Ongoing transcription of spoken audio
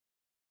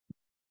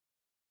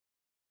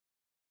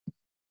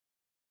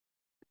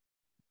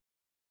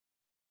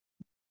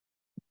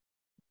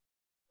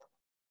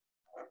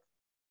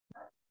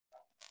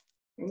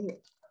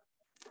Great.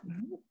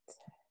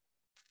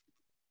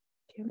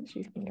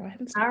 You can go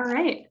ahead and start. All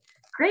right,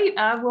 great.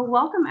 Well,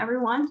 welcome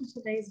everyone to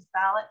today's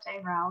Ballot Day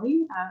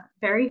Rally.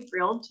 Very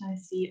thrilled to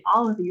see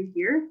all of you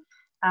here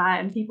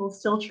and people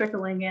still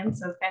trickling in,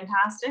 so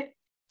fantastic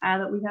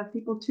that we have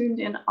people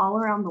tuned in all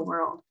around the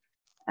world.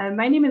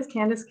 My name is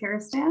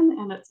Kirsten,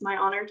 and it's my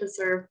honor to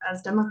serve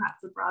as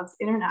Democrats Abroad's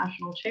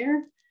International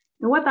Chair.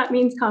 And what that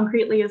means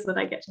concretely is that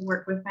I get to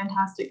work with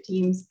fantastic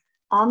teams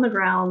on the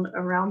ground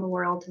around the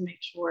world to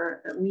make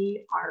sure that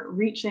we are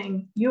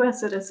reaching US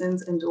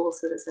citizens and dual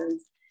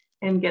citizens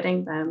and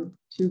getting them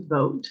to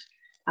vote.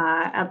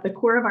 At the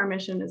core of our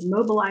mission is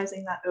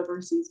mobilizing that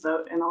overseas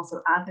vote and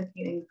also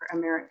advocating for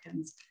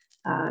Americans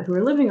who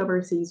are living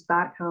overseas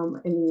back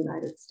home in the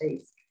United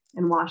States,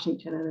 in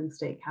Washington and in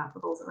state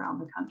capitals around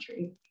the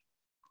country.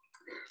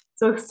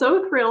 So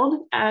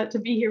thrilled to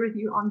be here with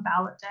you on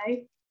Ballot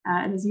Day.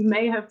 And as you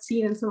may have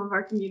seen in some of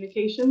our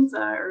communications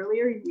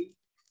earlier,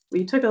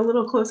 we took a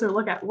little closer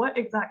look at what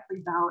exactly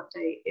Ballot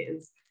Day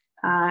is.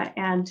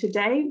 And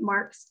today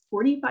marks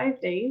 45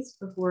 days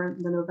before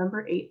the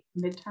November 8th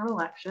midterm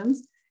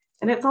elections.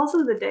 And it's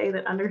also the day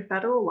that under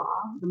federal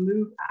law, the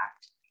MOVE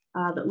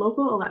Act, that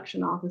local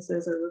election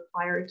offices are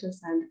required to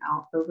send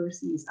out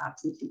overseas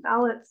absentee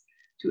ballots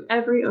to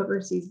every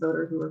overseas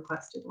voter who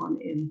requested one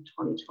in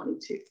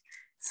 2022.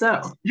 So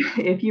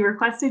if you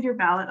requested your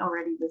ballot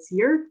already this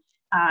year,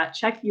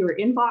 check your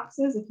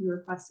inboxes. If you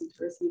requested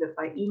to receive it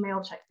by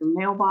email, check your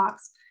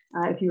mailbox.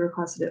 If you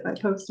requested it by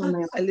postal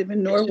mail. I live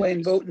in Norway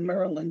and vote in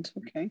Maryland.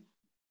 Okay.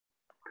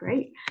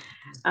 Great.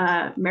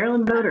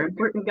 Maryland voter,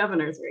 important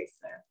governor's race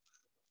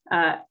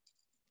there.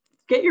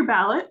 Get your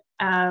ballot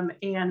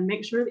and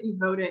make sure that you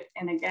vote it.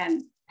 And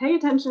again, pay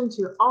attention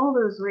to all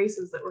those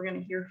races that we're going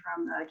to hear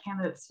from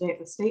candidates today at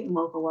the state and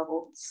local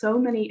level. So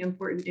many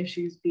important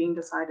issues being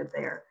decided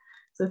there.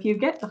 So if you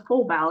get the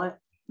full ballot,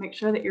 make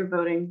sure that you're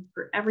voting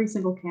for every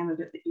single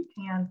candidate that you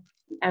can,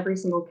 and every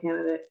single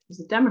candidate who's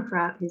a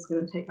Democrat who's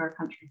going to take our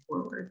country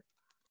forward.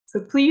 So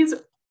please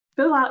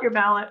fill out your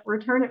ballot,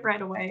 return it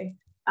right away.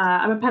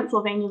 I'm a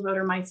Pennsylvania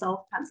voter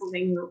myself.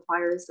 Pennsylvania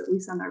requires that we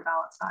send our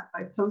ballots back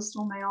by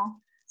postal mail.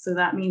 So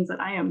that means that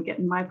I am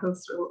getting my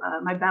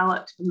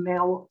ballot to the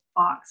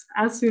mailbox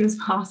as soon as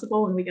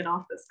possible when we get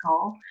off this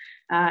call.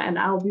 And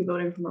I'll be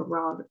voting from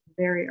abroad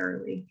very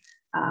early.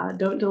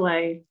 Don't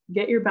delay,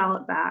 get your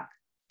ballot back.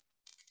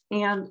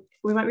 And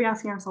we might be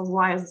asking ourselves,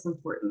 why is this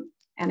important?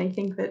 And I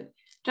think that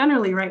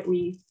generally, right,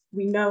 we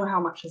know how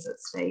much is at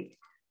stake,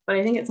 but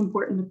I think it's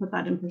important to put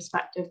that in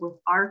perspective with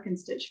our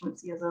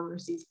constituency as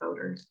overseas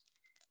voters.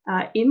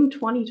 In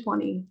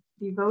 2020,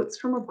 the votes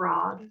from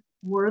abroad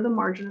were the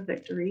margin of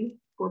victory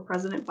for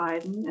President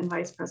Biden and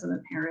Vice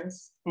President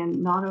Harris,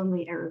 and not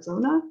only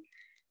Arizona,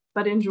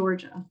 but in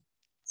Georgia.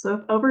 So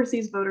if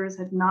overseas voters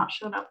had not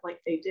shown up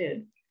like they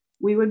did,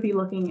 we would be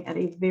looking at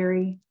a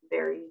very,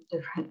 very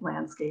different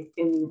landscape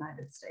in the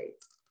United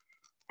States.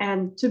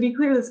 And to be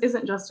clear, this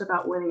isn't just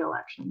about winning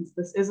elections.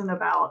 This isn't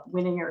about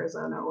winning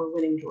Arizona or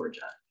winning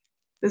Georgia.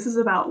 This is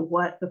about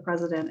what the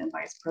president and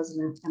vice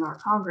president and our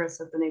Congress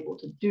have been able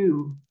to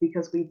do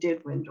because we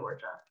did win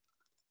Georgia.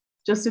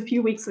 Just a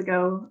few weeks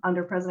ago,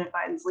 under President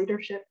Biden's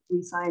leadership,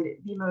 we signed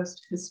the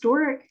most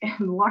historic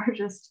and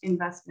largest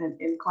investment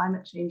in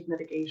climate change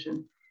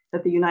mitigation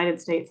that the United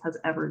States has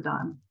ever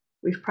done.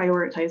 We've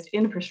prioritized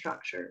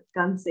infrastructure,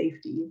 gun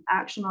safety,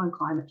 action on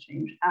climate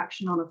change,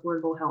 action on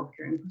affordable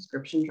healthcare and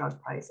prescription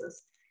drug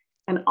prices.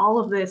 And all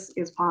of this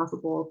is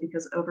possible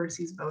because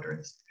overseas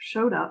voters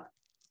showed up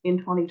in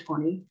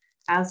 2020,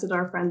 as did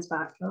our friends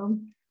back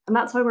home. And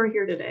that's why we're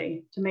here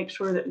today, to make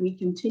sure that we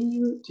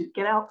continue to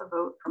get out the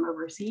vote from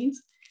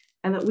overseas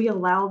and that we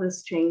allow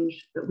this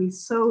change that we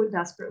so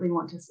desperately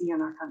want to see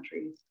in our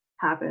country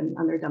happen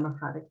under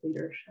Democratic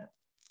leadership.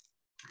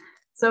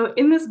 So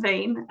in this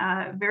vein,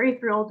 very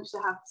thrilled to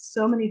have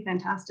so many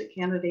fantastic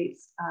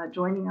candidates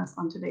joining us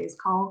on today's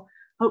call.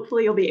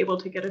 Hopefully you'll be able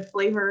to get a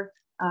flavor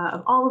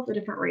of all of the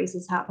different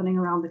races happening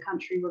around the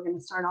country. We're going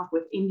to start off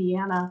with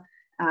Indiana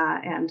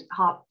and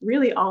hop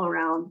really all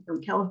around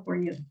from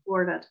California to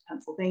Florida to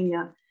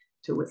Pennsylvania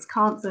to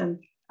Wisconsin.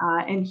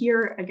 And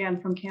hear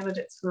again from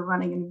candidates who are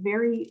running in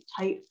very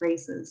tight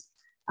races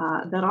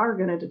that are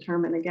going to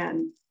determine,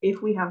 again,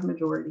 if we have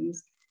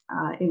majorities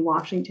in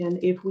Washington,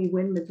 if we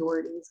win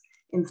majorities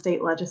in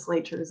state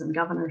legislatures and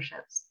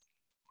governorships,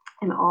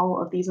 and all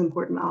of these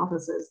important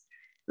offices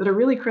that are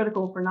really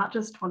critical for not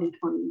just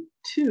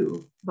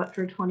 2022, but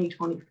for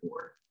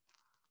 2024.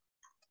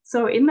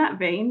 So in that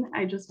vein,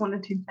 I just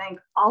wanted to thank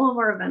all of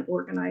our event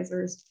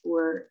organizers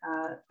for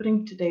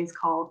putting today's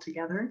call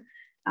together.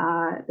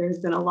 There's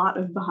been a lot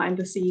of behind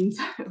the scenes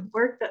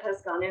work that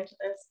has gone into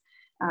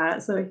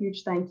this. So a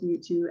huge thank you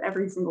to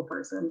every single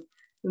person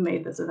who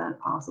made this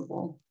event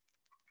possible.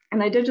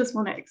 And I did just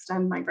want to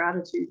extend my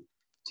gratitude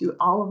to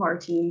all of our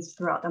teams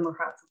throughout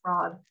Democrats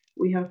Abroad.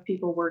 We have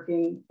people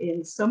working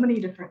in so many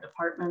different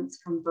departments,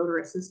 from voter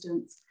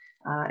assistance.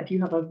 If you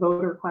have a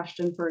voter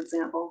question, for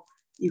example,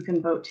 you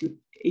can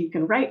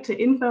write to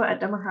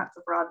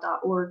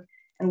info@democratsabroad.org,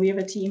 And we have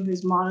a team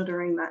who's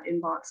monitoring that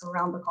inbox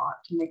around the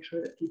clock to make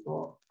sure that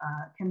people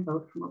can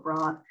vote from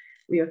abroad.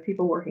 We have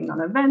people working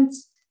on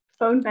events,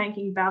 phone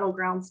banking,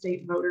 battleground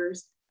state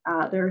voters.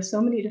 There are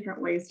so many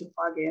different ways to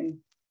plug in,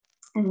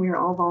 and we are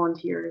all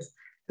volunteers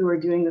who are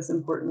doing this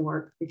important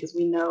work because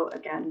we know,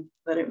 again,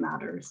 that it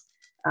matters,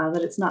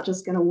 that it's not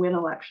just going to win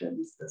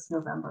elections this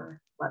November,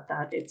 but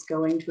that it's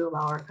going to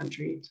allow our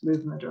country to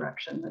move in the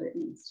direction that it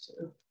needs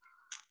to.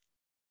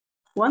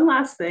 One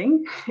last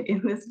thing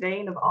in this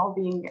vein of all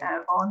being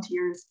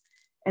volunteers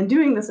and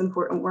doing this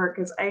important work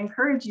is I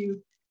encourage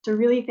you to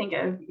really think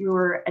of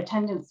your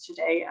attendance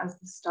today as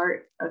the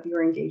start of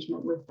your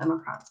engagement with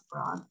Democrats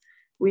abroad.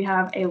 We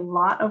have a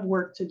lot of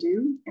work to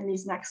do in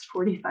these next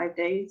 45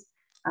 days.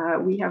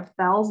 We have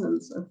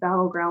thousands of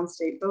battleground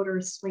state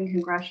voters, swing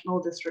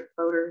congressional district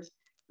voters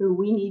who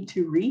we need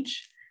to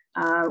reach.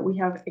 We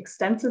have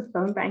extensive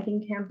phone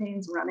banking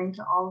campaigns running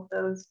to all of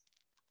those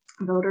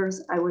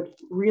voters. I would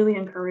really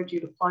encourage you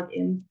to plug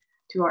in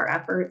to our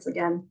efforts.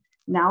 Again,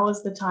 now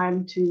is the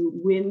time to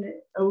win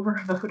over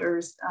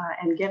voters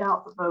and get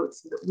out the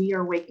votes so that we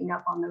are waking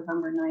up on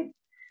November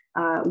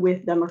 9th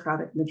with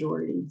Democratic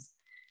majorities.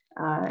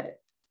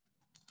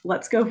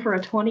 Let's go for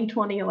a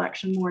 2020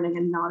 election morning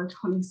and not a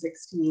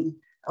 2016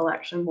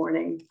 election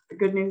morning. The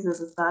good news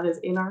is that is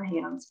in our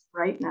hands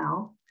right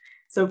now.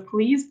 So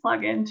please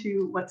plug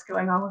into what's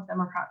going on with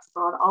Democrats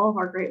abroad, all of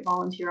our great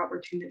volunteer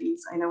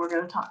opportunities. I know we're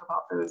going to talk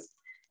about those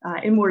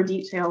in more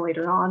detail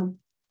later on.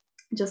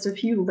 Just a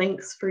few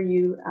links for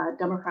you,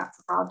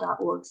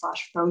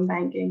 democratsabroad.org/phone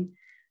banking.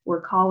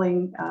 We're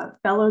calling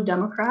fellow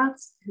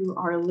Democrats who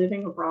are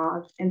living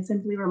abroad and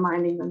simply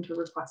reminding them to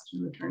request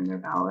and return their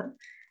ballot.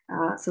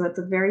 So it's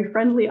a very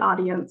friendly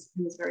audience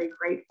who is very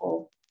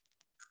grateful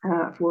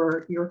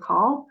for your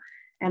call.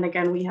 And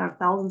again, we have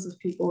thousands of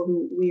people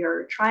who we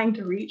are trying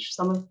to reach,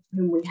 some of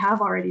whom we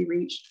have already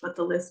reached, but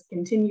the list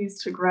continues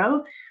to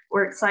grow.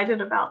 We're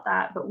excited about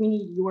that, but we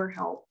need your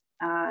help.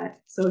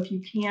 So if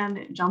you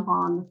can jump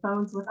on the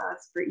phones with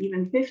us for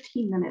even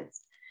 15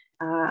 minutes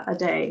a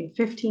day,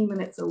 15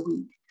 minutes a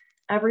week,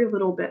 every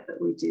little bit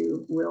that we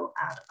do will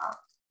add up.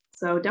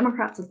 So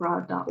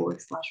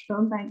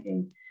democratsabroad.org/phone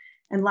banking.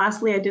 And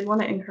lastly, I did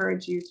want to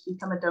encourage you to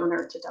become a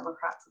donor to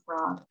Democrats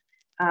Abroad.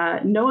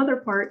 No other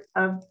part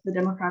of the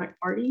Democratic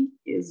Party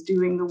is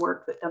doing the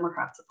work that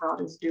Democrats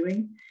Abroad is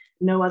doing.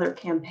 No other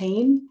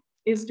campaign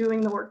is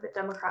doing the work that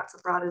Democrats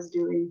Abroad is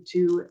doing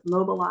to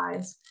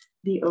mobilize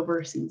the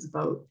overseas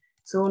vote.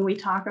 So when we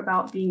talk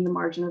about being the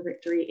margin of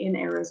victory in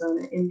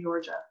Arizona, in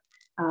Georgia,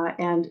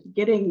 and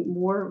getting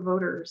more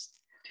voters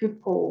to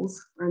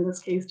polls, or in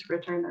this case, to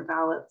return their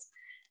ballots,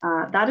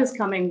 that is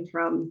coming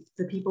from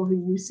the people who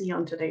you see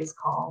on today's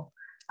call,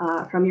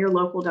 from your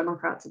local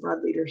Democrats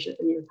Abroad leadership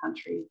in your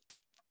country.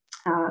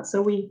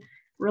 So we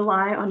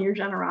rely on your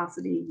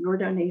generosity, your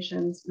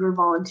donations, your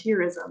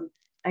volunteerism,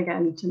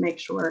 again, to make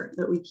sure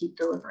that we keep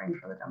delivering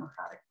for the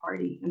Democratic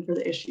Party and for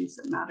the issues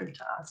that matter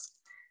to us.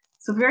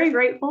 So very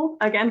grateful,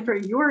 again, for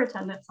your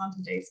attendance on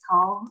today's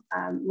call.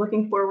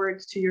 Looking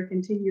forward to your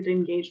continued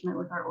engagement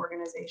with our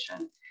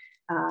organization,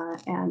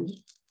 and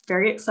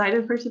very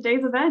excited for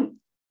today's event.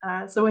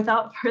 So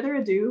without further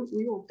ado,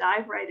 we will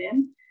dive right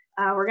in.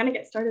 We're going to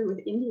get started with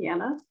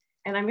Indiana,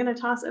 and I'm going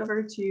to toss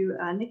over to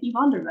Nikki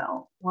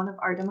Vondervell, one of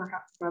our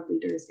Democrats Abroad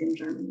leaders in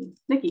Germany.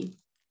 Nikki.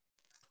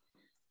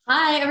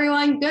 Hi,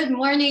 everyone. Good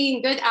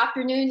morning, good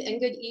afternoon,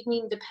 and good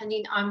evening,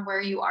 depending on where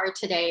you are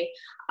today.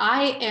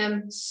 I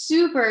am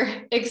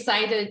super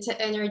excited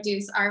to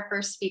introduce our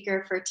first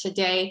speaker for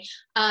today.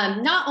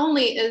 Not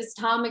only is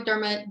Tom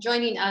McDermott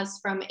joining us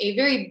from a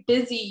very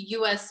busy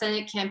U.S.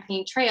 Senate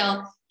campaign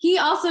trail, he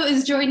also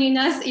is joining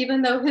us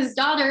even though his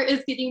daughter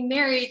is getting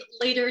married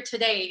later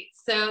today.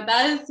 So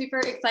that is super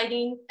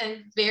exciting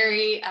and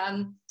very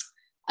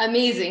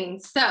amazing.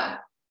 So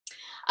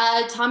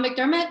Tom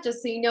McDermott,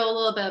 just so you know a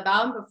little bit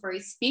about him before he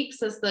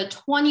speaks, is the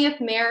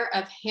 20th mayor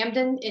of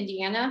Hamden,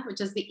 Indiana,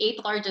 which is the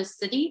 8th largest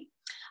city.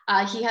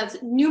 He has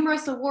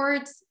numerous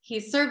awards.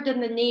 He's served in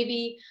the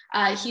Navy.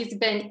 He's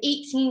spent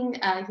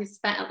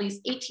at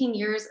least 18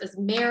 years as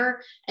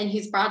mayor, and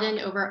he's brought in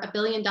over $1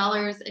 billion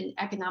in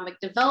economic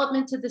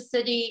development to the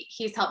city.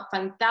 He's helped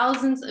fund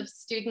thousands of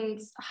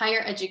students'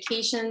 higher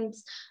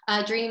education's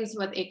dreams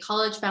with a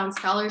college-bound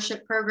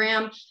scholarship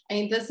program. I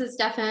mean, this is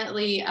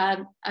definitely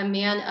a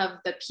man of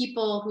the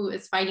people who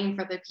is fighting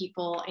for the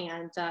people.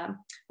 And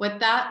with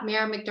that,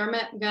 Mayor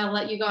McDermott, I'm gonna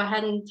let you go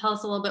ahead and tell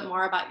us a little bit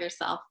more about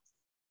yourself.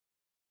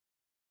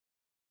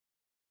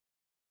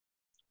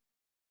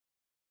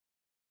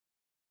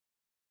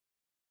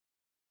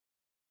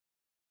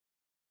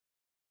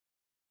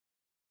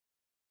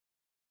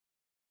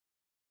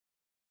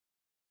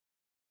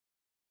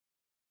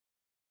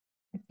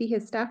 I see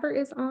his staffer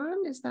is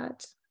on. Is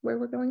that where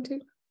we're going to?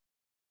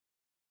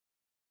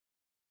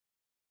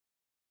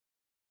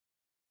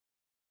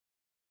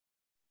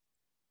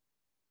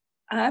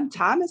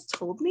 Tom has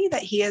told me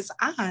that he is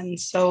on,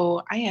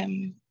 so I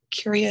am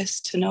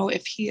curious to know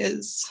if he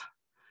is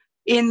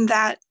in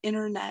that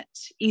internet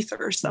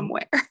ether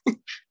somewhere.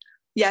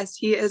 Yes,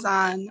 he is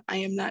on. I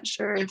am not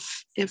sure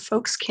if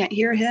folks can't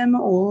hear him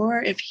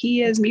or if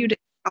he is muted.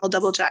 I'll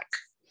double check.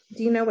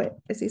 Do you know what,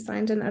 is he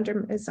signed in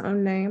under his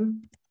own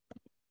name?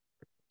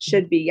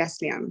 Should be,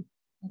 yes, ma'am.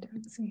 I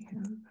don't see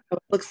him. It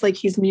looks like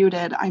he's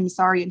muted. I'm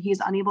sorry, and he's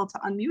unable to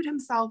unmute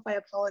himself. I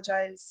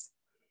apologize.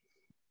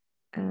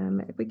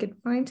 If we could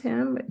find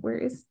him,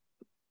 is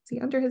he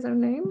under his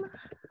own name?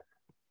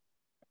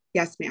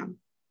 Yes, ma'am.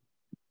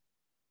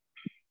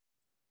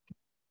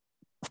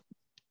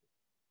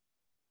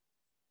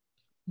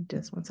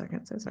 Just 1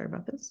 second, so sorry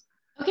about this.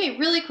 Okay,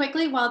 really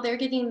quickly, while they're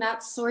getting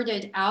that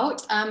sorted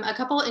out, a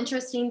couple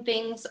interesting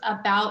things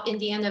about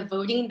Indiana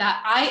voting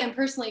that I am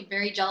personally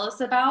very jealous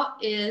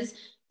about is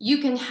you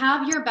can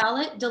have your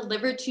ballot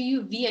delivered to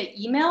you via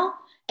email,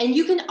 and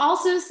you can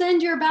also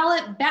send your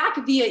ballot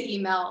back via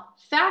email,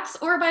 fax,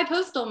 or by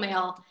postal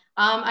mail.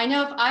 I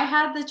know if I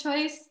had the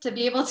choice to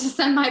be able to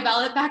send my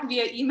ballot back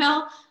via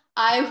email,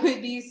 I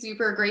would be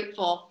super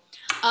grateful.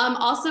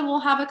 Also, we'll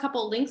have a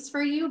couple links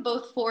for you,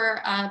 both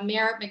for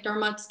Mayor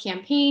McDermott's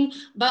campaign,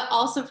 but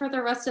also for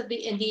the rest of the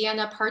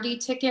Indiana party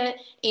ticket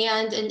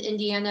and an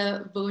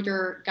Indiana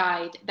voter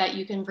guide that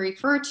you can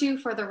refer to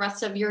for the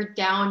rest of your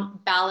down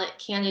ballot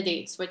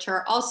candidates, which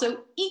are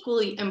also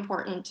equally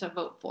important to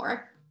vote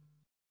for.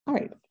 All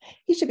right,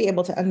 he should be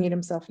able to unmute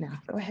himself now.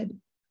 Go ahead,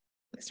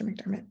 Mr.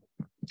 McDermott.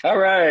 All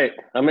right,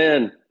 I'm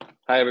in.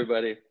 Hi,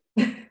 everybody.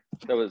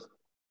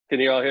 Can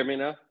you all hear me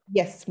now?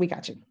 Yes, we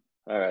got you.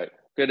 All right.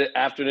 Good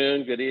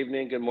afternoon, good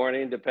evening, good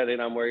morning, depending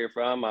on where you're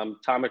from. I'm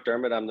Tom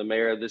McDermott. I'm the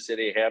mayor of the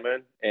city of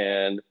Hammond,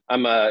 and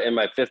I'm in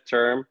my 5th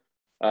term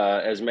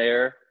as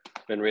mayor.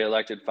 Been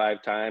reelected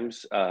 5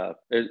 times.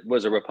 It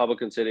was a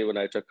Republican city when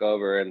I took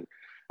over, and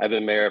I've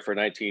been mayor for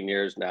 19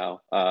 years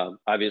now.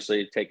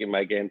 Obviously, taking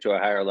my game to a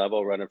higher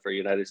level, running for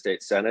United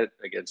States Senate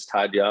against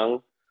Todd Young,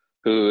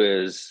 who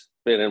has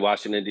been in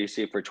Washington,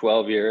 D.C. for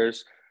 12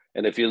 years.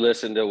 And if you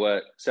listen to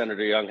what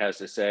Senator Young has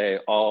to say,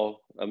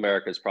 all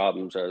America's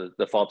problems are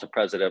the fault of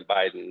President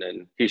Biden,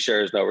 and he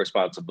shares no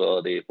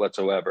responsibility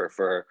whatsoever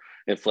for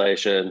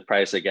inflation,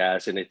 price of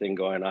gas, anything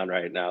going on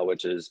right now,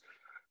 which is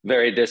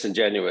very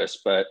disingenuous.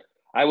 But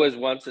I was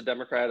once a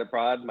Democrat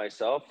abroad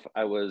myself.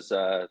 I was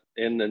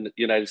in the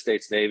United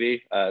States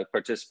Navy,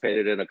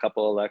 participated in a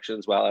couple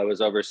elections while I was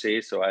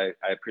overseas, so I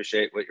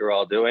appreciate what you're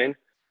all doing.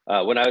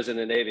 When I was in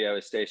the Navy, I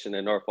was stationed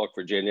in Norfolk,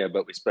 Virginia,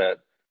 but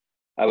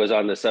I was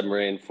on the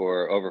submarine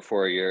for over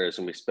 4 years,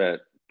 and we spent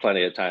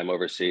plenty of time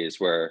overseas,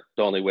 where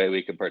the only way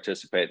we can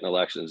participate in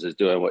elections is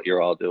doing what you're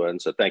all doing.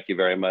 So thank you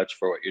very much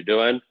for what you're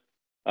doing.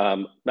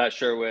 Not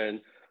sure when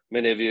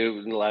many of you,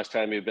 in the last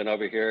time you've been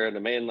over here in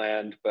the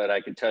mainland, but I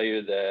can tell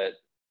you that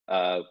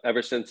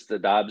ever since the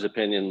Dobbs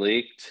opinion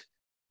leaked,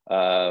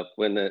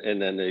 and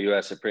then the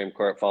U.S. Supreme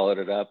Court followed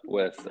it up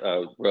with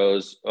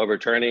Roe's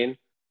overturning,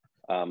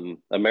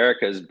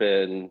 America has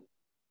been,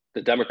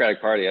 the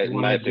Democratic Party, in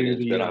my opinion,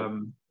 has been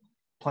on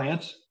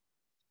plants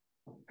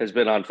has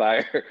been on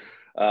fire.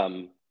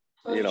 Women.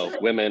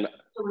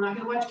 So we're not going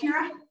to watch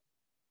Kyra?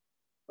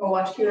 Or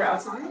watch Kyra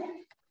outside?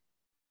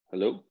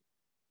 Hello.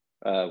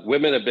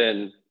 Women have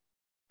been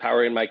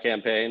powering my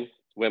campaign.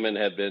 Women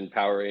have been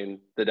powering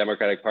the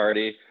Democratic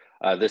Party.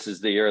 This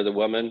is the year of the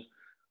woman.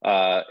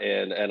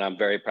 And I'm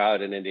very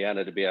proud in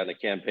Indiana to be on a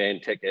campaign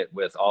ticket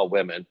with all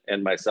women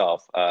and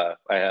myself. I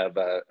have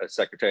a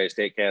Secretary of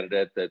State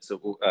candidate that's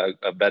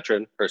a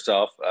veteran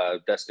herself,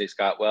 Destiny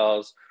Scott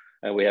Wells.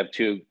 And we have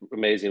 2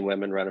 amazing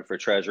women running for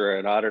treasurer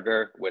and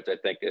auditor, which I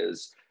think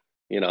is,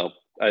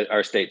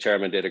 our state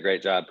chairman did a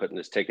great job putting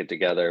this ticket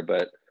together.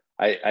 But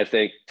I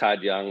think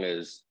Todd Young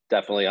is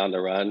definitely on the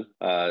run.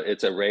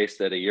 It's a race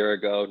that a year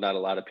ago, not a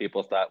lot of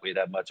people thought we'd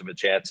have much of a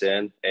chance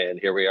in. And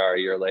here we are a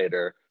year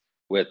later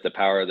with the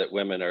power that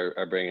women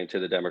are bringing to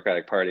the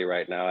Democratic Party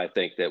right now. I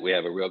think that we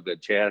have a real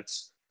good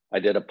chance. I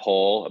did a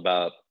poll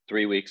about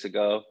 3 weeks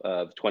ago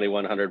of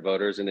 2,100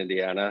 voters in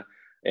Indiana.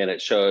 And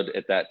it showed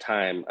at that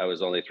time, I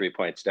was only 3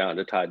 points down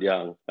to Todd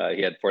Young.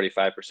 He had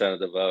 45% of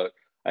the vote.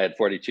 I had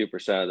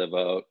 42% of the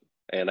vote.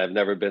 And I've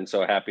never been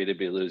so happy to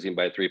be losing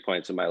by 3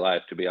 points in my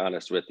life, to be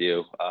honest with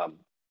you.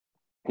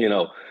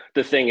 The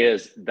thing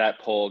is,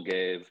 that poll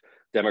gave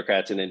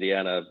Democrats in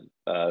Indiana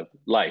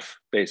life,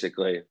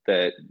 basically,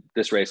 that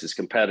this race is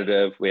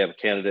competitive. We have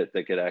a candidate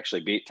that could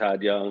actually beat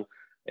Todd Young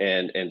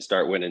and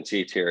start winning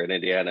seats here in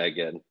Indiana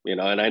again.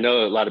 And I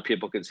know a lot of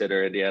people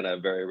consider Indiana a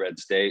very red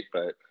state,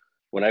 but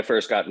when I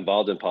first got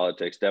involved in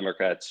politics,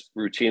 Democrats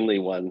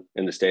routinely won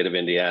in the state of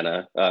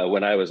Indiana.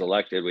 When I was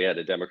elected, we had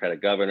a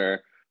Democratic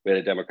governor, we had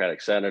a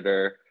Democratic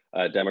senator,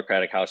 a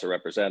Democratic House of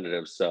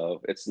Representatives.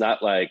 So it's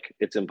not like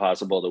it's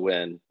impossible to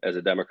win as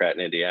a Democrat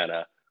in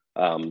Indiana.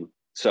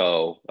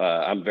 So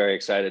I'm very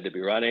excited to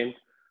be running.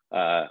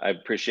 I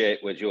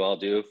appreciate what you all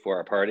do for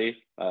our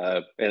party.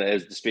 And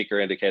as the speaker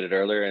indicated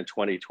earlier, in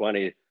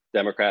 2020,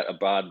 Democrat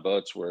abroad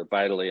votes were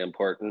vitally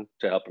important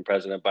to helping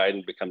President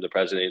Biden become the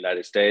president of the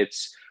United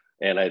States.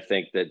 And I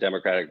think that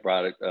Democratic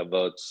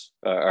votes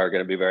are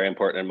going to be very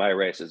important in my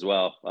race as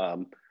well.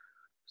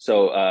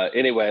 So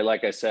anyway,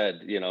 like I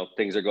said, you know,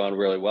 things are going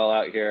really well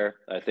out here.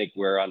 I think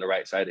we're on the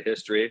right side of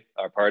history.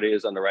 Our party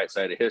is on the right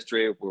side of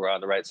history. We're on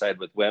the right side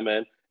with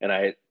women. And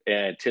I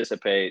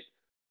anticipate,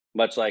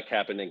 much like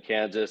happened in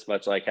Kansas,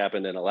 much like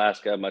happened in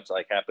Alaska, much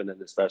like happened in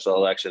the special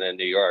election in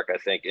New York, I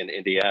think in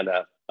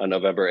Indiana on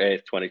November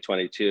 8th,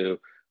 2022,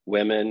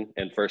 women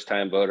and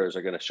first-time voters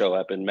are going to show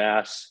up in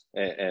mass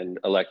and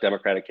elect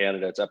Democratic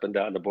candidates up and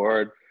down the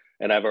board.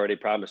 And I've already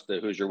promised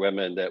the Hoosier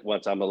women that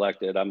once I'm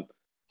elected, I'm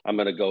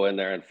going to go in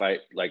there and fight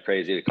like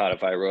crazy to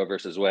codify Roe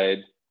versus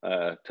Wade,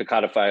 to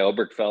codify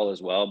Obergefell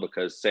as well,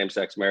 because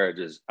same-sex marriage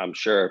is, I'm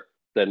sure,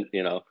 then,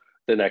 you know,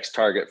 the next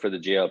target for the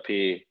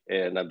GOP.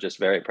 And I'm just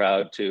very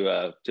proud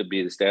to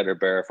be the standard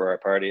bearer for our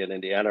party in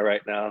Indiana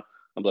right now.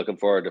 I'm looking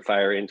forward to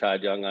firing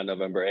Todd Young on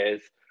November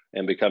 8th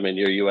and becoming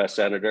your US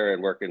Senator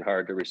and working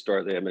hard to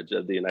restore the image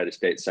of the United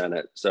States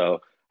Senate. So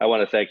I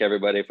want to thank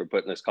everybody for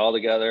putting this call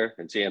together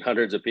and seeing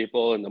hundreds of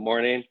people in the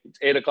morning. It's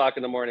 8 o'clock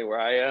in the morning where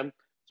I am.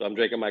 So I'm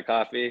drinking my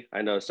coffee.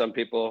 I know some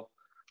people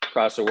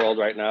across the world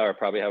right now are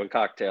probably having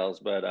cocktails,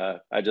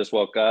 but I just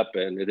woke up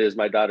and it is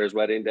my daughter's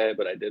wedding day,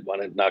 but I did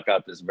want to knock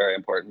out this very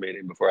important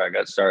meeting before I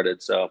got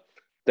started. So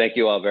thank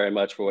you all very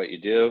much for what you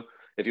do.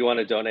 If you want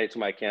to donate to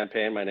my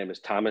campaign, my name is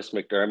Thomas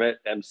McDermott,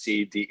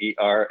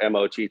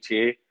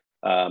 McDermott.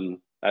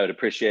 I would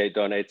appreciate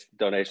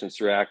donations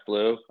through Act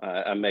Blue.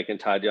 I'm making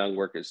Todd Young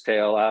work his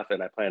tail off,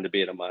 and I plan to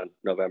beat him on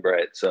November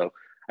 8th. So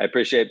I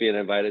appreciate being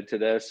invited to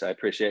this. I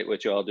appreciate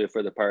what you all do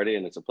for the party,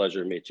 and it's a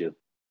pleasure to meet you.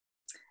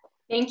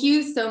 Thank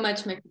you so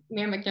much,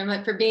 Mayor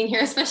McDermott, for being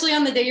here, especially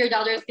on the day your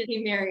daughter is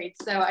getting married.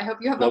 So I hope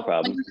you have a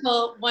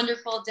wonderful,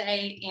 wonderful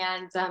day.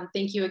 And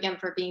thank you again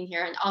for being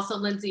here. And also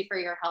Lindsay for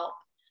your help.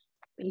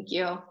 Thank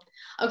you.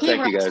 Okay,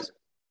 thank you guys.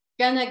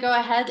 Gonna go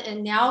ahead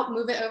and now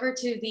move it over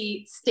to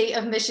the state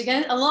of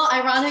Michigan. A little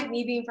ironic,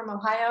 me being from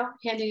Ohio,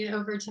 handing it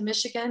over to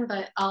Michigan,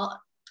 but I'll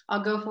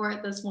go for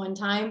it this one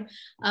time.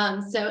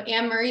 So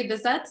Anne-Marie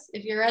Bizetz,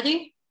 if you're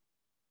ready.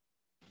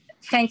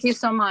 Thank you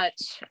so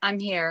much. I'm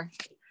here.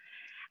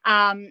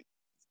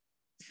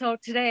 So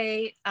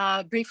today,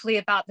 briefly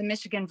about the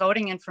Michigan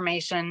voting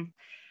information.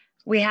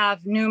 We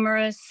have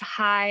numerous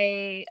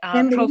high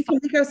profile. Can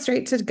we go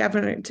straight to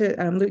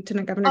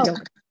Lieutenant Governor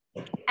Gillibrand?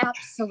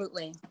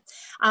 Absolutely.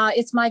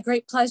 It's my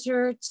great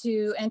pleasure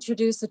to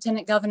introduce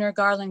Lieutenant Governor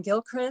Garland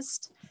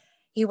Gilchrist.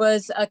 He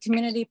was a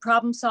community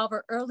problem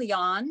solver early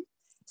on,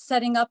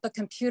 setting up a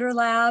computer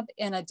lab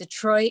in a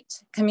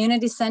Detroit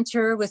community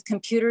center with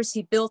computers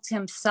he built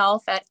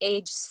himself at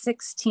age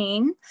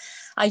 16.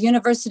 A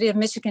University of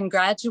Michigan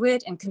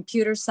graduate in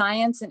computer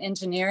science and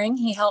engineering,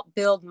 he helped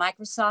build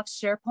Microsoft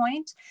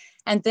SharePoint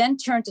and then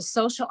turned to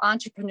social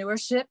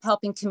entrepreneurship,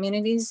 helping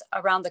communities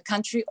around the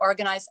country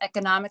organize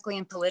economically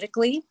and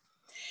politically.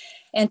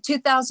 In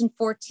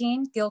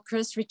 2014,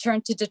 Gilchrist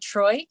returned to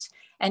Detroit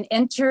and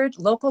entered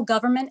local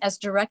government as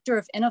Director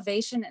of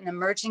Innovation and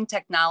Emerging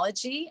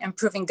Technology,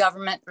 improving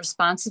government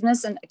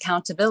responsiveness and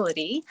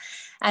accountability.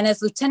 And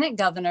as Lieutenant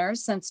Governor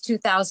since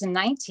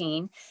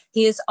 2019,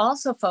 he is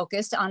also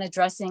focused on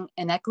addressing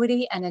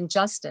inequity and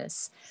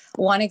injustice.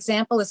 One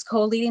example is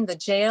co-leading the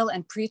Jail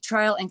and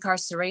Pretrial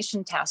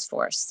Incarceration Task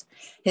Force.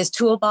 His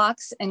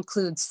toolbox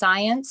includes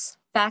science,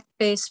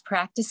 fact-based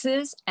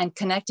practices, and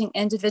connecting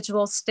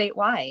individuals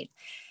statewide.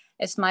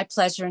 It's my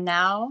pleasure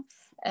now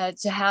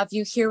to have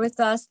you here with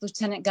us,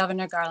 Lieutenant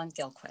Governor Garland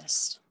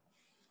Gilchrist.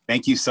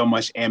 Thank you so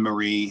much,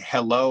 Anne-Marie.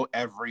 Hello,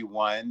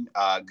 everyone.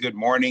 Good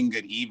morning,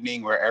 good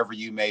evening, wherever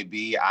you may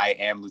be. I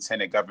am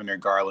Lieutenant Governor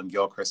Garland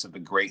Gilchrist of the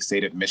great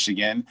state of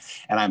Michigan,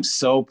 and I'm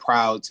so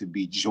proud to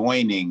be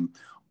joining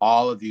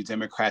all of you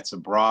Democrats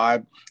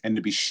abroad and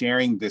to be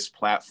sharing this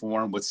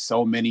platform with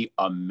so many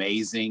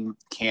amazing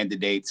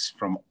candidates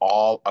from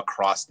all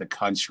across the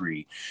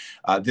country.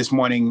 This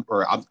morning,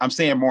 or I'm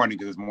saying morning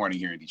because it's morning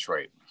here in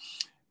Detroit.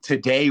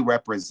 Today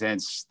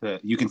represents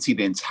you can see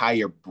the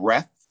entire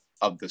breadth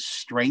of the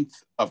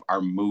strength of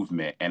our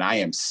movement. And I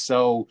am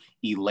so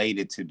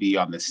elated to be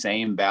on the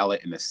same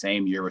ballot in the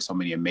same year with so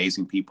many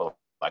amazing people.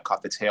 I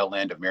caught the tail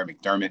end of Mayor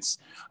McDermott's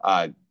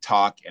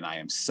talk, and I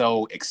am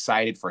so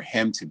excited for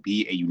him to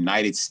be a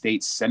United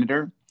States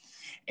Senator.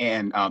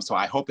 And so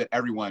I hope that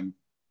everyone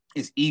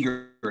is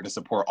eager to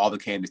support all the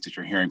candidates that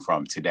you're hearing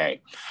from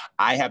today.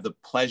 I have the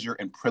pleasure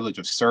and privilege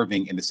of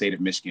serving in the state of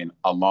Michigan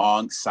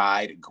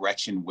alongside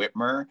Gretchen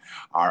Whitmer,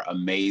 our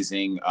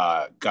amazing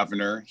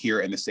governor here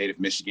in the state of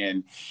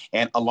Michigan.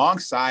 And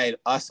alongside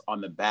us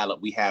on the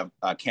ballot, we have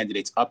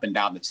candidates up and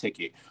down the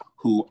ticket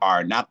who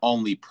are not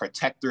only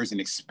protectors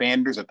and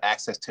expanders of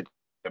access to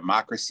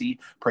democracy,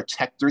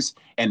 protectors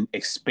and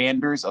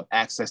expanders of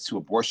access to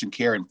abortion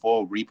care and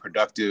full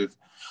reproductive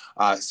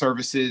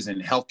services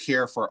and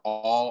healthcare for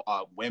all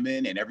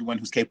women and everyone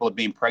who's capable of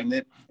being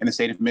pregnant in the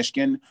state of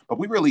Michigan. But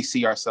we really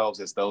see ourselves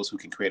as those who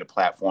can create a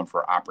platform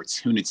for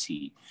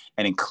opportunity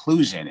and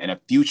inclusion and a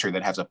future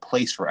that has a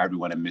place for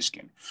everyone in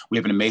Michigan. We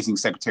have an amazing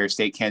Secretary of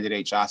State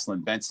candidate,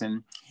 Jocelyn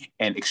Benson,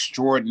 an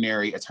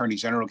extraordinary Attorney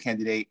General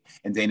candidate,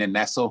 and Dana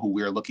Nessel, who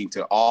we are looking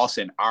to all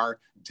send our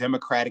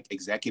Democratic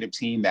executive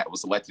team that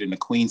was elected in the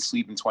Queen's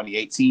Sleep in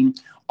 2018,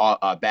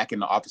 back in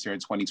the office here in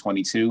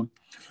 2022.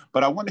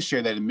 But I want to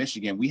share that in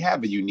Michigan, we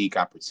have a unique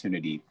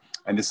opportunity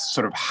and this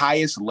sort of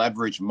highest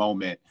leverage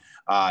moment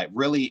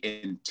really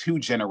in 2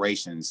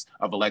 generations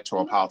of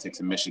electoral politics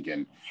in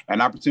Michigan.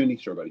 An opportunity,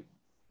 sure, buddy.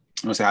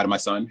 I'm gonna say hi to my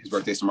son. His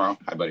birthday's tomorrow.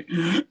 Hi,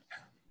 buddy.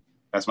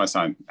 That's my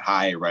son.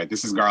 Hi, right.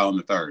 This is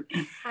Garland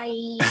III.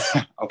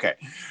 Hi. Okay.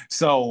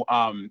 So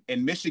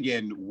in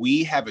Michigan,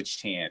 we have a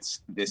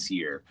chance this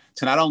year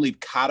to not only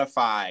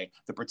codify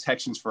the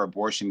protections for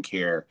abortion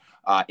care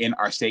in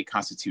our state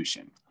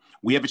constitution,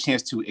 we have a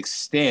chance to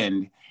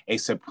extend a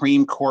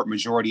Supreme Court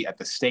majority at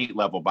the state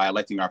level by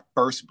electing our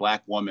first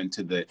Black woman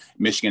to the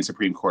Michigan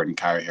Supreme Court in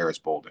Kyra Harris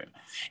Bolden.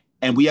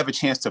 And we have a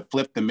chance to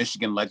flip the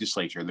Michigan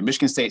legislature. The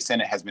Michigan State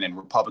Senate has been in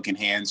Republican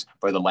hands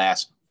for the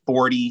last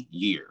 40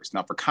 years.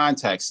 Now, for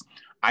context,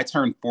 I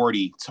turn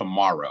 40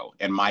 tomorrow,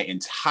 and my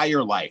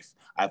entire life,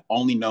 I've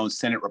only known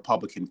Senate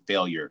Republican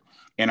failure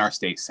in our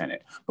state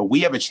Senate. But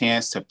we have a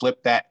chance to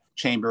flip that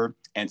chamber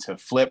and to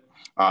flip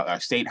our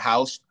state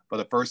house for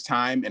the first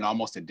time in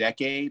almost a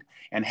decade.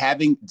 And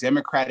having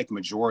Democratic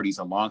majorities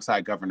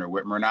alongside Governor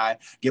Whitmer and I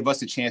give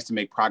us a chance to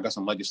make progress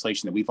on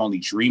legislation that we've only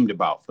dreamed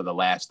about for the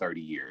last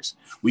 30 years.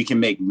 We can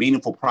make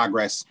meaningful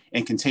progress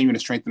in continuing to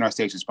strengthen our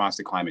state's response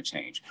to climate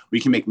change. We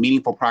can make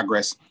meaningful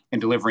progress in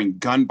delivering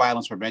gun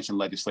violence prevention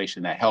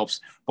legislation that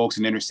helps folks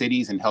in inner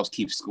cities and helps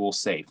keep schools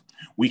safe.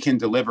 We can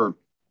deliver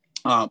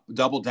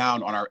double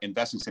down on our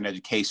investments in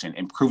education,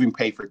 improving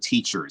pay for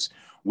teachers.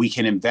 We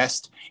can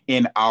invest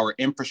in our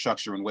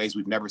infrastructure in ways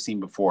we've never seen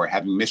before,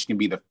 having Michigan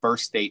be the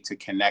first state to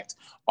connect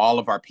all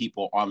of our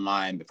people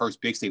online, the first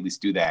big state at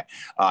least do that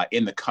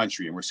in the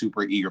country. And we're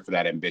super eager for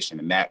that ambition.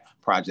 And that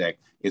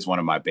project is one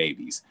of my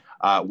babies.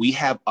 We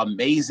have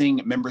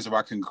amazing members of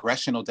our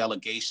congressional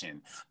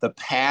delegation. The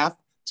path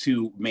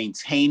to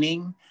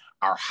maintaining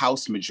our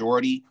House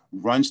majority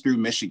runs through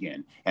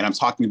Michigan. And I'm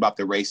talking about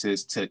the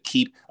races to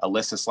keep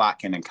Alyssa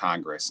Slotkin in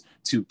Congress,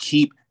 to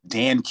keep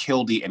Dan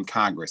Kildee in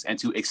Congress, and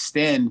to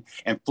extend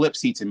and flip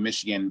seats in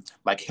Michigan,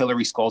 like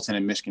Hillary Skolton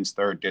in Michigan's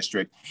 3rd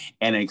district,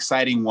 and an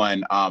exciting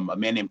one, a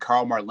man named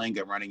Carl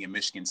Marlinga running in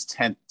Michigan's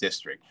 10th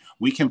district.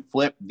 We can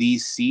flip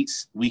these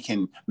seats. We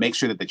can make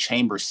sure that the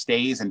chamber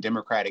stays in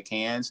Democratic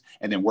hands,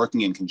 and then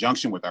working in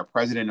conjunction with our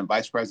president and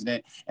vice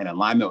president and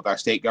alignment with our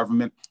state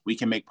government, we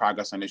can make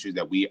progress on issues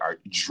that we are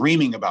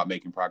dreaming about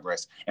making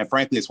progress. And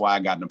frankly, it's why I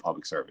got into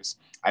public service.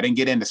 I didn't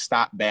get in to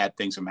stop bad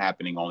things from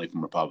happening only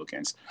from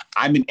Republicans.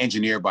 I'm an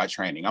engineer by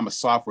training. I'm a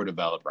software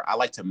developer. I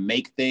like to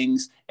make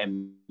things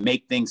and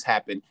make things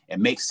happen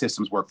and make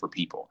systems work for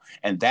people.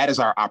 And that is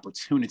our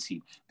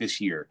opportunity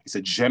this year. It's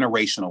a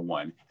generational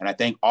one. And I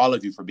thank all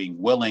of you for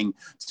being willing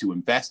to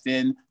invest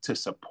in, to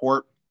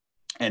support,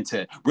 and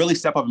to really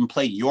step up and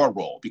play your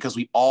role, because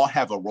we all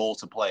have a role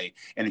to play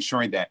in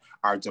ensuring that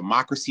our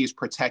democracy is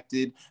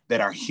protected, that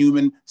our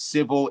human,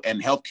 civil,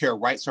 and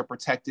healthcare rights are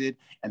protected,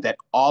 and that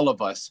all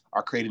of us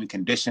are creating the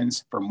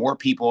conditions for more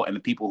people and the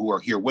people who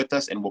are here with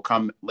us and will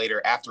come later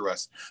after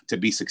us to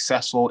be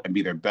successful and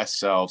be their best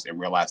selves and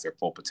realize their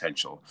full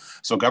potential.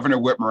 So Governor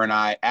Whitmer and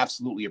I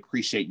absolutely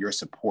appreciate your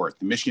support.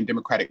 The Michigan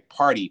Democratic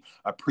Party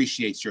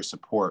appreciates your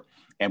support.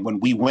 And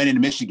when we win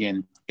in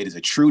Michigan, it is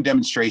a true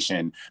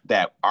demonstration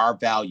that our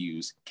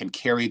values can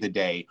carry the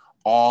day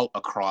all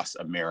across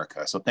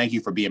America. So thank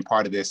you for being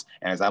part of this.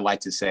 And as I like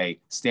to say,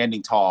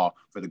 standing tall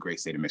for the great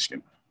state of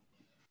Michigan.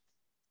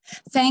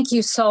 Thank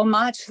you so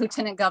much,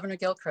 Lieutenant Governor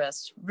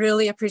Gilchrist.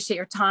 Really appreciate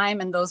your time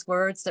and those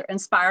words. They're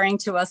inspiring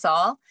to us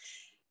all.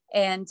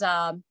 And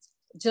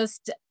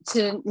just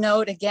to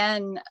note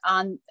again,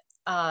 on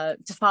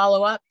to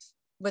follow up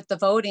with the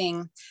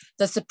voting,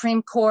 the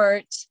Supreme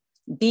Court,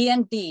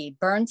 B&B,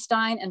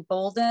 Bernstein and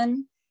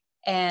Bolden,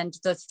 and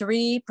the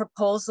 3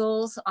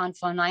 proposals on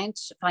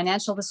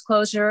financial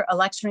disclosure,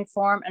 election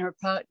reform, and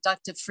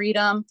reproductive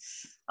freedom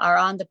are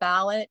on the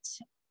ballot,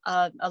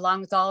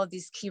 along with all of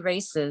these key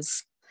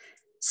races.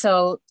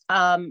 So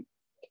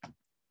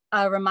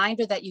a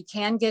reminder that you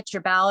can get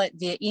your ballot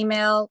via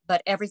email,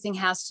 but everything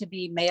has to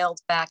be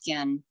mailed back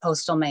in,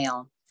 postal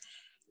mail.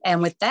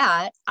 And with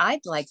that,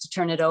 I'd like to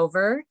turn it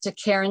over to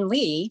Karen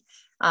Leigh,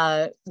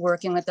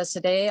 working with us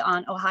today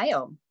on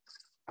Ohio.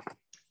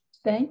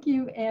 Thank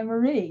you,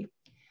 Anne-Marie.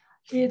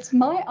 It's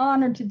my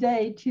honor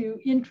today to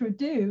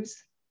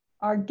introduce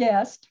our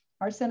guest,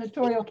 our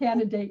senatorial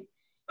candidate,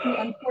 who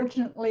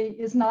unfortunately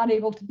is not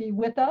able to be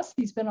with us.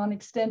 He's been on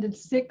extended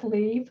sick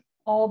leave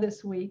all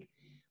this week.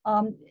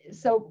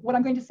 So what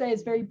I'm going to say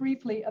is very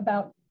briefly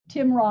about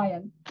Tim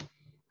Ryan.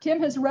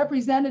 Tim has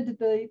represented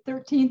the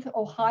 13th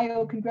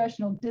Ohio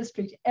Congressional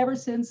District ever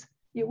since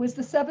it was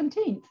the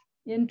 17th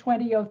in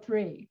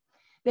 2003.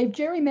 They've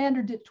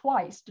gerrymandered it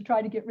twice to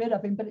try to get rid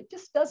of him, but it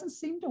just doesn't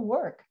seem to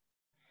work.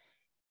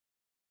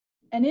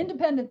 An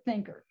independent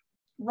thinker,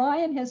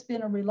 Ryan has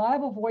been a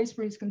reliable voice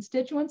for his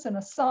constituents and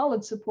a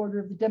solid supporter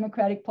of the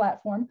Democratic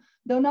platform,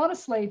 though not a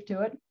slave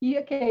to it. He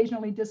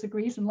occasionally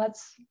disagrees and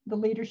lets the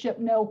leadership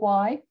know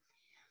why.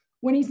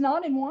 When he's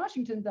not in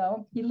Washington,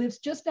 though, he lives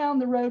just down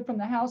the road from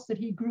the house that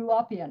he grew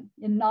up in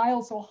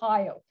Niles,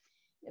 Ohio.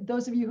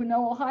 Those of you who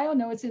know Ohio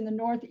know it's in the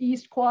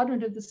northeast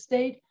quadrant of the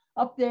state,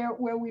 up there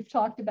where we've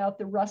talked about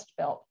the Rust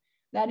Belt.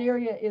 That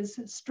area is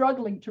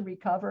struggling to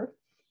recover.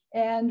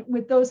 And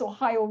with those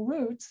Ohio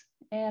roots,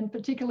 and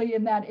particularly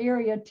in that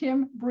area,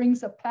 Tim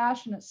brings a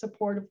passionate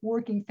support of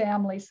working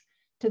families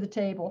to the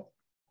table.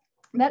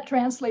 And that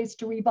translates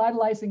to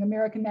revitalizing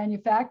American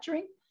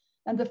manufacturing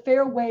and the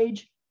fair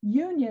wage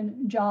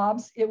union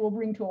jobs it will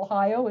bring to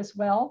Ohio as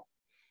well.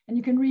 And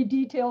you can read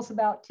details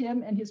about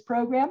Tim and his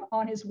program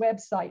on his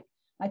website.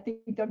 I think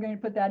they're going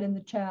to put that in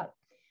the chat.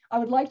 I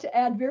would like to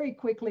add very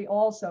quickly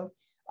also,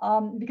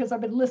 because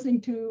I've been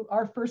listening to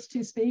our first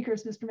two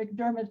speakers, Mr.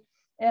 McDermott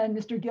and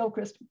Mr.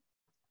 Gilchrist.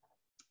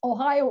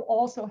 Ohio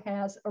also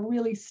has a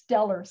really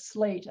stellar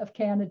slate of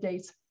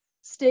candidates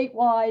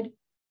statewide.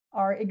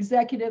 Our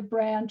executive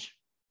branch,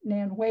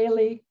 Nan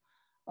Whaley,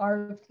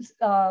 our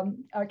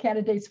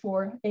candidates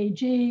for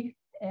AG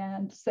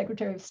and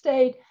Secretary of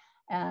State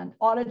and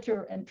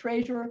Auditor and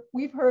Treasurer.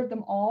 We've heard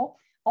them all.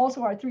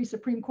 Also our 3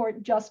 Supreme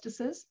Court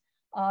justices.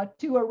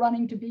 2 are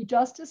running to be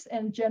justice,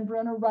 and Jen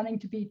Brunner running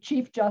to be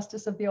Chief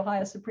Justice of the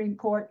Ohio Supreme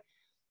Court,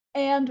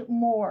 and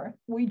more.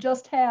 We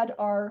just had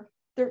our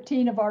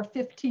 13 of our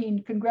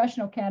 15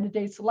 congressional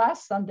candidates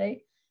last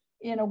Sunday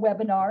in a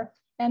webinar,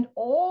 and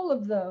all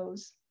of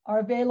those are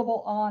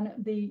available on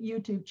the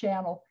YouTube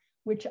channel,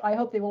 which I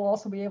hope they will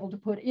also be able to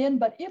put in.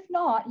 But if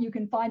not, you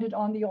can find it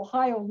on the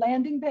Ohio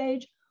landing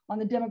page on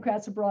the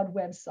Democrats Abroad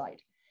website.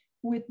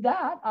 With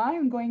that, I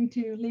am going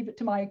to leave it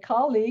to my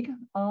colleague,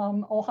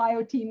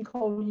 Ohio team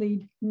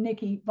co-lead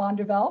Nikki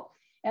Vondervell,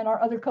 and our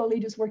other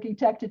co-lead is working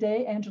tech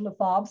today, Angela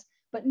Fobbs.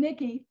 But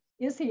Nikki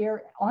is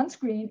here on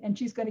screen, and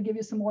she's going to give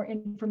you some more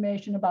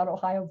information about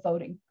Ohio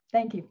voting.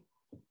 Thank you.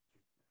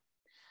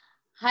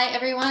 Hi,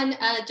 everyone.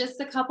 Just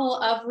a couple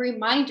of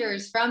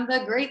reminders from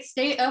the great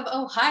state of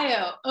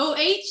Ohio.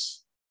 OH,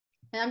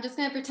 and I'm just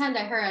going to pretend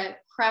I heard a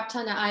crap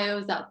ton of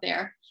IOs out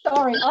there.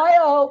 Sorry,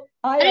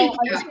 I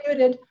was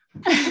muted.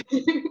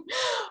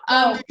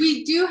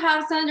 We do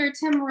have Senator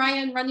Tim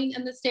Ryan running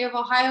in the state of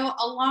Ohio,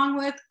 along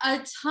with a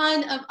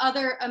ton of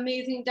other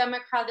amazing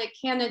Democratic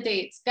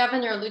candidates,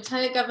 governor,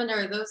 lieutenant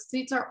governor. Those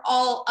seats are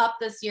all up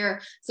this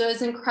year. So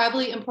it's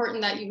incredibly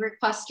important that you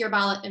request your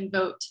ballot and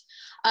vote.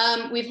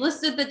 We've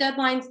listed the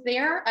deadlines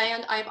there,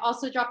 and I've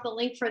also dropped the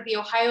link for the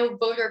Ohio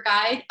voter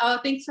guide.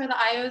 Thanks for the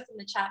IOs in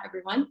the chat,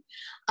 everyone.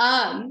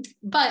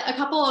 But a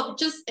couple of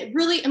just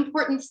really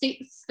important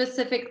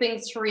state-specific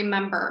things to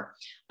remember.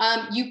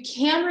 You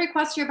can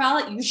request your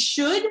ballot. You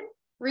should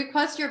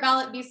request your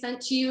ballot be sent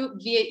to you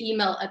via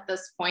email at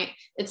this point.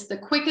 It's the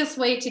quickest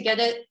way to get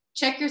it.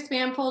 Check your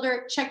spam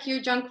folder, check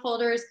your junk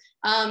folders.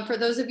 For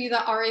those of you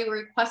that already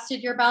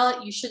requested your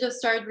ballot, you should have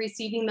started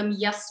receiving them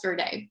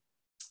yesterday.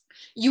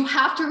 You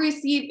have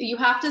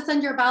to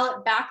send your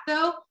ballot back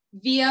though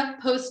via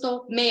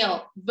postal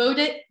mail. Vote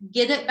it,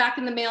 get it back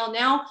in the mail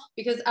now,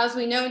 because as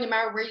we know, no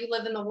matter where you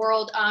live in the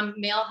world,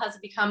 mail has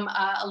become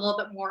a little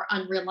bit more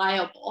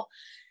unreliable.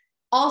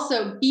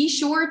 Also, be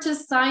sure to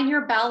sign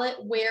your ballot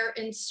where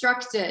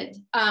instructed.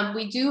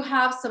 We do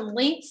have some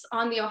links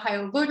on the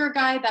Ohio voter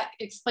guide that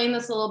explain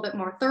this a little bit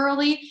more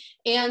thoroughly.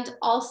 And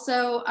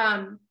also,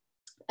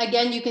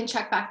 again, you can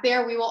check back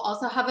there. We will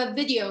also have a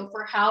video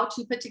for how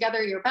to put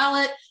together your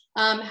ballot,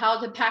 how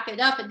to pack it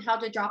up, and how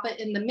to drop it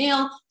in the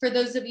mail for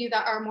those of you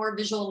that are more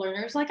visual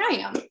learners like I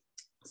am.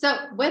 So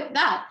with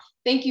that,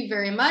 thank you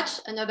very much.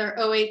 Another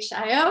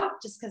OHIO,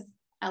 just because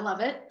I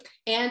love it.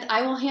 And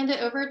I will hand it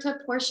over to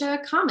Portia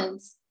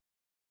Commons.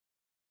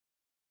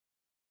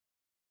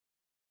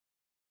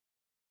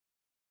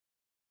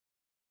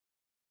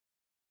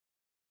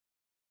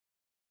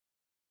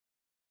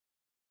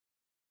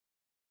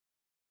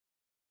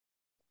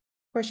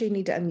 Portia, you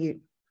need to unmute.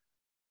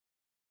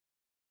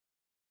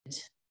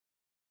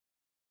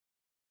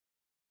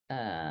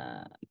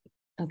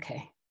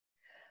 Okay,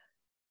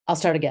 I'll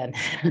start again.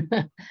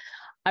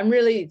 I'm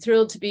really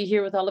thrilled to be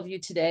here with all of you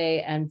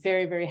today and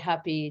very, very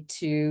happy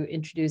to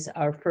introduce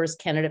our first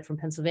candidate from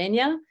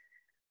Pennsylvania,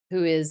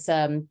 who is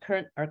our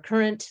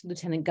current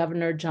Lieutenant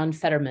Governor, John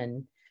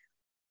Fetterman.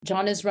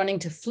 John is running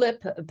to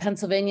flip a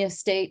Pennsylvania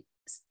Senate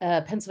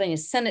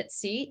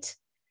seat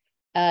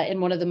in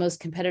one of the most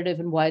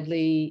competitive and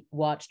widely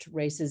watched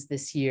races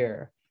this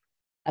year.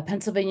 A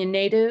Pennsylvania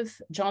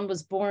native, John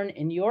was born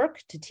in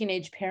York to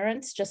teenage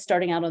parents just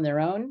starting out on their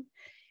own.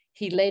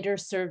 He later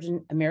served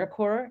in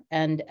AmeriCorps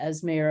and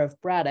as mayor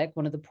of Braddock,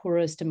 one of the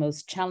poorest and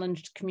most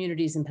challenged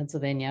communities in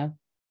Pennsylvania.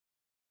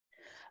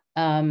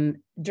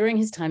 During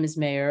his time as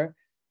mayor,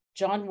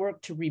 John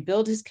worked to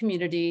rebuild his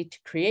community, to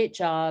create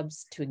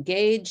jobs, to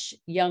engage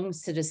young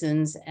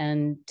citizens,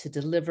 and to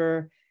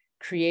deliver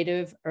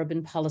creative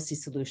urban policy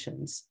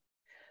solutions.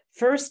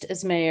 First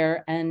as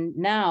mayor and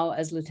now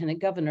as lieutenant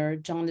governor,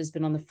 John has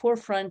been on the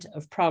forefront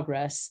of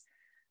progress,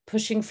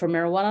 pushing for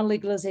marijuana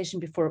legalization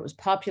before it was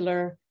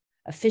popular,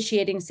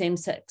 officiating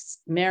same-sex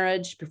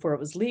marriage before it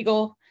was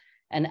legal,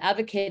 and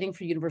advocating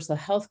for universal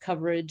health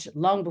coverage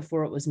long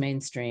before it was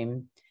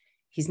mainstream.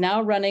 He's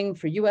now running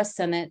for US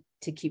Senate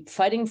to keep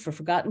fighting for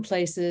forgotten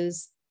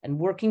places and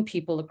working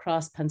people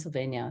across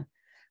Pennsylvania,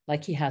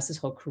 like he has his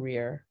whole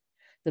career.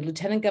 The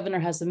Lieutenant Governor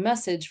has a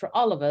message for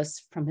all of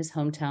us from his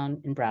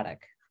hometown in Braddock.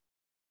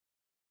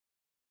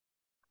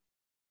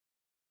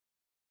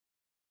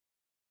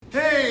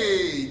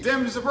 Hey,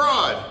 Dems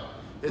abroad.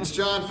 It's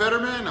John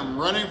Fetterman. I'm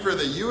running for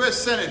the U.S.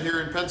 Senate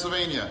here in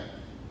Pennsylvania.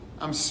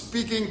 I'm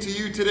speaking to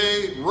you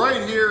today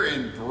right here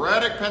in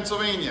Braddock,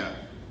 Pennsylvania.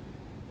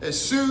 As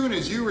soon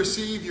as you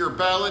receive your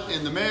ballot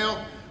in the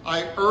mail,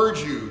 I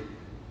urge you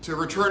to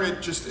return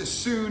it just as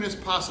soon as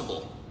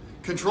possible.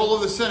 Control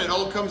of the Senate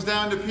all comes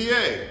down to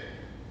PA.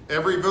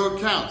 Every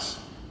vote counts,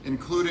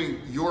 including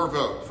your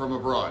vote from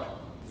abroad.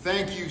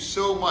 Thank you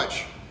so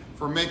much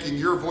for making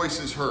your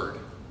voices heard.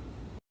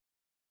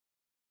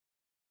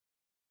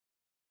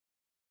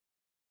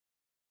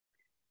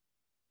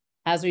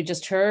 As we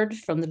just heard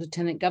from the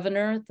Lieutenant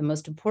Governor, the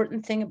most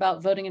important thing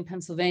about voting in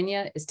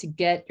Pennsylvania is to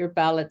get your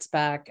ballots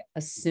back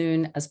as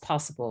soon as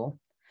possible.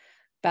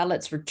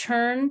 Ballots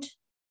returned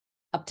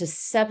up to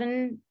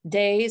 7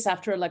 days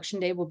after Election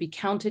Day will be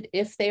counted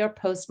if they are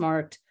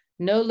postmarked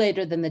no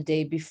later than the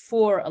day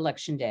before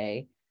Election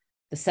Day,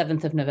 the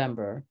 7th of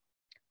November.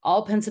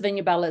 All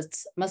Pennsylvania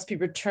ballots must be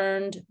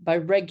returned by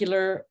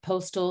regular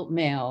postal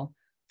mail,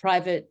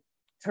 private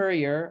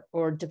courier,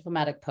 or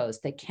diplomatic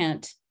post. They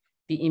can't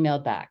be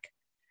emailed back.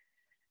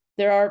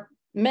 There are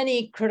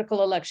many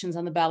critical elections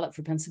on the ballot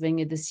for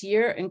Pennsylvania this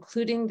year,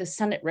 including the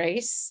Senate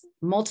race,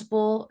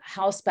 multiple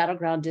House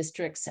battleground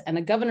districts, and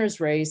a governor's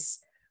race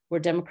where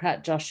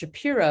Democrat Josh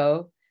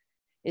Shapiro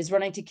is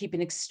running to keep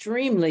an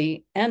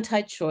extremely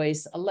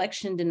anti-choice,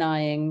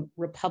 election-denying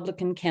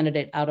Republican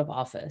candidate out of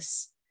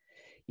office.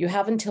 You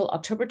have until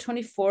October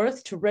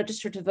 24th to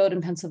register to vote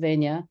in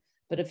Pennsylvania,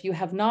 but if you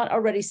have not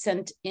already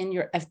sent in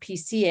your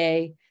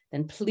FPCA,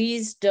 then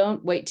please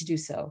don't wait to do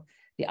so.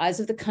 The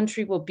eyes of the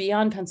country will be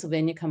on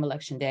Pennsylvania come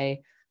Election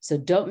Day, so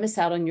don't miss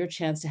out on your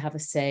chance to have a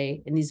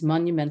say in these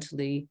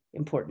monumentally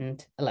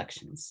important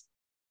elections.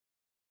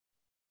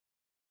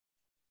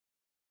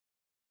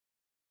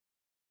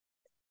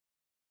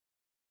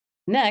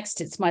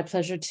 Next, it's my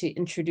pleasure to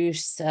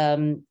introduce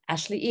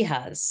Ashley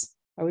Ehasz.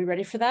 Are we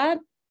ready for that?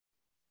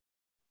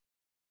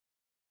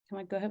 Can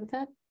I go ahead with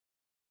that?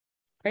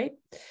 Great.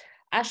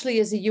 Ashley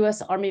is a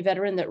U.S. Army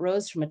veteran that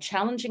rose from a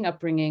challenging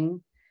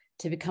upbringing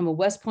to become a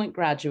West Point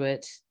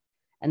graduate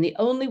and the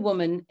only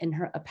woman in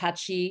her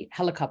Apache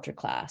helicopter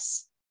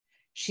class.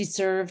 She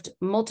served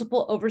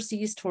multiple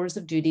overseas tours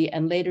of duty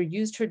and later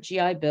used her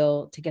GI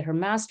Bill to get her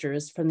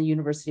master's from the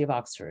University of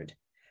Oxford.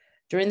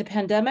 During the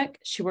pandemic,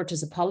 she worked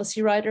as a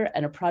policy writer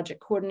and a project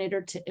coordinator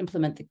to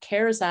implement the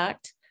CARES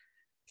Act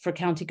for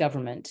county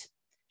government.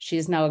 She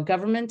is now a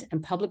government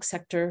and public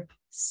sector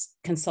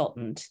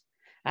consultant.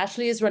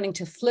 Ashley is running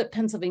to flip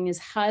Pennsylvania's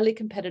highly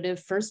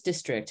competitive 1st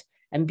District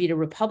and beat a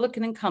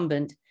Republican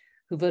incumbent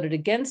who voted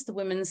against the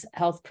Women's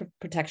Health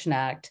Protection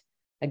Act,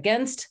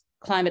 against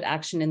climate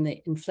action in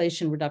the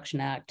Inflation Reduction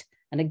Act,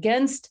 and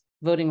against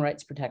voting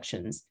rights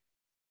protections.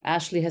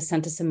 Ashley has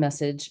sent us a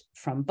message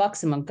from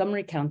Bucks and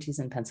Montgomery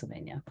counties in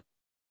Pennsylvania.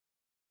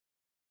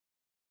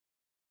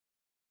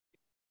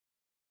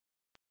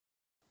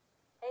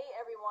 Hey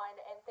everyone,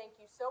 and thank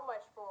you so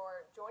much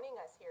for joining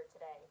us here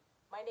today.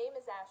 My name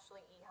is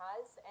Ashley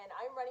Ehasz, and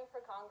I'm running for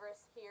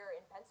Congress here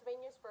in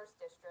Pennsylvania's 1st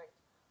District,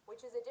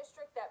 which is a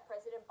district that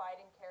President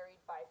Biden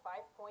carried by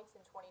 5 points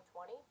in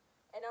 2020,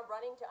 and I'm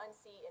running to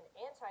unseat an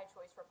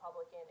anti-choice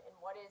Republican in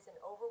what is an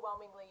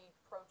overwhelmingly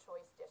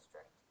pro-choice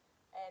district.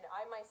 And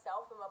I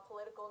myself am a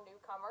political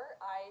newcomer.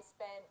 I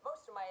spent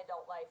most of my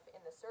adult life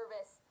in the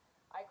service.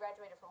 I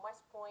graduated from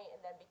West Point and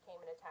then became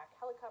an attack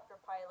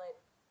helicopter pilot.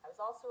 I was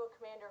also a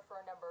commander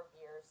for a number of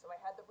years, so I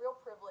had the real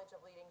privilege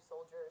of leading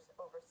soldiers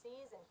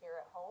overseas and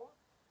here at home.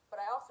 But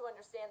I also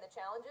understand the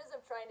challenges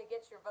of trying to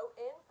get your vote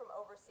in from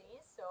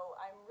overseas, so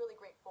I'm really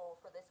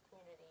grateful for this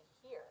community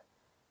here.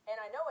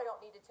 And I know I don't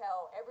need to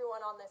tell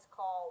everyone on this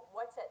call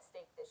what's at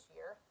stake this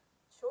year.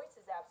 Choice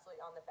is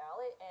absolutely on the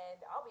ballot,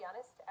 and I'll be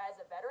honest, as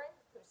a veteran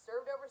who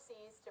served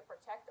overseas to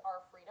protect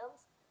our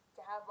freedoms,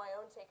 to have my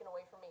own taken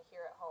away from me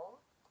here at home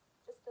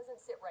just doesn't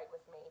sit right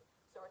with me.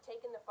 So we're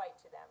taking the fight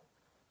to them.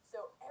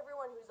 So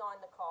everyone who's on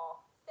the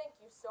call, thank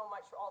you so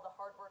much for all the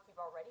hard work you've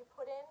already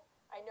put in.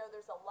 I know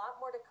there's a lot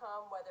more to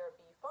come, whether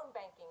it be phone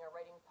banking or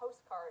writing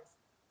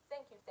postcards.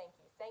 Thank you, thank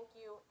you, thank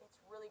you.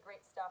 It's really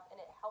great stuff, and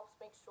it helps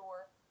make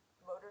sure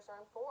voters are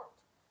informed.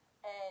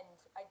 And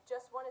I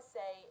just want to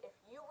say, if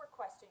you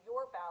requested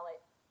your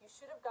ballot, you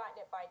should have gotten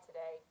it by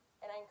today.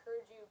 And I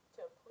encourage you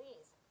to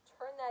please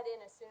turn that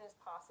in as soon as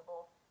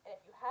possible. And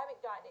if you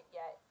haven't gotten it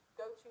yet,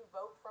 go to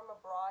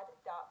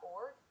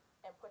votefromabroad.org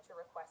and put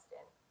your request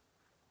in.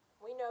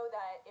 We know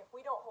that if we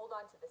don't hold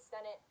on to the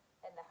Senate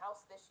and the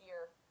House this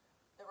year,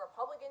 the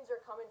Republicans are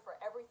coming for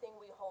everything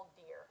we hold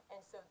dear.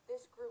 And so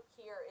this group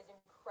here is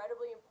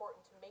incredibly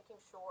important to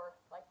making sure,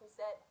 like we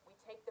said, we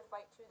take the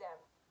fight to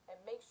them and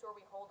make sure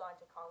we hold on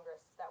to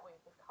Congress so that way we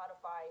can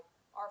codify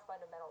our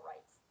fundamental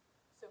rights.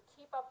 So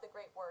keep up the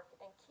great work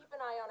and keep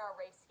an eye on our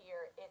race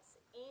here. It's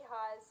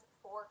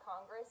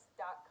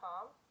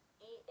ehaszforcongress.com,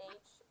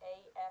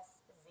 EHASZ,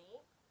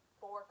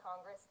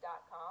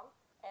 forcongress.com.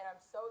 and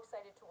I'm so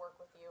excited to work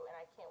with you, and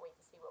I can't wait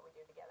to see what we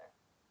do together.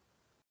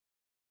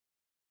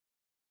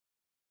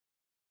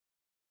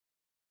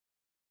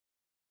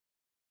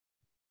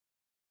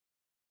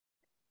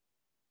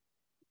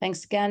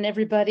 Thanks again,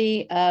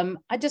 everybody.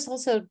 I just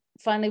also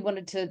finally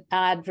wanted to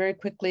add very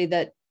quickly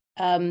that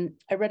I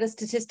read a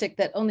statistic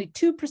that only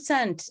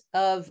 2%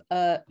 of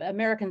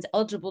Americans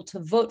eligible to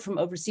vote from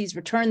overseas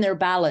return their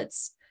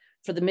ballots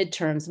for the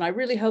midterms. And I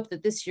really hope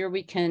that this year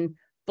we can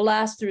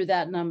blast through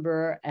that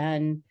number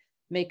and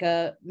make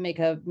a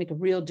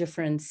real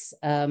difference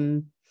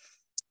in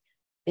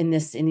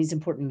these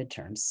important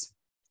midterms.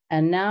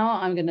 And now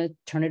I'm going to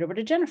turn it over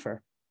to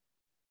Jennifer.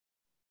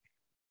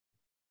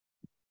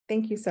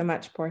 Thank you so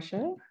much,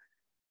 Portia.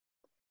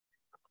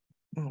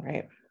 All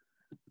right.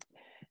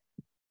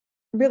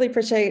 Really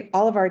appreciate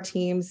all of our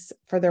teams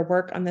for their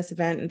work on this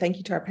event. And thank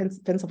you to our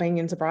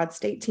Pennsylvanians Abroad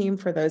State team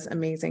for those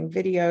amazing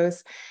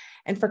videos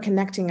and for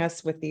connecting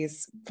us with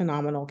these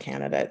phenomenal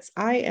candidates.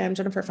 I am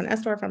Jennifer von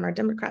Esdorf. I'm our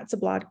Democrats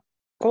Abroad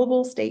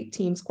Global State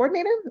Teams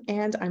Coordinator,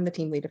 and I'm the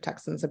team lead of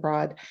Texans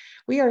Abroad.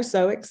 We are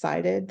so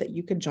excited that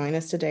you could join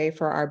us today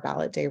for our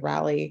Ballot Day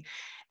Rally.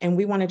 And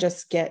we want to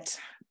just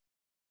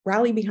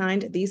rally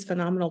behind these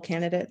phenomenal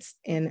candidates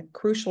in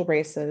crucial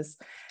races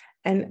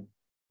and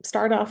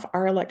start off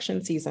our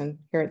election season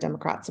here at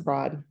Democrats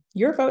Abroad.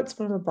 Your votes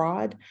from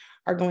abroad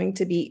are going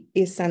to be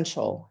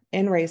essential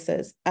in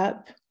races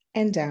up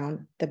and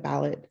down the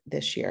ballot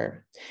this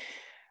year.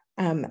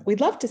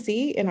 We'd love to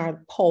see in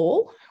our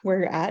poll where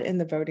you're at in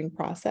the voting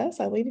process.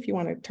 Eileen, if you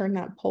want to turn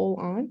that poll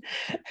on.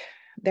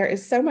 There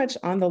is so much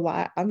on the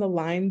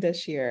line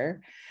this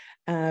year.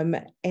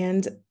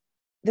 And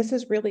this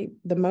is really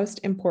the most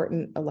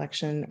important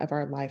election of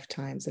our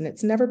lifetimes, and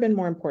it's never been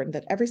more important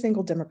that every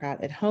single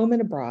Democrat at home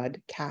and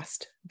abroad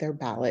cast their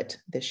ballot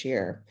this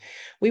year.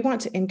 We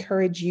want to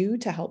encourage you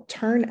to help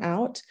turn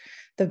out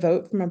the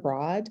vote from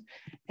abroad,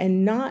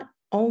 and not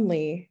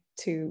only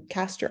to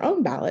cast your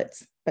own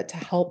ballots, but to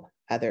help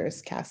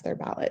others cast their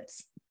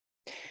ballots.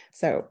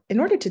 So in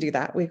order to do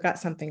that, we've got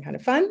something kind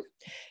of fun.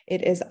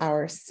 It is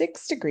our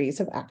 6 Degrees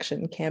of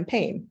Action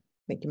campaign.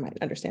 I think you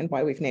might understand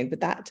why we've named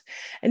it that.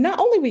 And not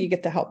only will you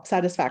get the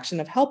satisfaction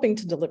of helping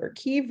to deliver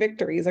key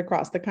victories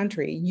across the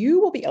country, you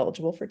will be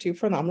eligible for 2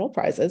 phenomenal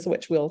prizes,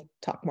 which we'll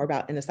talk more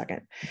about in a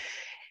second.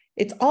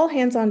 It's all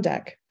hands on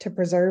deck to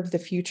preserve the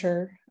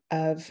future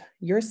of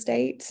your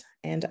state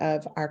and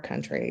of our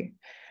country.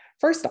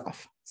 First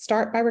off,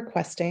 start by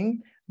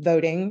requesting,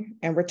 voting,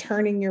 and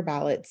returning your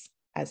ballots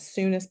as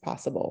soon as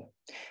possible.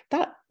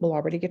 That will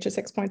already get you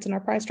 6 points in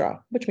our prize draw,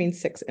 which means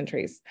 6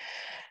 entries.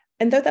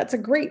 And though that's a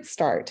great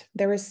start,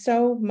 there is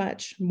so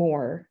much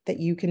more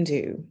that you can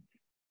do.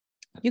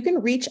 You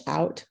can reach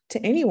out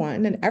to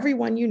anyone and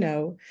everyone you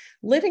know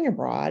living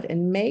abroad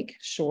and make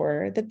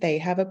sure that they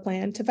have a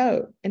plan to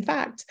vote. In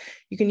fact,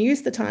 you can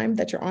use the time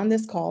that you're on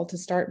this call to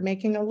start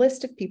making a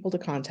list of people to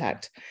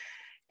contact,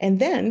 and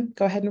then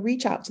go ahead and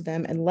reach out to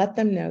them and let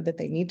them know that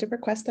they need to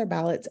request their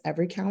ballots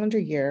every calendar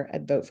year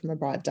at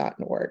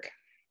votefromabroad.org.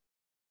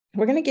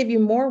 We're going to give you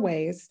more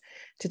ways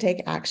to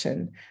take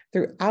action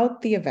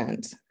throughout the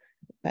event,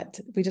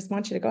 but we just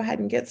want you to go ahead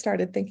and get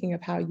started thinking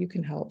of how you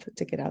can help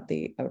to get out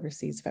the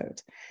overseas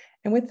vote.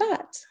 And with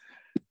that,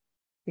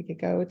 we could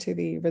go to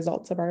the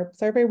results of our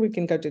survey. We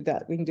can go do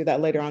that. We can do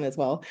that later on as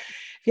well.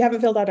 If you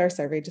haven't filled out our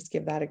survey, just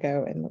give that a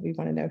go. And we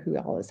want to know who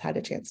all has had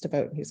a chance to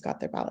vote and who's got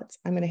their ballots.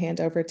 I'm going to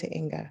hand over to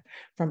Inga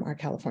from our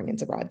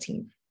Californians Abroad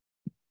team.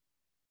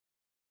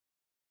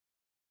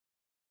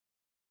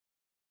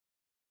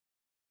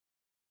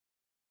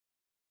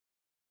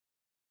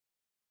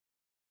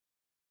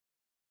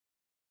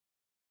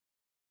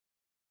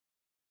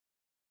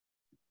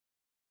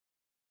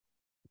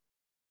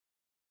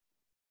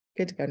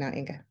 Good to go now,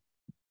 Inga.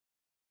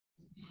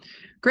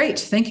 Great.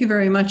 Thank you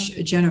very much,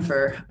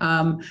 Jennifer.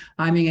 I'm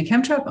Inga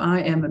Kemtrup.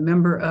 I am a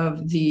member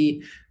of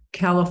the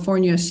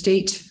California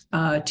State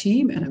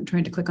team, and I'm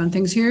trying to click on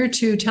things here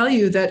to tell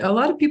you that a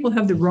lot of people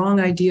have the wrong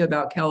idea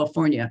about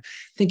California,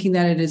 thinking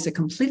that it is a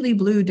completely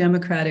blue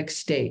Democratic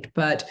state,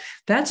 but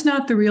that's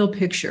not the real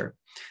picture.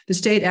 The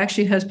state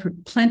actually has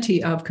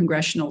plenty of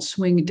congressional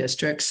swing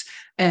districts,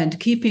 and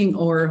keeping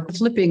or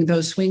flipping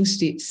those swing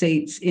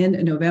states in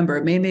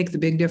November may make the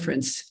big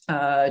difference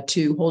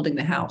to holding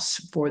the House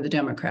for the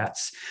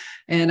Democrats.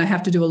 And I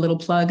have to do a little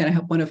plug, and I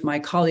hope one of my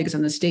colleagues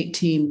on the state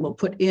team will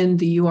put in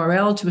the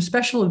URL to a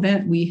special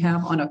event we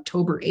have on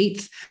October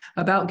 8th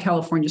about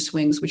California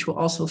swings, which will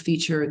also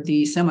feature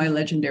the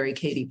semi-legendary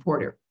Katie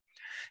Porter.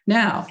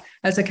 Now,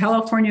 as a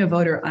California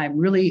voter, I'm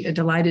really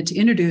delighted to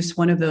introduce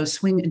one of those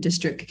swing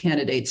district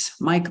candidates,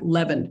 Mike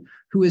Levin,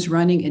 who is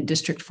running in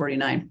District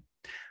 49.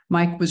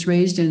 Mike was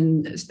raised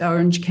in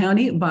Orange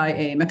County by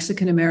a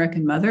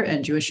Mexican-American mother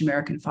and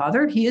Jewish-American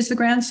father. He is the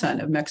grandson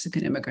of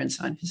Mexican immigrants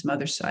on his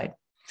mother's side.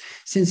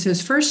 Since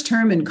his first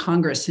term in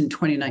Congress in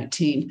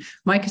 2019,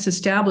 Mike has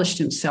established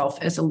himself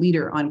as a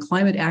leader on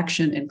climate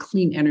action and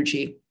clean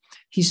energy.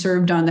 He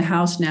served on the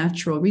House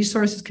Natural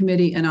Resources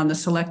Committee and on the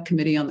Select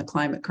Committee on the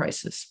Climate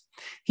Crisis.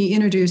 He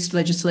introduced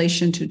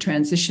legislation to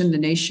transition the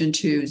nation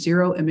to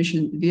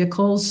zero-emission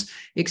vehicles,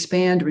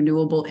 expand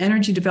renewable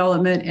energy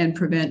development, and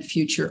prevent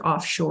future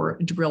offshore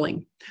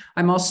drilling.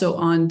 I'm also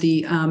on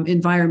the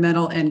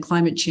Environmental and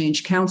Climate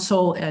Change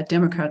Council at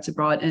Democrats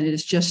Abroad, and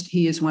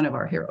he is one of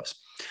our heroes.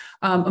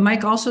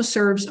 Mike also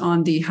serves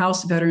on the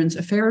House Veterans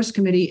Affairs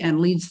Committee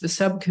and leads the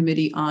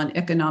subcommittee on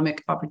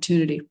economic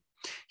opportunity.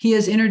 He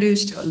has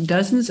introduced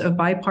dozens of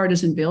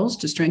bipartisan bills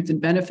to strengthen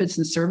benefits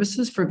and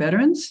services for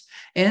veterans,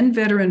 end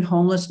veteran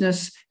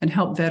homelessness, and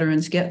help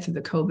veterans get through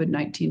the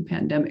COVID-19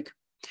 pandemic.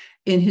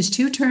 In his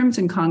 2 terms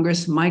in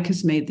Congress, Mike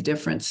has made the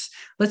difference.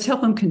 Let's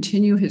help him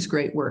continue his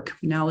great work.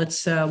 Now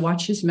let's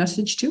watch his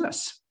message to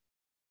us.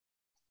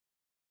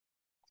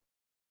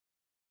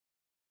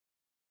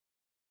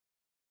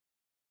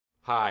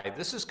 Hi,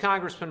 this is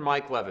Congressman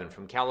Mike Levin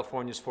from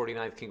California's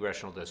 49th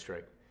Congressional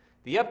District.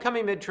 The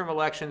upcoming midterm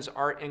elections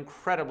are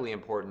incredibly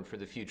important for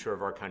the future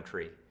of our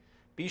country.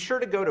 Be sure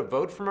to go to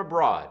Vote From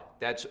Abroad,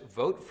 that's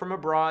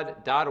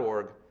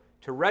votefromabroad.org,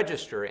 to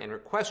register and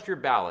request your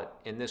ballot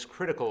in this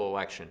critical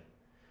election.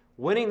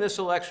 Winning this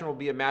election will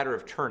be a matter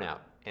of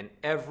turnout, and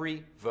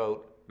every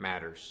vote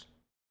matters.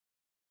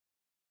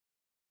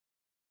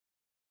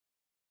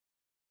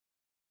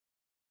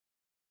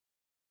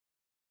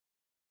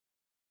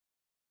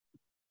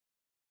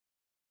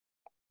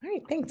 All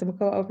right, thanks. And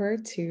we'll go over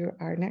to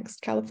our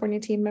next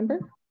California team member.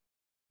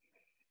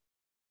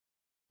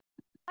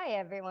 Hi,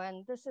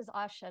 everyone. This is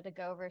Asha to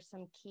go over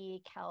some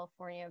key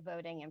California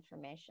voting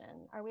information.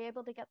 Are we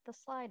able to get the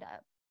slide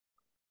up?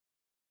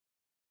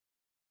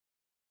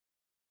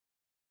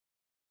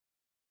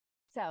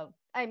 So,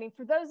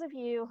 for those of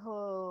you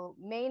who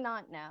may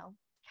not know,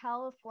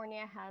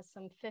 California has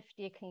some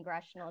 50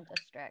 congressional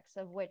districts,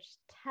 of which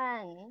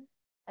 10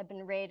 have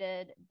been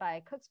rated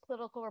by Cook's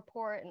Political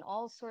Report and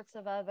all sorts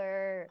of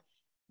other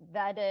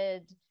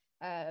vetted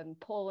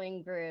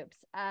polling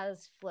groups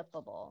as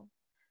flippable.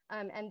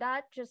 And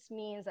that just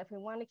means if we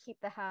want to keep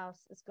the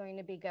House, it's going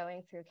to be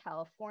going through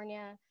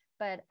California.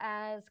 But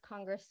as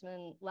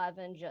Congressman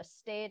Levin just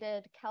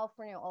stated,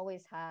 California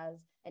always has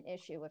an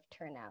issue with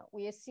turnout.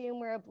 We assume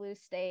we're a blue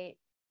state.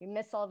 We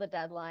miss all the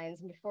deadlines,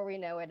 and before we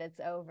know it, it's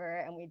over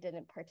and we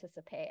didn't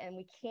participate. And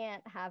we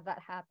can't have that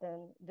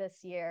happen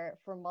this year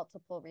for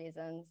multiple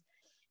reasons.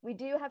 We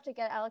do have to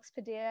get Alex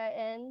Padilla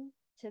in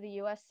to the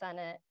US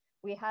Senate.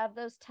 We have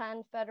those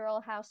 10 federal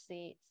House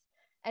seats.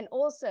 And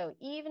also,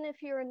 even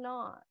if you're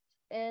not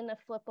in a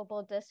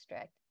flippable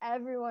district,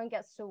 everyone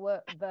gets to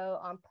vote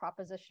on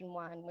Proposition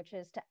 1, which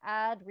is to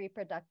add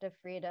reproductive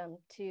freedom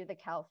to the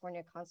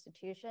California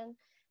Constitution.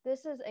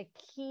 This is a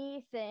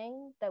key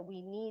thing that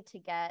we need to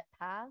get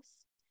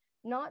passed,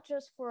 not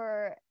just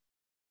for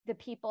the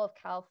people of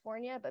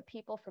California, but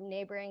people from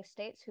neighboring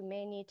states who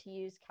may need to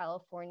use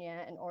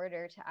California in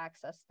order to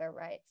access their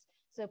rights.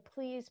 So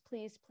please,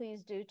 please,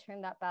 please do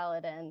turn that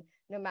ballot in,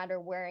 no matter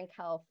where in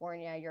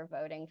California you're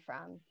voting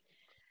from.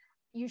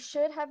 You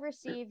should have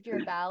received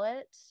your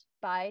ballot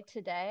by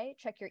today.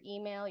 Check your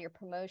email, your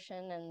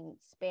promotion and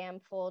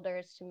spam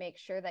folders to make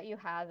sure that you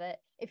have it.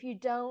 If you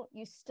don't,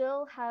 you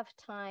still have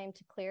time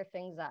to clear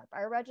things up.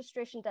 Our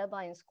registration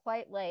deadline is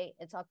quite late.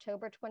 It's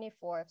October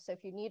 24th. So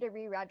if you need to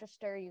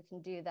re-register, you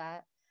can do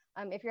that.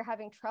 If you're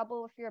having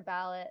trouble with your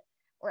ballot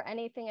or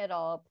anything at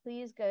all,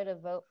 please go to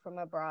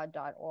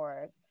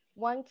votefromabroad.org.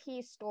 One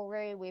key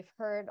story we've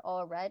heard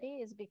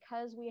already is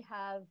because we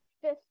have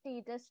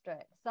 50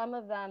 districts, some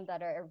of them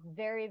that are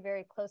very,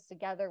 very close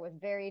together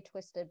with very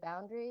twisted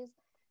boundaries,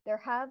 there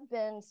have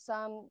been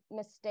some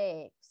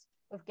mistakes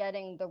with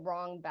getting the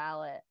wrong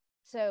ballot.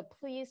 So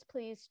please,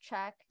 please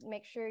check,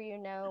 make sure you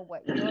know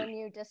what your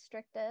new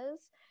district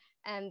is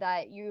and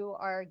that you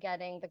are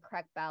getting the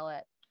correct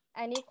ballot.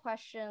 Any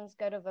questions,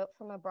 go to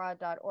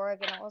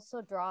votefromabroad.org, and I'll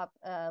also drop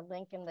a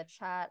link in the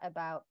chat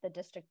about the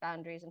district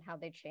boundaries and how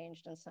they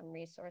changed in some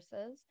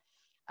resources.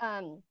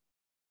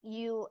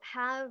 You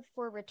have,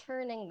 for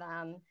returning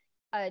them,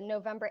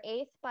 November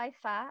 8th by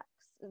fax.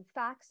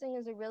 Faxing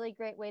is a really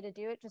great way to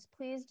do it. Just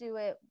please do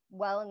it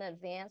well in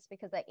advance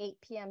because that 8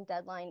 p.m.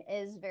 deadline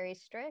is very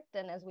strict.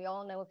 And as we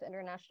all know with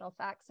international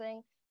faxing,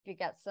 if you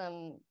get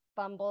some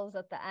fumbles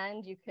at the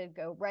end, you could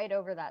go right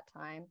over that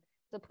time.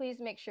 So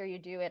please make sure you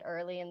do it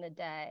early in the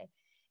day.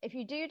 If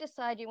you do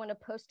decide you want to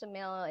post to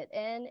mail it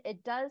in,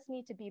 it does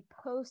need to be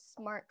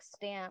postmark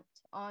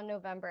stamped on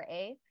November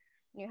 8th.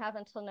 You have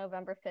until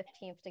November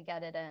 15th to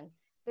get it in.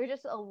 There's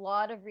just a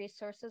lot of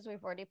resources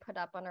we've already put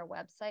up on our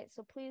website.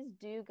 So please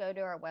do go to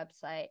our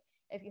website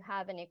if you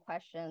have any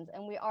questions.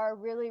 And we are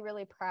really,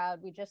 really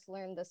proud. We just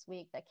learned this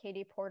week that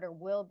Katie Porter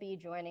will be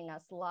joining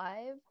us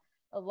live,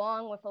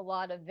 along with a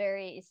lot of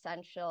very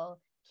essential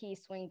key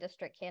swing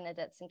district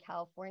candidates in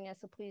California.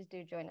 So please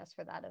do join us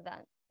for that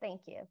event.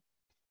 Thank you.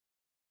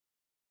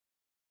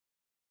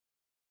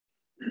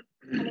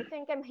 And I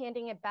think I'm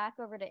handing it back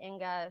over to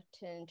Inga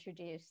to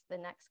introduce the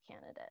next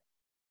candidate.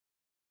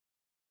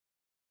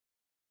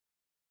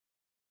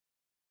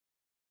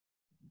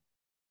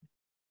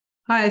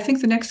 Hi, I think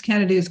the next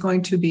candidate is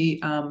going to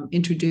be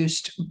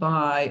introduced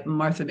by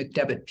Martha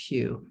McDermott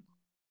Pugh.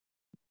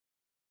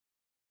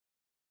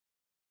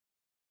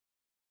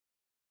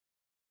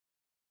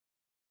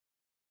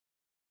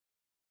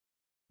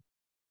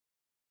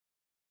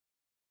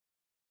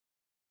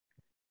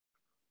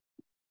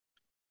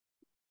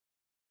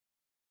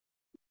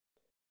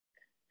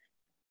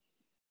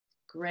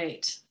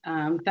 Great.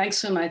 Thanks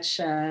so much,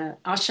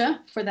 Asha,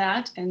 for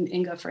that, and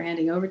Inga for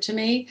handing over to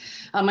me.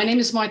 My name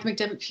is Martha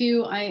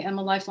McDermott-Pugh. I am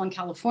a lifelong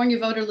California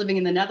voter living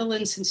in the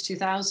Netherlands since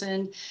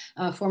 2000,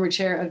 former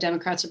chair of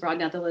Democrats Abroad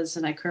Netherlands,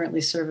 and I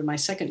currently serve in my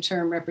second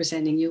term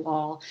representing you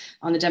all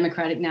on the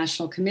Democratic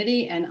National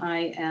Committee. And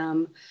I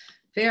am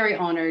very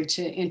honored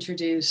to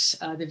introduce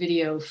the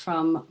video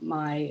from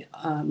my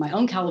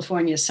own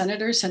California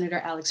senator, Senator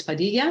Alex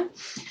Padilla.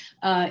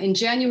 In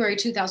January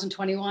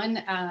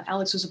 2021,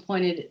 Alex was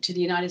appointed to the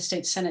United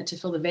States Senate to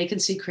fill the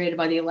vacancy created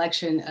by the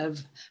election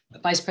of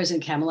Vice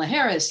President Kamala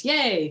Harris.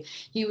 Yay!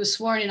 He was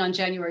sworn in on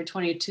January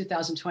 20,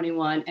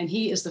 2021, and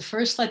he is the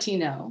first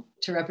Latino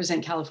to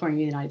represent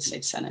California in the United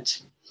States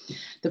Senate.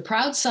 The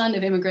proud son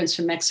of immigrants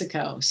from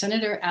Mexico,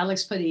 Senator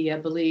Alex Padilla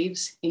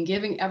believes in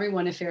giving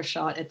everyone a fair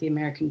shot at the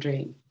American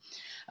dream.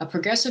 A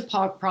progressive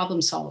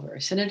problem solver,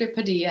 Senator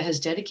Padilla has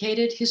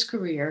dedicated his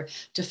career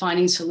to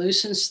finding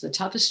solutions to the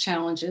toughest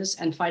challenges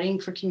and fighting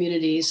for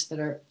communities that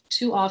are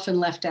too often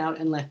left out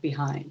and left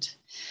behind.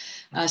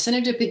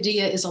 Senator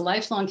Padilla is a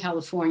lifelong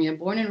Californian,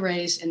 born and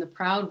raised in the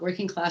proud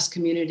working class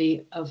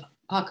community of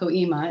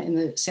Pacoima in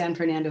the San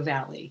Fernando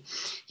Valley.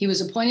 He was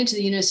appointed to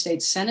the United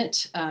States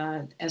Senate,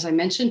 as I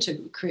mentioned,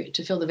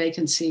 to fill the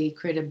vacancy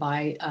created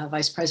by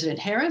Vice President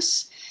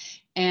Harris.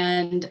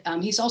 And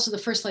he's also the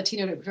first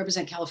Latino to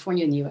represent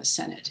California in the U.S.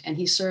 Senate. And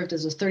he served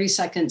as the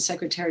 32nd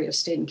Secretary of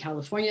State in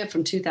California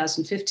from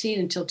 2015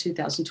 until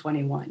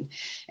 2021.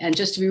 And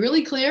just to be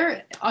really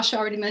clear, Asha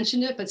already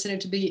mentioned it, but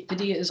Senator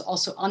Padilla is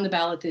also on the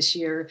ballot this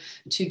year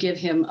to give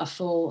him a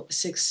full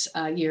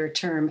 6-year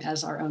term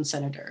as our own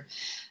senator.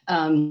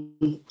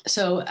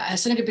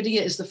 Senator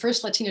Padilla is the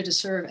first Latino to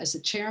serve as the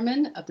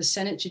chairman of the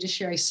Senate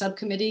Judiciary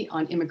Subcommittee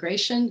on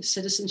Immigration,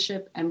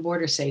 Citizenship, and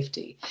Border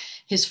Safety.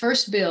 His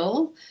first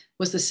bill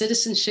was the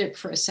Citizenship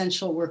for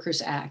Essential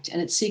Workers Act,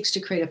 and it seeks to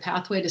create a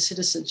pathway to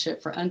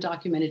citizenship for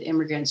undocumented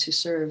immigrants who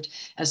served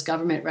as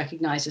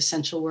government-recognized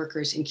essential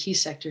workers in key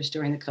sectors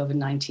during the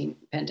COVID-19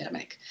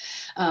 pandemic.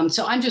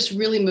 So I'm just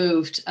really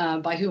moved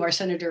by who our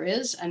senator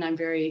is, and I'm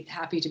very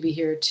happy to be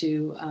here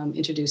to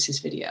introduce his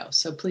video.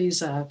 So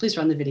please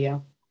run the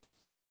video.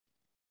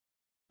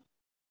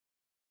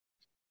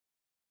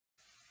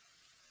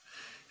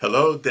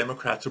 Hello,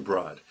 Democrats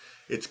abroad.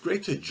 It's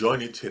great to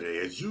join you today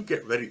as you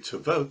get ready to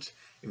vote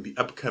in the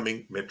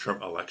upcoming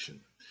midterm election.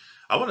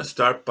 I want to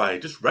start by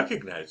just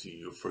recognizing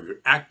you for your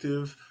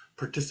active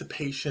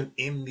participation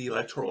in the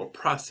electoral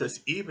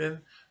process, even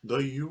though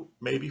you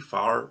may be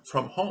far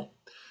from home.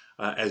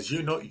 As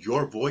you know,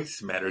 your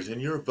voice matters and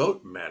your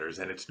vote matters,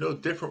 and it's no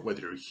different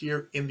whether you're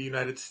here in the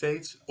United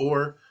States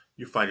or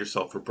you find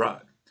yourself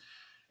abroad.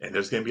 And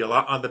there's going to be a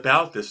lot on the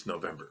ballot this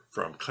November,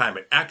 from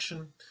climate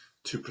action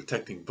to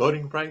protecting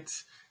voting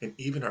rights and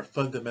even our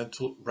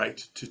fundamental right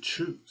to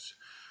choose.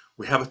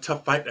 We have a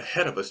tough fight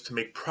ahead of us to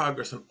make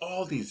progress on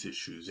all these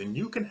issues, and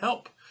you can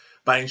help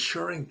by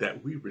ensuring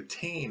that we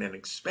retain and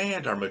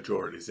expand our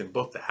majorities in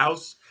both the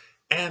House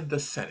and the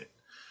Senate.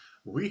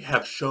 We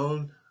have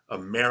shown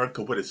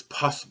America what is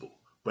possible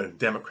when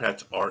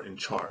Democrats are in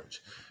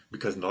charge,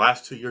 because in the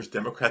last 2 years,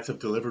 Democrats have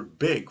delivered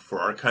big for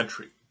our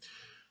country.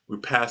 We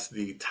passed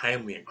the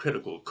timely and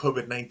critical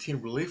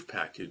COVID-19 relief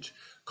package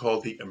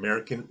called the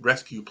American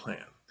Rescue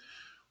Plan.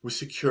 We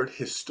secured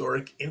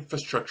historic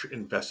infrastructure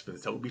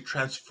investments that will be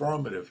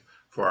transformative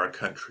for our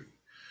country.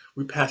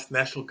 We passed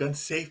national gun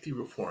safety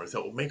reforms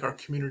that will make our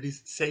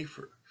communities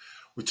safer.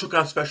 We took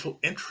on special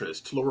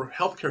interests to lower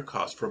healthcare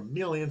costs for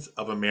millions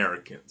of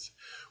Americans.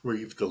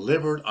 We've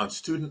delivered on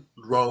student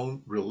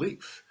loan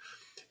relief.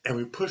 And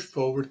we pushed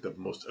forward the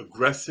most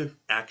aggressive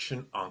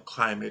action on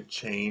climate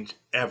change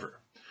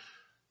ever.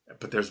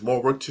 But there's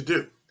more work to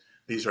do.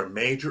 These are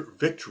major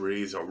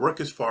victories. Our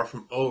work is far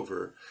from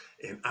over.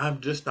 And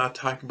I'm just not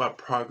talking about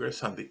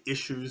progress on the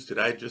issues that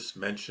I just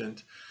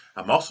mentioned.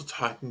 I'm also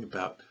talking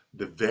about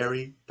the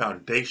very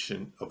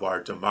foundation of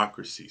our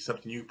democracy,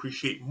 something you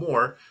appreciate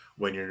more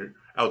when you're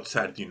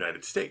outside of the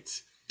United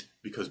States.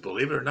 Because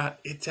believe it or not,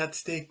 it's at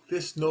stake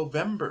this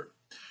November.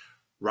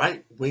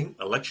 Right-wing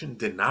election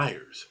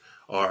deniers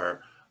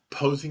are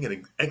posing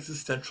an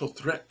existential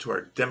threat to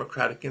our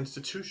democratic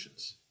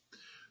institutions.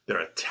 They're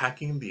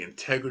attacking the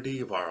integrity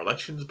of our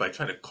elections by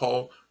trying to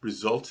call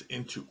results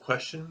into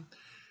question.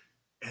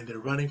 And they're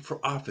running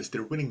for office.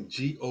 They're winning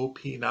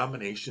GOP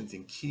nominations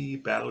in key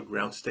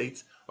battleground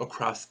states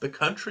across the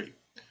country.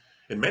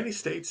 In many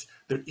states,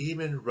 they're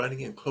even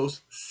running in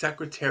close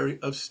Secretary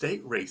of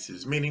State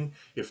races, meaning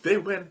if they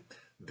win,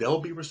 they'll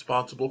be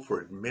responsible for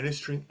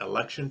administering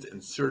elections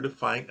and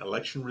certifying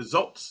election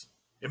results.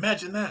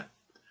 Imagine that.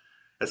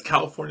 As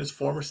California's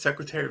former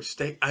Secretary of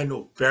State, I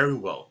know very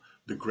well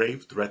the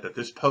grave threat that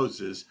this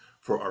poses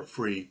for our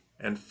free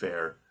and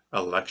fair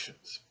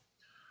elections.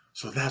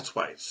 So that's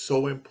why it's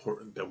so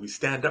important that we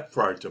stand up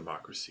for our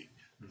democracy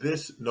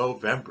this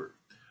November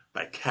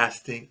by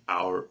casting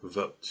our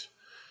vote.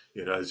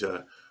 You know, as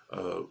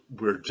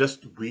we're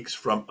just weeks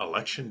from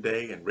Election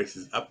Day, and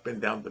races up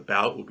and down the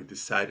ballot will be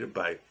decided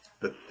by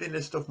the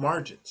thinnest of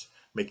margins,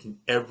 making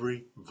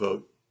every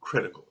vote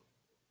critical.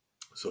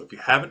 So if you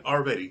haven't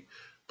already,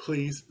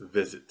 please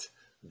visit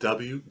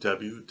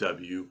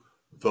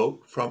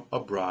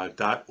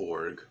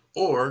www.votefromabroad.org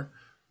or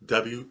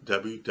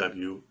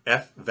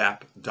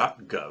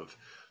www.fvap.gov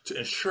to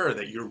ensure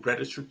that you're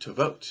registered to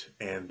vote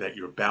and that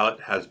your ballot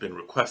has been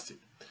requested.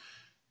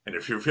 And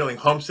if you're feeling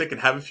homesick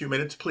and have a few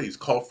minutes, please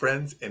call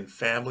friends and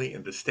family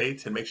in the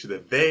States and make sure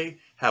that they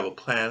have a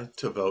plan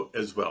to vote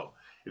as well.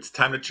 It's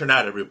time to turn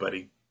out,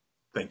 everybody.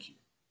 Thank you.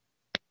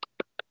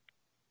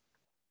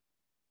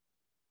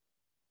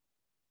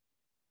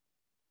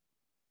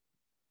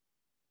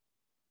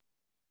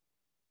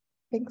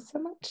 Thanks so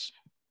much.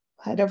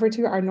 Head over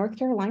to our North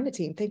Carolina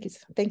team.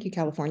 Thank you,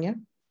 California.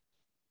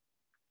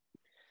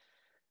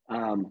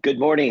 Good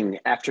morning,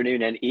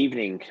 afternoon, and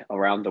evening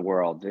around the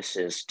world. This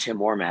is Tim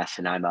Wormath,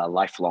 and I'm a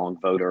lifelong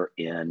voter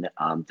in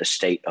the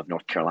state of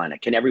North Carolina.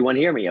 Can everyone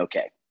hear me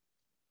okay?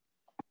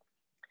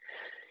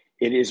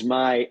 It is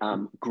my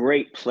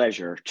great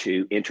pleasure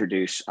to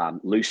introduce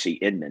Lucy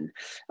Inman,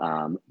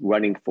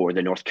 running for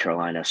the North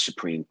Carolina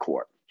Supreme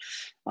Court.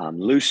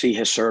 Lucy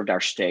has served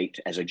our state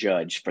as a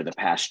judge for the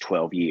past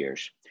 12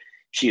 years.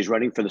 She is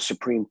running for the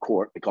Supreme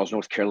Court because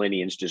North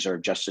Carolinians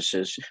deserve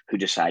justices who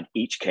decide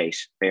each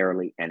case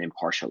fairly and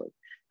impartially,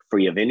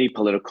 free of any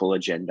political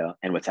agenda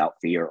and without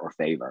fear or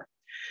favor.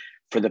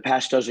 For the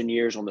past dozen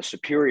years on the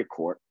Superior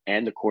Court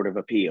and the Court of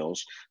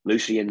Appeals,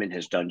 Lucy Inman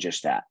has done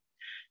just that.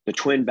 The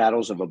twin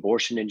battles of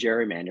abortion and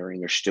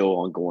gerrymandering are still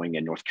ongoing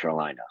in North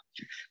Carolina.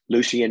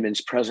 Lucy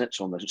Inman's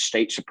presence on the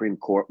state Supreme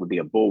Court would be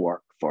a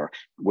bulwark for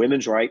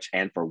women's rights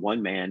and for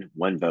one man,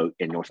 one vote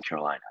in North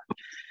Carolina.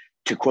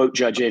 To quote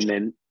Judge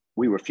Inman,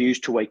 "We refuse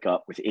to wake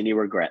up with any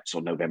regrets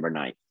on November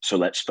 9th. So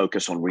let's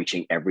focus on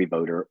reaching every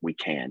voter we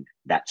can.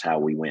 That's how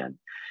we win."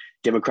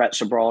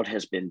 Democrats Abroad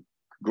has been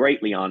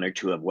greatly honored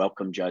to have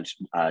welcomed Judge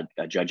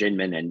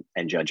Inman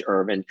and Judge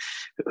Irvin,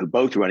 who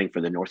both running for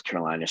the North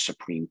Carolina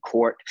Supreme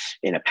Court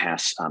in a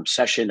past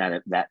session.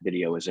 That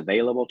video is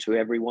available to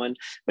everyone,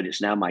 but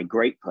it's now my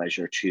great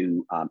pleasure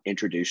to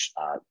introduce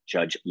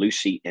Judge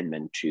Lucy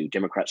Inman to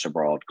Democrats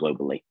Abroad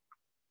globally.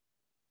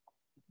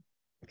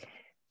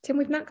 Tim,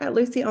 we've not got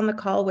Lucy on the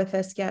call with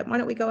us yet. Why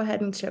don't we go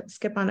ahead and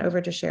skip on over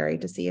to Cheri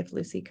to see if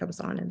Lucy comes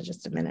on in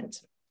just a minute.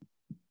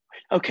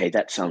 Okay,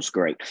 that sounds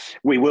great.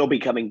 We will be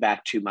coming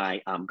back to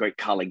my great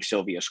colleague,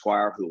 Sylvia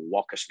Squire, who will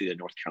walk us through the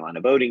North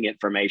Carolina voting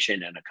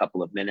information in a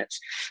couple of minutes.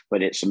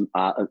 But it's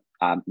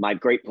my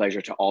great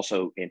pleasure to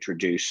also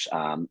introduce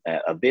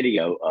a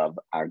video of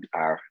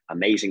our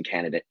amazing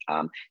candidate,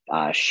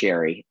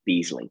 Cheri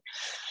Beasley.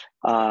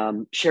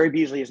 Cheri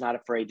Beasley is not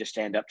afraid to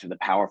stand up to the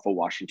powerful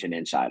Washington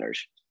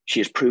insiders. She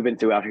has proven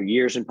throughout her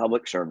years in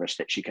public service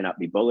that she cannot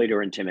be bullied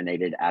or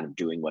intimidated out of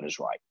doing what is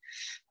right.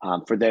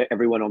 For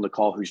everyone on the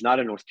call who's not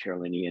a North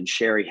Carolinian,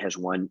 Cheri has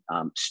won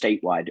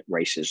statewide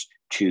races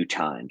 2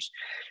 times.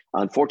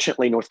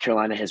 Unfortunately, North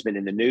Carolina has been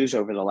in the news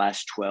over the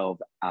last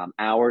 12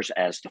 hours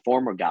as the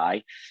former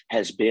guy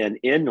has been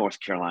in North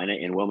Carolina,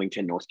 in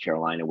Wilmington, North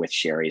Carolina, with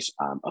Cheri's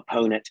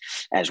opponent,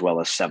 as well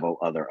as several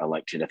other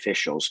elected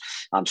officials.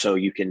 So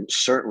you can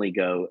certainly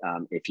go,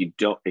 if you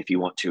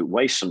want to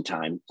waste some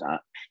time,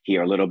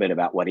 hear a little bit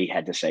about what he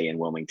had to say in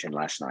Wilmington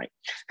last night.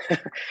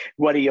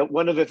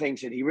 One of the things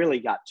that he really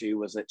got to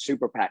was that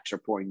super PACs are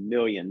pouring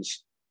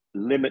millions,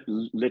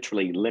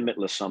 literally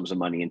limitless sums of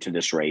money into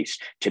this race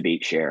to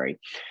beat Cheri.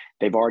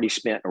 They've already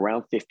spent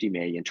around $50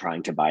 million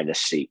trying to buy this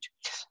seat.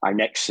 Our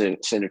next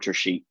senator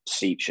seat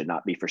should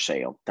not be for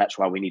sale. That's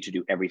why we need to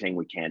do everything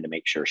we can to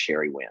make sure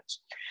Cheri wins.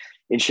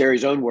 In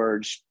Cheri's own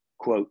words,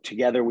 quote,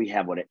 "Together we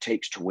have what it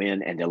takes to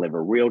win and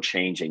deliver real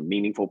change and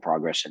meaningful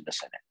progress in the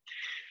Senate."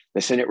 The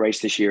Senate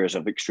race this year is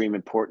of extreme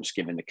importance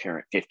given the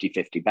current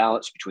 50-50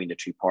 balance between the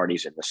two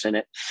parties in the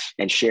Senate,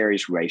 and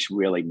Cheri's race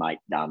really might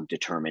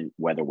determine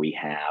whether we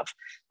have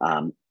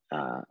a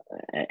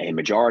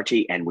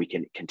majority and we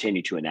can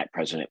continue to enact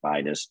President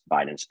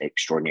Biden's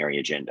extraordinary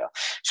agenda.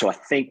 So I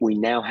think we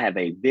now have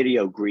a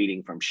video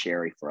greeting from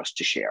Cheri for us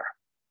to share.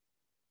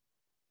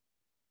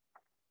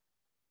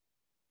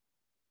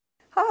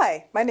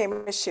 Hi, my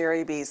name is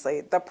Cheri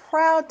Beasley, the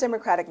proud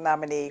Democratic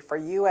nominee for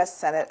U.S.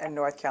 Senate in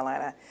North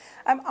Carolina.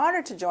 I'm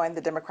honored to join the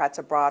Democrats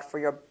Abroad for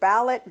your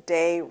Ballot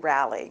Day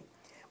Rally.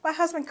 My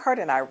husband Kurt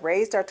and I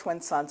raised our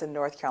twin sons in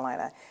North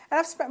Carolina, and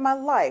I've spent my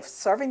life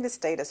serving the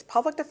state as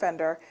public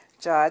defender,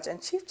 judge,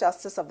 and Chief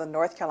Justice of the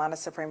North Carolina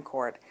Supreme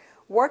Court,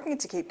 working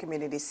to keep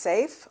communities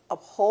safe,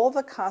 uphold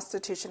the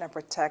Constitution, and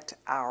protect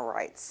our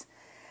rights.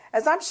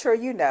 As I'm sure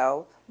you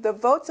know, the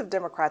votes of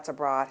Democrats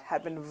abroad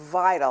have been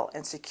vital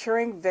in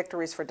securing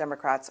victories for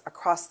Democrats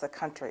across the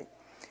country.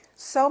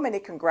 So many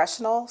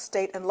congressional,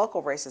 state, and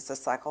local races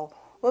this cycle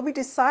will be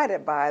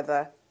decided by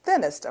the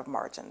thinnest of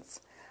margins.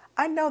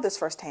 I know this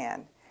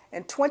firsthand.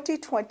 In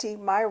 2020,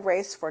 my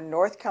race for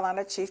North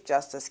Carolina Chief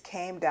Justice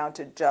came down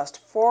to just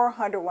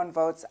 401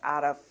 votes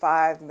out of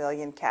 5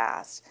 million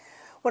cast.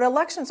 When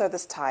elections are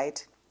this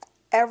tight,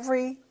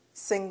 every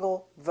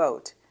single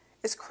vote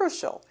is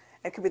crucial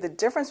and could be the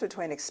difference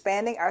between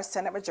expanding our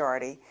Senate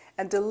majority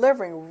and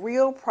delivering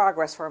real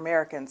progress for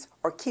Americans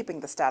or keeping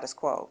the status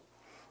quo.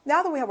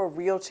 Now that we have a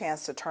real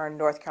chance to turn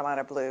North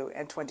Carolina blue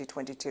in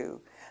 2022,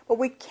 But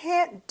we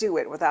can't do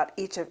it without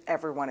each and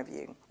every one of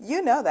you.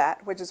 You know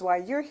that, which is why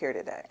you're here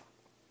today.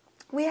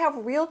 We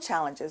have real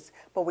challenges,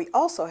 but we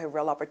also have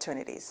real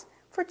opportunities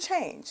for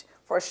change,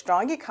 for a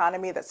strong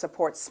economy that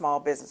supports small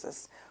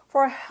businesses,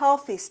 for a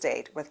healthy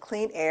state with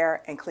clean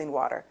air and clean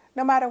water,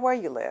 no matter where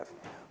you live,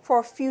 for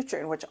a future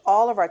in which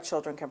all of our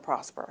children can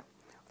prosper,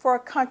 for a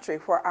country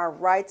where our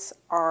rights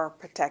are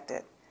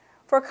protected,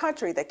 for a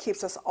country that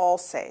keeps us all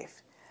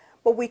safe.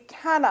 But we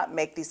cannot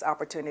make these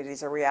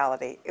opportunities a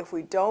reality if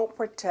we don't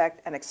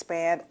protect and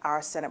expand our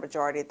Senate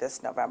majority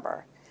this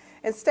November.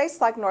 In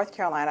states like North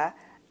Carolina,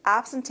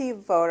 absentee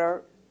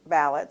voter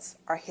ballots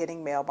are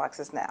hitting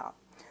mailboxes now.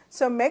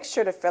 So make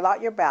sure to fill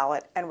out your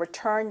ballot and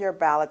return your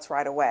ballots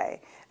right away,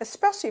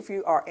 especially if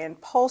you are in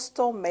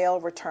postal mail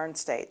return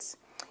states.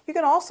 You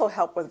can also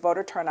help with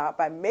voter turnout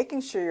by making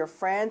sure your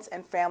friends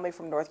and family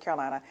from North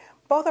Carolina,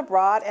 both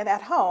abroad and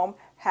at home,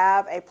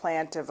 have a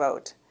plan to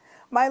vote.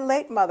 My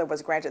late mother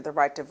was granted the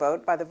right to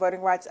vote by the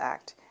Voting Rights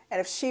Act, and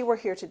if she were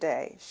here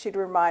today, she'd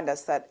remind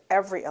us that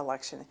every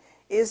election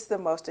is the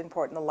most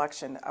important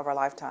election of our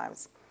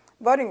lifetimes.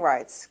 Voting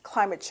rights,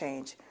 climate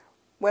change,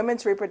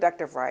 women's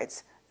reproductive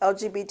rights,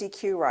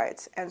 LGBTQ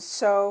rights, and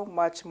so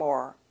much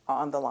more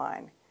are on the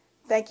line.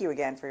 Thank you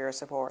again for your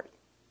support.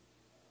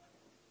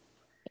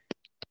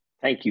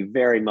 Thank you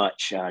very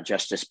much,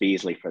 Justice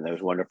Beasley, for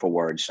those wonderful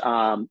words.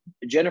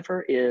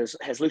 Jennifer,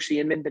 has Lucy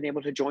Inman been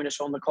able to join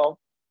us on the call?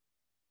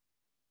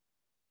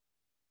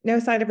 No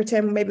sign of her,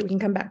 Tim. Maybe we can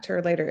come back to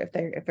her later if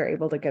they're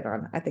able to get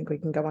on. I think we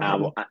can go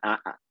on.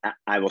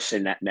 I will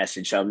send that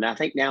message. So now, I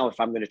think now if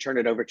I'm going to turn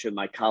it over to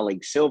my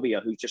colleague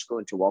Sylvia, who's just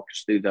going to walk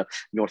us through the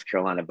North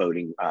Carolina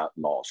voting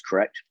laws,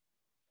 correct?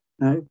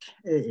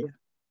 Okay.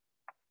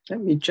 Let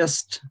me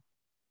just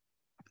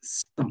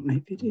stop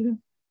my video.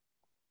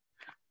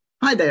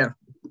 Hi there.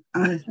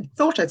 I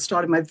thought I'd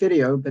started my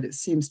video, but it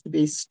seems to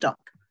be stuck.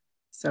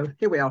 So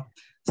here we are.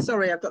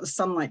 Sorry, I've got the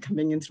sunlight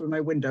coming in through my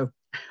window.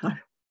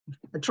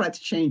 I tried to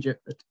change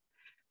it, but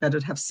better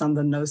to have sun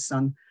than no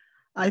sun.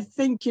 I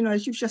think,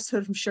 as you've just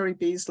heard from Cheri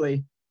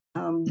Beasley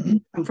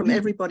and from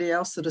everybody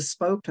else that has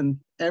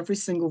spoken, every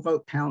single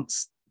vote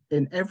counts.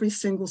 In every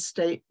single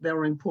state, there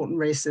are important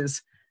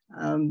races.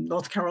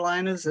 North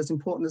Carolina is as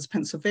important as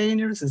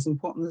Pennsylvania, is as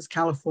important as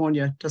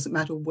California. Doesn't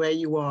matter where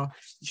you are,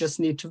 you just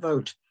need to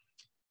vote.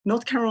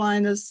 North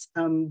Carolina's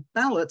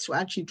ballots were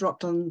actually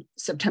dropped on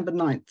September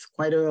 9th,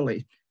 quite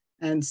early.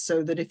 And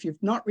so that if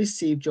you've not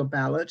received your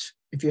ballot,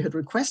 if you had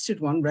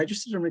requested one,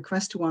 registered and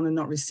requested one and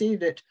not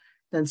received it,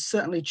 then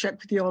certainly check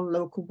with your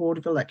local board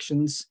of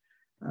elections.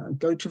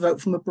 Go to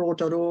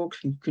votefromabroad.org,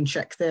 you can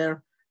check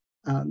there.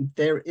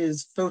 There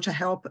is voter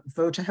help at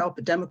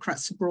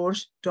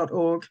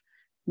democratsabroad.org.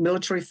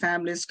 Military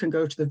families can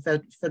go to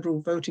the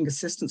Federal Voting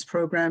Assistance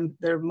Program.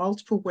 There are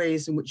multiple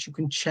ways in which you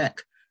can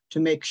check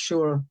to make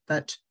sure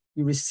that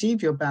you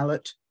receive your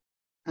ballot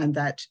and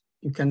that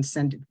you can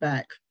send it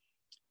back.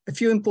 A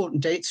few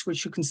important dates,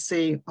 which you can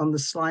see on the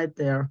slide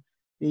there.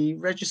 The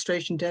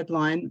registration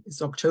deadline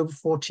is October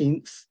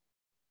 14th.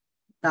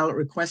 Ballot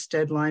request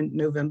deadline,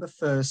 November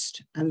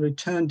 1st, and the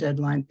return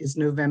deadline is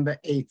November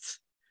 8th.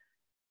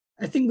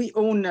 I think we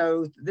all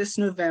know that this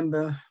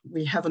November,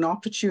 we have an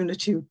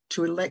opportunity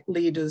to elect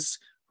leaders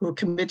who are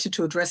committed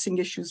to addressing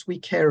issues we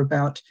care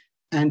about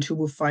and who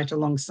will fight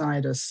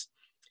alongside us.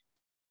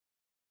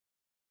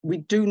 We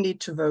do need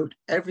to vote.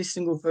 Every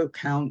single vote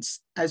counts.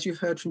 As you've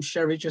heard from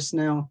Cheri just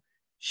now,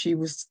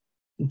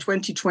 in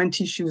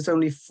 2020, she was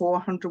only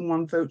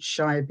 401 votes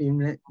shy of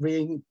being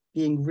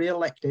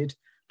re-elected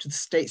to the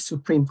state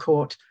Supreme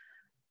Court.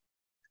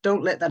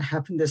 Don't let that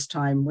happen this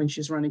time when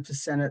she's running for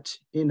Senate.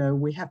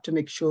 We have to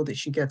make sure that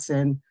she gets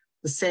in.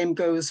 The same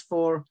goes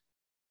for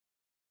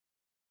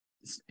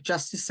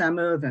Justice Sam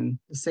Ervin.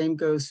 The same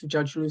goes for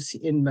Judge Lucy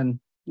Inman.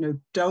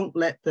 Don't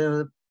let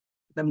them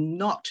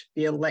not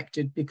be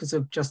elected because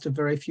of just a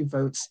very few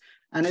votes.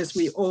 And as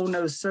we all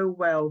know so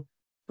well,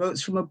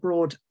 votes from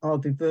abroad are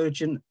the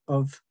version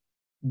of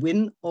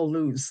win or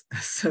lose.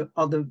 So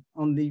on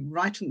the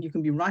right, you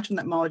can be right on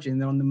that margin.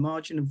 They're on the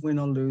margin of win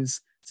or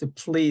lose. So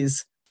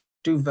please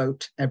do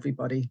vote,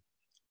 everybody.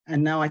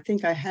 And now I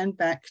think I hand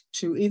back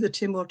to either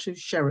Tim or to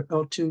Cheri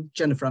or to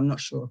Jennifer. I'm not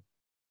sure.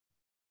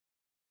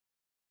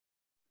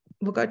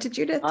 We'll go to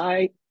Judith.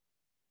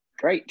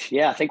 Great.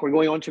 Yeah, I think we're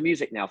going on to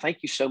music now.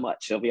 Thank you so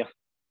much, Sylvia.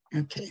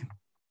 Okay.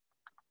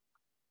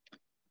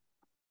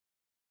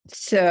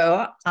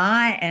 So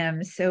I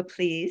am so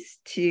pleased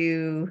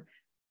to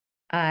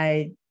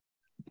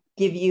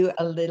give you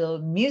a little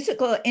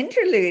musical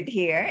interlude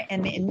here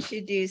and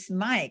introduce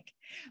Mike.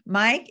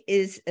 Mike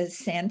is a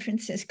San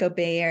Francisco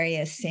Bay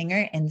Area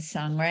singer and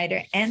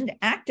songwriter and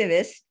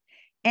activist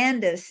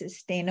and a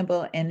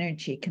sustainable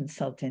energy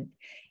consultant.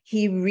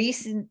 He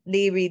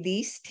recently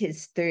released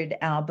his third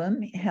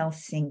album,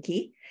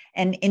 Helsinki,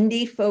 an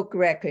indie folk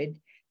record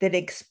that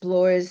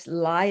explores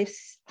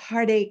life's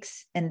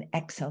heartaches and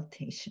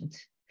exaltations.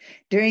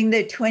 During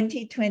the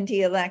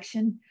 2020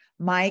 election,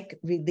 Mike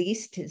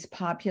released his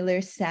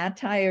popular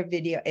satire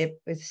video.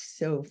 It was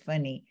so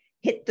funny.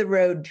 Hit the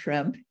Road,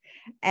 Trump,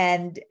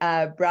 and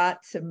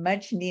brought some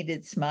much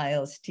needed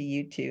smiles to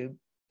YouTube.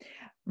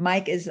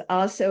 Mike is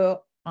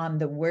also on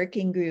the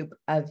working group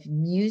of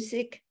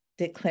Music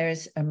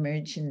Declares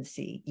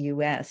Emergency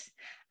US,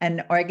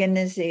 an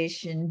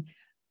organization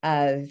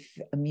of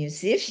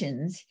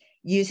musicians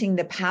using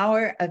the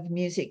power of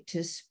music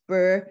to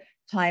spur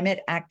climate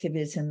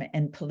activism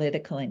and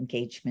political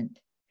engagement.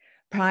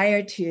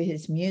 Prior to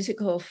his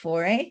musical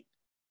foray,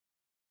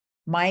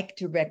 Mike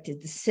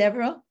directed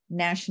several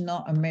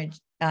national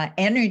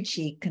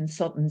energy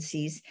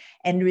consultancies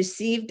and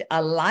received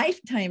a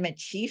Lifetime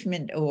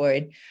Achievement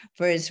Award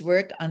for his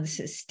work on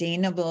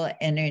sustainable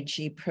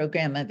energy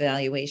program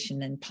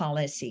evaluation and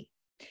policy.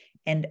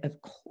 And of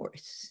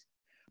course,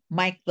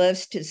 Mike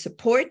loves to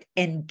support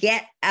and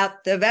get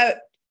out the vote.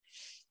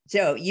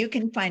 So you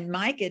can find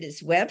Mike at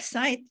his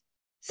website,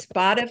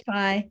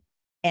 Spotify,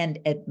 and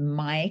at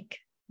Mike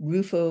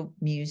Rufo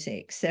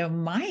Music. So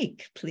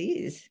Mike,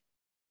 please.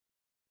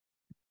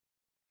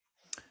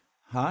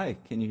 Hi,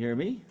 can you hear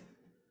me?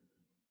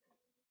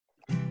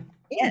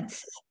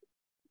 Yes.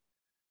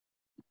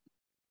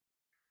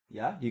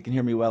 Yeah, you can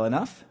hear me well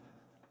enough?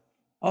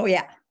 Oh,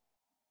 yeah.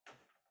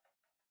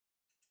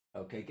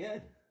 Okay,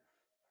 good.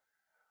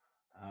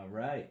 All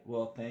right.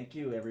 Well, thank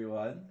you,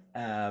 everyone,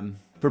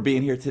 for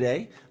being here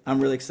today.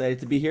 I'm really excited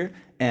to be here,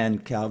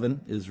 and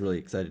Calvin is really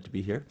excited to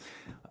be here.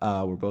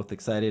 We're both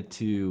excited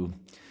to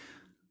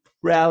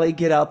rally,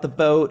 get out the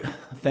vote.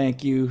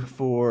 Thank you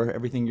for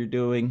everything you're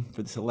doing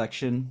for this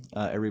election.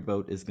 Every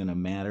vote is going to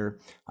matter.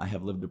 I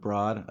have lived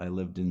abroad. I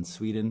lived in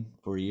Sweden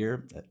for a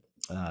year at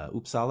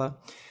Uppsala,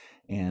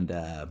 and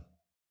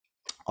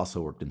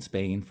also worked in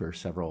Spain for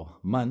several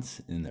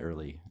months in the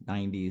early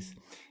 90s.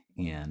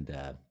 And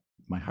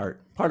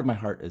part of my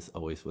heart is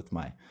always with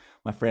my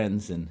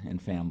friends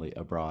and family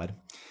abroad.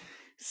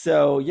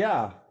 So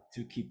yeah,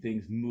 to keep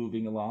things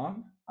moving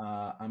along,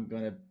 I'm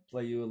going to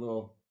play you a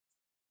little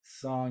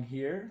song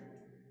here,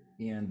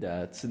 and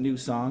it's a new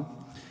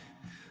song,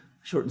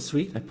 short and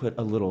sweet. I put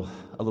a little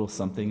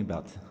something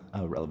about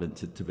relevant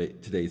to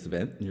today's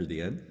event near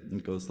the end, and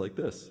it goes like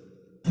this.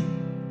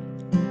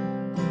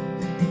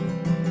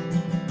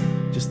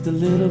 Just a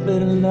little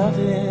bit of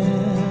loving,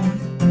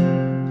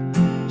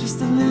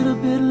 just a little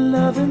bit of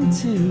loving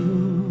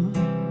too.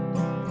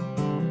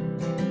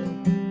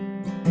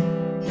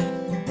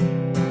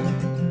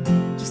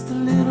 Just a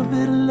little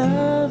bit of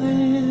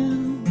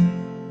loving,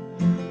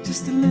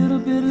 just a little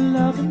bit of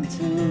loving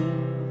too.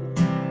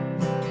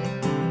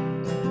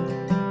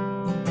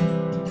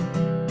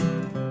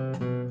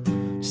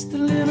 Just a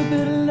little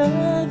bit of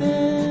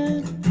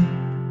loving,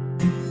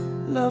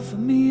 love for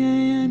me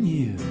and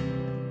you.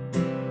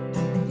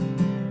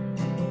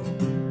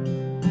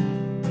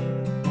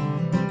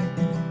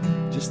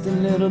 Just a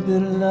little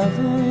bit of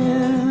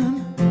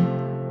loving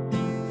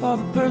for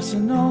the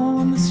person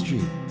on the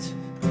street.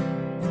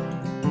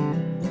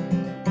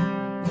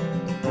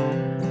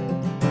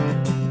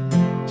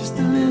 Just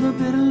a little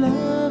bit of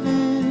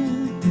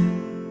loving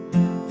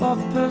for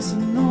the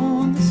person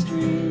on the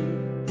street.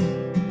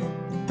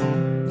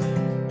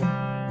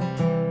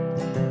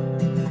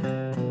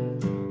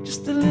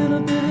 Just a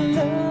little bit of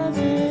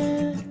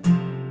loving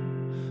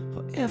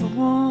for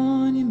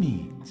everyone you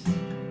meet.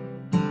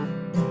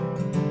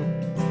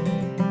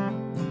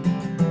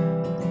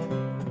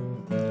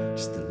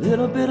 Just a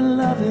little bit of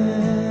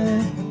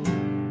loving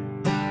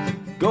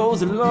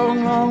goes a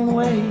long, long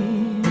way.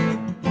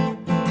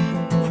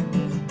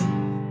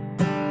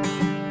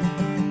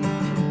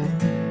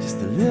 Just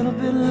a little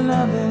bit of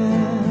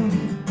loving,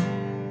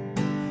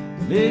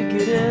 make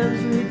it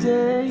every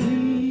day.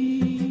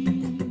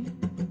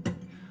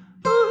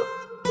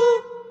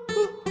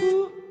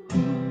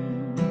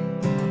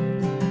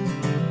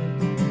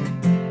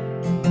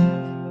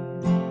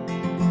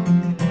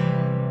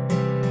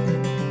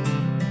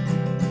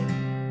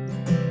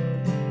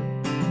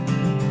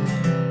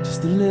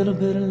 Just a little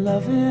bit of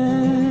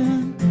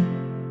loving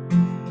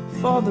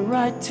for the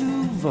right to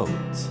vote.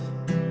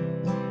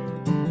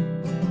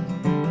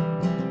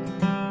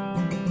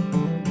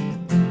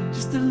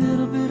 Just a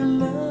little bit of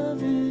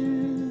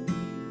loving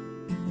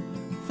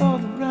for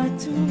the right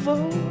to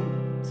vote.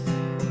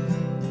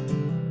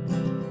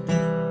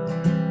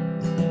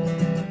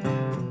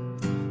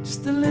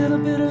 Just a little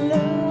bit of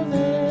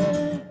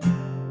loving,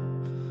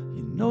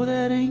 you know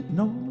that ain't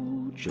no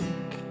joke.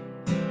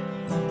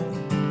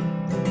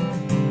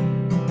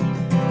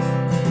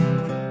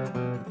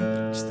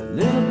 Just a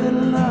little bit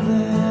of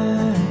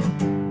loving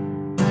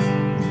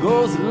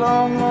goes a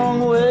long,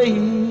 long way.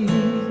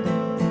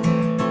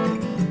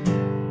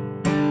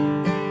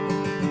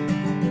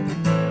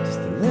 Just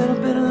a little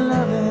bit of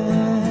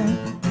loving,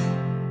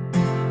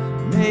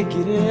 make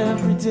it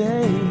every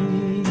day.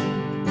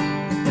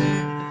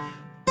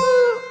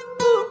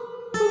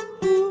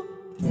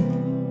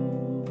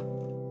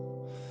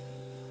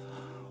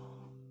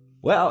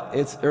 Well,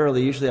 it's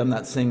early. Usually I'm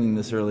not singing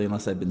this early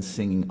unless I've been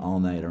singing all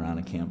night around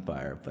a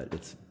campfire, but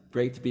it's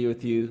great to be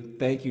with you.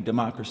 Thank you,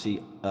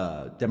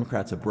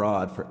 Democrats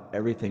abroad, for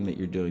everything that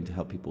you're doing to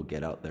help people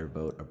get out their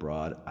vote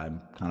abroad.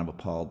 I'm kind of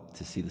appalled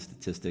to see the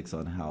statistics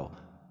on how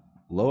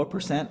low a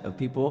percent of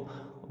people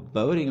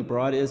voting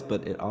abroad is,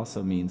 but it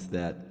also means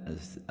that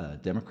as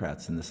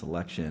Democrats in this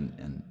election,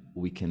 and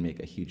we can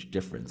make a huge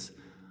difference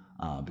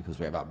because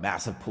we have a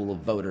massive pool of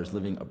voters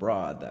living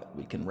abroad that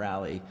we can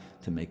rally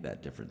to make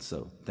that difference.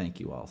 So thank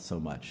you all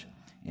so much.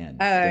 And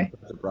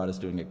Democrats abroad is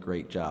doing a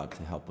great job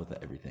to help with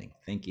everything.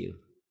 Thank you.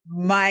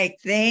 Mike,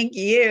 thank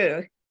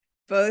you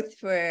both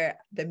for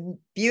the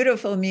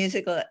beautiful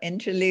musical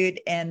interlude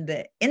and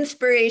the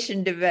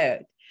inspiration to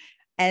vote.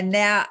 And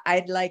now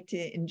I'd like to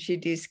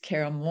introduce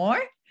Carol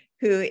Moore,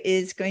 who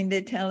is going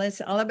to tell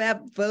us all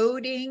about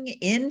voting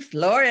in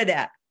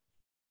Florida.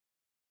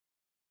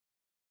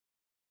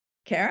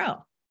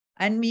 Carol,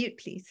 unmute,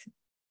 please.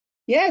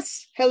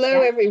 Yes.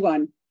 Hello,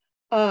 everyone.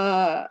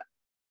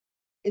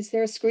 Is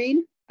there a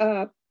screen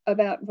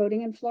about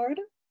voting in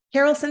Florida?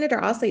 Carol, Senator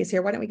Osley is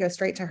here. Why don't we go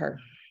straight to her?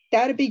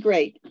 That'd be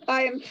great.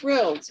 I am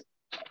thrilled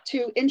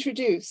to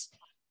introduce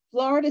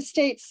Florida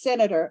State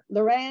Senator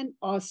Lorraine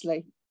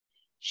Osley.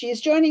 She is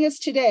joining us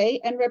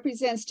today and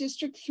represents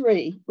District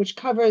 3, which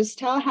covers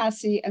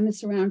Tallahassee and the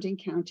surrounding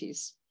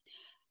counties.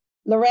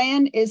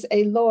 Lorraine is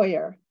a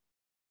lawyer,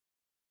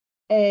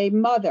 a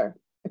mother,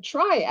 a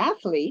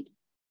triathlete,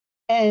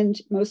 and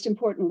most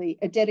importantly,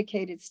 a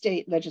dedicated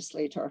state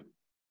legislator.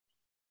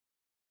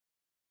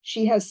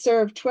 She has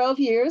served 12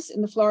 years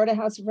in the Florida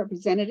House of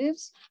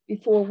Representatives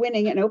before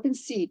winning an open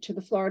seat to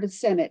the Florida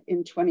Senate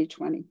in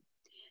 2020.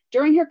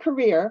 During her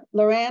career,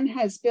 Lorraine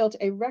has built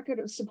a record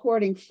of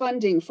supporting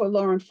funding for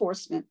law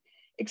enforcement,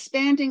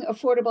 expanding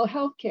affordable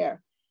health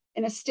care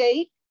in a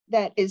state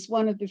that is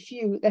one of the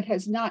few that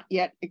has not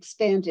yet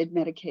expanded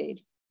Medicaid.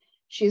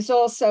 She has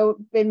also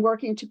been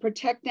working to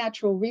protect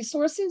natural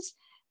resources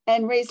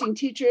and raising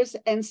teachers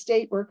and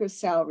state workers'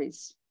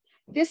 salaries.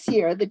 This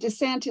year, the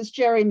DeSantis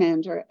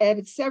gerrymander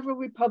added several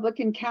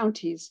Republican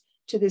counties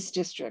to this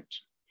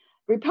district.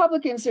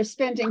 Republicans are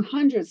spending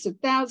hundreds of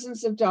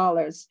thousands of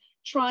dollars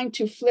trying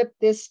to flip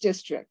this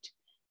district,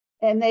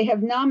 and they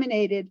have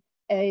nominated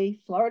a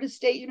Florida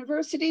State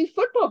University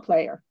football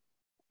player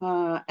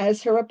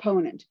as her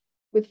opponent.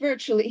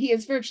 He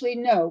has virtually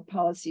no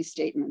policy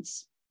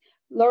statements.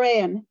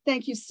 Lorraine,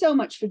 thank you so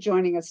much for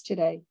joining us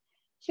today.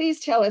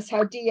 Please tell us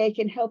how DA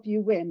can help you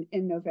win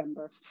in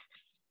November.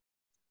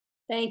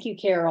 Thank you,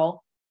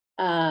 Carol,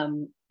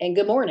 and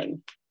good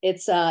morning.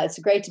 It's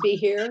great to be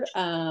here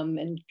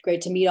and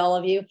great to meet all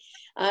of you.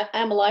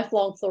 I'm a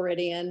lifelong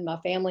Floridian. My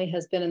family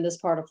has been in this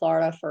part of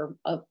Florida for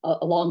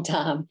a long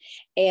time.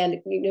 And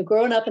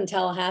growing up in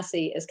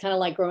Tallahassee is kind of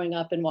like growing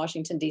up in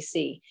Washington,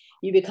 D.C.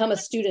 You become a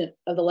student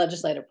of the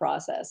legislative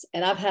process.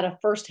 And I've had a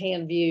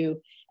firsthand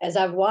view as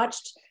I've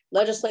watched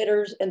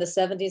legislators in the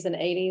 70s and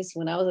 80s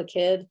when I was a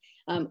kid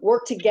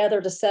work together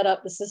to set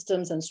up the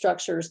systems and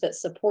structures that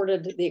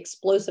supported the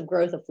explosive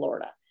growth of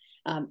Florida.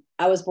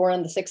 I was born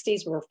in the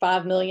 60s, we were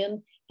 5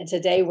 million, and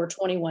today we're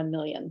 21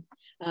 million.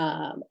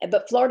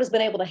 But Florida's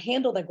been able to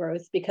handle the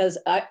growth because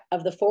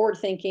of the forward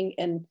thinking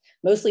and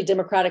mostly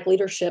Democratic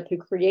leadership who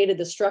created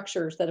the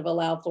structures that have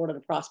allowed Florida to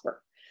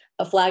prosper.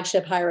 A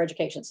flagship higher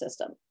education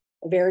system,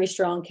 a very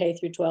strong K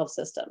through 12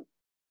 system,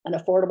 an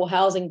affordable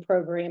housing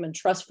program and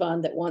trust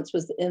fund that once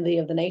was the envy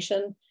of the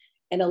nation,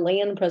 and a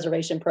land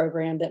preservation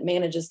program that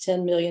manages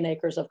 10 million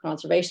acres of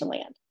conservation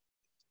land.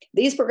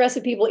 These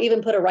progressive people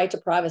even put a right to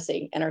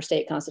privacy in our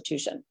state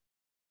constitution.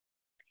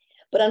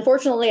 But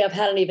unfortunately, I've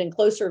had an even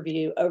closer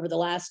view over the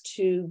last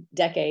 2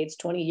 decades,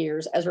 20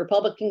 years, as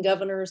Republican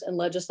governors and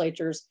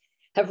legislatures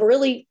have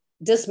really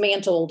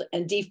dismantled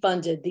and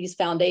defunded these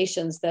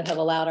foundations that have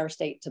allowed our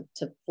state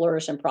to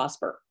flourish and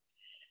prosper.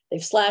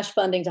 They've slashed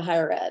funding to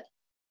higher ed,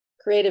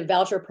 created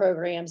voucher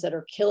programs that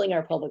are killing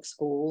our public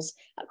schools,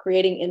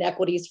 creating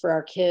inequities for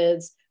our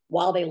kids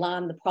while they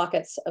line the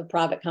pockets of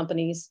private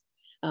companies,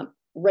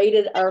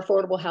 raided our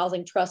affordable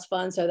housing trust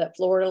fund so that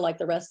Florida, like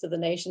the rest of the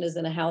nation, is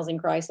in a housing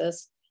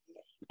crisis,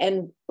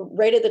 and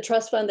raided the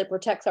trust fund that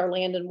protects our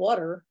land and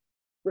water,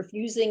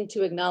 refusing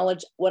to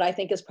acknowledge what I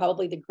think is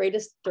probably the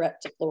greatest threat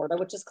to Florida,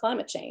 which is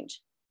climate change.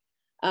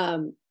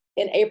 In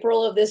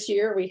April of this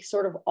year, we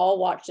sort of all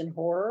watched in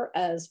horror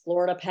as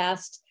Florida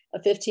passed a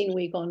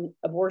 15-week on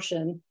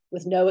abortion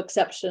with no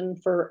exception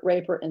for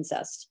rape or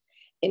incest,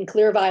 in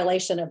clear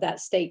violation of that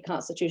state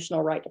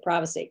constitutional right to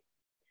privacy.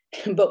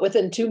 But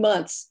within 2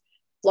 months,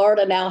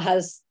 Florida now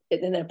has,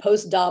 in a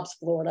post-Dobbs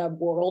Florida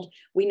world,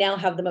 we now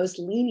have the most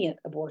lenient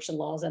abortion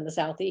laws in the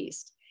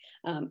Southeast.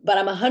 But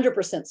I'm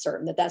 100%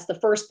 certain that that's the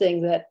first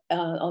thing that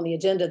on the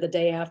agenda the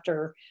day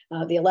after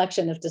the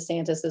election if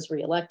DeSantis is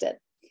reelected.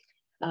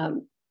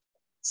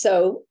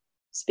 So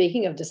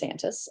speaking of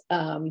DeSantis,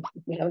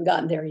 we haven't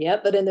gotten there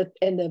yet, but in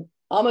the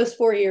almost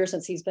 4 years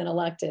since he's been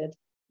elected,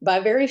 by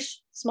a very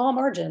small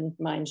margin,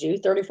 mind you,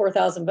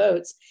 34,000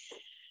 votes,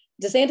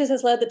 DeSantis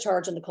has led the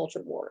charge in the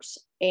culture wars,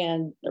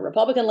 and the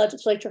Republican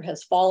legislature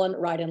has fallen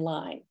right in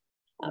line.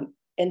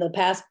 In the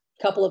past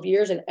couple of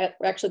years, and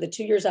actually the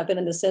 2 years I've been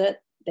in the Senate,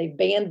 they've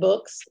banned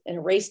books and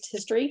erased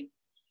history.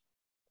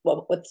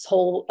 with this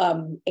whole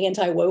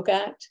anti-woke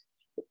act,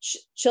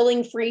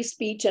 chilling free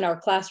speech in our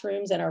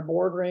classrooms and our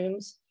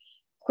boardrooms,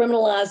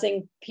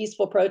 criminalizing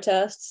peaceful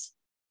protests,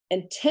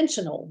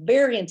 intentional,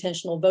 very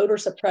intentional voter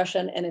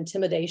suppression and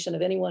intimidation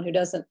of anyone who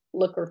doesn't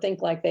look or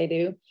think like they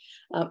do,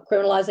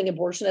 criminalizing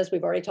abortion, as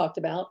we've already talked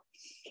about.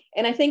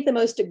 And I think the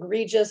most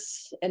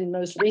egregious and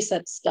most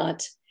recent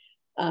stunt,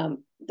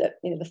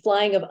 the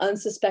flying of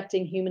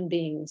unsuspecting human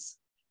beings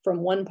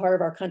from one part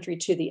of our country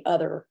to the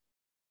other.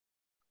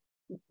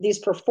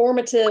 These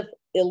performative,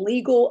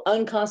 illegal,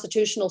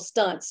 unconstitutional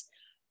stunts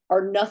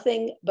are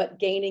nothing but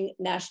gaining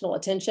national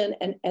attention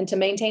and to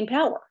maintain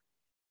power.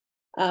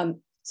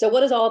 So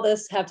what does all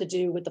this have to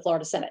do with the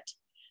Florida Senate?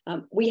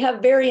 We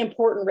have very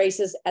important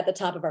races at the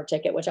top of our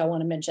ticket, which I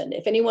want to mention.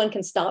 If anyone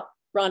can stop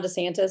Ron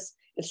DeSantis,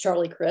 it's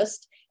Charlie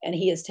Crist, and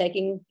he is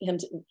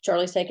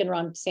Charlie's taking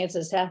Ron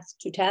DeSantis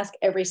to task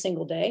every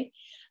single day.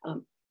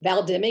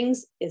 Val Demings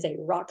is a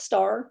rock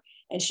star,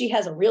 and she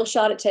has a real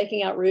shot at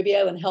taking out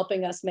Rubio and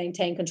helping us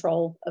maintain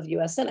control of the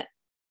US Senate.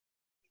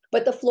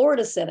 But the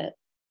Florida Senate,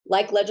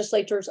 like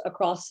legislatures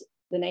across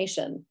the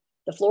nation,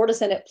 the Florida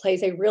Senate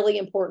plays a really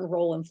important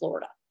role in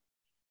Florida.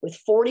 With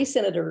 40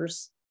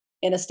 senators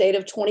in a state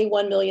of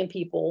 21 million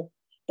people,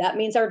 that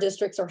means our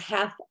districts are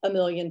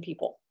 500,000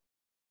 people.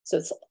 So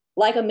it's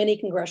like a mini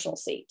congressional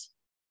seat.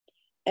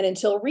 And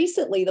until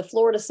recently, the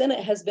Florida Senate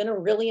has been a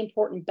really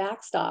important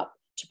backstop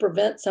to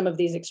prevent some of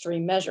these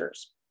extreme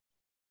measures.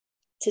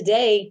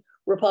 Today,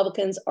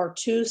 Republicans are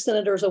 2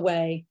 senators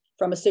away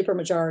from a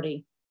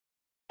supermajority,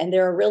 and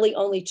there are really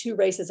only 2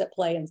 races at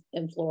play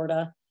in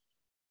Florida,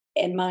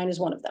 and mine is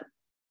one of them.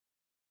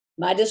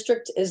 My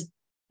district is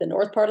the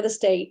north part of the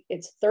state.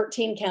 It's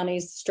 13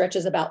 counties,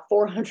 stretches about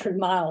 400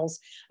 miles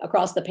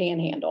across the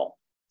panhandle.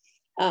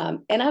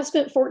 And I've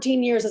spent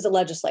 14 years as a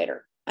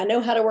legislator. I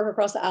know how to work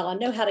across the aisle. I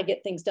know how to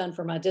get things done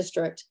for my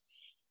district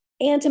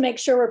and to make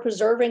sure we're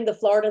preserving the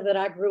Florida that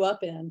I grew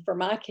up in for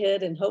my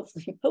kid and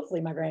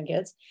hopefully my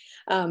grandkids.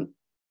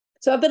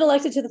 So I've been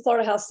elected to the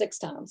Florida House 6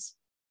 times.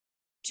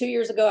 2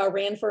 years ago, I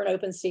ran for an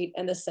open seat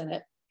in the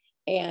Senate.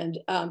 And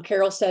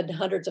Carol said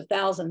hundreds of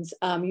thousands.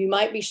 You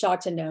might be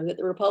shocked to know that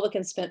the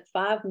Republicans spent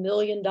 $5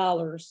 million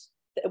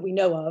that we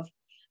know of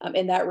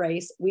in that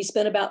race. We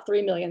spent about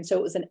 $3 million. So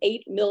it was an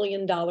 $8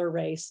 million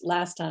race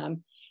last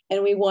time,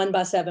 and we won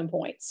by 7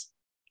 points.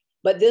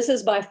 But this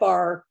is by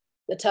far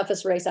the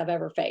toughest race I've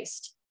ever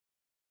faced.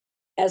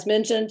 As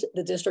mentioned,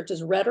 the district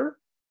is redder,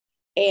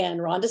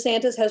 and Ron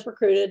DeSantis has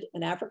recruited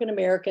an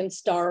African-American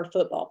star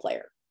football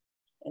player.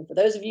 And for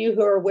those of you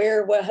who are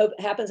aware of what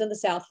happens in the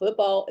South,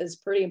 football is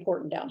pretty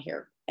important down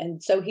here.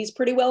 And so he's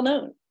pretty well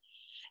known.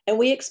 And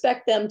we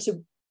expect them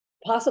to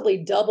possibly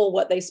double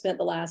what they spent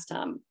the last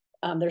time.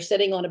 They're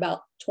sitting on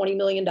about $20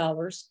 million.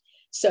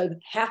 So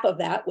half of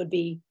that would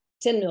be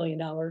 $10 million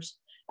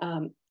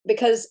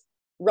because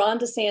Ron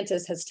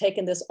DeSantis has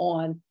taken this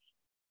on.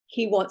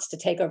 He wants to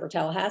take over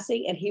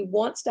Tallahassee, and he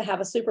wants to have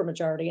a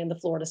supermajority in the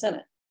Florida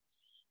Senate.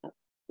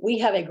 We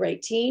have a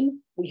great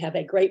team. We have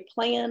a great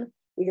plan.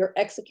 We are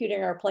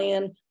executing our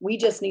plan. We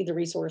just need the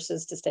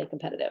resources to stay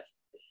competitive.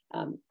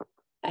 I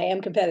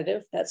am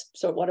competitive. That's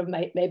sort of one of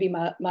maybe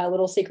my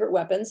little secret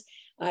weapons.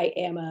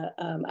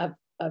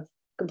 I've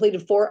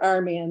completed 4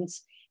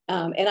 Ironmans,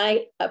 and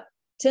I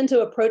tend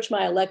to approach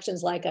my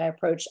elections like I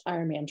approach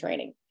Ironman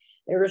training.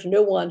 There is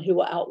no one who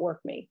will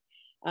outwork me.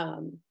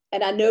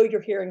 And I know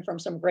you're hearing from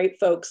some great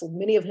folks,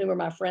 many of whom are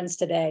my friends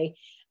today,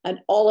 and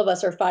all of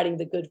us are fighting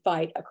the good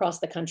fight across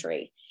the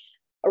country.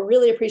 I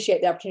really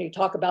appreciate the opportunity to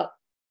talk about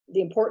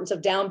the importance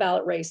of down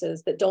ballot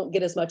races that don't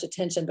get as much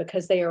attention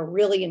because they are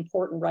really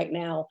important right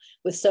now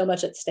with so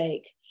much at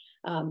stake.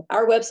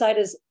 Our website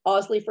is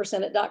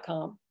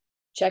ausleyforsenate.com.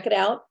 Check it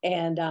out,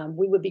 and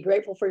we would be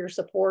grateful for your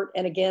support.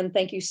 And again,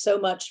 thank you so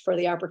much for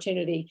the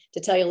opportunity to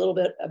tell you a little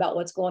bit about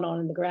what's going on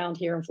in the ground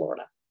here in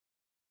Florida.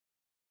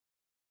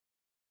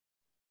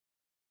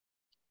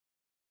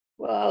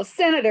 Well,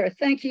 Senator,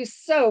 thank you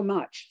so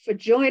much for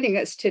joining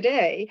us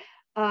today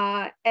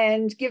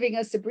and giving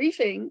us a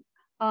briefing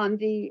on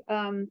the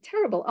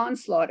terrible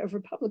onslaught of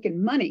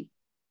Republican money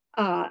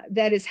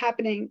that is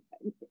happening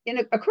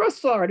across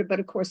Florida,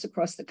 but of course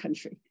across the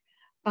country.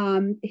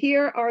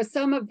 Here are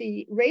some of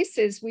the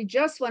races. We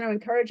just want to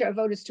encourage our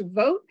voters to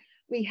vote.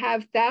 We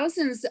have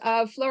thousands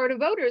of Florida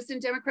voters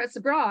and Democrats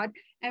abroad,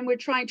 and we're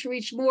trying to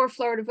reach more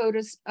Florida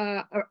voters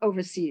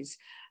overseas.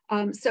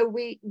 So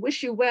we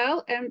wish you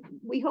well, and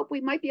we hope we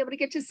might be able to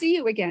get to see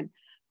you again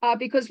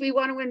because we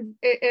want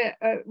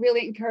to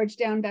really encourage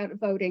down ballot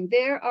voting.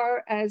 There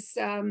are, as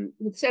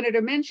the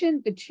Senator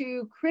mentioned, the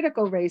 2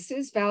 critical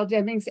races, Val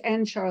Demings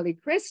and Charlie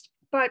Crist,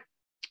 but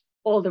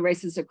all the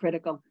races are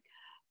critical.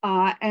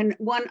 And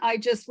one I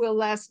just will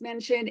last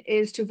mention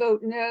is to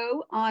vote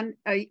no on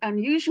an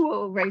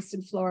unusual race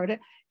in Florida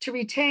to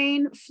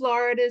retain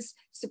Florida's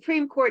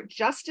Supreme Court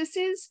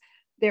justices.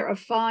 There are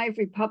 5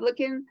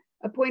 Republican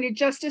appointed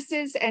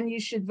justices, and you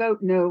should vote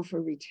no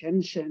for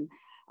retention.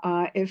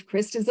 If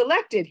Kirsten is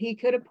elected, he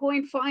could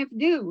appoint 5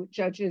 new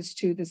judges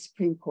to the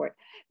Supreme Court.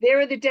 There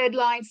are the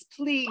deadlines,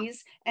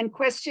 please. And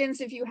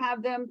questions, if you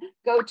have them,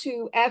 go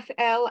to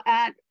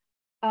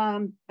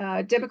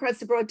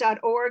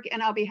fl@democratsabroad.org,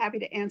 and I'll be happy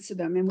to answer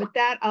them. And with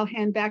that, I'll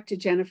hand back to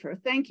Jennifer.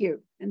 Thank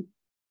you, and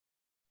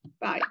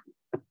bye.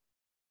 All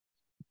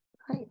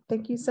right,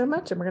 thank you so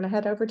much. And we're going to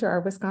head over to our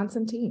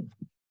Wisconsin team.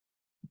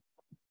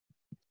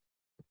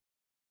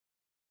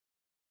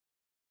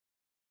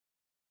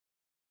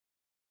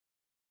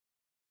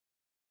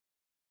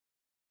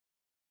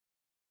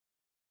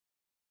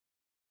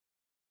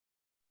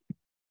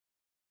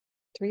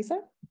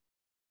 Teresa?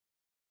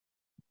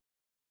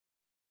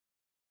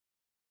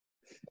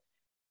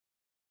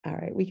 All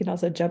right, we can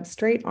also jump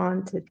straight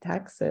on to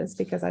Texas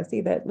because I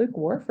see that Luke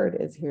Warford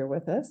is here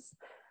with us.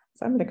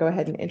 So I'm going to go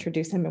ahead and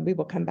introduce him, and we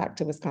will come back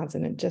to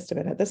Wisconsin in just a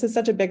minute. This is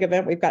such a big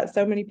event. We've got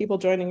so many people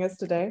joining us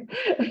today,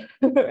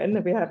 and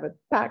then we have a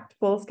packed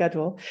full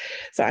schedule.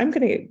 So I'm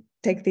going to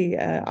take the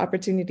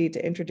opportunity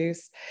to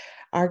introduce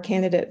our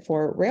candidate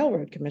for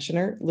Railroad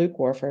Commissioner, Luke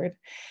Warford.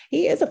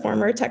 He is a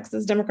former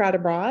Texas Democrat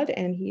abroad,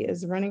 and he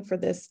is running for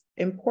this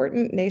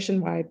important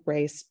nationwide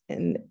race,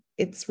 and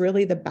it's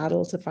really the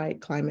battle to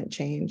fight climate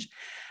change.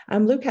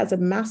 Luke has a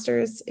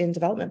master's in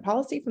development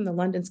policy from the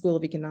London School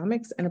of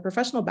Economics and a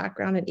professional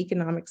background in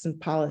economics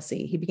and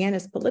policy. He began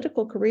his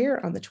political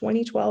career on the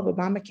 2012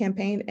 Obama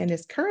campaign, and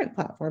his current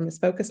platform is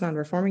focused on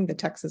reforming the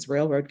Texas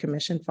Railroad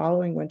Commission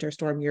following Winter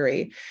Storm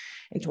Uri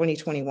in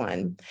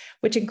 2021,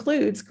 which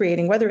includes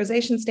creating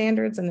weatherization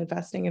standards and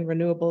investing in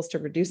renewables to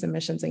reduce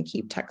emissions and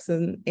keep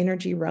Texan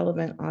energy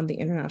relevant on the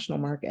international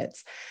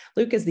markets.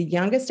 Luke is the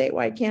youngest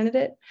statewide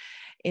candidate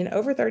in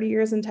over 30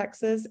 years in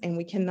Texas, and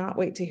we cannot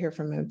wait to hear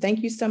from him.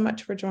 Thank you so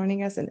much for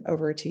joining us, and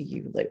over to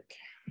you, Luke.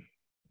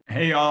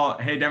 Hey, y'all.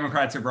 Hey,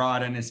 Democrats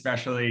abroad, and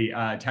especially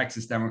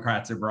Texas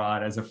Democrats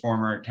abroad. As a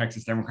former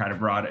Texas Democrat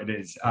abroad, it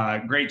is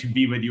great to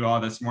be with you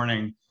all this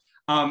morning.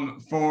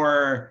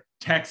 For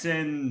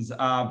Texans,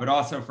 but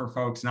also for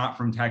folks not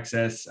from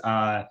Texas,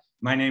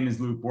 my name is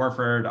Luke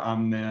Warford.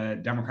 I'm the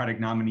Democratic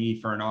nominee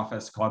for an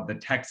office called the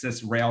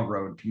Texas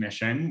Railroad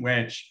Commission,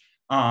 which,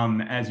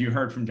 as you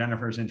heard from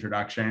Jennifer's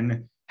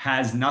introduction,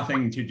 has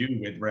nothing to do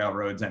with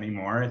railroads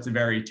anymore. It's a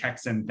very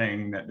Texan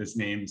thing that this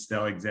name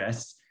still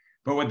exists.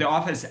 But what the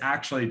office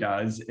actually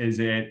does is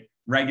it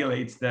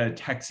regulates the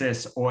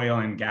Texas oil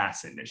and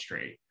gas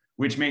industry,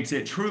 which makes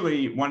it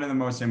truly one of the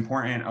most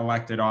important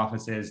elected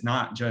offices,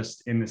 not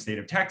just in the state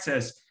of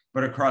Texas,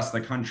 but across the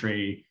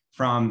country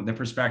from the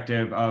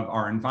perspective of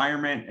our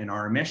environment and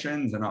our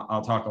emissions. And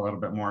I'll talk a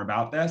little bit more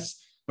about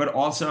this, but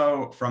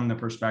also from the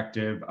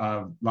perspective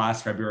of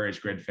last February's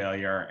grid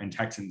failure and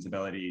Texans'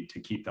 ability to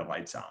keep the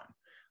lights on.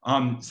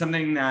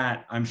 Something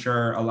that I'm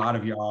sure a lot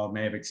of y'all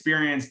may have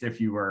experienced if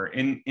you were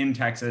in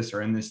Texas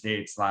or in the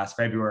States last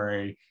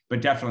February, but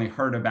definitely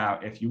heard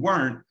about if you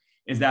weren't,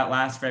 is that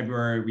last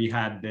February we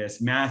had this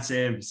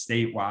massive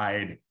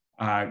statewide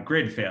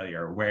grid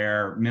failure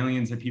where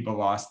millions of people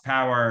lost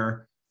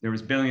power. There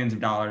was billions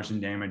of dollars in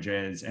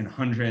damages, and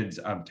hundreds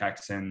of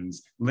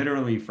Texans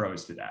literally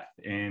froze to death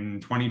in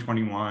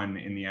 2021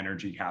 in the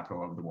energy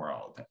capital of the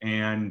world.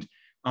 And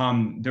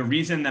the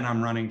reason that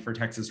I'm running for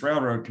Texas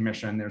Railroad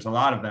Commission, there's a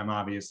lot of them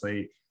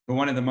obviously, but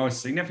one of the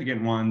most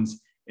significant ones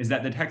is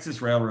that the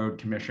Texas Railroad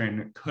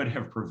Commission could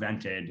have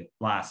prevented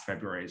last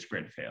February's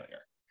grid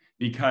failure,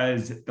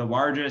 because the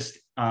largest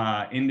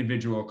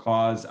individual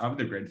cause of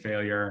the grid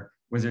failure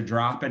was a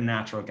drop in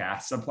natural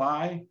gas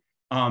supply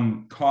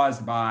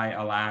caused by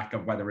a lack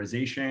of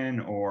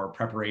weatherization or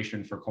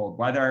preparation for cold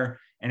weather.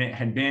 And it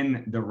had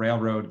been the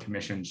Railroad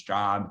Commission's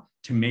job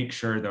to make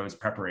sure those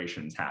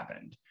preparations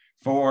happened.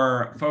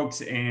 For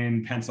folks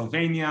in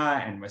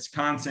Pennsylvania and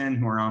Wisconsin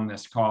who are on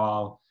this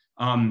call,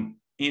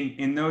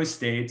 in those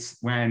states,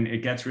 when it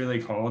gets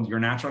really cold, your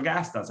natural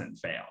gas doesn't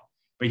fail.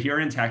 But here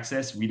in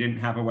Texas, we didn't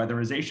have a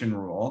weatherization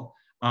rule.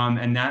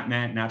 And that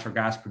meant natural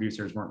gas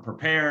producers weren't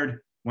prepared.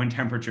 When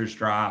temperatures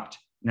dropped,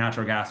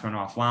 natural gas went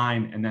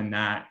offline, and then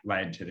that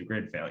led to the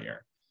grid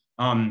failure.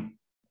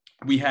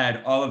 We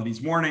had all of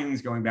these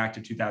warnings going back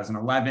to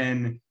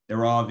 2011. There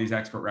were all of these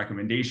expert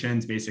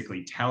recommendations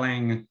basically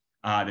telling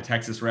the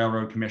Texas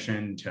Railroad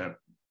Commission to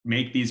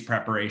make these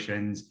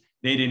preparations.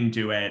 They didn't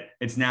do it.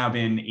 It's now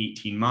been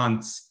 18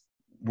 months.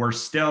 We're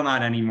still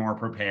not any more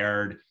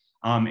prepared.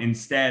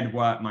 Instead,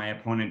 what my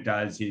opponent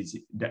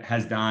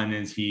has done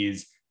is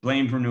he's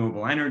blamed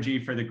renewable energy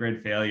for the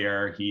grid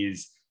failure.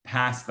 He's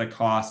passed the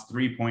cost,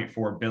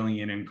 $3.4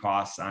 billion in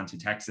costs onto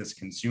Texas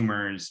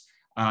consumers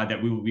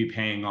that we will be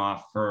paying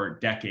off for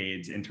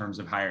decades in terms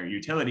of higher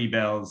utility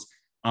bills.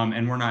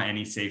 And we're not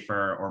any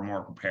safer or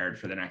more prepared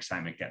for the next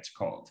time it gets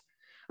cold.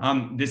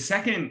 The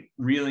second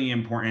really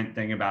important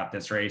thing about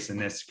this race,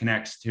 and this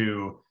connects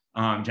to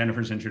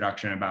Jennifer's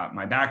introduction about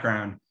my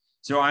background.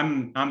 So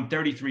I'm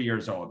 33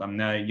 years old. I'm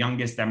the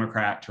youngest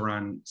Democrat to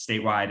run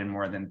statewide in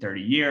more than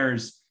 30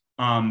 years.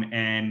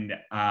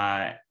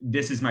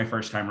 This is my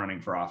first time running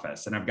for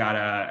office. And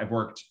I've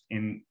worked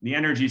in the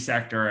energy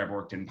sector, I've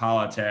worked in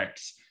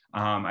politics,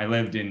 I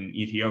lived in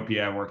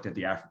Ethiopia, worked at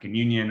the African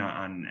Union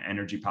on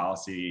energy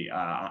policy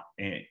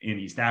in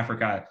East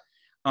Africa.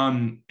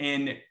 And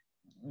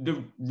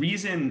the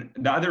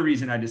other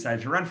reason I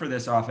decided to run for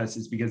this office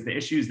is because the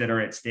issues that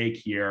are at stake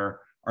here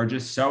are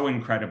just so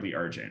incredibly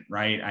urgent,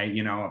 right?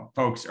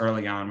 Folks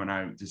early on when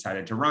I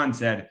decided to run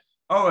said,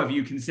 oh, have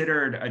you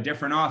considered a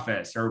different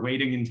office or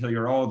waiting until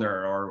you're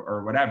older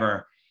or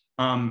whatever?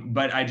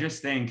 But I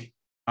just think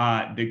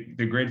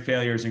the grid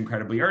failure is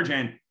incredibly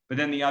urgent. But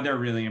then the other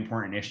really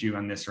important issue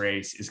on this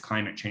race is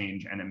climate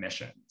change and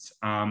emissions,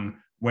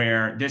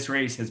 where this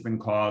race has been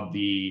called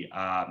the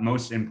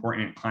most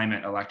important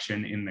climate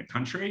election in the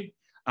country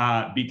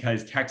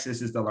because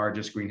Texas is the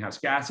largest greenhouse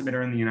gas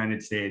emitter in the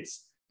United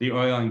States. The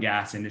oil and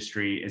gas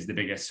industry is the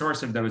biggest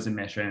source of those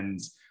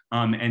emissions,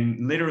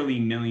 and literally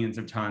millions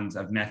of tons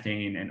of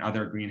methane and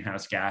other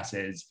greenhouse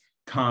gases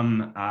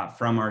come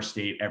from our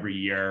state every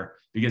year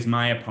because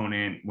my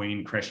opponent,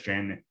 Wayne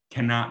Christian,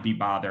 cannot be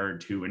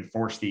bothered to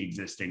enforce the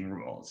existing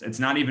rules. It's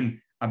not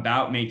even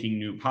about making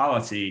new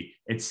policy.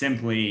 It's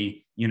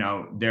simply,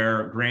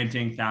 they're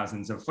granting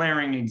thousands of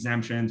flaring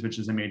exemptions, which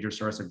is a major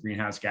source of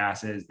greenhouse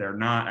gases. They're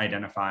not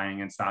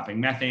identifying and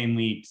stopping methane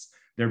leaks.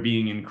 They're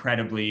being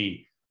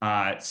incredibly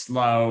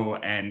slow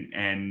and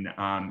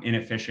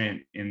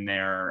inefficient in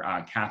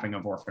their capping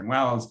of orphan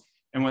wells.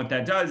 And what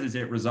that does is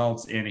it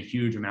results in a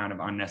huge amount of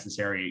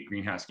unnecessary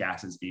greenhouse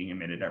gases being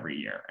emitted every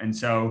year. And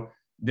so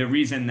the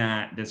reason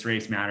that this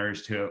race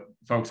matters to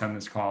folks on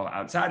this call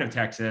outside of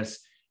Texas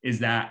is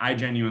that I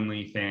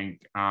genuinely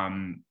think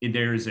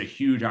there's a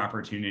huge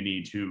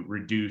opportunity to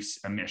reduce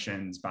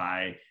emissions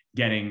by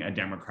getting a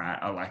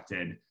Democrat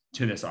elected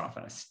to this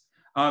office.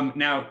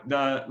 Now,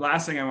 the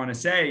last thing I want to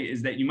say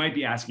is that you might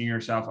be asking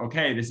yourself,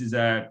 okay, this is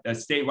a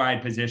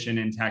statewide position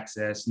in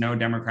Texas. No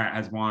Democrat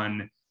has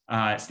won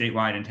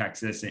statewide in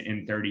Texas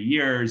in 30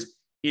 years.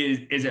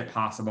 Is it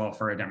possible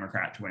for a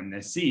Democrat to win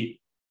this seat?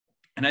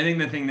 And I think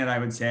the thing that I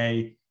would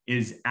say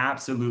is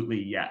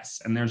absolutely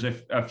yes. And there's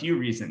a few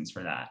reasons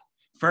for that.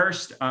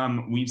 First,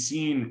 we've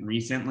seen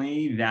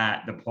recently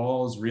that the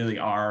polls really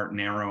are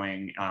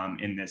narrowing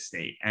in this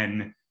state.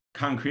 And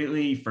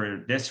concretely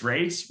for this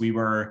race, we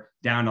were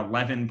down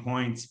 11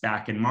 points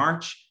back in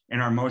March. In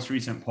our most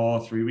recent poll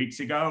 3 weeks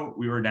ago,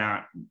 we were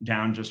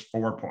down just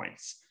 4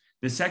 points.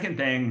 The second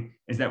thing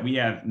is that we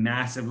have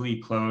massively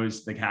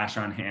closed the cash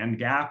on hand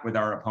gap with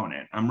our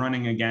opponent. I'm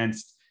running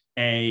against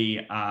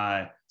a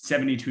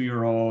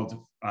 72-year-old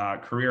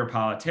career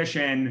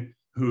politician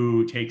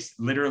who takes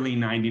literally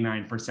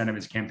 99% of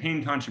his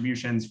campaign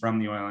contributions from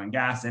the oil and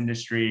gas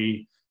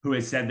industry, who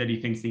has said that he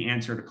thinks the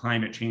answer to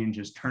climate change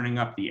is turning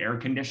up the air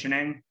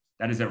conditioning.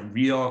 That is a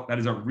real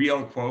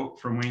quote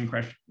from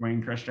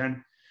Wayne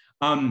Christian.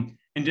 And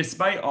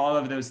despite all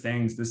of those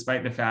things,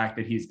 despite the fact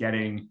that he's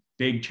getting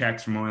big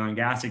checks from oil and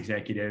gas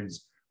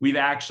executives, we've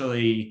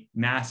actually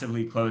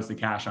massively closed the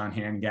cash on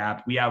hand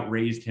gap. We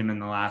outraised him in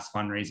the last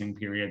fundraising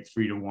period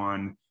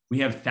 3-1. We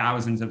have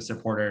thousands of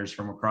supporters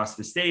from across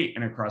the state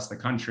and across the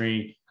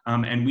country,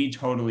 and we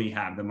totally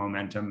have the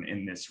momentum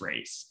in this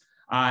race.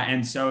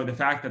 And so the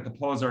fact that the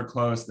polls are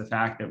close, the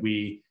fact that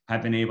we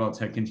have been able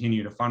to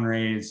continue to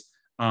fundraise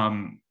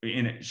have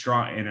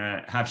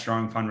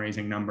strong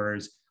fundraising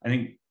numbers, I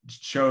think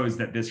shows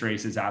that this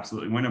race is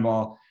absolutely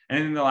winnable. And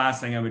then the last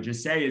thing I would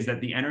just say is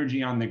that the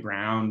energy on the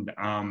ground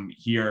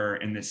here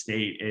in the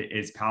state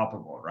is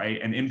palpable, right?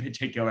 And in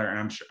particular,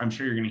 and I'm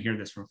sure you're going to hear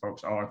this from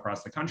folks all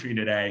across the country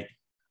today,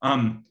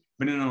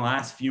 but in the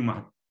last few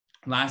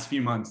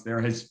months,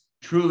 there has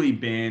truly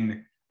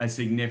been a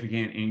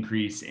significant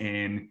increase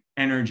in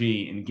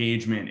energy,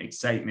 engagement,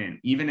 excitement,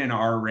 even in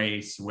our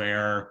race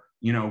where,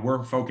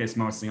 we're focused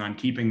mostly on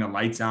keeping the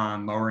lights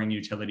on, lowering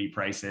utility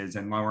prices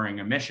and lowering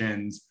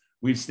emissions.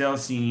 We've still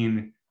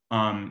seen,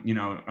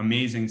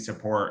 amazing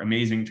support,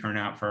 amazing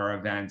turnout for our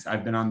events.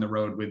 I've been on the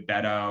road with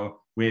Beto,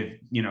 with,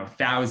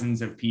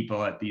 thousands of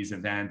people at these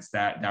events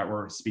that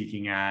we're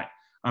speaking at.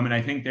 And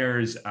I think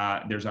there's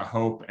a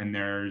hope and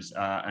there's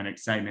an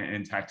excitement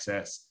in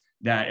Texas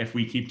that if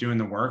we keep doing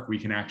the work, we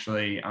can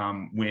actually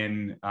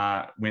win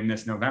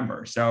this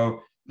November. So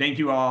thank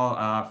you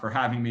all for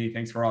having me.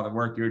 Thanks for all the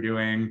work you're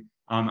doing.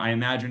 I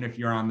imagine if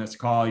you're on this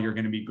call, you're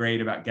going to be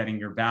great about getting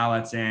your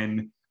ballots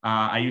in.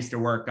 I used to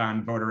work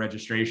on voter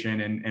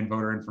registration and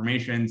voter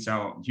information,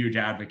 so huge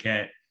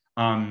advocate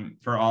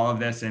for all of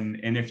this.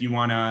 And if you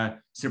want to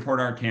support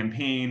our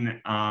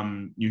campaign,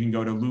 you can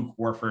go to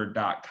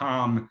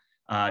lukewarford.com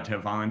to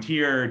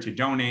volunteer, to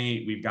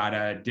donate. We've got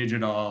a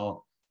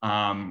digital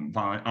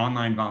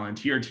online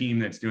volunteer team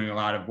that's doing a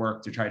lot of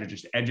work to try to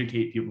just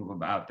educate people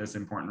about this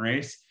important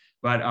race.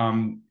 But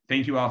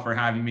thank you all for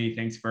having me.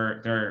 Thanks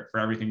for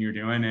everything you're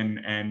doing.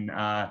 And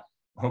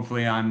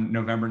hopefully on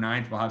November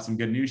 9th, we'll have some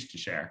good news to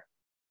share.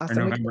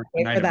 Awesome.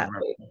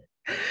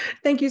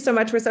 Thank you so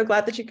much. We're so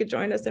glad that you could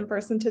join us in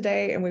person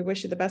today, and we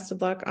wish you the best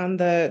of luck on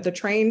the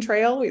train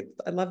trail.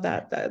 I love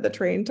that, the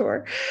train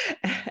tour,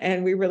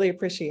 and we really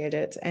appreciate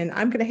it. And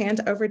I'm going to hand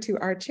over to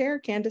our chair,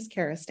 Candace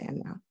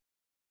Karastan, now.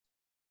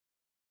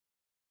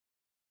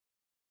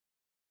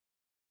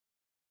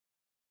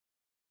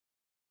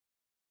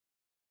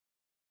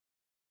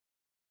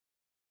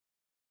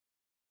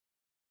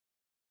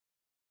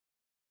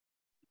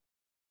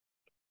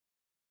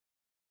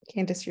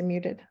 Candace, you're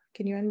muted.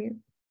 Can you unmute?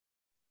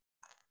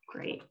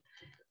 Great.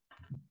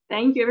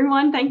 Thank you,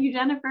 everyone. Thank you,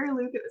 Jennifer.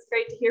 Luke, it was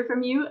great to hear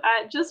from you.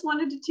 Just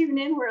wanted to tune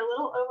in. We're a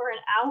little over an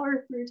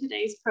hour through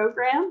today's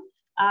program,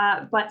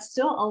 but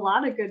still a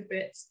lot of good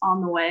bits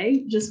on the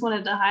way. Just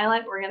wanted to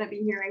highlight, we're going to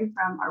be hearing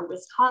from our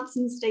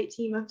Wisconsin state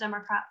team of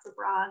Democrats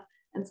abroad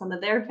and some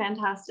of their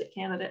fantastic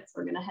candidates.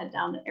 We're going to head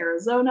down to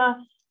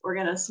Arizona. We're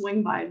going to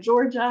swing by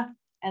Georgia.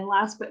 And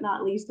last but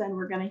not least, then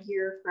we're going to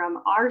hear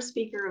from our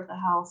Speaker of the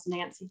House,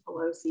 Nancy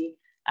Pelosi,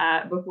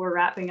 before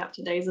wrapping up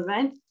today's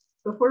event.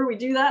 Before we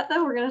do that,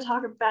 though, we're going to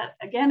talk about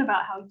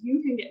how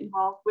you can get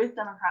involved with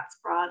Democrats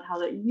abroad, how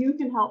that you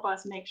can help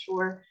us make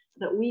sure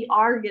that we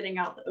are getting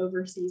out the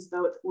overseas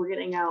vote. We're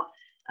getting out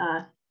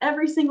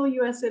every single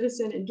U.S.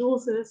 citizen and dual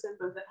citizen,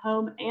 both at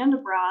home and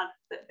abroad,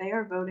 that they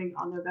are voting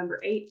on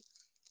November 8th.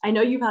 I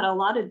know you've had a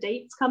lot of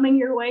dates coming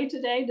your way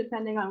today,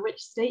 depending on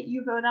which state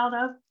you vote out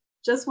of.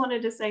 Just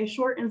wanted to say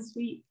short and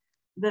sweet,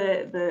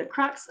 the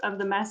crux of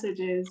the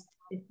message is,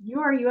 if you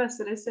are a U.S.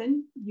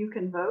 citizen, you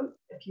can vote.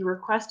 If you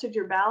requested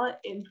your ballot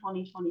in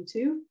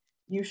 2022,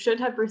 you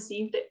should have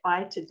received it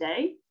by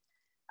today.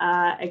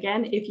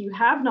 Again, if you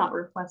have not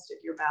requested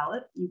your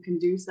ballot, you can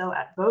do so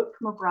at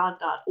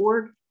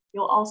votefromabroad.org.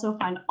 You'll also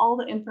find all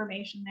the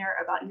information there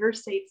about your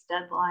state's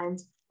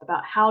deadlines,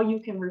 about how you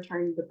can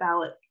return the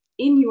ballot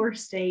in your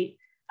state.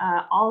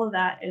 All of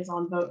that is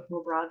on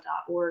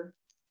votefromabroad.org.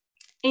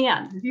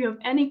 And if you have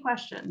any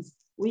questions,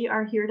 we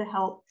are here to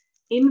help.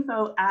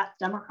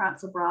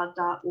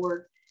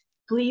 info@democratsabroad.org.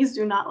 Please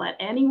do not let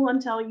anyone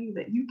tell you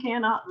that you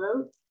cannot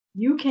vote.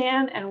 You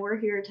can, and we're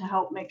here to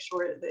help make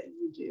sure that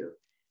you do.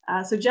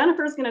 So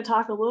Jennifer's going to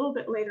talk a little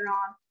bit later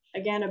on,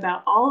 again,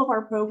 about all of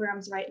our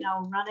programs right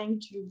now running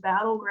to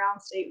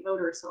battleground state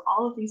voters. So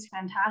all of these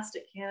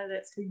fantastic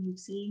candidates who you've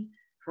seen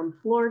from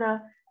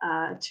Florida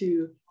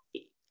to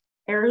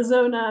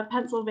Arizona,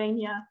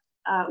 Pennsylvania,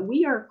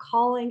 we are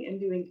calling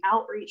and doing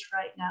outreach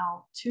right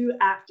now to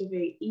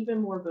activate even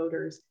more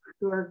voters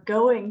who are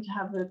going to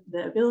have the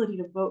ability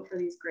to vote for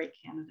these great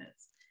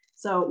candidates.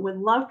 So would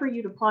love for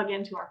you to plug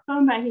into our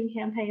phone banking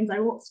campaigns. I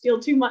won't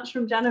steal too much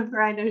from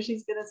Jennifer. I know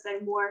she's going to say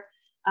more,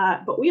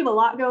 but we have a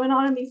lot going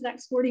on in these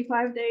next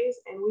 45 days,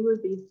 and we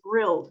would be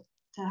thrilled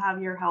to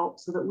have your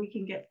help so that we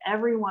can get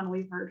everyone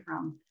we've heard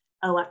from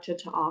elected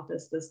to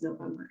office this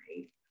November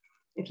 8th.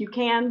 If you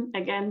can,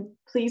 again,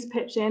 please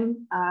pitch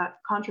in.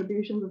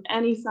 Contributions of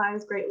any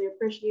size, greatly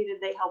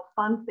appreciated. They help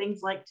fund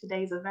things like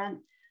today's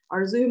event,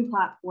 our Zoom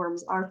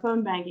platforms, our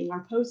phone banking,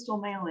 our postal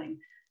mailing,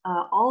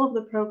 all of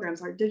the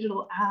programs, our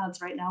digital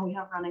ads right now we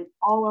have running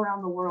all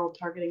around the world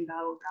targeting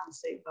battleground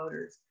state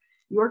voters.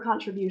 Your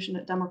contribution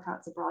at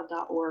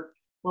democratsabroad.org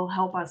will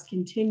help us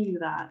continue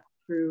that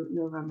through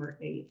November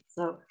 8th.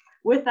 So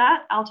with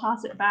that, I'll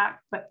toss it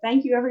back, but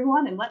thank you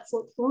everyone, and let's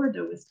look forward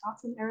to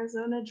Wisconsin,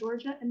 Arizona,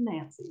 Georgia, and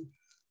Nancy.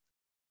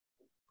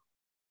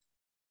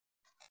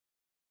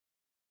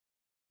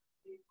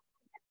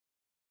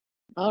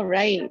 All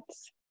right.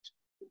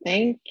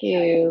 Thank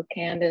you,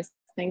 Candace.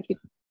 Thank you,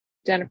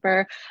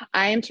 Jennifer.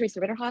 I am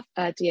Teresa Ritterhoff,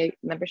 DA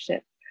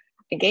Membership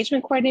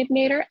Engagement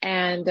Coordinator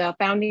and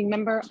founding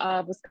member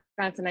of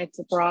Wisconsinites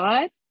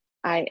Abroad.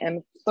 I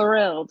am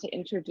thrilled to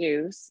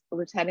introduce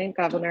Lieutenant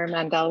Governor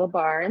Mandela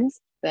Barnes,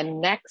 the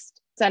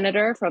next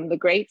senator from the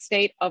great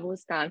state of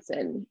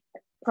Wisconsin.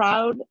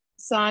 Proud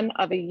son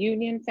of a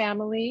union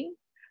family,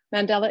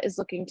 Mandela is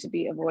looking to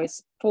be a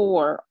voice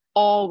for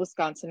all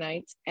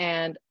Wisconsinites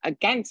and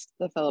against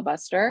the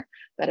filibuster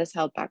that has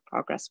held back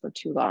progress for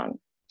too long.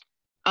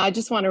 I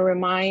just want to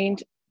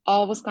remind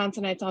all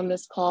Wisconsinites on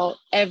this call,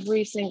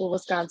 every single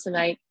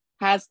Wisconsinite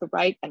has the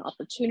right and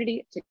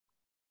opportunity to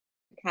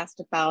cast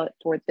a ballot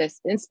for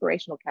this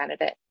inspirational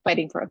candidate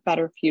fighting for a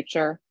better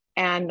future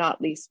and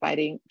not least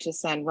fighting to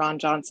send Ron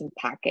Johnson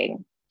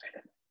packing.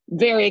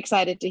 Very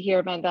excited to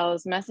hear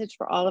Mandela's message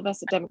for all of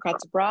us at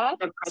Democrats Abroad.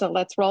 So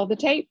let's roll the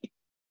tape.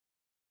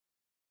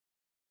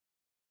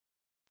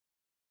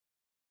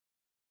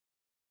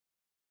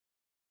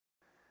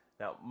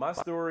 Now, my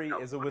story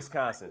is a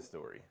Wisconsin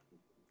story.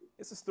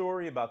 It's a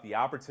story about the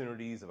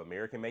opportunities of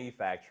American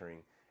manufacturing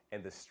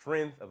and the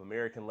strength of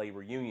American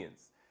labor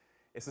unions.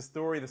 It's a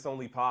story that's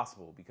only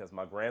possible because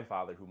my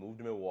grandfather, who moved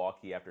to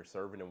Milwaukee after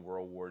serving in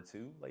World War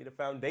II, laid a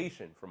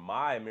foundation for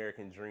my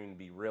American dream to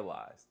be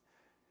realized.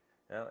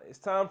 Now, it's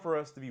time for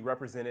us to be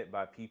represented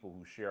by people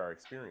who share our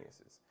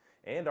experiences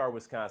and our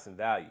Wisconsin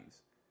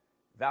values.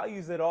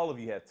 Values that all of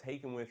you have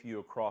taken with you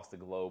across the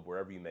globe,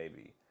 wherever you may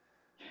be.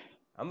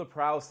 I'm the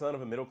proud son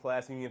of a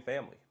middle-class union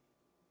family.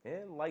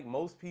 And like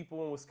most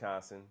people in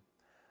Wisconsin,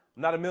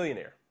 I'm not a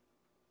millionaire.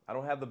 I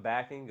don't have the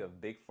backing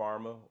of big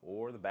pharma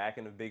or the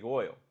backing of big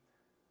oil.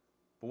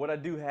 But what I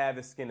do have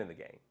is skin in the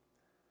game.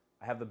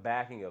 I have the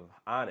backing of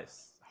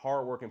honest,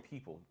 hardworking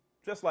people,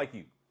 just like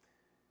you.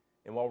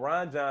 And while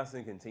Ron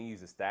Johnson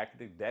continues to stack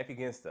the deck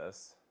against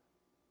us,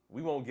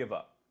 we won't give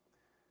up.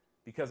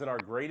 Because in our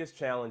greatest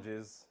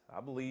challenges,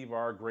 I believe, are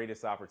our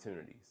greatest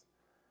opportunities.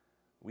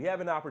 We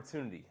have an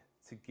opportunity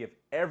to give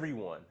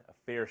everyone a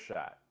fair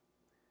shot.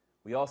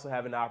 We also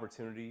have an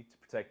opportunity to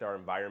protect our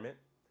environment,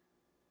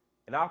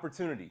 an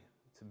opportunity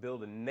to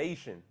build a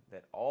nation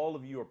that all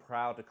of you are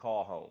proud to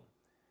call home.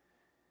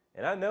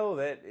 And I know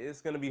that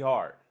it's going to be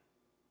hard,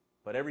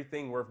 but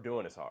everything worth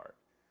doing is hard.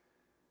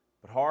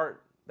 But hard,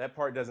 that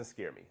part doesn't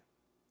scare me,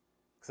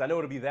 because I know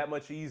it'll be that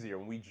much easier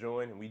when we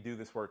join and we do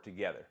this work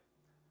together.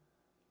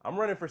 I'm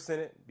running for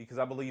Senate because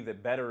I believe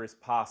that better is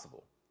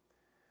possible.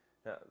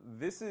 Now,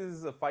 this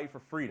is a fight for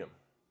freedom,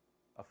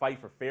 a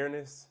fight for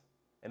fairness,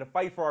 and a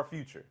fight for our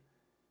future.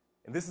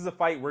 And this is a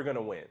fight we're going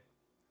to win.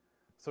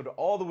 So to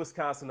all the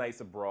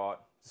Wisconsinites abroad,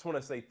 just want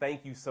to say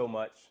thank you so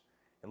much,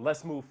 and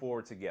let's move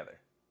forward together.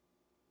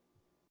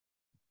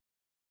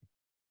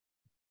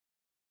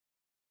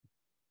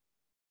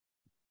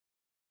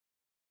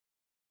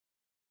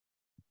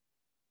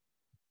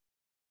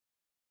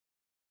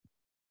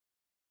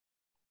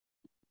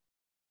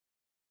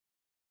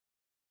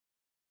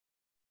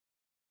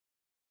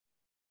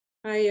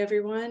 Hi,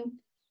 everyone.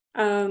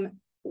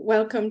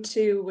 Welcome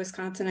to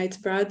Wisconsinites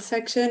Abroad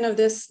section of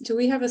this. Do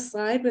we have a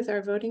slide with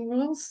our voting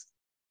rules?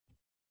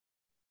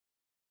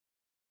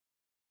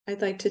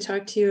 I'd like to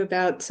talk to you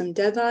about some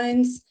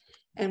deadlines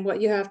and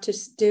what you have to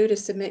do to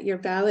submit your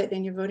ballot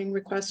and your voting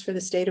request for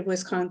the state of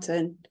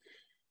Wisconsin.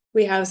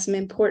 We have some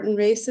important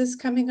races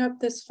coming up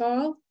this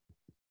fall.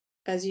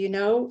 As you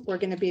know, we're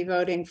going to be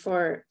voting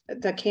for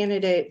the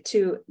candidate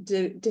to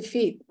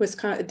defeat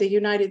the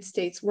United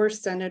States'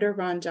 worst senator,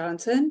 Ron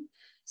Johnson.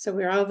 So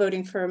we're all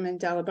voting for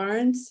Mandela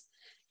Barnes,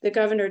 the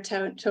governor,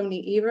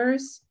 Tony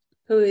Evers,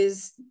 who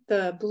is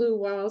the blue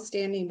wall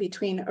standing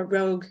between a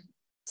rogue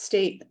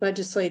state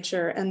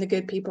legislature and the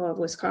good people of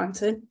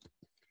Wisconsin.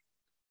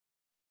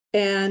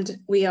 And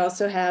we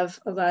also have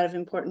a lot of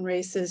important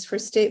races for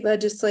state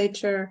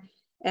legislature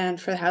and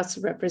for the House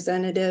of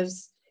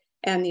Representatives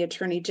and the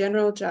Attorney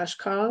General, Josh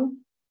Kaul.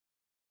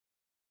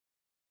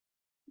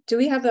 Do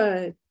we have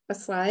a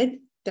slide?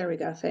 There we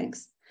go,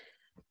 thanks.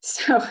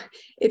 So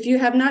if you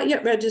have not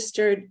yet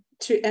registered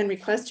and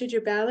requested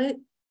your ballot,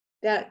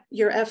 that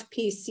your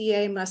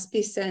FPCA must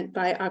be sent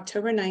by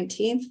October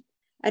 19th.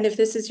 And if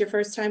this is your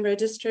first time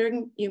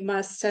registering, you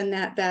must send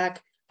that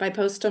back by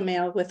postal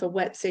mail with a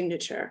wet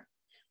signature.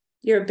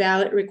 Your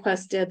ballot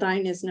request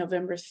deadline is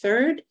November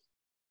 3rd.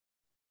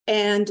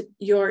 And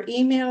your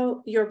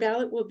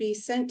ballot will be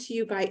sent to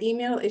you by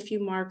email if you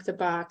mark the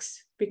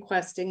box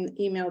requesting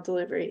email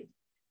delivery.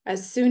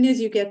 As soon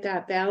as you get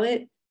that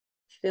ballot,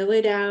 fill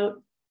it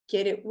out,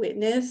 get it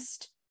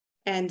witnessed,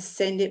 and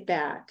send it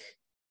back.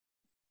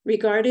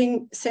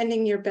 Regarding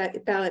sending your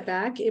ballot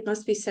back, it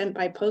must be sent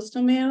by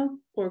postal mail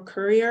or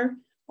courier,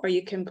 or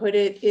you can put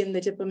it in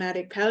the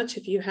diplomatic pouch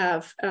if you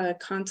have a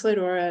consulate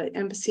or an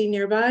embassy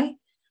nearby,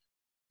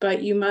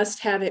 but you must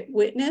have it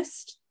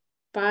witnessed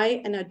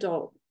by an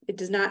adult. It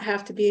does not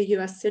have to be a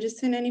US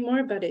citizen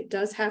anymore, but it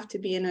does have to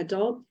be an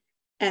adult,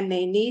 and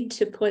they need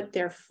to put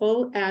their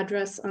full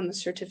address on the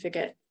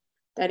certificate.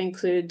 That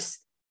includes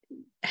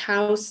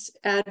house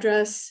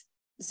address,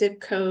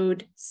 zip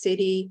code,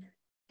 city,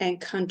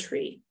 and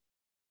country.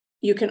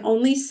 You can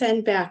only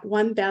send back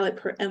one ballot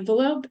per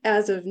envelope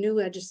as of new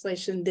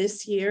legislation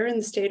this year in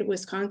the state of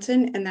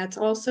Wisconsin, and that's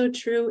also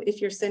true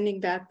if you're sending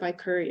back by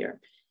courier.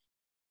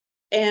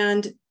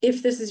 And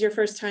if this is your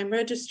first time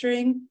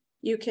registering,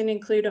 you can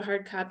include a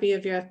hard copy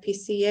of your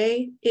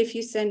FPCA if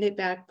you send it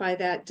back by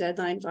that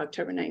deadline of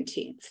October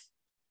 19th.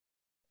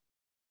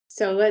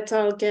 So let's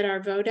all get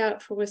our vote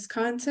out for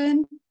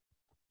Wisconsin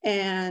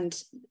and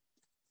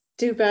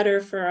do better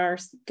for our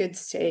good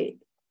state.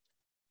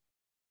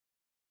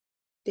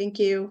 Thank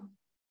you.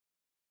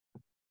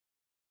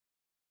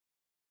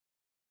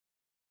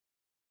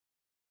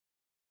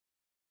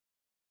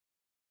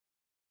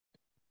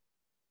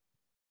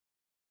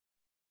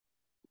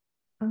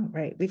 All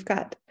right, we've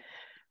got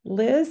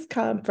Liz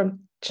come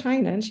from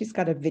China, and she's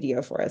got a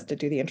video for us to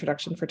do the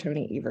introduction for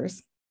Tony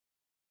Evers.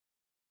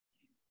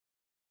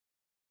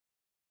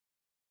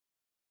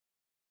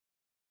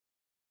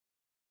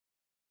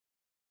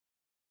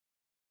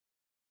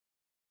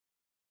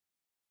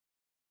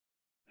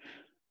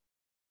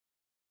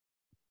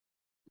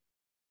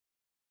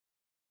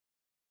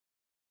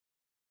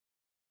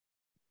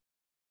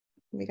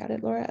 We got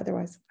it, Laura?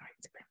 Otherwise, all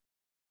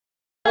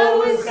right,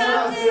 super.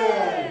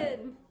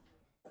 Wisconsin!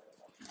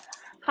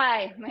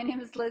 Hi, my name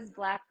is Liz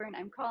Blackburn.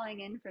 I'm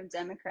calling in from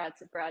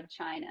Democrats Abroad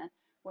China,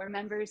 where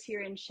members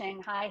here in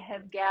Shanghai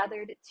have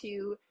gathered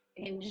to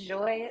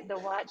enjoy the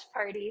watch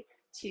party,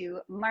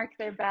 to mark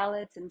their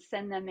ballots and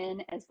send them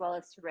in, as well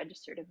as to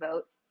register to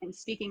vote. And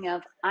speaking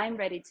of, I'm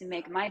ready to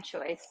make my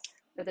choice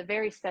for the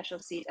very special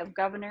seat of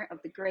governor of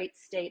the great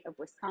state of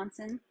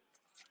Wisconsin.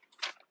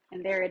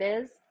 And there it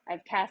is.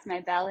 I've cast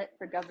my ballot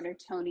for Governor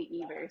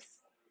Tony Evers.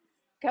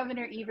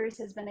 Governor Evers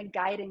has been a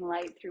guiding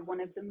light through one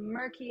of the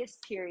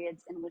murkiest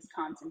periods in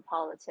Wisconsin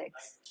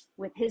politics.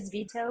 With his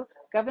veto,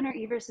 Governor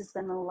Evers has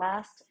been the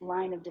last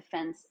line of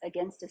defense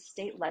against a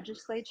state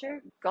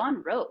legislature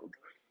gone rogue.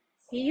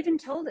 He even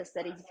told us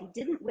that if he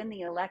didn't win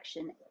the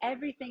election,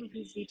 everything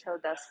he's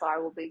vetoed thus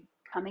far will be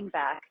coming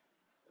back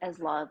as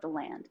law of the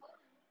land.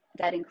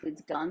 That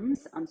includes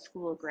guns on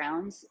school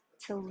grounds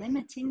to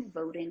limiting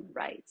voting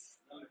rights.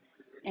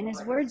 And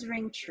his words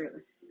ring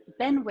true.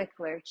 Ben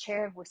Wickler,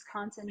 chair of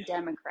Wisconsin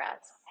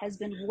Democrats, has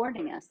been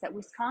warning us that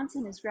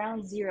Wisconsin is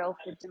ground zero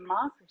for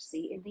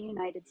democracy in the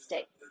United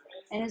States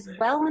and is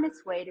well on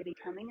its way to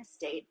becoming a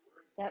state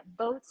that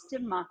votes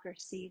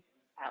democracy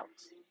out.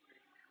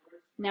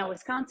 Now,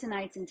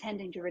 Wisconsinites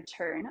intending to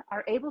return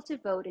are able to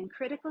vote in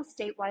critical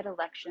statewide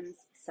elections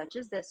such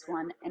as this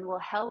one and will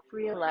help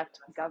re-elect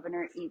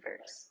Governor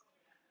Evers.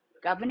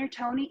 Governor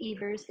Tony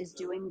Evers is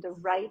doing the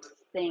right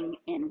thing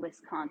in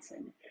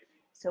Wisconsin.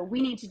 So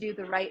we need to do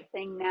the right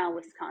thing now,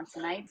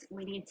 Wisconsinites.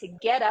 We need to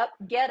get up,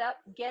 get out,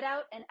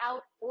 and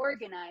out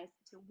organize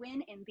to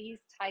win in these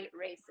tight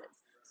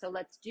races. So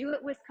let's do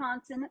it,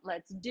 Wisconsin.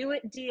 Let's do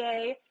it,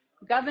 DA.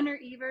 Governor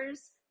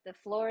Evers, the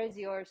floor is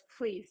yours.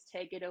 Please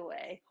take it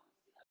away.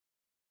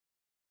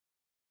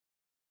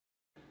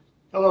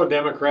 Hello,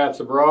 Democrats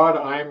abroad.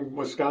 I'm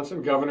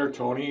Wisconsin Governor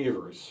Tony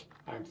Evers.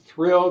 I'm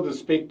thrilled to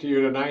speak to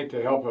you tonight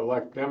to help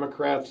elect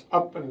Democrats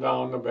up and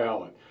down the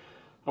ballot.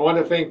 I want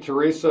to thank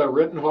Teresa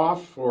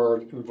Rittenhoff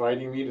for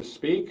inviting me to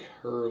speak.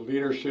 Her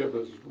leadership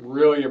is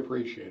really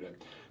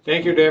appreciated.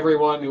 Thank you to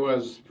everyone who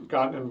has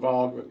gotten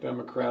involved with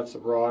Democrats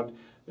abroad.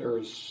 There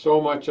is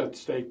so much at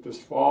stake this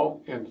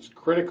fall, and it's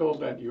critical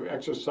that you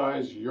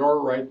exercise your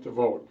right to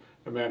vote,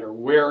 no matter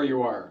where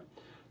you are.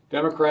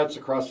 Democrats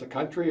across the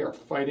country are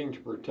fighting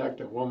to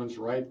protect a woman's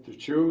right to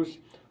choose,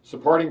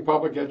 supporting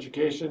public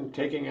education,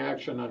 taking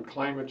action on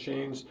climate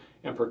change,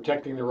 and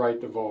protecting the right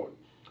to vote.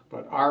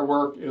 But our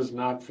work is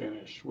not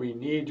finished. We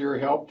need your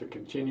help to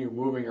continue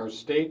moving our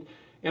state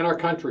and our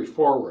country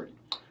forward.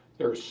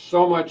 There's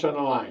so much on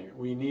the line.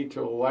 We need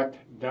to elect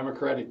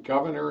Democratic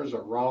governors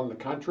around the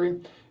country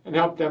and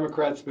help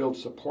Democrats build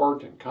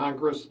support in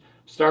Congress,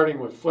 starting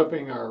with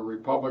flipping our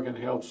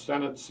Republican-held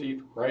Senate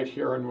seat right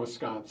here in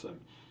Wisconsin.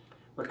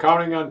 We're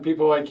counting on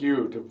people like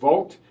you to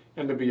vote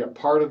and to be a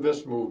part of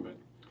this movement.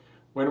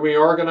 When we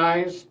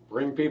organize,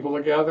 bring people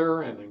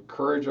together, and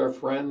encourage our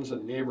friends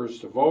and neighbors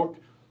to vote,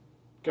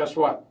 guess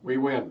what? We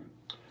win.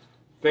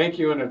 Thank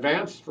you in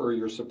advance for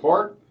your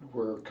support.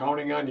 We're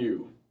counting on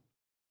you.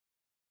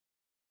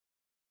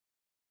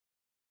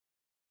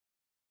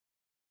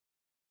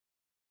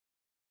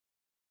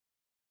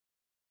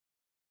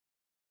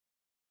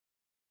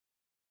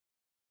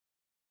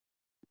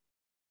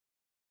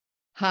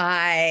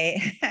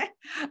 Hi,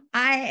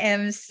 I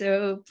am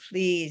so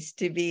pleased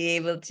to be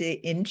able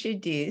to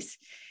introduce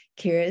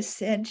Kyra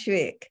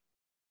Sedgwick.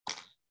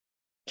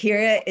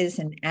 Kyra is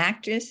an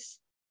actress,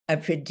 a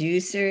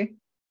producer,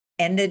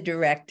 and a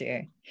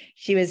director.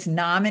 She was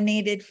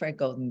nominated for a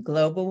Golden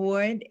Globe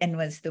Award and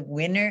was the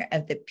winner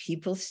of the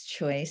People's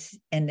Choice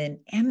and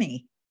an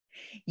Emmy.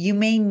 You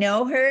may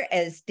know her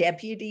as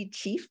Deputy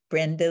Chief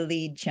Brenda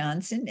Lee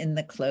Johnson in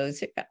The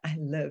Closer. I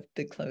love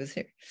The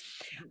Closer.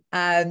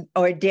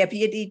 Or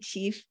Deputy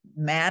Chief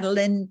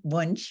Madeline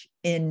Wunsch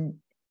in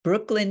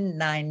Brooklyn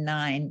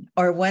Nine-Nine,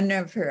 or one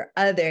of her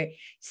other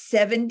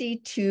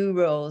 72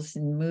 roles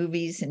in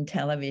movies and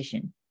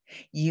television.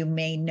 You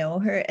may know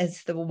her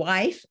as the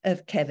wife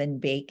of Kevin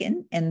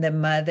Bacon and the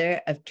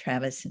mother of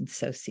Travis and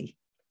Sosie.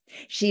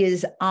 She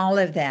is all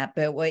of that,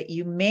 but what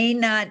you may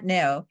not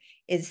know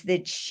is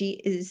that she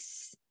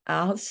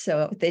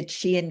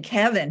and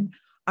Kevin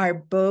are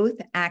both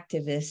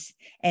activists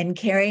and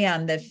carry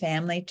on the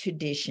family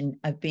tradition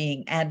of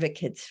being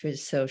advocates for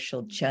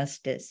social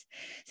justice.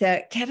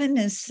 So Kevin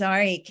is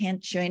sorry he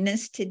can't join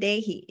us today.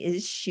 He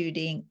is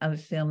shooting a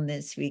film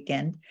this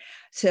weekend.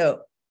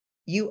 So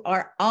you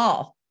are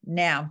all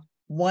now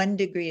 1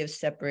 degree of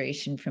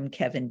separation from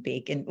Kevin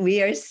Bacon.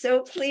 We are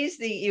so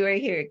pleased that you are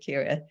here,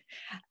 Kyra.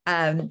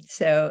 And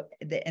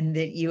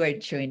that you are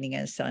joining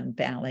us on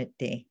Ballot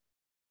Day.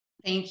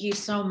 Thank you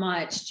so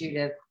much,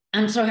 Judith.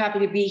 I'm so happy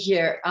to be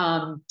here.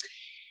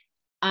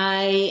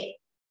 I,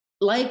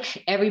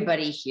 like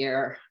everybody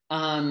here,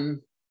 I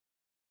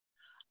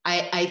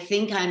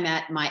think I'm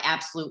at my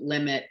absolute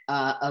limit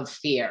of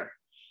fear.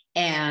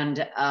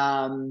 And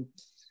I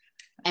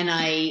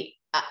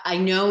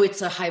know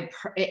it's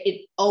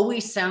it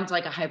always sounds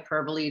like a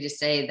hyperbole to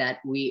say that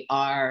we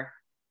are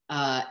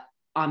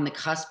on the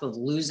cusp of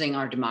losing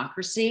our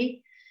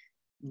democracy,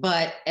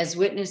 but as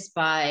witnessed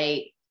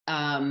by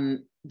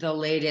the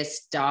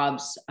latest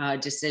Dobbs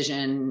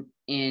decision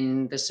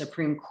in the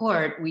Supreme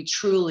Court, we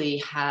truly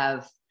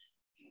have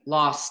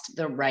lost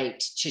the right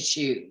to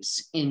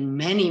choose in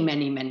many,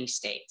 many, many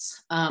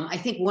states. I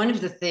think one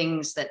of the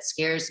things that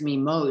scares me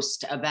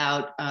most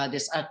about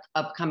this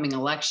upcoming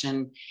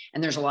election,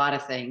 and there's a lot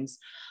of things,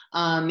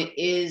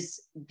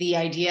 is the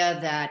idea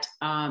that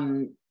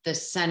the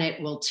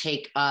Senate will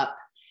take up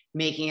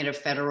making it a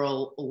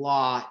federal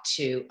law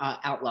to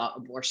outlaw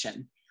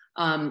abortion.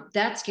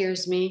 That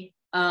scares me.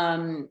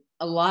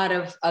 A lot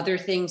of other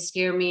things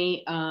scare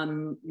me,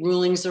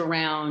 rulings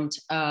around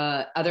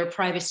other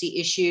privacy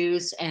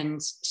issues,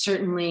 and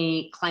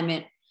certainly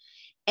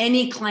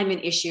any climate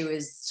issue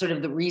is sort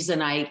of the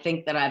reason I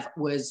think that I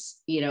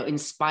was,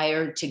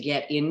 inspired to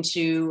get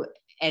into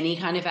any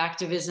kind of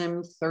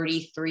activism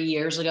 33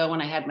 years ago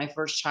when I had my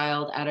first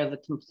child, out of a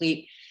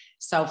complete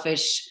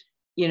selfish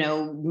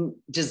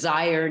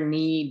desire,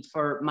 need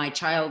for my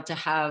child to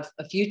have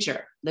a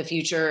future, the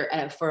future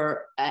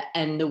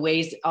and the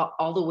ways,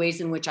 all the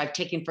ways in which I've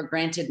taken for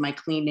granted my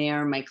clean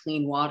air, my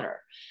clean water.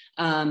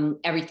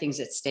 Everything's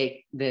at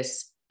stake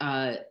this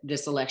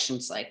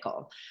election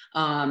cycle.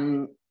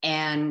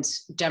 And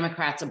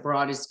Democrats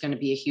abroad is going to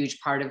be a huge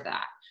part of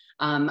that.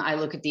 I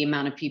look at the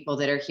amount of people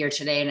that are here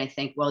today and I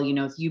think, well,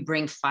 if you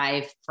bring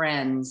 5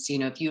 friends,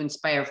 if you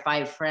inspire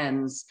 5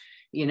 friends,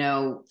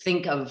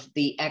 think of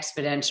the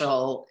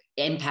exponential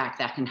impact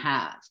that can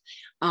have.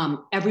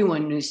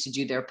 Everyone needs to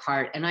do their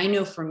part. And I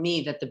know for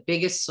me that the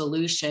biggest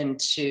solution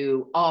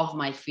to all of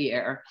my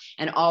fear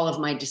and all of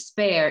my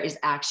despair is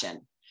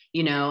action,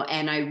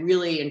 and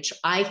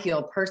I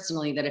feel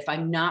personally that if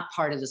I'm not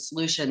part of the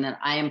solution, then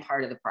I am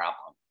part of the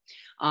problem.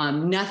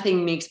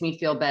 Nothing makes me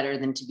feel better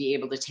than to be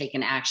able to take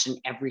an action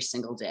every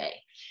single day.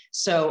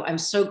 So I'm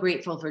so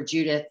grateful for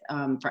Judith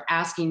for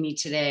asking me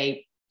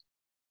today.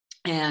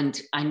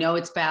 And I know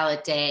it's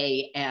ballot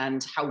day,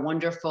 and how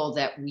wonderful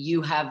that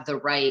you have the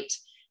right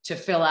to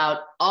fill out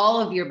all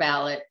of your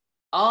ballot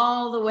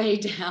all the way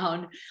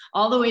down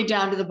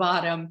to the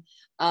bottom,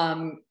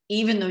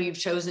 even though you've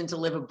chosen to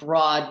live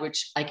abroad,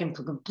 which I can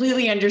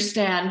completely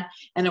understand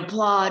and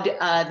applaud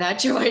that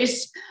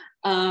choice.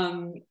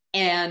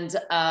 And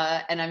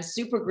I'm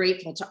super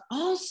grateful to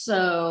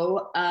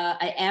also,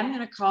 I am going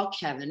to call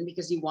Kevin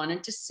because he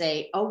wanted to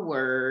say a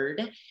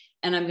word,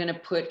 and I'm going to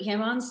put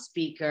him on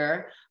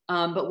speaker.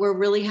 But we're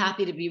really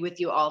happy to be with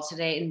you all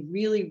today, and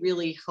really,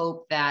 really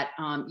hope that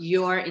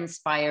you're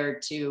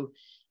inspired to,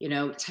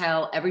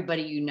 tell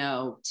everybody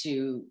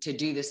to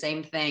do the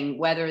same thing,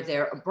 whether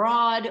they're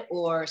abroad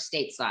or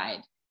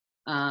stateside.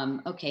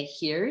 Okay,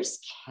 here's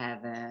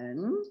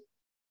Kevin.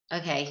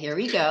 Okay, here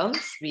we go.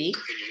 Speak.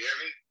 Can you hear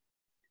me?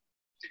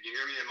 Can you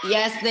hear me?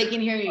 Yes, they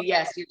can hear you.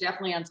 Yes, you're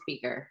definitely on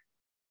speaker.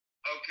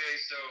 Okay,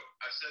 so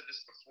I've said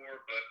this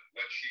before, but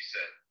what she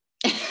said.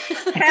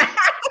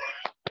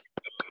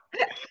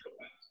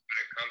 When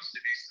it comes to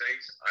these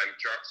things, I'm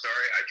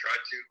sorry. I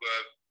tried to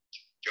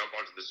jump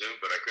onto the Zoom,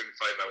 but I couldn't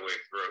find my way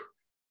through.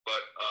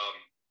 But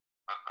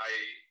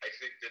I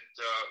think that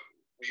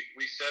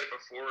we said it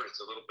before. It's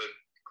a little bit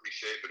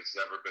cliche, but it's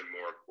never been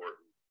more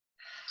important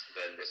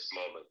than this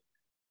moment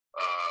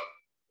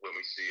when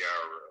we see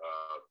our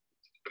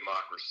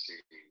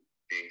democracy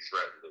being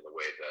threatened in the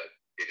way that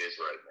it is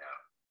right now.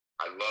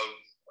 I love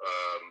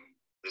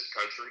this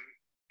country.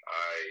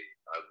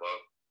 I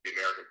love the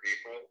American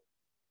people.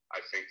 I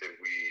think that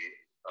we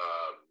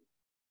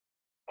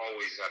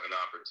always have an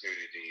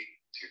opportunity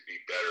to be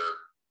better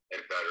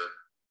and better,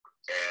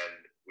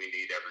 and we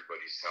need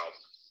everybody's help,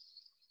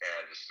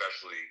 and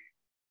especially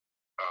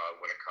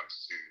when it comes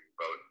to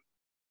voting.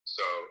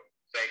 So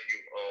thank you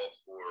all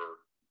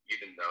for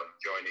even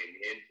joining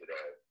in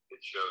today.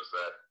 It shows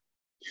that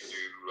you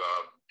do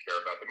care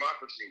about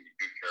democracy, and you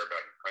do care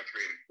about your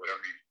country, and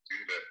whatever you do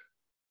to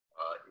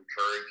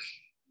encourage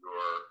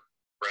your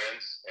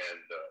friends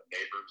and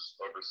neighbors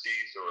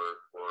overseas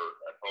or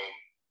at home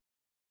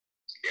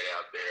to get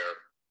out there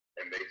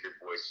and make your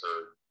voice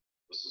heard.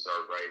 This is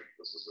our right.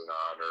 This is an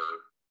honor.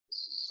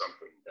 This is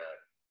something that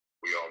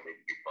we all need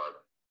to be part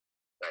of.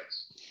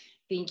 Thanks.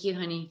 Thank you,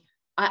 honey.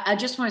 I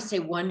just want to say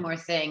one more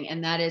thing,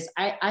 and that is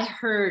I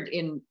heard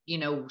in,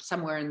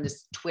 somewhere in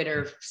this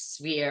Twitter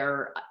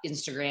sphere,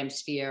 Instagram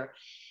sphere,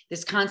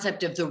 this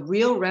concept of the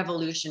real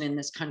revolution in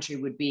this country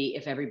would be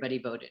if everybody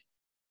voted.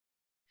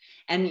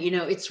 And,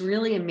 it's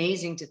really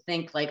amazing to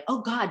think like,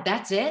 oh God,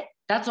 that's it.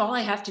 That's all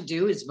I have to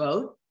do is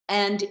vote.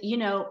 And,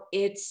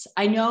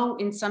 I know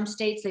in some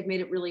states they've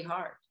made it really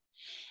hard,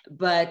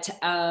 but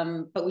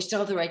we still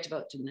have the right to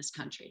vote in this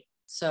country.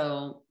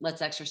 So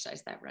let's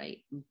exercise that right.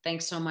 And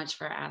thanks so much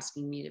for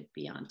asking me to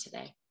be on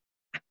today.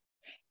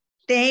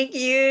 Thank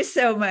you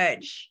so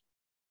much.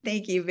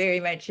 Thank you very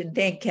much. And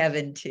thank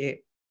Kevin too.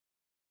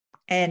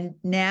 And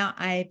now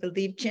I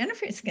believe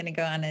Jennifer is going to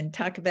go on and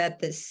talk about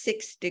the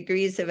 6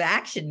 degrees of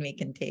action we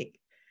can take.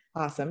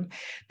 Awesome.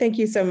 Thank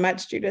you so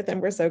much, Judith.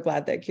 And we're so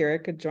glad that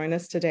Kyra could join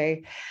us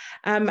today.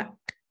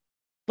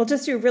 We'll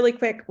just do really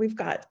quick. We've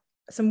got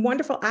some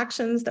wonderful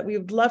actions that we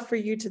would love for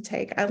you to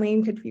take.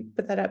 Eileen, could we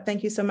put that up?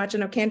 Thank you so much. I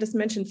know Candace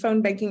mentioned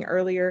phone banking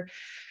earlier.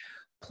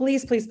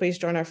 Please, please, please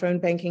join our phone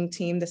banking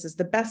team. This is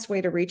the best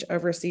way to reach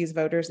overseas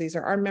voters. These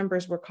are our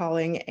members we're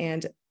calling,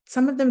 and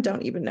some of them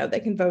don't even know they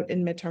can vote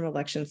in midterm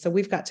elections. So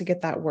we've got to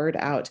get that word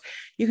out.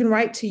 You can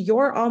write to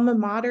your alma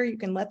mater. You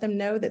can let them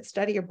know that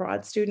study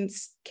abroad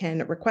students can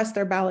request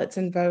their ballots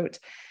and vote.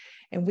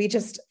 And we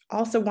just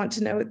also want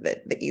to know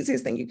that the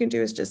easiest thing you can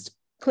do is just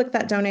click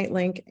that donate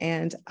link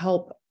and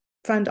help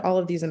fund all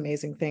of these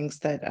amazing things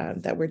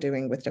that we're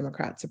doing with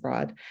Democrats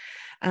Abroad.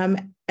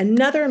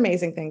 Another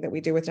amazing thing that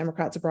we do with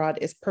Democrats Abroad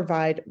is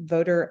provide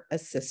voter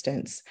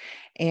assistance.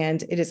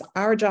 And it is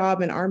our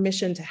job and our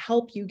mission to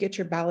help you get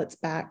your ballots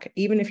back,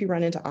 even if you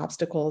run into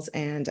obstacles.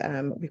 And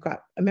we've got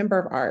a member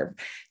of our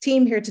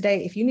team here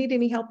today. If you need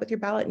any help with your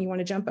ballot and you want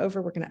to jump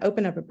over, we're going to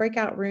open up a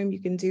breakout room.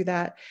 You can do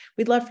that.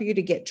 We'd love for you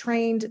to get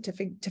trained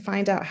to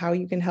find out how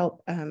you can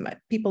help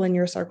people in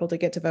your circle to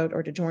get to vote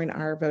or to join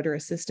our voter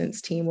assistance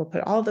team. We'll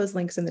put all those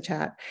links in the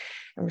chat.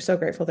 And we're so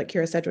grateful that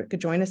Kyra Sedgwick could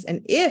join us.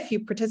 And if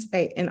you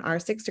participate in our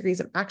 6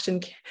 Degrees of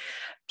Action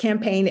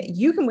campaign,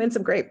 you can win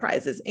some great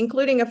prizes,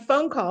 including a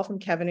phone call from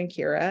Kevin and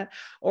Kyra,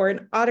 or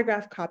an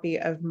autographed copy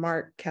of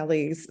Mark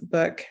Kelly's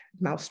book,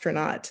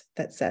 Mousetronaut,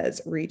 that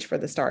says Reach for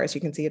the Stars.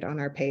 You can see it on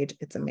our page.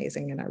 It's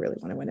amazing, and I really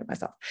want to win it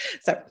myself.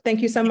 So thank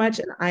you so much.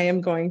 And I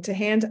am going to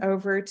hand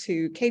over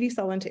to Katie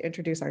Sullen to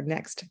introduce our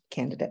next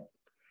candidate.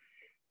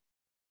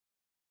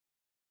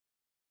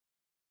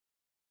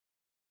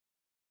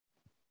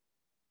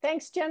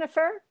 Thanks,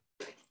 Jennifer,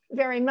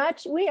 very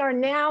much. We are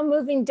now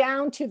moving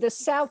down to the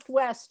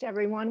Southwest,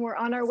 everyone. We're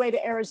on our way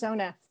to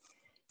Arizona.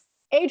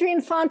 Adrian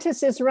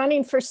Fontes is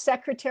running for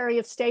Secretary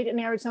of State in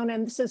Arizona,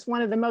 and this is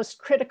one of the most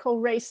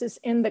critical races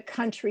in the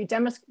country.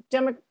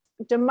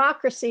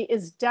 Democracy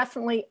is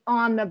definitely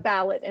on the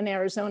ballot in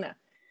Arizona.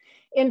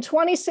 In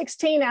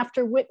 2016,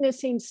 after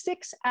witnessing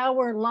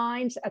 6-hour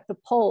lines at the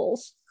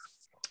polls,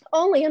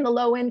 only in the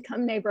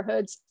low-income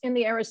neighborhoods in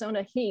the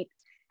Arizona heat,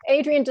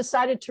 Adrian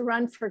decided to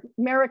run for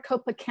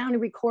Maricopa County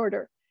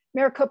Recorder.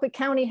 Maricopa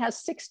County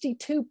has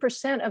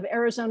 62% of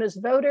Arizona's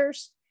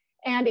voters,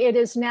 and it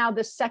is now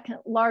the 2nd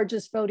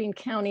largest voting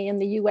county in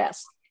the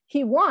US.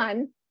 He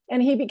won,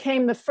 and he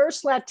became the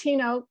first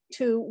Latino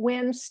to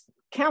win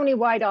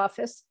countywide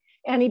office,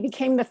 and he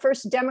became the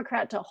first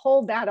Democrat to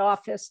hold that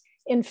office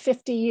in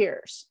 50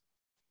 years.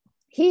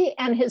 He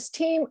and his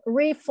team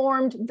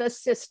reformed the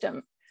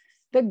system.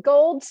 The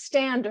gold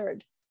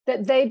standard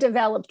that they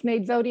developed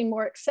made voting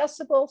more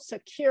accessible,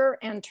 secure,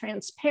 and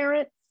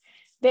transparent.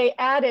 They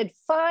added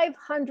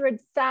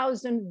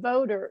 500,000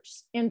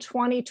 voters in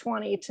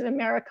 2020 to the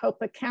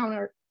Maricopa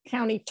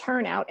County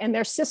turnout, and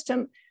their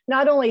system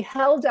not only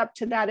held up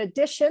to that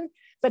addition,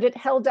 but it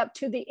held up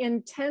to the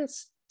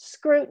intense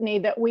scrutiny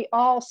that we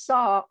all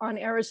saw on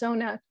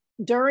Arizona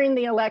during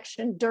the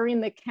election,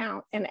 during the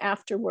count, and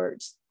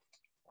afterwards.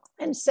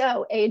 And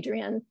so,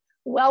 Adrian,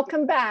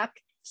 welcome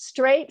back.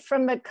 Straight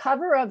from the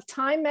cover of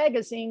Time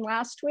magazine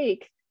last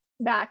week,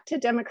 back to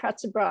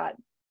Democrats Abroad.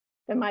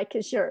 The mic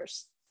is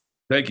yours.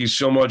 Thank you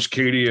so much,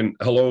 Katie, and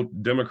hello,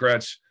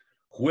 Democrats,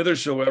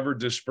 whithersoever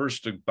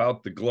dispersed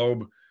about the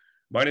globe.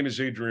 My name is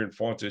Adrian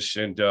Fontes,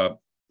 and I'm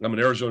an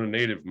Arizona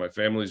native. My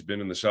family's been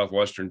in the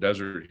southwestern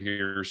desert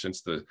here since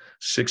the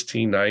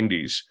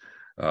 1690s.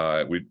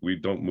 We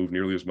don't move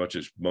nearly as much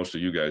as most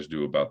of you guys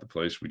do about the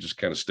place. We just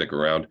kind of stick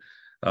around.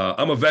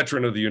 I'm a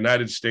veteran of the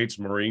United States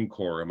Marine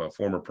Corps. I'm a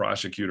former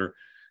prosecutor,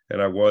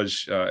 and I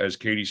was, as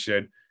Katie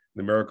said,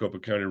 the Maricopa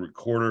County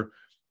Recorder.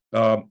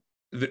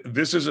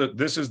 This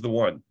is the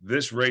one.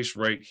 This race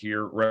right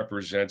here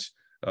represents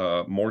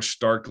more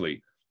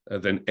starkly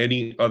than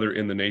any other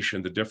in the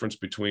nation the difference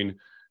between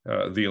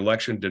the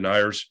election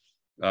deniers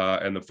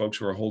and the folks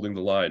who are holding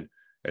the line.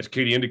 As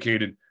Katie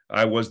indicated,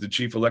 I was the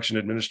chief election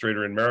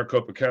administrator in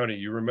Maricopa County.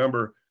 You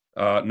remember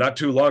not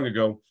too long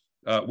ago,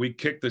 we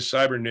kicked the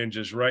cyber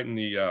ninjas right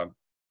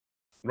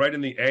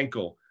in the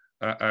ankle.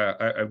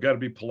 I've got to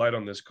be polite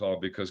on this call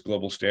because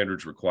global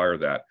standards require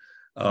that.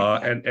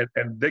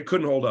 And they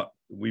couldn't hold up.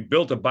 We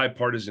built a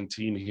bipartisan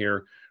team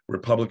here,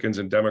 Republicans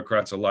and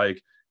Democrats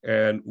alike,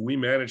 and we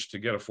managed to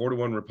get a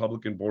 4-to-1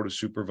 Republican Board of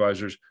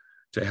Supervisors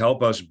to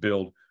help us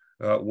build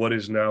what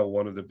is now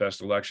one of the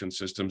best election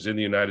systems in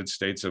the United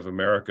States of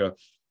America.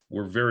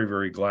 We're very,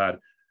 very glad.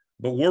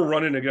 But we're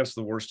running against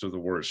the worst of the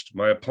worst.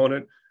 My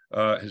opponent,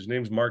 his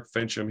name's Mark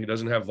Fincham. He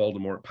doesn't have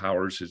Voldemort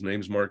powers. His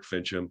name's Mark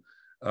Fincham.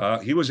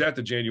 He was at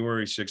the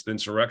January 6th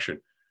insurrection.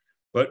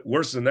 But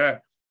worse than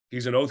that,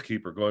 he's an oath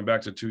keeper going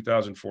back to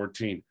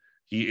 2014.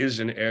 He is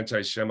an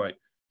anti-Semite.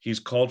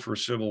 He's called for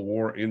civil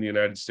war in the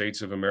United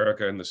States of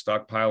America and the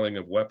stockpiling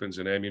of weapons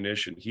and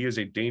ammunition. He is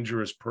a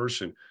dangerous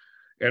person.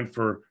 And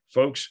for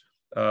folks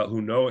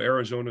who know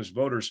Arizona's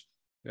voters,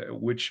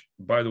 which,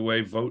 by the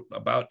way, vote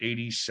about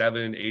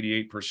 87,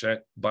 88%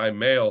 by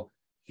mail,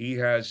 he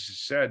has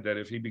said that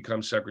if he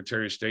becomes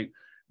Secretary of State,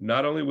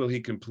 not only will he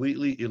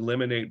completely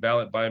eliminate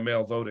ballot by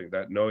mail voting,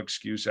 that no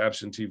excuse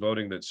absentee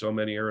voting that so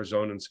many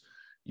Arizonans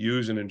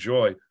use and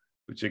enjoy,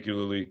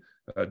 particularly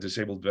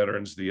disabled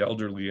veterans, the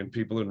elderly, and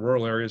people in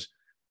rural areas.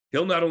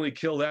 He'll not only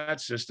kill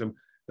that system,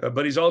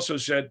 but he's also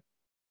said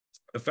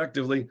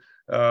effectively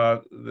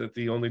that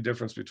the only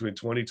difference between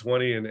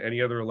 2020 and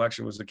any other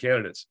election was the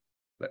candidates.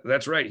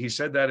 That's right. He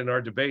said that in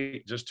our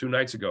debate just 2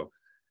 nights ago.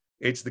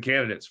 It's the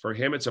candidates. For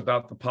him, it's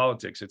about the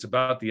politics. It's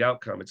about the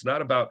outcome. It's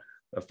not about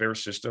a fair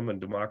system and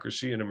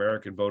democracy and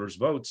American voters'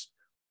 votes.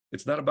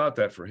 It's not about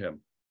that for him.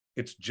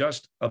 It's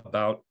just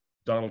about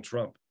Donald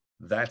Trump.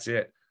 That's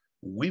it.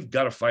 We've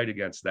got to fight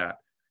against that.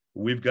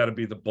 We've got to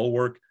be the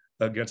bulwark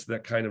against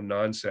that kind of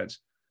nonsense.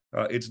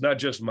 It's not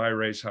just my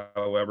race,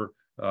 however.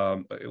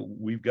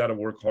 We've got to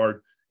work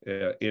hard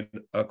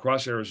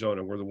across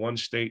Arizona. We're the one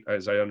state,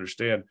 as I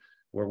understand,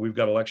 where we've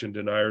got election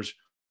deniers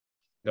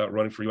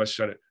running for U.S.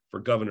 Senate, for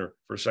governor,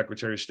 for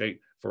Secretary of State,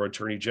 for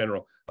Attorney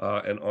General,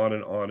 and on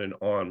and on and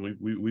on.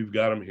 We've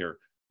got them here,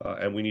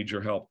 and we need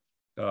your help.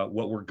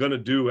 What we're going to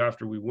do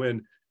after we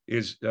win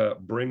is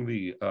bring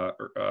the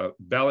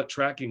ballot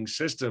tracking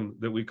system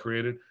that we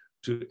created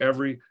to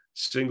every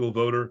single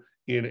voter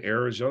in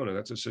Arizona.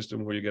 That's a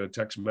system where you get a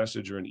text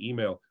message or an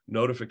email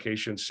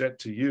notification sent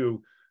to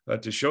you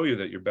to show you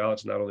that your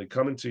ballot's not only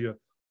coming to you,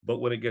 but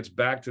when it gets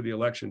back to the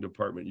election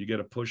department, you get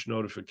a push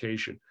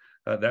notification.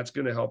 That's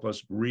going to help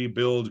us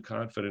rebuild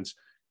confidence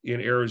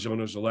in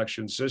Arizona's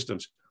election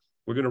systems.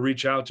 We're going to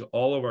reach out to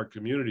all of our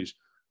communities,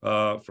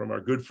 from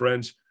our good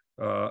friends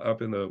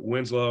up in the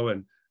Winslow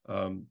and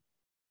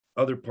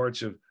other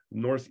parts of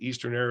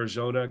northeastern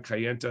Arizona,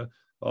 Kayenta,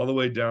 all the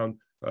way down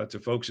to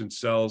folks in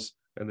Sells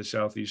and the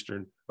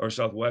southeastern or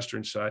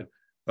southwestern side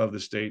of the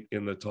state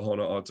in the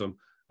Tohono O'odham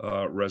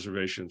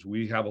reservations.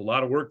 We have a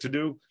lot of work to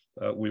do.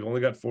 We've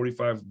only got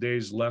 45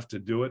 days left to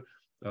do it.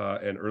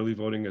 And early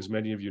voting, as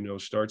many of you know,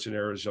 starts in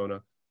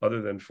Arizona,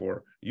 other than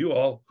for you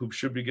all who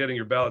should be getting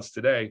your ballots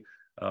today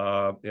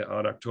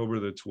on October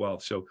the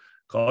 12th. So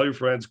call your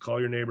friends, call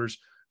your neighbors,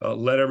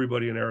 let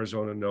everybody in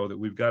Arizona know that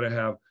we've got to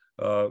have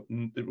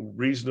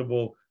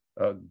reasonable,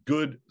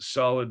 good,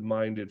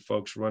 solid-minded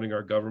folks running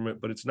our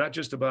government. But it's not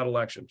just about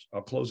elections.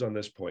 I'll close on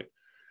this point.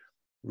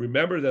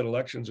 Remember that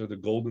elections are the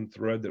golden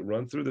thread that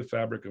run through the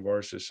fabric of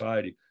our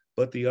society,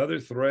 but the other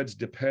threads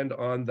depend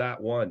on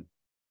that one.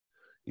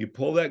 You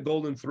pull that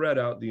golden thread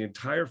out, the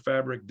entire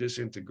fabric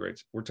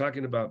disintegrates. We're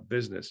talking about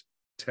business,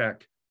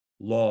 tech,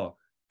 law,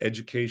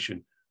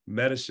 education,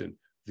 medicine,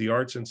 the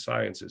arts and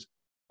sciences.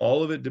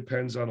 All of it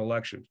depends on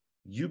elections.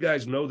 You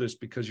guys know this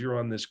because you're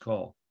on this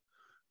call.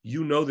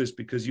 You know this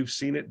because you've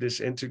seen it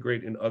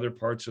disintegrate in other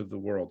parts of the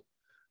world.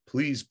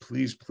 Please,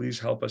 please, please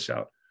help us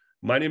out.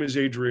 My name is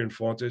Adrian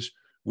Fontes.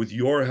 With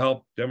your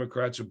help,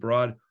 Democrats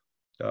abroad,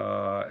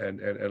 and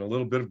a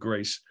little bit of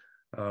grace,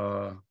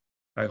 I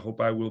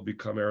hope I will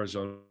become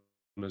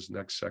Arizona's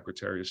next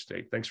Secretary of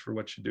State. Thanks for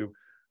what you do,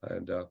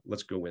 and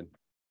let's go win.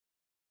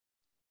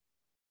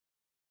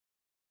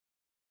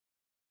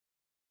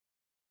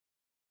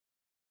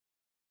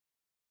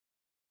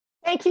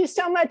 Thank you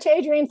so much,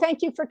 Adrian.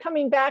 Thank you for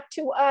coming back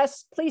to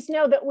us. Please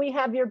know that we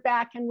have your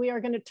back, and we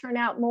are going to turn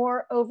out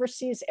more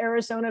overseas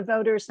Arizona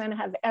voters than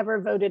have ever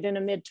voted in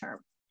a midterm.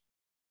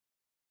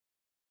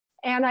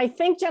 And I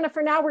think,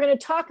 Jennifer, now we're going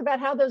to talk about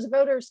how those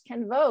voters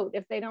can vote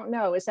if they don't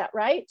know. Is that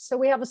right? So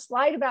we have a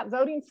slide about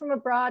voting from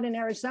abroad in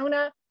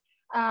Arizona.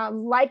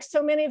 Like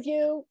so many of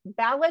you,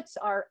 ballots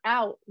are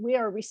out. We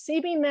are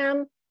receiving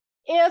them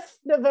if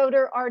the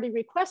voter already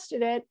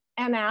requested it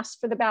and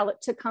asked for the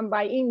ballot to come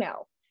by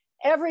email.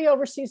 Every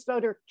overseas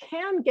voter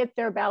can get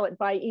their ballot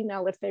by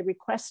email if they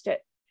request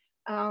it.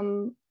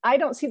 I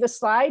don't see the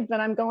slide, but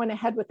I'm going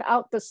ahead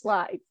without the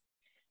slide.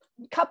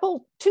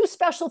 Two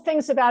special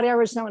things about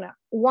Arizona.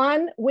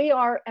 One, we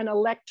are an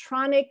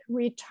electronic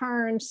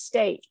return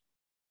state.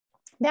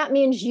 That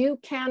means you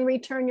can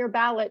return your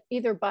ballot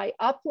either by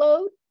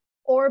upload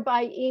or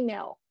by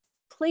email.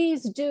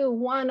 Please do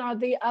one or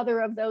the other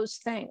of those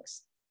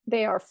things.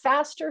 They are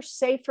faster,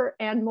 safer,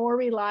 and more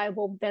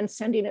reliable than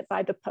sending it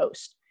by the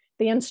post.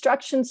 The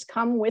instructions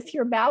come with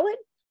your ballot,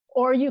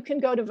 or you can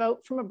go to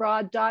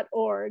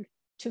votefromabroad.org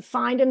to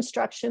find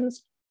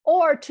instructions,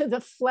 or to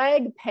the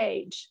flag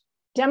page,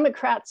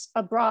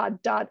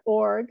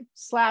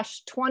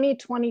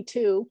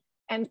 democratsabroad.org/2022,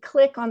 and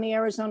click on the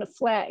Arizona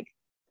flag.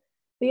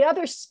 The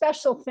other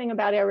special thing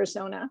about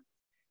Arizona,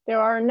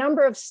 there are a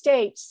number of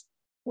states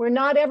where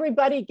not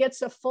everybody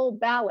gets a full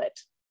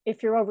ballot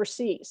if you're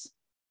overseas.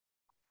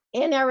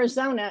 In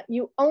Arizona,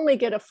 you only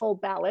get a full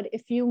ballot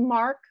if you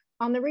mark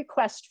on the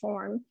request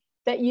form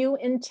that you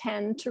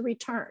intend to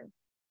return.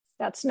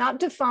 That's not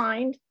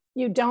defined.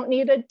 You don't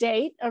need a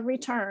date of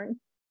return.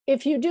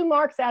 If you do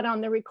mark that on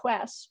the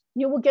request,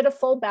 you will get a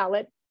full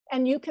ballot,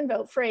 and you can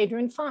vote for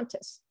Adrian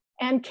Fontes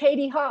and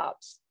Katie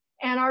Hobbs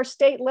and our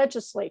state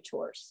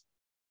legislators.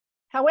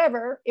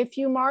 However, if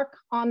you mark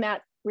on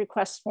that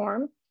request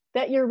form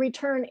that your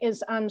return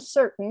is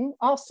uncertain,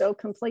 also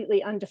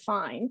completely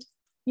undefined,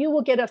 you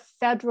will get a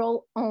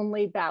federal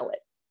only ballot,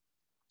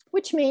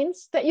 which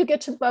means that you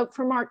get to vote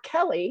for Mark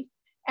Kelly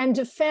and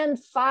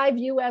defend 5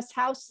 US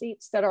House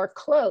seats that are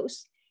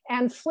close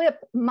and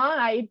flip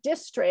my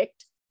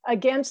district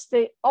against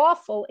the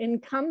awful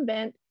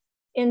incumbent,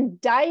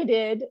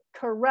 indicted,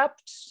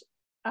 corrupt,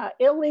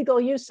 illegal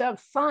use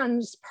of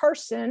funds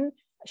person,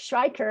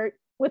 Schweikert,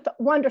 with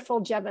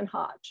wonderful Jevin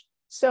Hodge.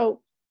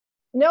 So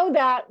know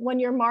that when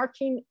you're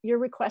marking your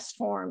request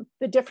form,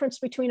 the difference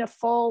between a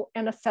full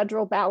and a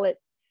federal ballot.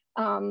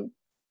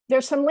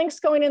 There's some links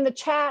going in the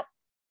chat.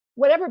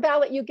 Whatever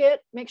ballot you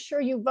get, make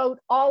sure you vote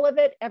all of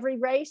it, every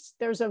race.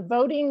 There's a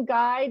voting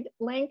guide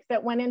link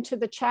that went into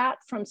the chat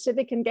from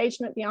Civic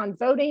Engagement Beyond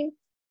Voting.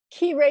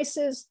 Key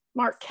races,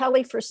 Mark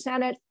Kelly for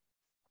Senate,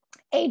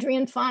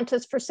 Adrian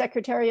Fontes for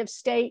Secretary of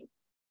State,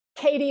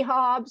 Katie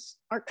Hobbs,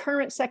 our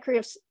current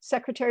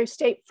Secretary of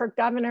State for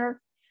Governor.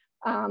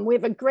 We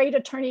have a great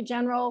Attorney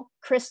General,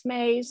 Chris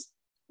Mays.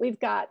 We've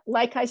got,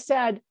 like I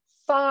said,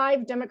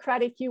 5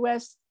 Democratic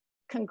US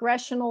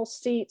congressional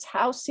seats,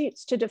 House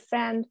seats to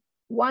defend,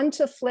 1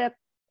 to flip,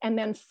 and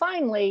then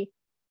finally,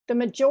 the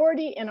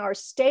majority in our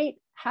state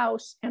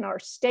House and our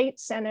state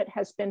Senate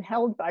has been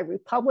held by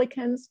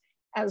Republicans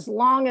as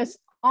long as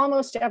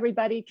almost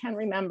everybody can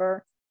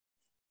remember.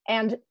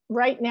 And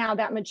right now,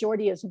 that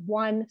majority is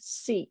 1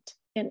 seat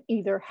in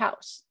either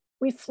house.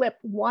 We flip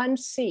 1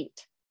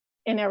 seat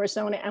in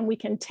Arizona, and we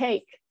can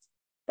take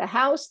the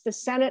House, the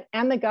Senate,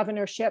 and the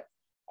governorship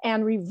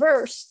and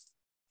reverse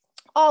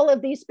all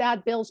of these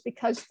bad bills,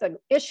 because the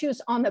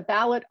issues on the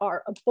ballot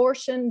are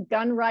abortion,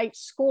 gun rights,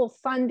 school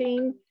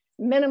funding,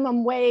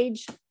 minimum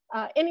wage.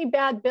 Any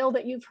bad bill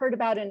that you've heard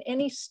about in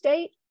any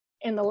state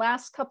in the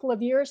last couple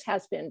of years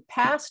has been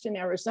passed in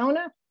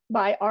Arizona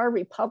by our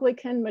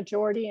Republican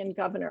majority and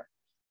governor.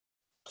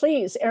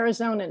 Please,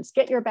 Arizonans,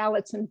 get your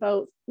ballots and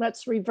vote.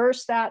 Let's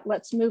reverse that.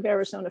 Let's move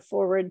Arizona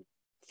forward.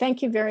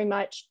 Thank you very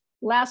much.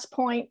 Last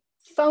point,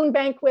 phone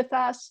bank with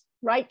us.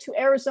 Write to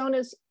AZ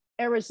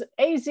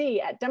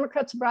at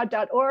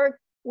democratsabroad.org.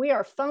 We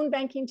are phone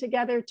banking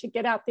together to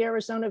get out the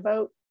Arizona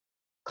vote,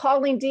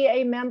 calling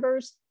DA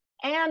members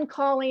and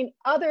calling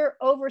other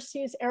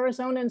overseas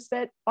Arizonans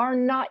that are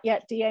not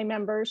yet DA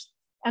members.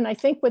 And I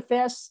think with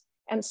this,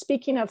 and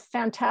speaking of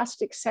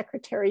fantastic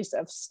secretaries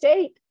of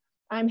state,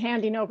 I'm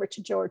handing over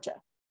to Georgia.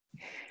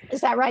 Is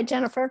that right,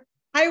 Jennifer?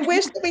 I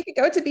wish that we could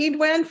go to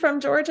Baldwin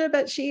from Georgia,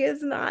 but she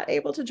is not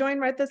able to join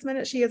right this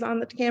minute. She is on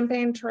the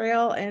campaign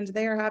trail and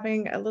they are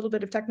having a little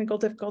bit of technical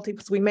difficulty,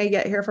 because we may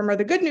get hear from her.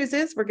 The good news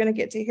is we're going to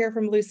get to hear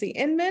from Lucy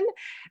Inman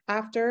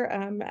after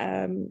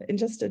in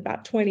just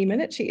about 20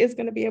 minutes. She is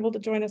going to be able to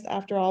join us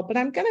after all, but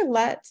I'm going to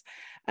let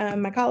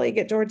my colleague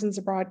at Georgians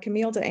Abroad,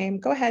 Camille DeAme,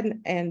 go ahead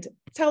and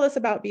tell us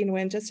about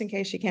Baldwin, just in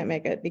case she can't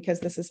make it,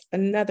 because this is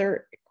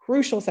another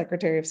crucial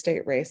Secretary of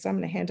State race. So I'm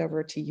going to hand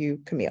over to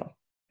you, Camille.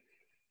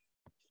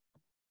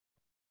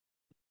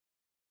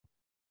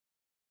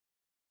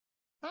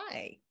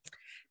 Hi.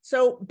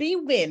 So Bee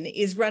Nguyen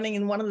is running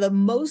in one of the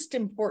most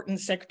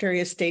important Secretary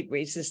of State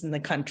races in the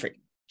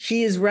country.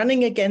 She is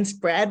running against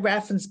Brad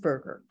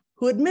Raffensperger,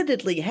 who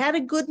admittedly had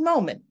a good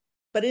moment,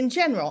 but in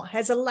general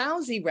has a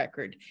lousy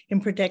record in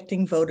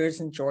protecting voters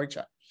in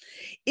Georgia.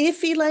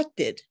 If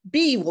elected,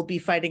 Bee will be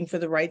fighting for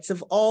the rights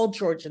of all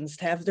Georgians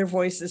to have their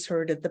voices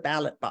heard at the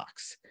ballot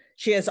box.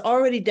 She has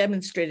already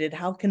demonstrated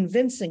how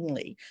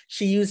convincingly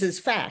she uses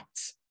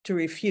facts to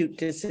refute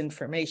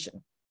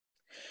disinformation.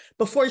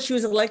 Before she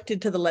was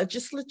elected to the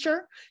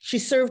legislature, she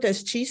served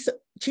as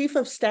chief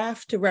of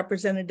staff to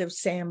Representative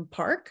Sam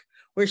Park,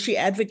 where she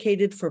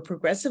advocated for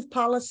progressive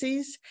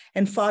policies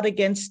and fought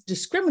against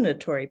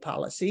discriminatory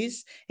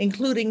policies,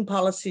 including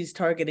policies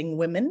targeting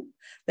women,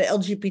 the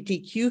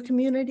LGBTQ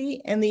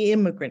community, and the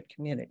immigrant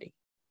community.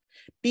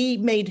 Bee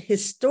made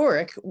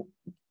historic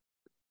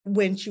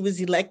when she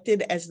was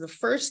elected as the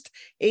first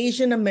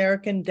Asian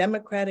American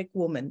Democratic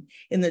woman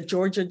in the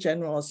Georgia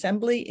General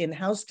Assembly in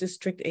House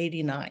District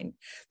 89,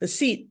 the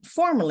seat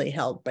formerly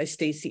held by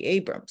Stacey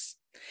Abrams.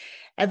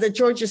 At the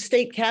Georgia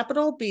State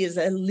Capitol, Bee is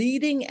a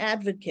leading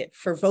advocate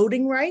for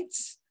voting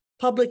rights,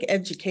 public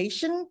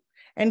education,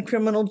 and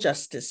criminal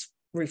justice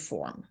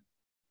reform.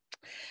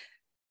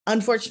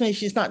 Unfortunately,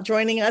 she's not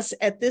joining us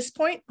at this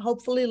point,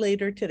 hopefully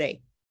later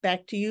today.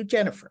 Back to you,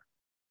 Jennifer.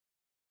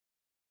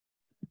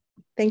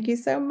 Thank you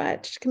so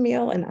much,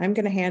 Camille. And I'm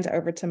going to hand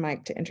over to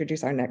Mike to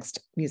introduce our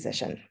next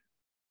musician.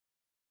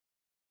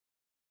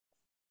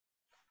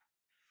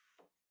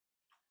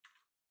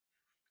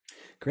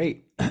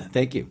 Great.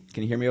 Thank you.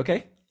 Can you hear me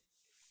okay?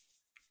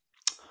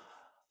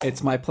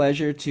 It's my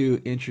pleasure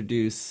to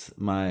introduce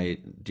my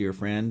dear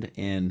friend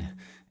and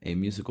a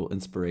musical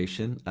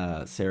inspiration,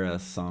 Sarah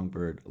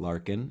Songbird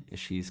Larkin.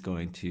 She's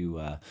going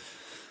to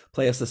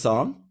play us a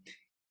song.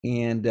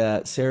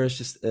 And Sarah's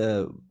just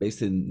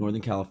based in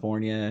Northern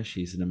California.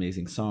 She's an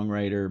amazing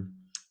songwriter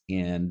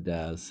and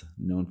is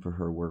known for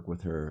her work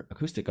with her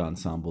acoustic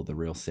ensemble, The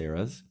Real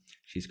Sarahs.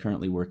 She's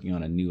currently working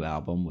on a new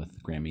album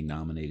with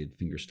Grammy-nominated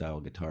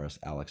fingerstyle guitarist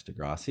Alex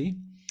DeGrassi.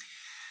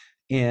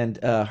 And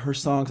her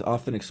songs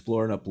often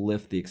explore and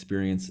uplift the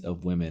experience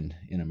of women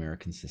in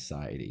American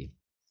society.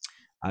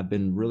 I've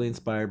been really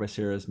inspired by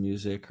Sarah's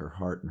music, her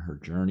heart, and her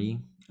journey.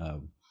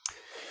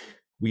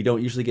 We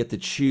don't usually get to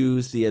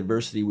choose the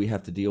adversity we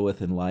have to deal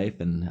with in life.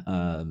 And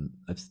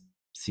I've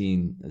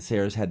seen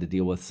Sarah's had to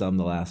deal with some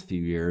the last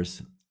few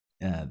years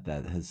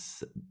that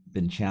has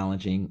been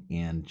challenging.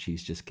 And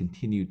she's just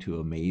continued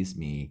to amaze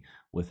me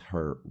with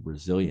her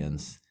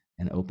resilience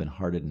and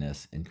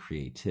open-heartedness and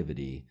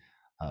creativity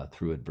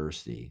through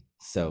adversity.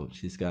 So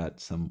she's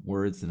got some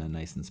words and a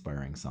nice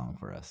inspiring song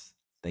for us.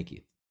 Thank you.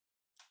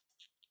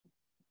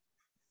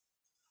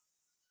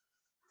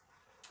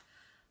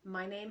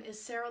 My name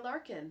is Sarah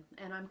Larkin,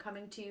 and I'm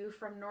coming to you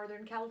from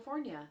Northern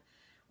California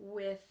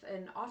with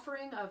an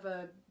offering of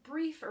a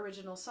brief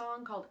original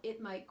song called It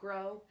Might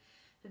Grow.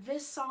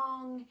 This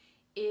song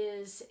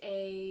is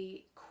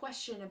a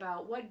question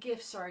about what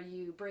gifts are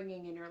you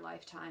bringing in your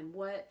lifetime?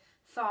 What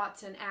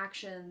thoughts and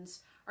actions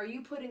are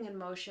you putting in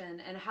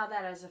motion, and how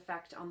that has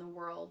effect on the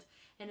world?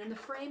 And in the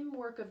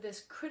framework of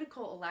this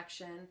critical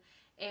election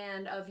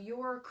and of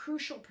your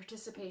crucial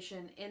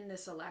participation in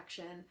this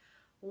election,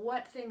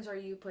 what things are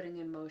you putting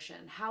in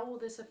motion? How will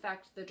this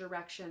affect the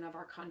direction of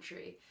our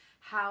country?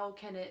 How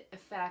can it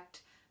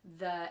affect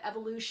the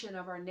evolution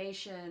of our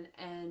nation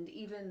and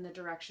even the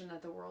direction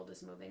that the world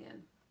is moving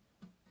in?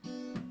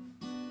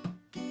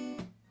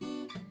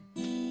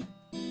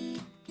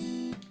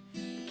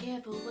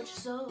 Careful what you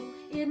sow,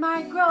 it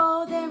might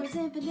grow. There is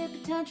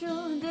infinite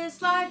potential in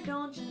this life,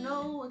 don't you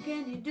know? What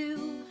can you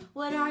do?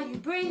 What are you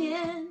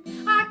bringing?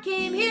 I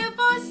came here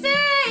for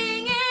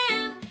singing.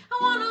 I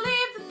want to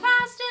leave the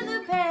past in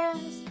the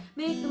past,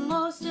 make the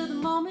most of the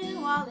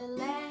moment while it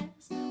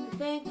lasts. With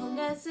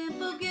thankfulness and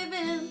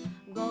forgiving,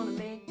 I'm gonna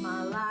make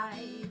my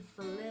life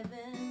a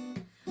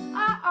living.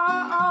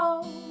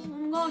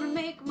 I'm gonna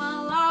make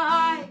my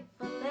life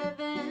a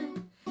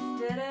living.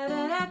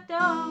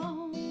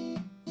 Da-da-da-da-da.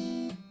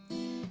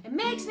 It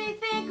makes me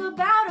think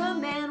about a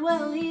man.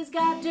 Well, he's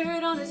got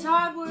dirt on his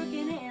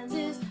hard-working hands.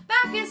 His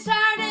back is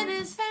tired and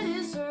his head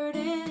is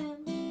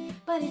hurting,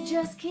 but he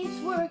just keeps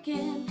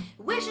working.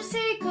 He wishes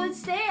he could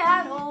stay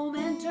at home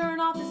and turn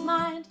off his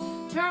mind,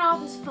 turn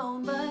off his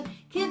phone, but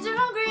kids are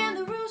hungry and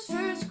the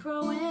rooster's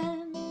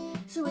crowing,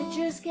 so it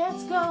just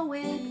gets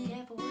going. Be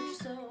careful what you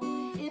sow,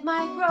 it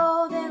might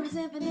grow. There is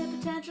infinite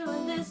potential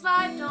in this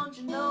life, don't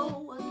you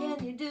know? What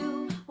can you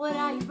do? What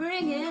are you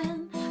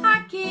bringing?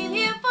 I came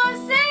here for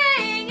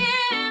singing.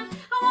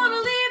 I want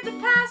to leave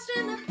the past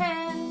in the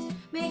past,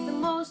 make the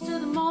most of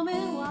the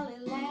moment while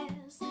it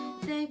lasts.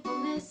 With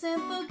thankfulness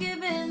and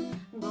forgiving,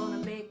 I'm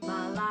gonna make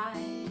my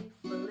life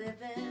a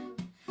living.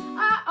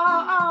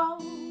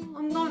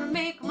 I'm gonna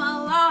make my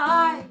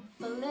life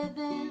a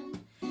living.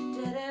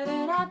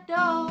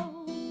 Da-da-da-da-da.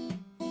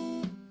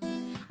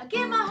 I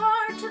give my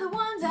heart to the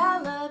ones I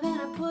love, and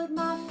I put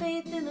my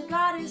faith in the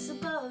goddess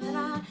above, and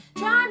I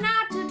try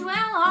not to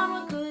dwell on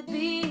what could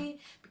be,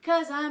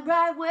 because I'm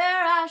right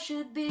where I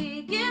should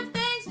be. Give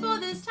thanks for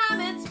this time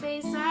and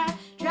space. I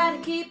try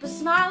to keep a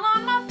smile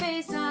on my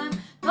face. I'm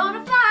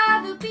gonna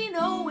fly, there'll be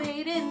no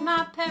wait in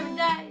my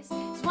paradise.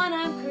 It's one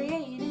I'm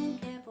creating.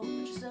 Careful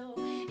what you sow,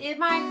 it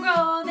might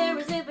grow. There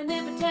is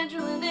infinite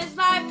potential in this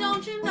life,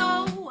 don't you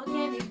know? What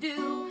can you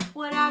do?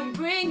 What are you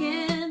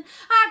bringing?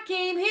 I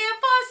came here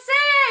for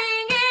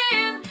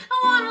singing.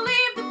 I want to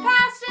leave the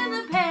past in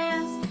the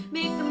past,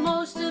 make the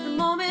most of the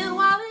moment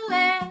while it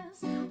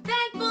lasts.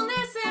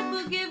 Thankfulness and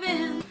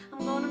forgiving, I'm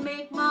gonna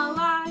make my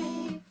life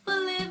a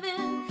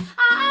living.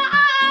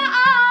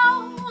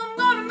 I'm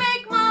gonna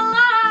make my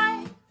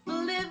life a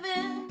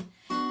living.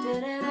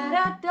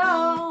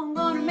 Da-da-da-da-da. I'm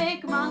gonna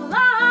make my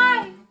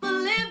life a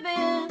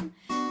living.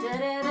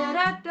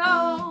 Da-da-da-da-da.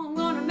 I'm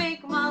gonna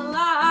make my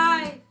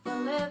life a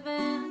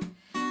living.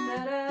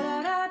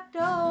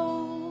 Da-da-da-da-da.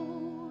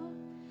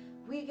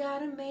 We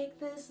gotta make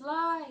this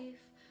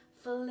life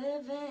for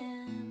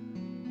living.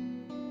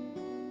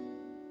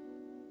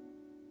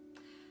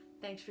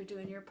 Thanks for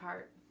doing your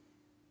part.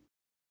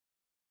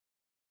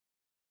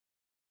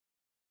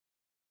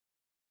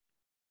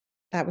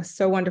 That was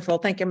so wonderful.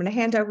 Thank you. I'm going to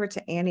hand over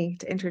to Annie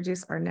to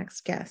introduce our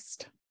next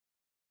guest.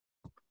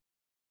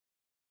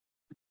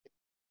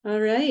 All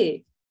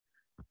right.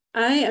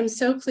 I am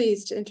so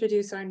pleased to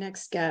introduce our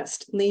next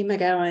guest, Leigh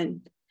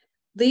McGowan.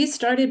 Leigh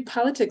started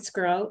Politics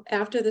Girl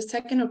after the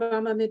second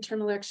Obama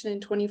midterm election in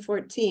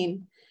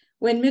 2014,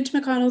 when Mitch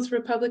McConnell's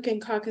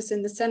Republican caucus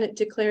in the Senate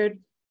declared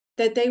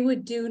that they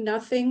would do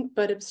nothing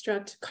but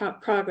obstruct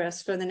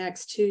progress for the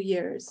next 2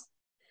 years.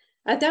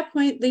 At that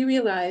point, Leigh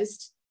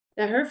realized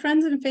that her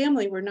friends and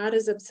family were not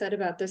as upset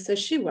about this as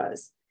she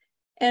was,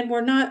 and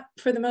were not,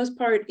 for the most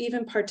part,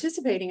 even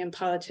participating in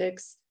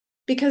politics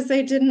because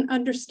they didn't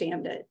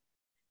understand it,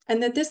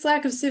 and that this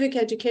lack of civic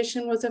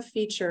education was a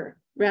feature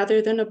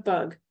rather than a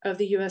bug of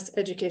the US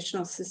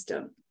educational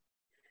system.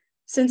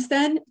 Since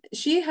then,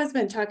 she has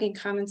been talking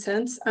common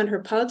sense on her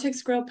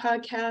Politics Girl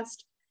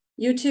podcast,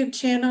 YouTube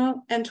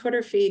channel, and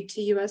Twitter feed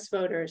to US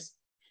voters,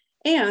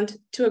 and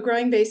to a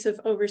growing base of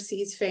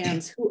overseas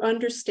fans who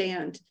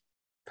understand,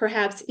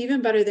 perhaps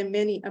even better than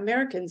many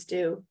Americans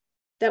do,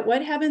 that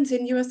what happens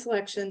in US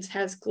elections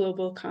has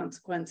global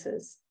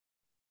consequences.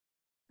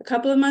 A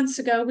couple of months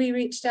ago, we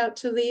reached out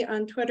to Leigh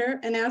on Twitter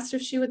and asked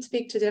if she would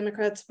speak to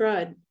Democrats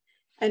abroad,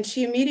 and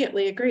she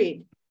immediately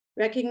agreed,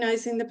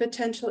 recognizing the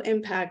potential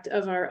impact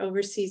of our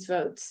overseas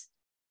votes.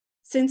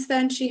 Since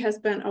then, she has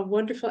been a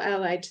wonderful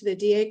ally to the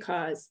DA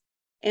cause,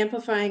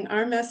 amplifying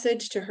our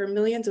message to her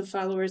millions of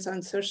followers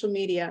on social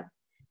media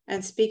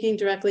and speaking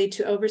directly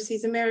to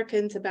overseas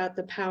Americans about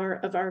the power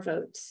of our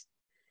votes.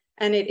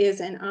 And it is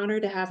an honor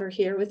to have her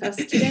here with us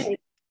today.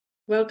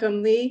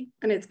 Welcome, Leigh,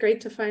 and it's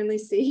great to finally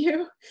see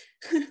you.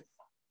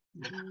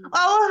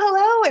 Oh,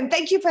 hello, and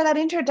thank you for that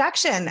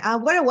introduction.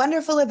 What a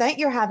wonderful event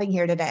you're having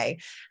here today.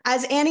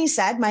 As Annie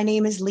said, my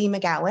name is Leigh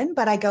McGowan,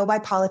 but I go by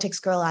Politics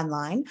Girl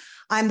online.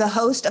 I'm the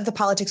host of the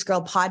Politics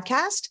Girl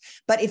podcast,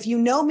 but if you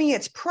know me,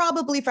 it's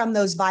probably from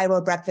those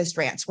viral breakfast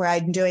rants where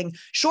I'm doing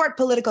short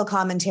political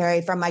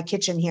commentary from my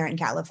kitchen here in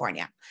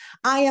California.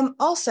 I am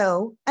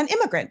also an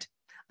immigrant.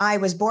 I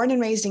was born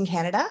and raised in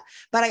Canada,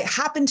 but I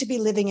happened to be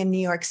living in New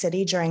York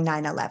City during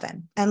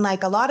 9/11. And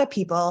like a lot of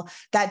people,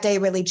 that day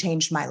really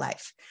changed my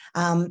life.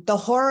 The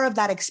horror of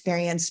that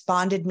experience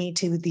bonded me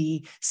to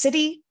the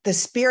city, the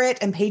spirit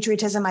and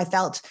patriotism I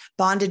felt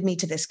bonded me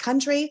to this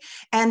country,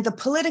 and the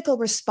political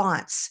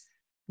response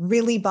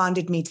really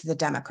bonded me to the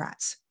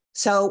Democrats.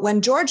 So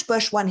when George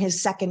Bush won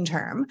his second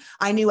term,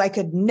 I knew I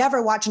could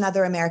never watch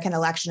another American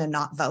election and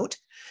not vote.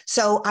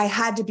 So I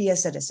had to be a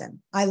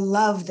citizen. I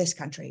love this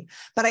country,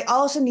 but I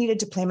also needed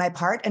to play my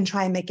part and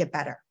try and make it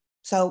better.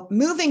 So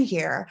moving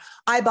here,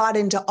 I bought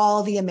into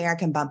all the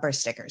American bumper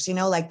stickers, you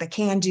know, like the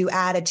can-do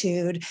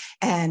attitude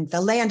and the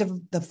land of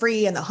the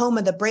free and the home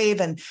of the brave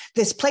and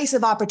this place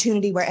of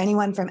opportunity where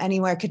anyone from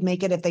anywhere could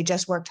make it if they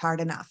just worked hard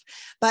enough.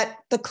 But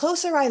the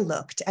closer I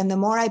looked and the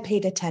more I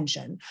paid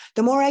attention,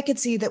 the more I could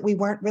see that we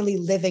weren't really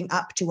living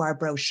up to our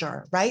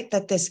brochure, right?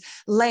 That this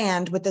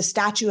land with the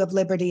Statue of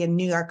Liberty in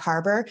New York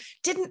Harbor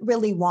didn't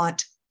really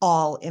want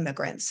all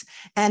immigrants,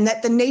 and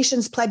that the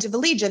nation's Pledge of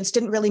Allegiance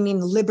didn't really mean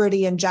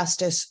liberty and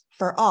justice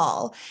for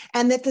all,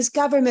 and that this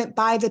government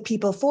by the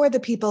people for the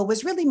people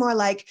was really more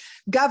like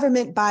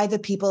government by the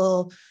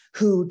people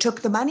who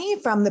took the money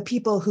from the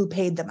people who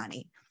paid the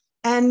money.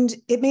 And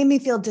it made me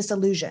feel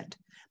disillusioned.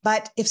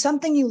 But if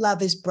something you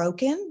love is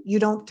broken, you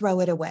don't throw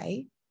it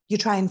away, you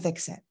try and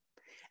fix it.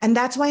 And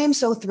that's why I'm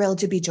so thrilled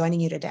to be joining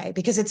you today,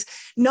 because it's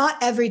not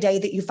every day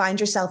that you find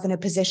yourself in a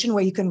position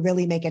where you can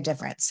really make a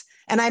difference.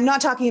 And I'm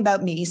not talking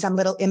about me, some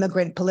little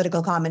immigrant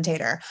political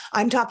commentator.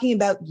 I'm talking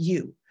about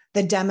you,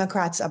 the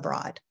Democrats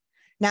abroad.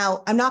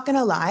 Now, I'm not going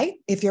to lie,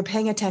 if you're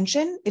paying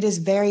attention, it is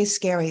very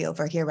scary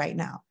over here right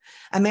now.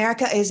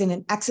 America is in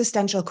an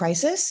existential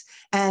crisis,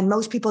 and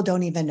most people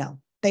don't even know.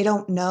 They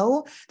don't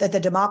know that the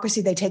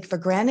democracy they take for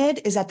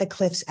granted is at the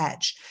cliff's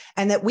edge,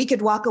 and that we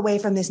could walk away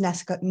from this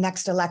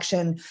next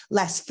election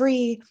less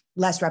free,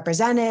 less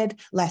represented,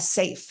 less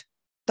safe.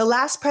 The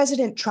last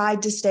president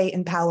tried to stay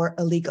in power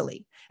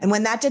illegally. And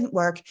when that didn't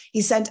work,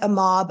 he sent a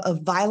mob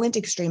of violent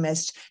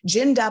extremists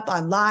ginned up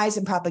on lies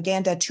and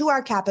propaganda to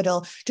our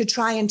capital to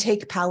try and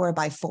take power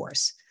by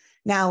force.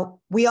 Now,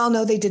 we all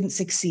know they didn't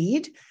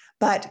succeed,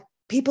 but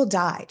people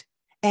died.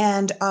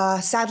 And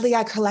sadly,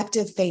 our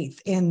collective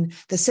faith in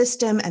the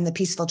system and the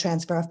peaceful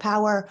transfer of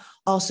power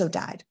also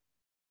died.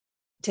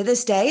 To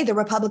this day, the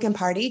Republican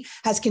Party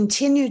has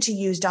continued to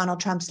use Donald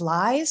Trump's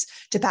lies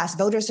to pass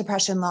voter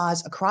suppression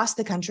laws across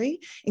the country,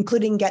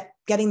 including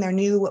getting their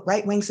new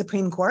right-wing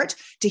Supreme Court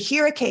to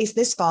hear a case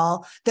this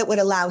fall that would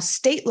allow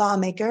state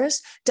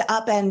lawmakers to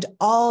upend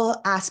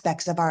all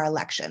aspects of our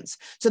elections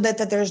so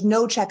that there's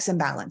no checks and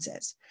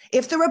balances.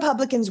 If the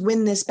Republicans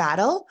win this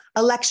battle,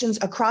 elections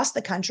across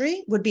the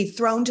country would be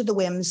thrown to the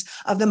whims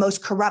of the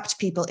most corrupt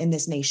people in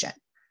this nation.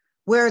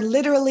 We're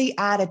literally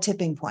at a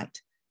tipping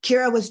point.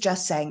 Kyra was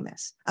just saying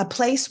this, a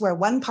place where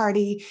one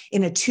party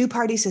in a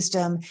two-party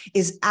system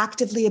is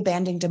actively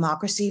abandoning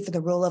democracy for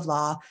the rule of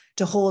law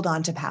to hold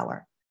on to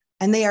power.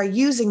 And they are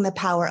using the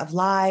power of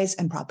lies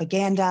and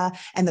propaganda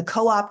and the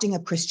co-opting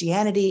of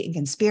Christianity and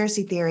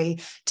conspiracy theory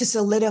to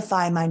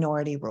solidify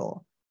minority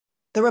rule.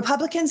 The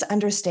Republicans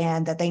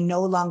understand that they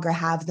no longer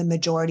have the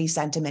majority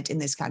sentiment in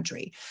this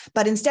country,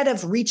 but instead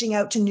of reaching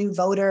out to new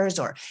voters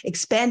or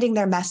expanding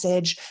their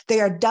message, they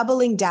are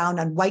doubling down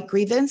on white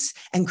grievance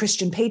and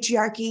Christian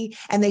patriarchy,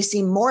 and they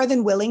seem more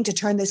than willing to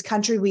turn this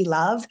country we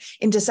love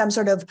into some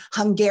sort of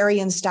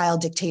Hungarian-style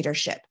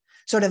dictatorship,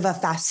 sort of a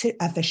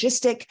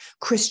fascistic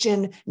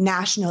Christian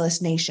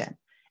nationalist nation.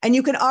 And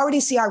you can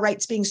already see our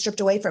rights being stripped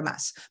away from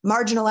us,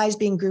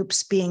 marginalized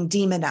groups being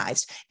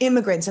demonized,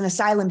 immigrants and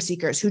asylum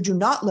seekers who do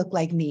not look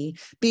like me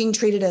being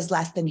treated as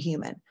less than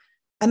human.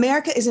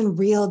 America is in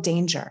real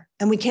danger,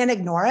 and we can't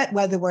ignore it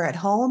whether we're at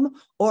home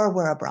or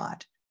we're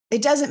abroad.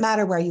 It doesn't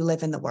matter where you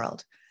live in the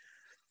world.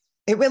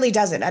 It really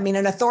doesn't. I mean,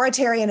 an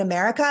authoritarian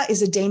America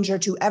is a danger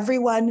to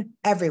everyone,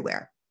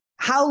 everywhere.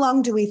 How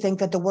long do we think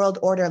that the world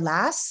order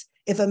lasts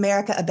if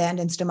America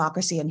abandons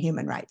democracy and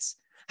human rights?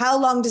 How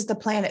long does the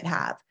planet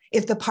have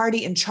if the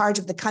party in charge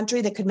of the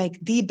country that could make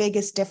the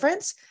biggest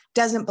difference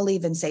doesn't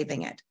believe in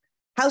saving it?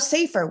 How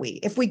safe are we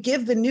if we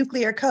give the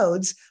nuclear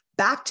codes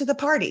back to the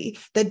party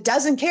that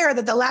doesn't care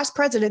that the last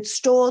president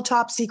stole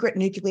top secret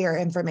nuclear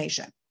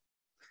information?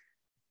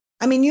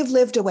 I mean, you've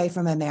lived away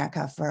from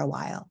America for a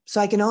while,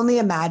 so I can only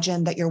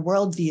imagine that your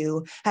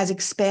worldview has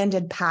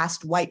expanded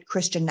past white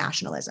Christian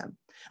nationalism.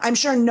 I'm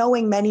sure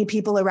knowing many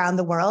people around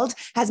the world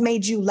has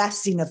made you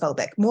less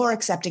xenophobic, more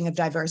accepting of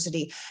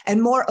diversity,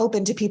 and more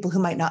open to people who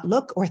might not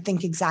look or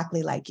think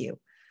exactly like you.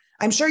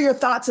 I'm sure your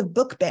thoughts of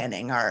book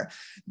banning are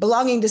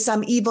belonging to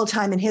some evil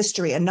time in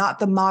history and not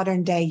the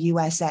modern day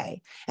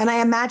USA. And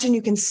I imagine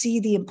you can see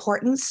the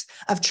importance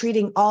of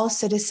treating all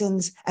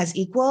citizens as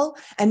equal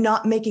and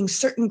not making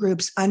certain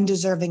groups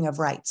undeserving of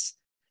rights.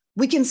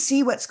 We can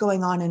see what's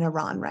going on in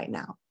Iran right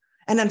now.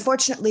 And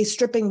unfortunately,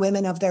 stripping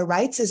women of their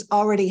rights is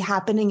already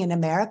happening in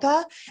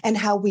America, and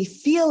how we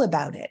feel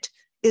about it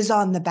is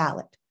on the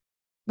ballot,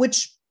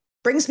 which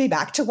brings me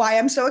back to why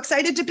I'm so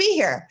excited to be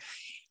here.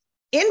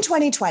 In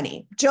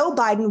 2020, Joe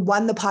Biden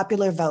won the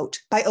popular vote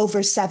by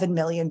over 7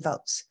 million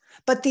votes.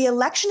 But the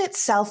election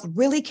itself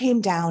really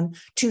came down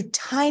to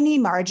tiny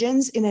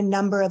margins in a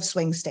number of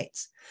swing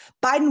states.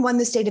 Biden won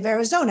the state of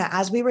Arizona,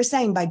 as we were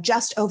saying, by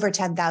just over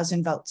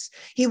 10,000 votes.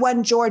 He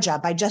won Georgia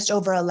by just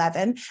over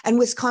 11 and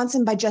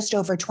Wisconsin by just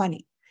over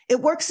 20.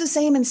 It works the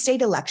same in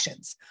state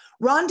elections.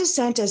 Ron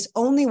DeSantis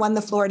only won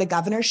the Florida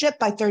governorship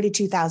by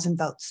 32,000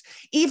 votes.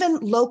 Even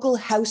local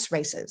House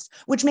races,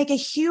 which make a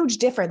huge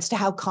difference to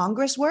how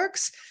Congress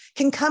works,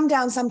 can come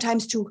down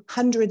sometimes to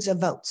hundreds of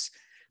votes.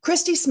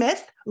 Christy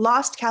Smith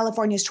lost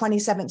California's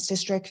 27th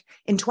district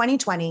in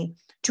 2020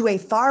 to a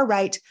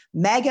far-right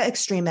MAGA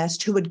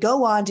extremist who would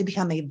go on to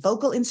become a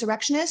vocal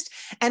insurrectionist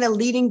and a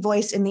leading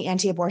voice in the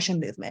anti-abortion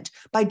movement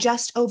by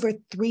just over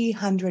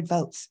 300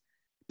 votes.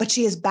 But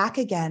she is back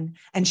again,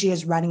 and she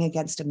is running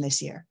against him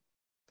this year,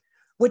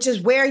 which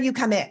is where you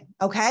come in,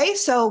 okay?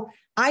 So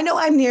I know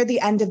I'm near the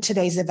end of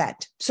today's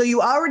event. So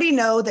you already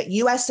know that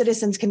US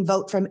citizens can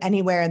vote from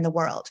anywhere in the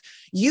world.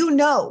 You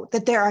know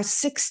that there are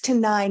 6 to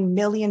 9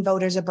 million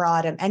voters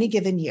abroad in any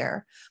given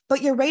year,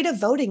 but your rate of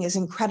voting is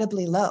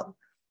incredibly low.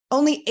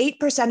 Only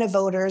 8% of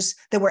voters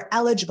that were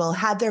eligible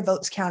had their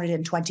votes counted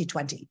in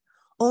 2020.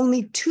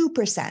 Only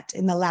 2%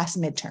 in the last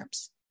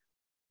midterms.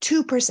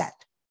 2%.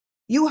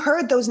 You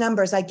heard those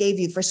numbers I gave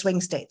you for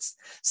swing states.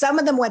 Some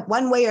of them went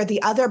one way or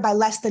the other by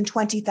less than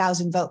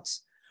 20,000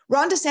 votes.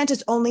 Ron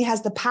DeSantis only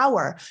has the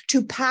power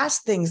to pass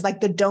things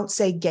like the Don't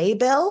Say Gay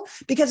bill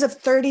because of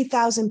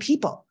 30,000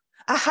 people.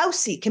 A House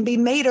seat can be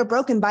made or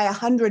broken by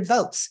 100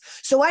 votes.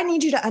 So I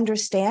need you to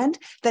understand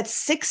that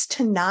 6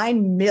 to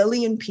 9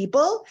 million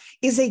people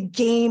is a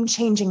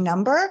game-changing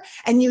number,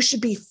 and you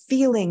should be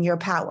feeling your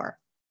power.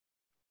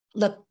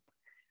 Look,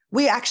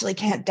 we actually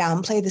can't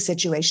downplay the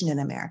situation in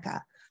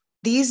America.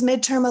 These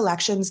midterm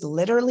elections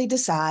literally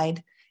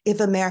decide if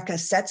America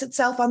sets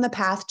itself on the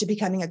path to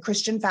becoming a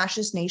Christian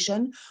fascist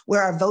nation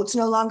where our votes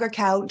no longer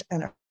count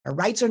and our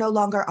rights are no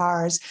longer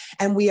ours,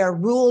 and we are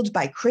ruled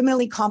by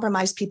criminally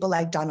compromised people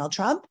like Donald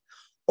Trump,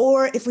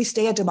 or if we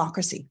stay a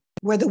democracy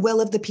where the will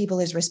of the people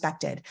is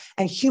respected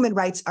and human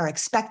rights are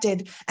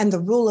expected and the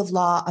rule of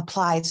law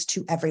applies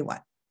to everyone.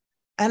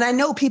 And I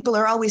know people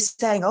are always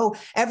saying, oh,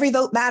 every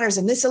vote matters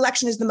and this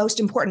election is the most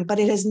important, but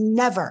it has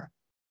never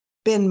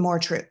been more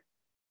true.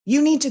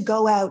 You need to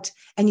go out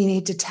and you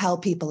need to tell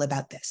people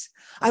about this.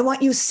 I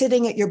want you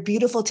sitting at your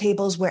beautiful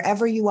tables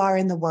wherever you are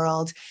in the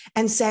world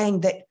and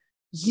saying that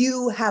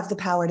you have the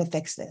power to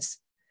fix this,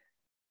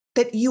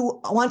 that you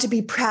want to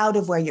be proud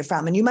of where you're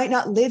from. And you might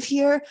not live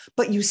here,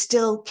 but you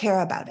still care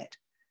about it.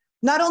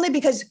 Not only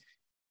because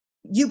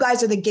you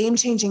guys are the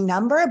game-changing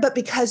number, but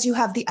because you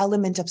have the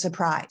element of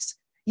surprise.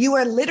 You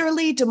are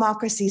literally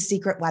democracy's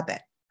secret weapon.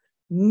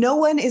 No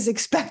one is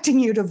expecting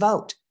you to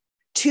vote.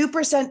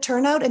 2%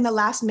 turnout in the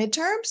last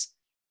midterms?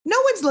 No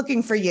one's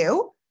looking for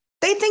you.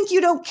 They think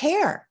you don't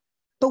care.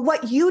 But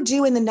what you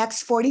do in the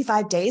next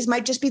 45 days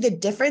might just be the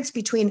difference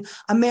between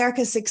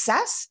America's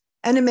success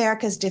and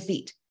America's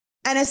defeat.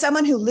 And as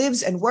someone who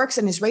lives and works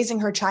and is raising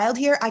her child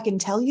here, I can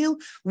tell you,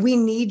 we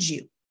need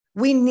you.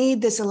 We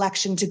need this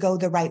election to go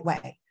the right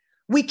way.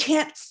 We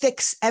can't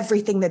fix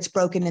everything that's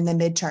broken in the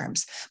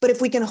midterms, but if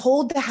we can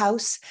hold the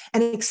House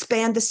and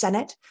expand the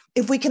Senate,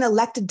 if we can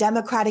elect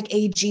Democratic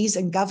AGs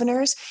and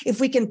governors, if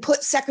we can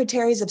put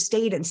secretaries of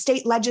state and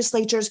state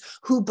legislatures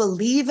who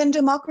believe in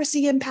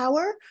democracy and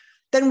power,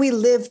 then we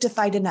live to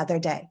fight another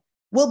day.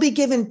 We'll be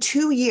given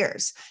 2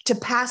 years to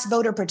pass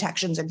voter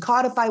protections and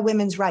codify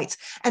women's rights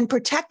and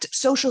protect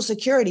Social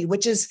Security,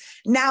 which is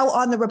now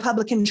on the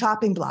Republican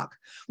chopping block.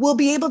 We'll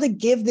be able to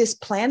give this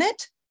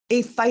planet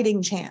a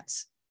fighting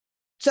chance.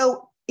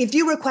 So if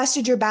you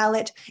requested your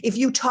ballot, if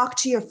you talk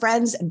to your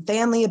friends and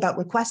family about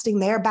requesting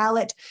their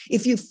ballot,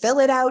 if you fill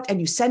it out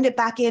and you send it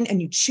back in and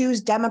you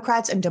choose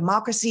Democrats and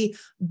democracy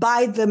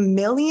by the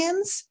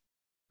millions,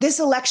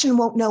 this election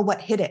won't know what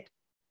hit it.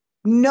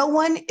 No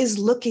one is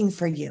looking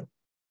for you.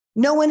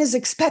 No one is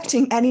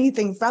expecting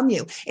anything from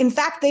you. In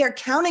fact, they are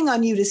counting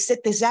on you to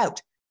sit this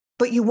out,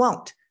 but you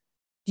won't.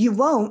 You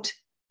won't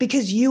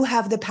because you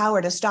have the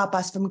power to stop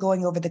us from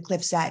going over the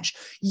cliff's edge.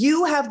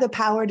 You have the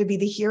power to be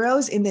the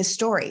heroes in this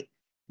story.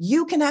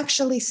 You can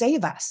actually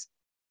save us.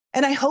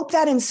 And I hope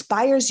that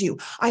inspires you.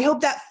 I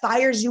hope that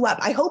fires you up.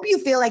 I hope you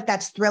feel like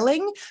that's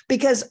thrilling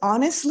because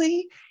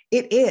honestly,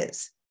 it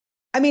is.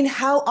 I mean,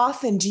 how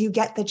often do you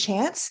get the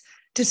chance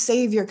to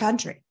save your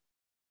country?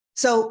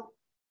 So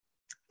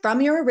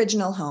from your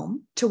original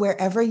home to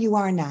wherever you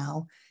are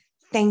now,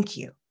 thank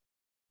you.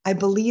 I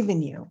believe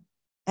in you.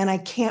 And I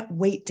can't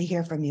wait to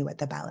hear from you at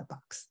the ballot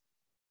box.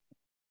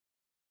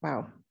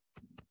 Wow.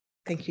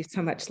 Thank you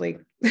so much, Leigh.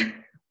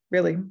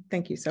 Really,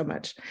 thank you so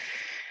much.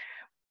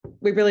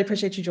 We really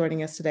appreciate you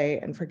joining us today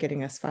and for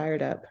getting us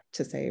fired up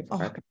to save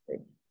our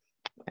country.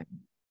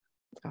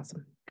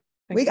 Awesome.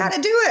 We got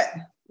to do it.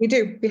 We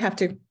do. We have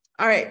to.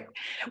 All right.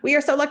 We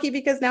are so lucky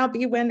because now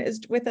Bee Nguyen is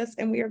with us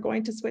and we are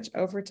going to switch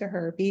over to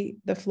her. Bee,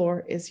 the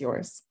floor is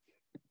yours.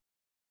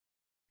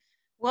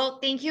 Well,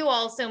 thank you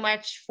all so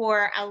much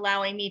for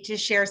allowing me to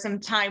share some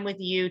time with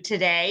you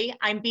today.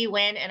 I'm Bee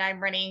Nguyen and I'm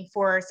running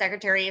for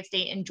Secretary of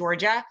State in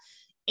Georgia.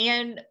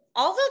 And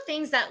all the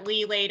things that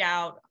Leigh laid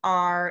out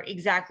are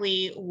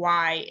exactly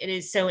why it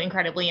is so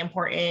incredibly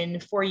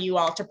important for you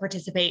all to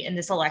participate in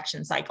this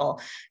election cycle.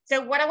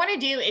 So what I want to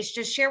do is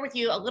just share with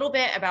you a little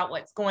bit about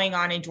what's going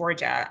on in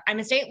Georgia. I'm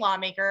a state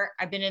lawmaker.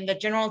 I've been in the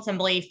General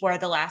Assembly for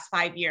the last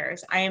 5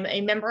 years. I am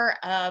a member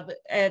of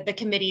the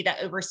committee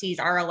that oversees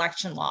our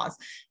election laws.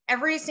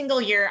 Every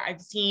single year,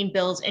 I've seen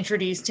bills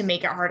introduced to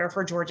make it harder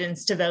for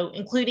Georgians to vote,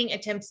 including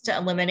attempts to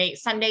eliminate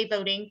Sunday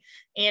voting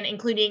and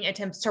including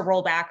attempts to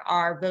roll back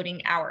our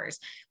voting hours.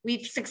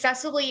 We've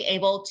successfully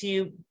able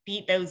to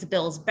beat those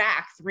bills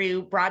back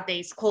through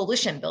broad-based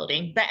coalition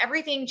building, but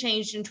everything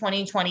changed in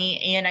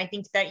 2020, and I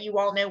think that you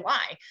all know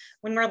why.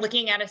 When we're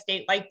looking at a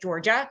state like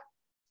Georgia,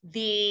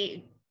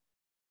 the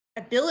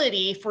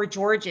ability for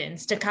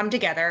Georgians to come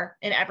together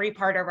in every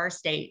part of our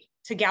state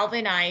to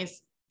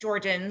galvanize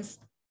Georgians,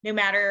 no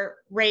matter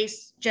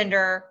race,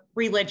 gender,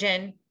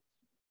 religion,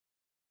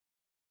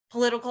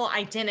 political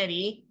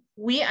identity,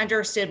 we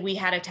understood we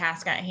had a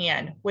task at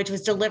hand, which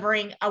was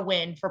delivering a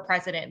win for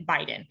President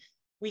Biden.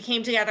 We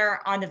came together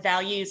on the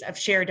values of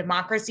shared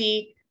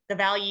democracy, the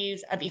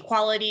values of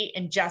equality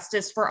and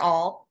justice for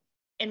all.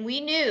 And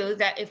we knew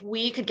that if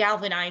we could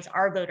galvanize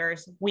our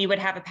voters, we would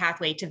have a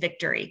pathway to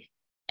victory.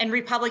 And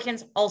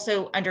Republicans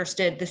also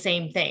understood the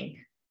same thing.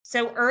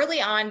 So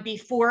early on,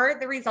 before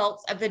the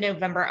results of the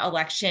November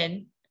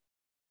election,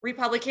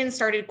 Republicans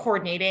started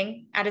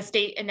coordinating at a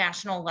state and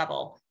national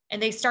level.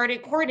 And they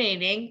started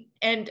coordinating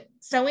and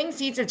sowing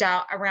seeds of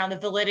doubt around the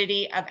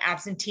validity of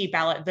absentee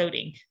ballot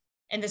voting.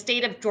 In the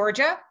state of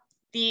Georgia,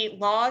 the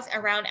laws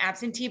around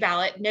absentee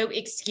ballot, no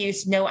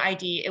excuse, no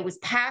ID, it was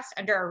passed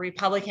under a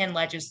Republican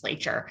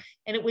legislature.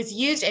 And it was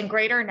used in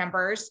greater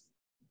numbers,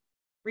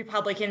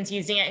 Republicans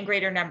using it in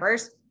greater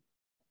numbers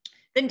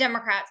than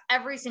Democrats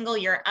every single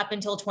year up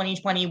until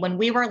 2020, when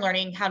we were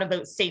learning how to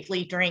vote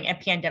safely during a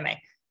pandemic.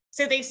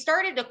 So they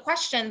started to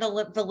question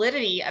the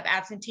validity of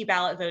absentee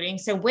ballot voting.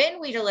 So when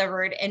we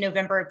delivered in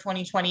November of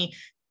 2020,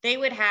 they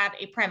would have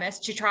a premise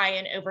to try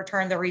and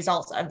overturn the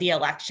results of the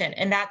election.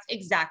 And that's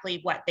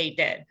exactly what they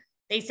did.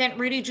 They sent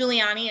Rudy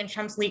Giuliani and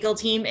Trump's legal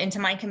team into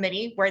my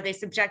committee, where they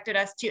subjected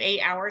us to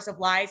 8 hours of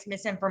lies,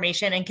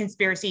 misinformation, and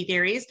conspiracy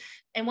theories.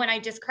 And when I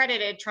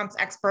discredited Trump's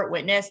expert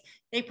witness,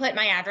 they put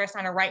my address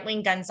on a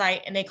right-wing gun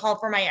site and they called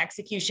for my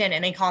execution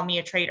and they called me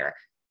a traitor.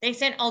 They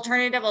sent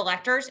alternative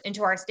electors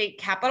into our state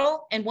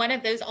capitol, and one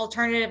of those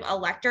alternative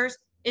electors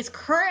is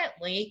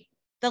currently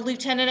the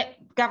lieutenant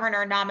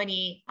governor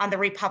nominee on the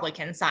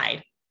Republican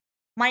side.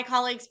 My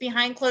colleagues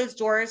behind closed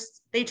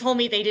doors, they told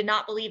me they did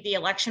not believe the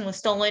election was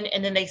stolen,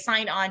 and then they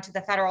signed on to the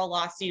federal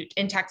lawsuit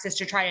in Texas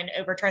to try and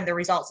overturn the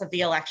results of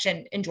the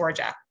election in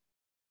Georgia.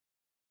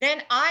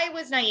 Then I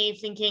was naive,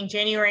 thinking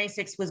January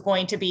 6th was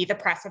going to be the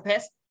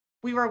precipice.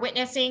 We were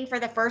witnessing for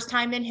the first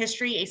time in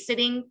history a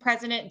sitting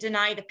president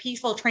deny the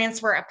peaceful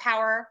transfer of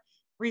power,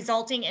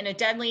 resulting in a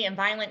deadly and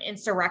violent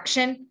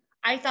insurrection.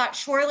 I thought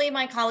surely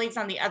my colleagues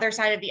on the other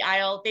side of the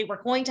aisle, they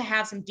were going to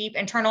have some deep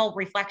internal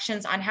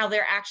reflections on how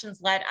their actions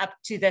led up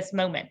to this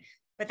moment.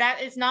 But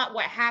that is not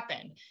what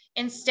happened.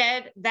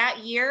 Instead,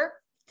 that year,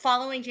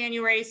 following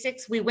January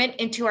 6th, we went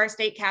into our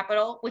state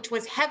capitol, which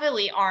was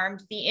heavily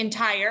armed the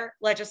entire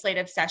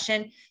legislative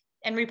session.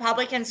 And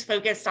Republicans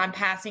focused on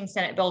passing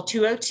Senate Bill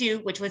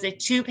 202, which was a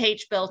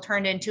 2-page bill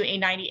turned into a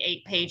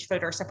 98-page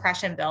voter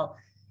suppression bill.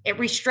 It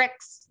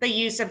restricts the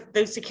use of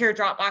those secure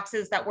drop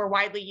boxes that were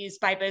widely used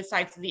by both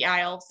sides of the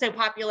aisle, so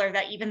popular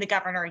that even the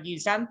governor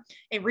used them.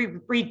 It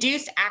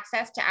reduced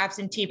access to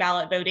absentee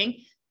ballot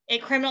voting.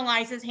 It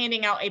criminalizes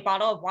handing out a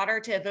bottle of water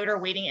to a voter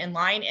waiting in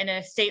line. In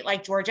a state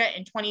like Georgia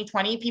in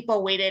 2020,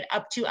 people waited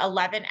up to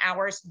 11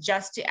 hours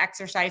just to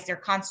exercise their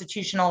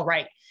constitutional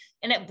right.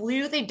 And it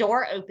blew the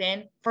door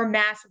open for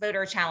mass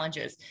voter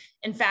challenges.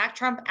 In fact,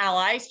 Trump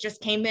allies just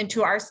came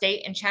into our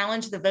state and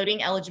challenged the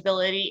voting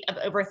eligibility of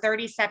over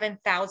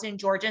 37,000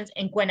 Georgians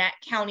in Gwinnett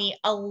County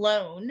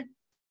alone,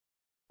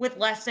 with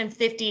less than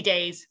 50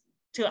 days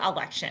to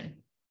election.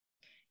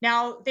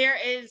 Now, there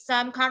is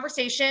some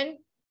conversation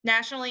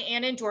nationally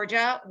and in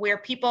Georgia where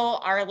people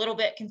are a little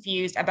bit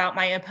confused about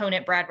my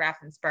opponent, Brad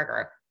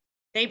Raffensperger.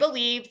 They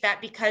believe that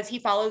because he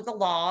followed the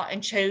law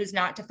and chose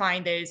not to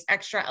find those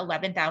extra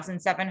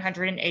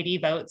 11,780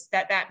 votes,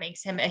 that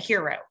makes him a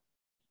hero.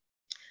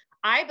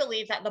 I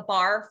believe that the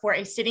bar for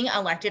a sitting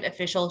elected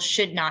official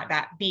should not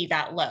be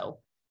that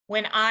low.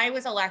 When I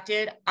was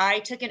elected, I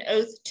took an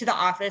oath to the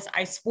office.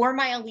 I swore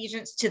my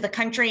allegiance to the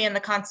country and the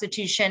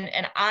Constitution,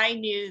 and I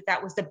knew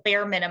that was the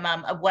bare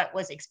minimum of what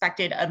was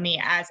expected of me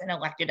as an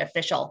elected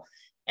official.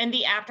 In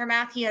the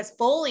aftermath, he has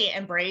fully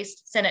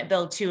embraced Senate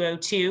Bill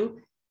 202,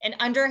 and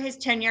under his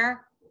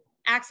tenure,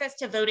 access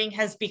to voting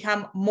has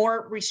become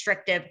more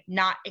restrictive,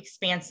 not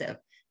expansive.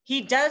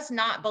 He does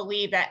not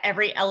believe that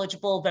every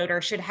eligible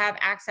voter should have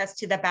access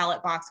to the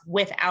ballot box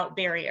without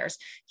barriers.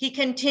 He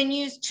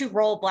continues to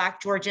roll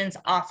Black Georgians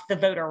off the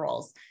voter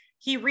rolls.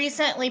 He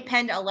recently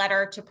penned a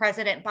letter to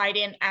President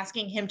Biden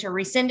asking him to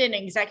rescind an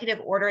executive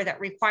order that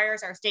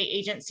requires our state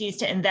agencies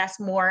to invest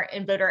more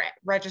in voter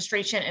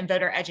registration and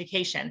voter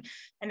education.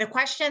 And the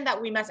question that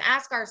we must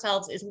ask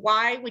ourselves is,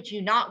 why would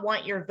you not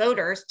want your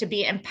voters to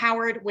be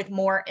empowered with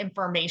more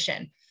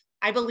information?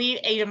 I believe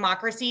a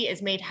democracy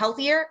is made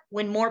healthier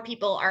when more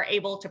people are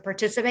able to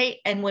participate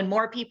and when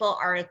more people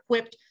are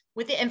equipped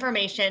with the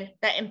information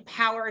that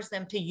empowers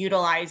them to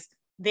utilize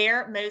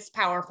their most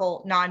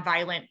powerful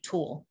nonviolent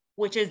tool,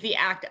 which is the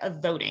act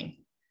of voting.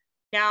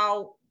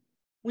 Now,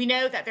 we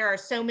know that there are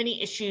so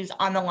many issues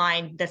on the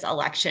line this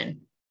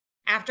election.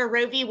 After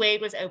Roe v. Wade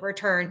was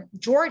overturned,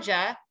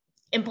 Georgia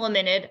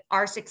implemented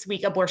our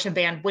 6-week abortion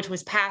ban, which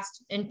was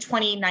passed in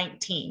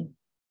 2019.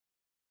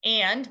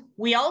 And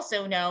we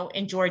also know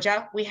in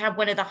Georgia, we have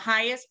one of the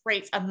highest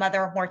rates of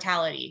mother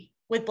mortality,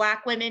 with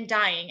Black women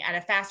dying at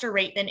a faster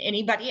rate than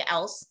anybody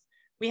else.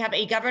 We have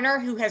a governor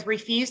who has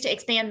refused to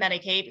expand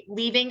Medicaid,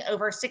 leaving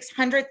over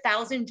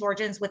 600,000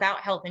 Georgians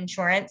without health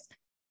insurance.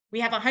 We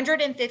have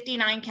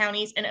 159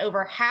 counties, and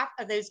over half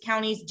of those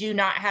counties do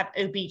not have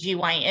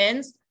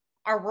OBGYNs.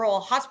 Our rural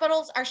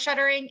hospitals are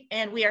shuttering,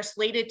 and we are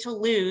slated to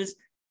lose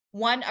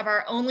one of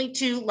our only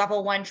 2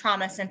 level 1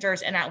 trauma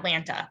centers in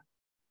Atlanta.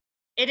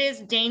 It is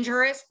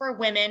dangerous for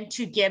women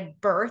to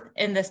give birth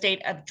in the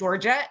state of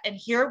Georgia, and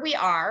here we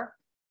are,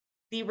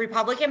 the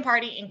Republican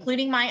Party,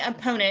 including my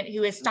opponent,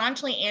 who is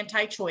staunchly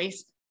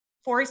anti-choice,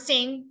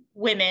 forcing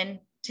women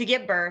to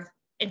give birth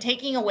and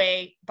taking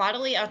away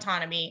bodily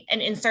autonomy and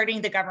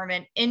inserting the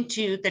government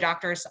into the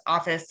doctor's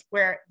office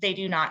where they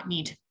do not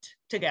need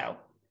to go.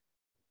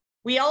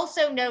 We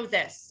also know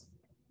this.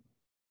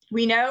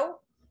 We know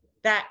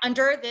that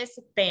under this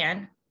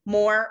ban,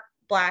 more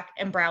Black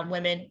and brown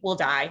women will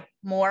die,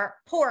 more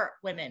poor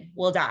women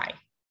will die.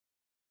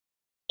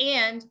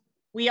 And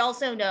we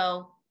also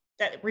know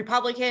that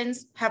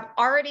Republicans have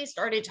already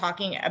started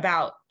talking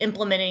about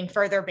implementing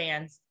further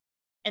bans.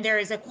 And there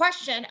is a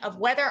question of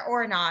whether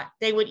or not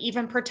they would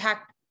even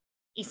protect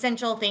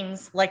essential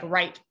things like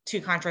right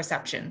to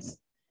contraceptions.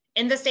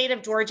 In the state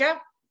of Georgia,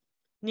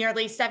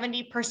 nearly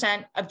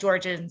 70% of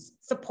Georgians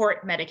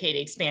support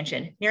Medicaid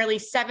expansion. Nearly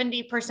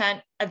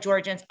 70% of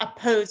Georgians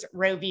oppose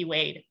Roe v.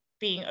 Wade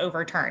being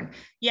overturned.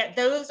 Yet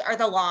those are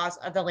the laws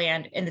of the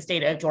land in the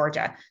state of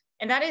Georgia.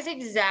 And that is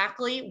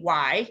exactly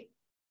why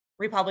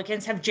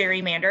Republicans have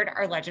gerrymandered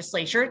our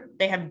legislature.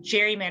 They have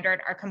gerrymandered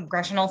our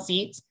congressional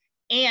seats.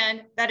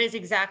 And that is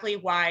exactly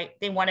why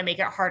they want to make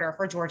it harder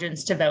for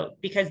Georgians to vote,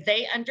 because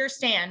they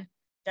understand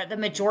that the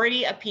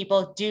majority of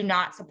people do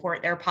not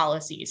support their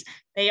policies.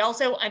 They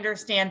also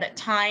understand that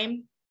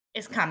time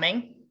is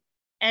coming,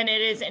 and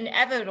it is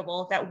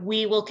inevitable that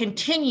we will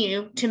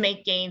continue to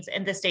make gains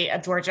in the state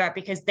of Georgia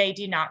because they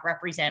do not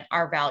represent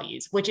our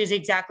values, which is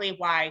exactly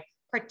why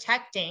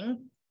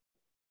protecting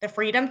the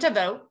freedom to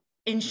vote,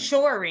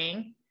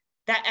 ensuring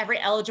that every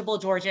eligible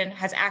Georgian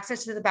has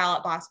access to the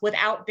ballot box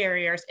without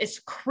barriers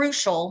is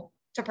crucial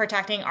to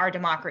protecting our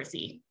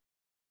democracy.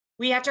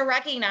 We have to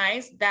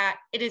recognize that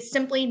it is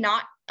simply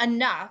not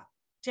enough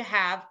to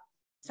have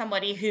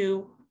somebody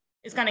who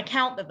is going to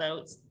count the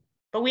votes,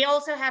 but we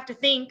also have to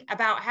think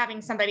about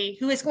having somebody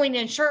who is going to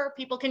ensure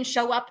people can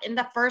show up in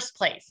the first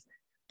place.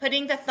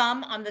 Putting the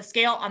thumb on the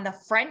scale on the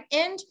front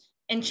end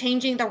and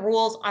changing the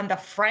rules on the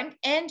front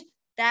end,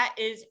 that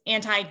is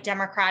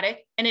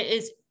anti-democratic, and it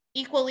is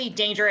equally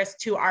dangerous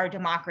to our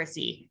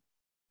democracy.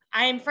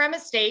 I am from a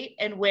state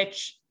in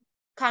which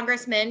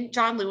Congressman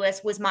John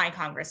Lewis was my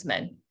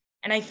congressman.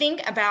 And I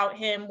think about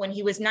him when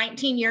he was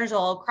 19 years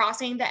old,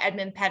 crossing the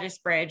Edmund Pettus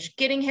Bridge,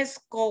 getting his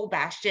skull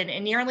bashed in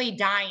and nearly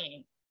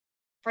dying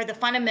for the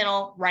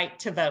fundamental right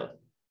to vote.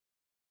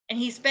 And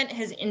he spent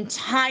his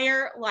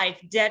entire life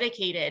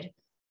dedicated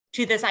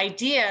to this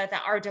idea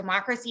that our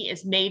democracy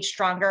is made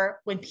stronger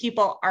when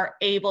people are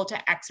able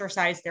to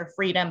exercise their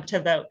freedom to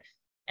vote.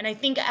 And I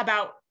think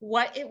about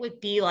what it would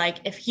be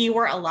like if he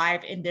were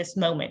alive in this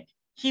moment.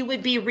 He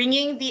would be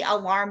ringing the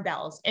alarm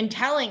bells and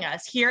telling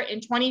us here in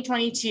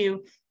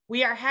 2022,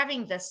 we are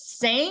having the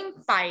same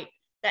fight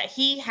that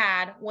he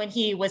had when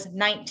he was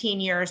 19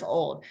 years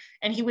old.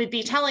 And he would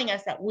be telling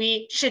us that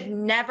we should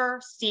never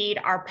cede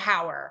our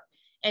power.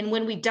 And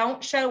when we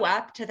don't show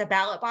up to the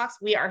ballot box,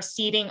 we are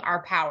ceding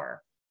our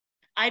power.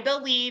 I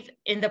believe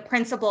in the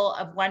principle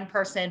of one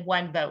person,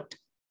 one vote.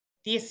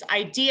 This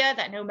idea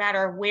that no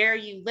matter where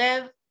you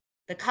live,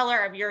 the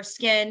color of your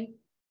skin,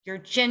 your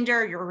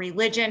gender, your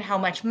religion, how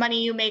much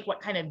money you make,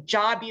 what kind of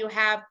job you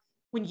have,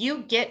 when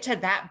you get to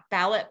that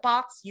ballot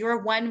box, your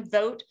one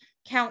vote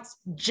counts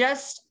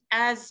just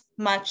as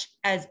much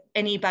as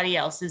anybody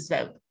else's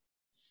vote.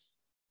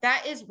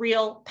 That is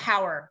real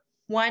power.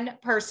 One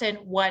person,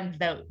 one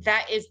vote.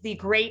 That is the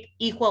great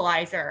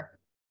equalizer.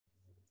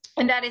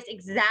 And that is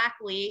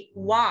exactly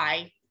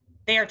why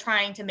they are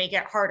trying to make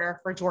it harder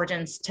for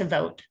Georgians to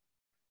vote.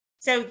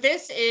 So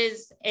this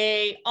is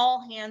a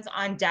all hands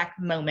on deck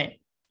moment.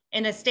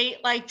 In a state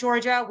like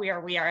Georgia, we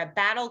are a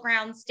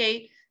battleground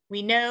state.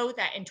 We know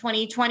that in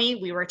 2020,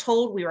 we were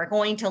told we were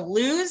going to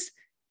lose,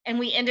 and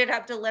we ended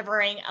up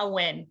delivering a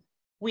win.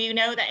 We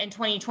know that in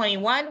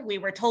 2021, we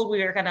were told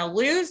we were going to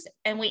lose,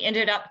 and we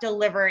ended up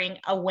delivering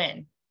a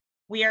win.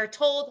 We are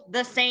told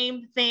the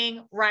same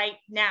thing right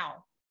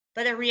now.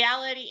 But the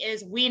reality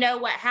is we know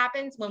what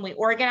happens when we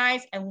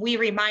organize and we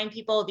remind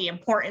people the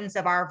importance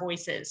of our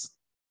voices.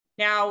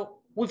 Now,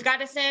 we've got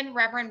to send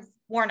Reverend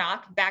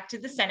Warnock back to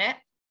the Senate.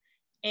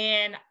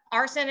 And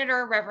our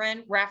Senator,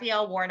 Reverend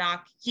Raphael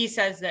Warnock, he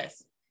says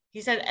this.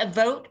 He said, a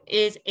vote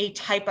is a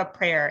type of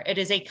prayer. It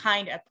is a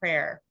kind of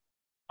prayer.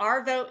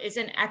 Our vote is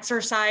an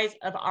exercise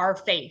of our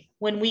faith.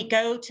 When we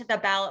go to the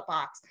ballot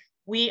box,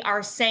 we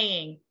are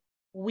saying,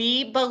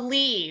 we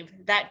believe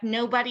that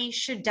nobody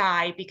should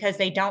die because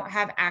they don't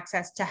have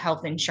access to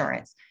health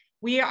insurance.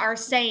 We are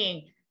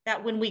saying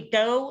that when we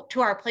go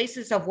to our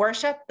places of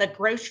worship, the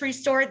grocery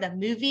store, the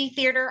movie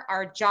theater,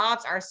 our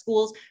jobs, our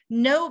schools,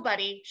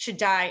 nobody should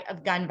die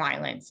of gun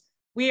violence.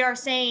 We are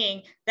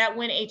saying that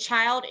when a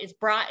child is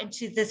brought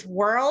into this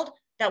world,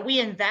 that we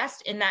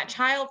invest in that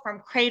child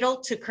from cradle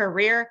to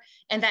career,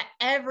 and that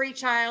every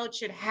child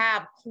should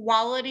have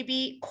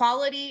quality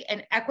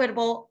and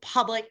equitable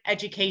public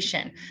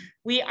education.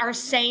 We are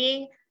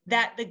saying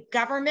that the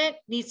government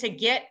needs to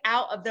get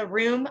out of the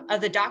room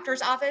of the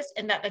doctor's office,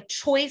 and that the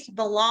choice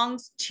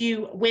belongs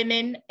to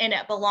women and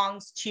it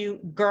belongs to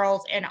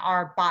girls in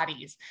our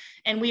bodies.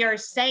 And we are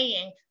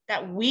saying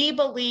that we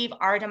believe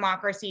our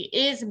democracy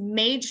is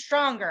made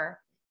stronger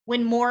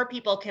when more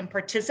people can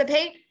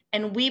participate,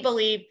 and we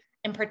believe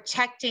in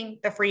protecting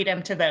the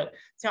freedom to vote.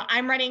 So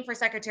I'm running for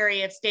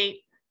Secretary of State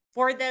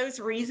for those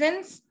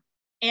reasons,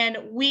 and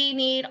we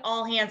need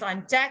all hands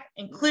on deck,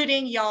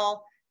 including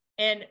y'all.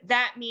 And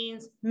that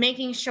means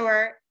making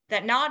sure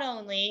that not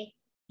only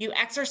you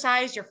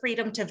exercise your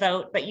freedom to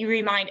vote, but you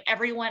remind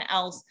everyone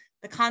else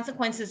the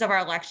consequences of our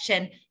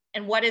election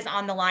and what is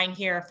on the line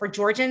here for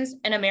Georgians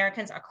and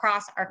Americans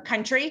across our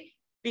country.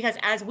 Because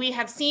as we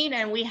have seen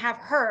and we have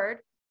heard,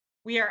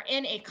 we are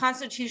in a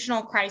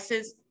constitutional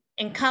crisis,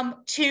 and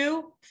come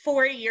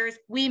 2-4 years,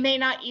 we may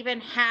not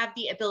even have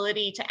the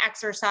ability to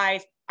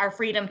exercise our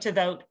freedom to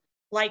vote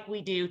like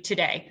we do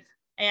today.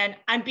 And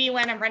I'm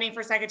B-Wen, I'm running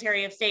for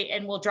Secretary of State,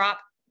 and we'll drop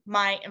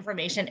my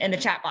information in the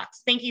chat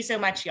box. Thank you so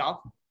much,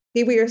 y'all.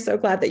 We are so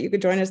glad that you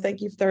could join us.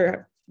 Thank you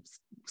for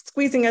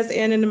squeezing us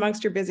in and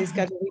amongst your busy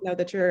schedule. We know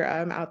that you're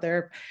out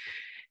there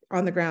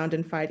on the ground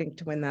and fighting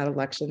to win that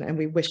election, and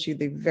we wish you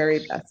the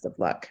very best of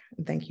luck.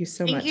 And thank you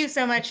so much. Thank you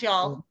so much,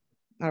 y'all.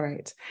 All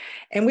right.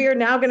 And we are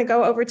now going to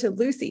go over to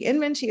Lucy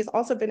Inman. She has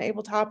also been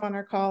able to hop on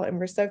our call, and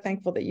we're so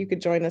thankful that you could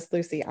join us.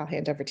 Lucy, I'll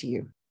hand over to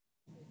you.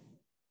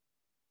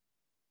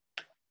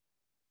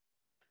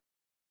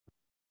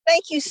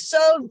 Thank you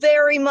so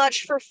very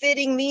much for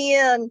fitting me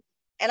in,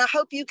 and I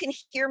hope you can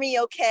hear me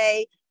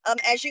okay.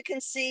 As you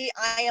can see,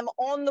 I am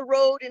on the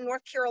road in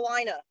North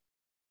Carolina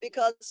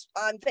because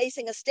I'm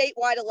facing a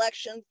statewide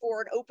election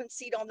for an open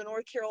seat on the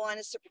North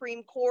Carolina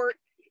Supreme Court.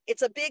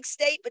 It's a big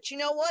state, but you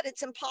know what?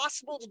 It's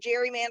impossible to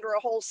gerrymander a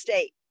whole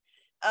state.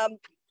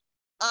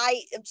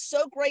 I am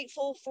so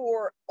grateful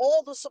for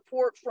all the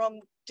support from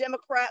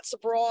Democrats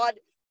abroad.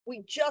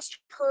 We just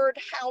heard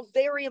how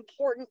very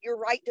important your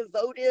right to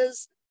vote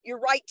is, your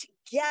right to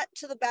get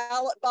to the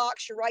ballot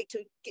box, your right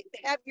to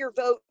have your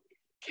vote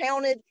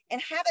counted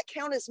and have it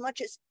count as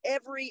much as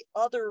every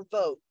other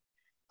vote.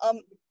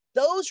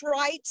 Those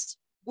rights,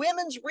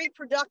 women's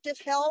reproductive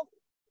health,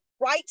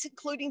 rights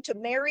including to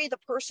marry the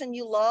person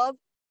you love,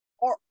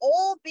 are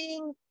all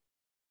being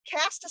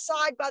cast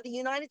aside by the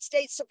United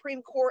States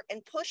Supreme Court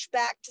and pushed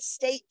back to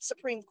state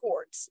Supreme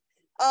Courts.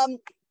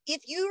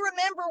 If you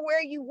remember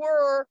where you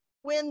were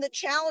when the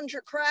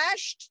Challenger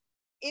crashed,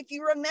 if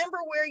you remember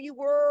where you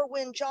were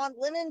when John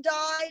Lennon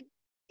died,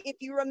 if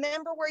you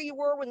remember where you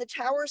were when the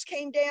towers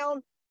came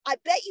down, I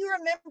bet you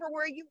remember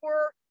where you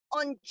were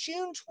on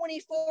June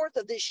 24th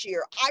of this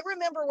year. I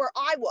remember where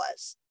I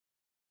was.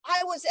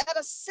 I was at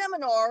a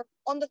seminar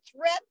on the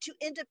threat to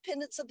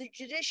independence of the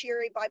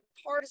judiciary by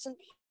partisan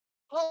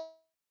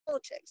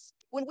politics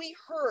when we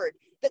heard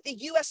that the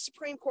U.S.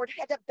 Supreme Court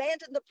had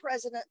abandoned the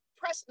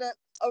precedent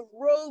of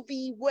Roe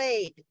v.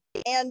 Wade,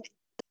 and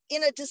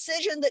in a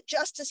decision that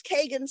Justice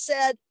Kagan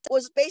said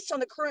was based on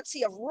the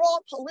currency of raw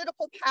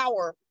political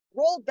power,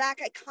 rolled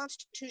back a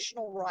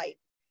constitutional right.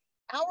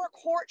 Our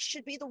courts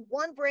should be the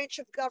one branch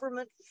of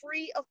government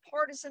free of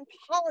partisan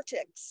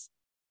politics.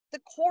 The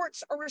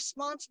courts are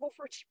responsible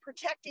for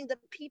protecting the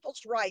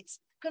people's rights,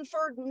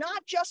 conferred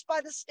not just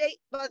by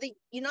the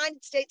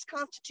United States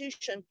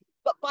Constitution,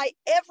 but by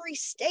every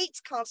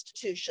state's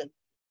constitution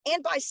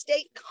and by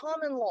state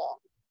common law.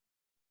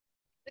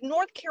 The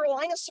North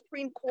Carolina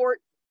Supreme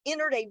Court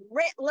entered a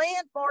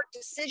landmark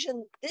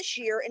decision this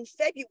year in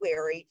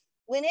February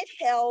when it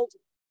held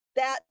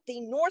that the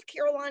North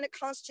Carolina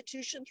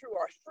Constitution, through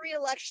our free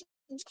elections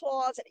Citizens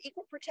Clause and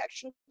Equal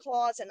Protection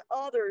Clause and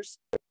others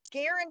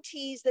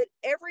guarantees that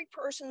every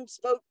person's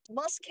vote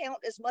must count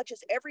as much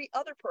as every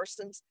other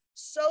person's,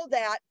 so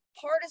that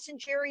partisan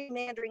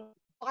gerrymandering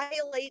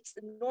violates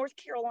the North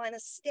Carolina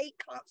state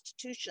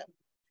constitution.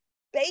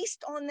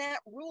 Based on that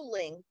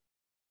ruling,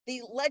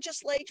 the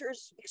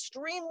legislature's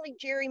extremely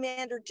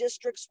gerrymandered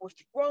districts were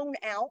thrown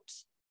out.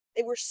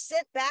 They were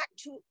sent back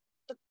to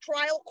the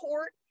trial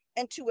court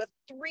and to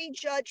a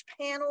 3-judge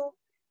panel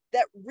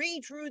that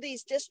redrew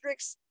these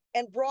districts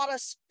and brought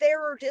us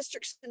fairer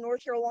districts in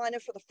North Carolina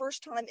for the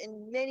first time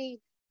in many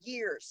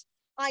years.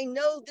 I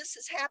know this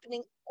is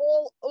happening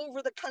all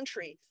over the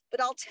country, but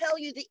I'll tell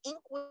you, the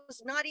ink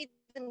was not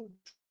even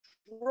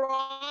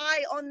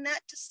dry on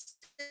that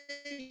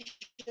decision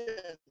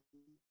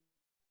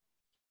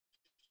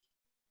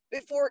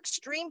before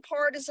extreme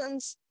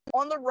partisans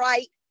on the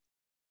right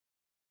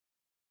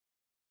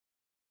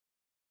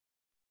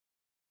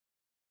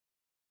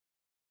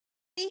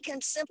we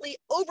can simply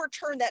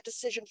overturn that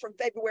decision from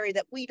February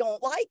that we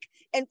don't like,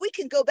 and we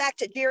can go back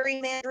to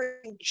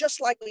gerrymandering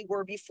just like we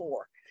were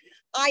before.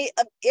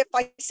 If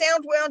I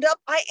sound wound up,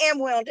 I am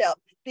wound up,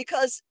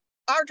 because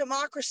our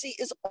democracy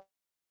is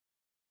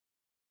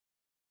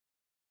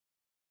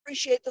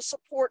appreciate the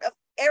support of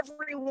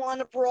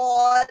everyone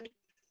abroad.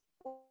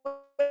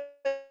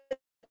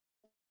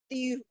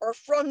 You are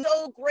from,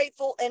 so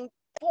grateful, and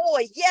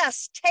boy,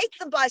 yes, take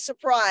them by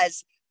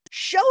surprise.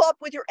 Show up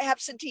with your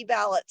absentee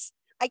ballots.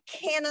 I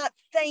cannot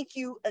thank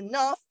you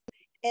enough.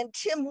 And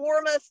Tim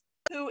Wormuth,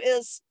 who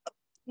is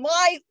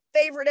my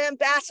favorite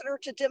ambassador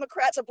to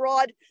Democrats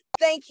abroad,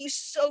 thank you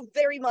so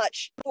very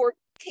much for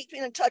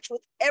keeping in touch with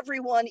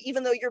everyone,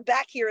 even though you're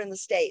back here in the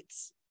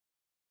States.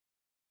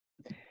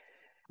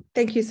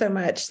 Thank you so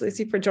much,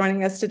 Lucy, for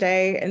joining us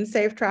today, and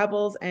safe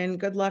travels and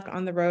good luck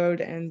on the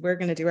road. And we're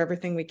going to do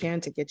everything we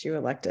can to get you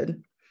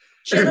elected.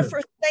 Jennifer,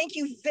 thank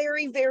you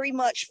very, very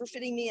much for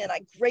fitting me in.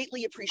 I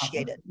greatly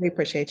appreciate it. We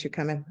appreciate you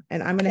coming.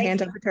 And I'm going to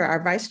hand over to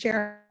our vice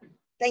chair.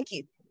 Thank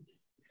you.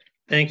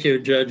 Thank you,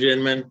 Judge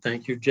Inman.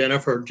 Thank you,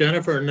 Jennifer.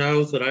 Jennifer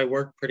knows that I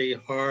work pretty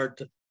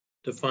hard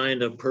to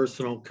find a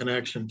personal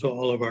connection to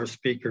all of our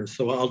speakers.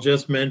 So I'll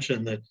just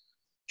mention that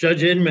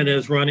Judge Inman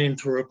is running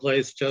to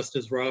replace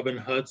Justice Robin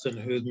Hudson,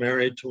 who's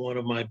married to one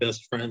of my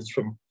best friends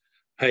from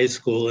high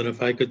school. And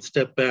if I could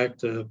step back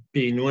to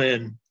Binh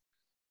Nguyen,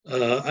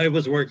 I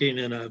was working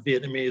in a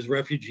Vietnamese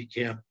refugee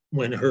camp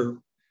when her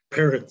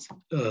parents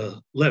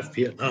left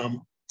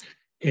Vietnam.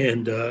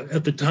 And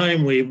at the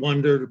time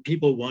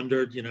people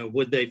wondered,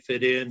 would they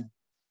fit in?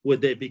 Would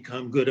they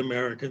become good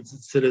Americans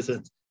and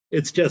citizens?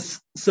 It's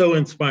just so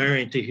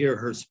inspiring to hear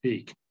her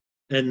speak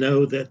and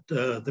know that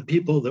the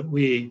people that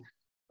we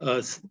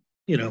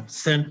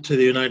sent to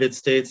the United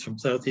States from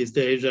Southeast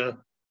Asia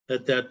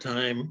at that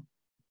time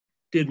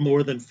did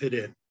more than fit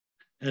in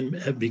and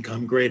have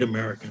become great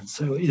Americans.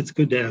 So it's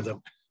good to have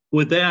them.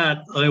 With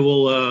that, I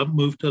will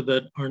move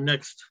to our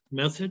next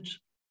message.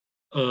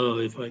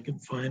 If I can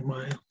find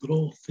my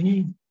little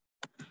thingy.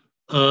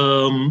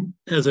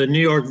 As a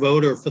New York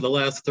voter for the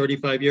last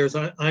 35 years,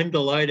 I'm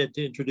delighted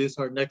to introduce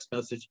our next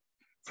message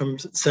from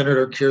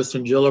Senator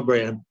Kirsten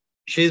Gillibrand.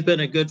 She's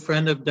been a good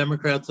friend of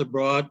Democrats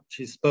abroad.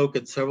 She spoke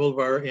at several of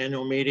our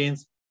annual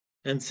meetings.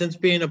 And since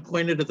being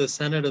appointed to the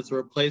Senate as a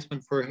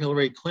replacement for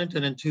Hillary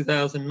Clinton in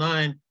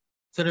 2009,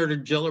 Senator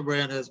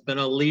Gillibrand has been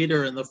a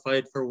leader in the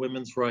fight for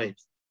women's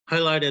rights,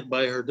 highlighted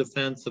by her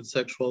defense of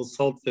sexual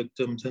assault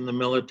victims in the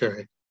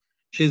military.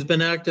 She's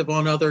been active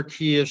on other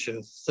key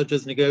issues, such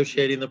as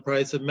negotiating the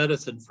price of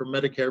medicine for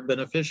Medicare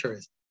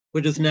beneficiaries,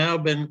 which has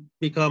now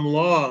become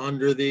law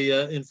under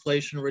the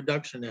Inflation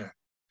Reduction Act.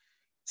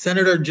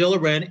 Senator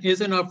Gillibrand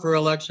isn't up for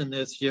election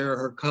this year.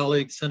 Her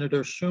colleague,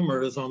 Senator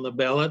Schumer, is on the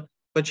ballot,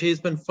 but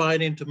she's been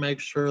fighting to make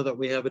sure that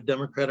we have a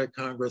Democratic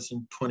Congress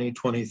in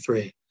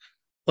 2023.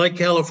 Like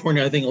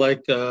California, I think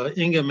like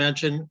Inga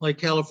mentioned, like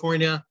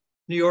California,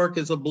 New York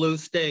is a blue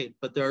state,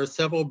 but there are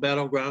several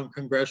battleground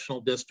congressional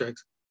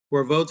districts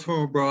where votes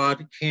from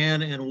abroad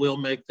can and will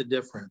make the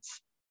difference,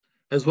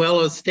 as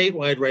well as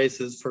statewide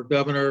races for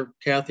Governor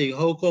Kathy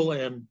Hochul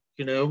and,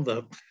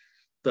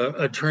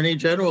 the Attorney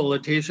General,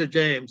 Letitia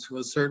James, who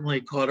has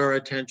certainly caught our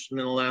attention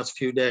in the last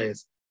few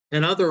days,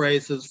 and other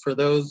races for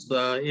those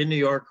in New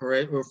York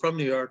or from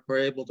New York who are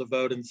able to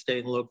vote in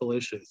state and local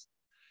issues.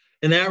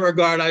 In that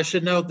regard, I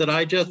should note that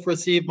I just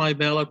received my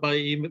ballot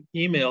by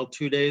email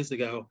 2 days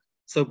ago,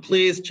 so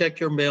please check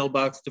your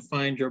mailbox to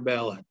find your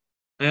ballot.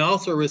 I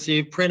also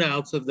received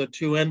printouts of the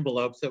 2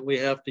 envelopes that we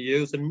have to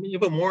use, and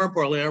even more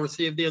importantly, I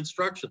received the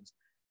instructions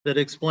that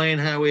explain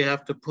how we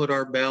have to put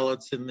our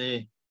ballots in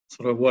the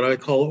sort of what I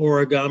call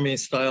origami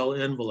style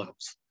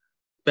envelopes.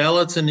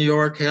 Ballots in New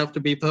York have to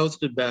be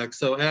posted back,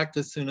 so act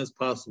as soon as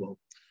possible.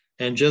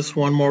 And just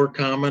one more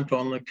comment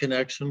on the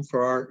connection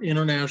for our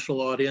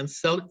international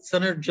audience.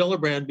 Senator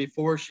Gillibrand,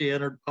 before she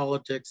entered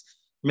politics,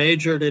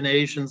 majored in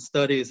Asian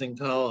studies in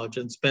college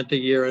and spent a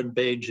year in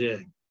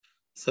Beijing.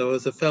 So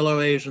as a fellow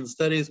Asian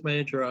studies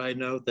major, I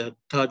know that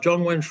Ta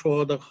Zhongwen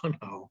Shuo de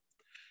Hanhao.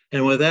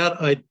 And with that,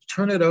 I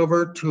turn it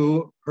over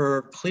to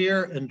her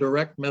clear and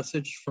direct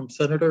message from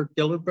Senator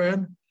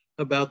Gillibrand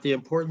about the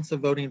importance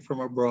of voting from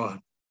abroad.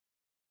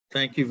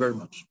 Thank you very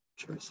much.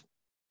 Cheers.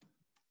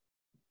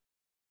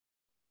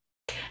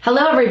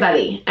 Hello,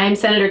 everybody. I'm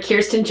Senator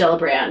Kirsten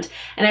Gillibrand,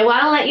 and I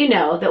want to let you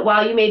know that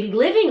while you may be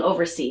living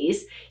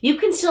overseas, you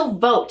can still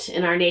vote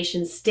in our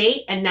nation's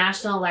state and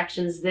national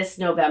elections this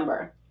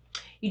November.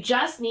 You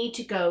just need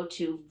to go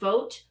to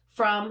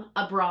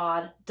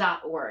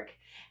votefromabroad.org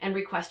and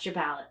request your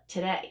ballot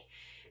today.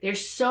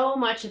 There's so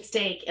much at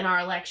stake in our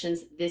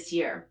elections this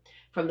year,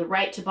 from the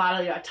right to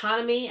bodily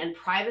autonomy and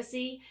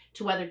privacy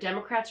to whether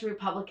Democrats or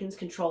Republicans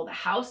control the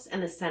House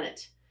and the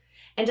Senate.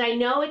 And I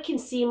know it can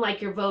seem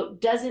like your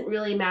vote doesn't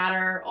really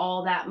matter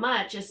all that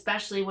much,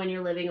 especially when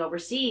you're living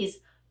overseas,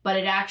 but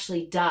it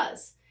actually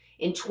does.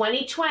 In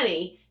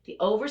 2020, the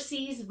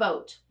overseas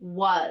vote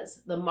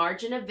was the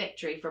margin of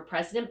victory for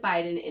President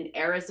Biden in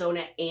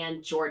Arizona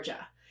and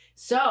Georgia.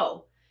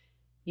 So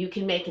you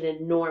can make an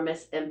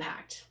enormous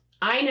impact.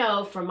 I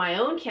know from my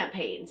own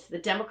campaigns, the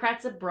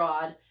Democrats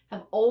abroad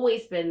have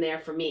always been there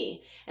for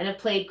me and have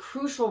played a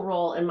crucial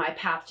role in my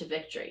path to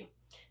victory.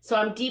 So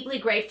I'm deeply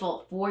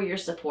grateful for your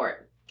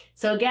support.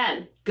 So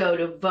again, go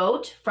to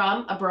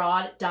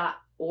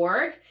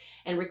votefromabroad.org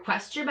and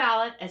request your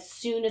ballot as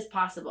soon as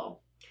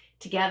possible.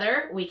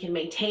 Together, we can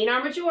maintain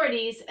our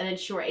majorities and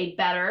ensure a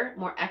better,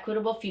 more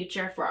equitable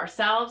future for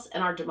ourselves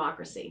and our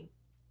democracy.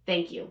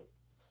 Thank you.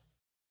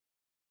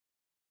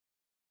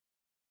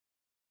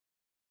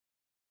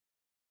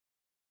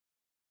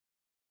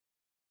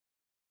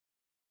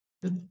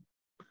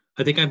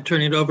 I think I'm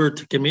turning it over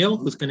to Camille,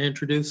 who's going to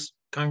introduce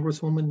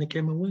Congresswoman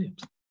Nikema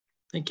Williams.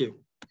 Thank you.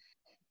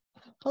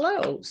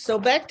 Hello. So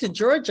back to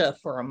Georgia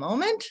for a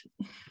moment.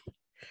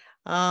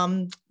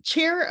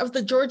 Chair of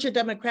the Georgia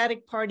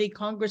Democratic Party,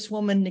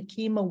 Congresswoman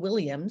Nikema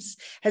Williams,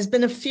 has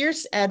been a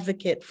fierce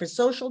advocate for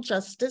social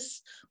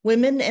justice,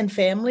 women and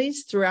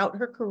families throughout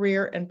her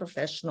career and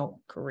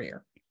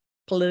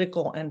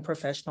political and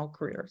professional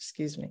career,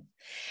 excuse me.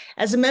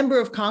 As a member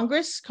of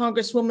Congress,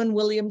 Congresswoman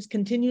Williams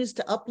continues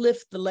to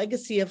uplift the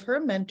legacy of her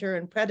mentor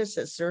and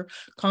predecessor,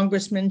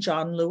 Congressman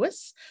John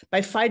Lewis,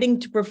 by fighting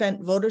to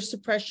prevent voter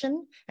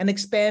suppression and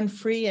expand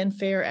free and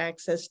fair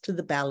access to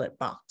the ballot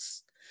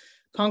box.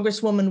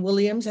 Congresswoman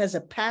Williams has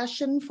a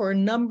passion for a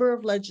number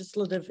of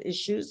legislative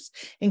issues,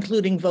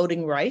 including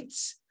voting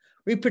rights,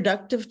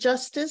 reproductive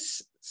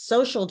justice,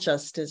 social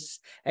justice,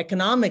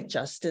 economic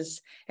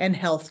justice, and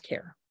health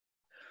care.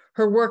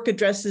 Her work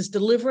addresses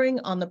delivering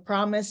on the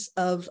promise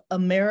of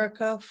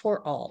America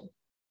for all.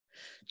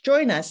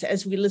 Join us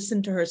as we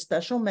listen to her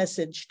special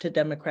message to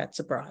Democrats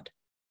abroad.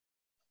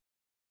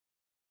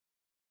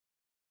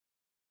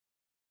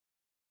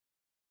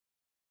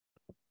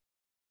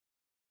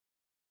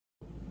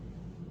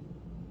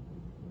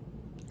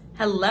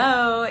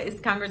 Hello, it's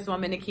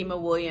Congresswoman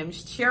Nikema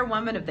Williams,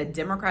 Chairwoman of the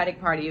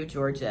Democratic Party of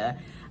Georgia.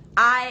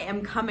 I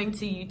am coming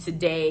to you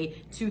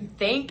today to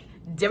thank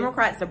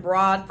Democrats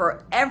abroad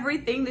for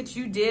everything that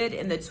you did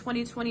in the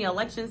 2020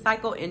 election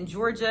cycle in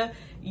Georgia.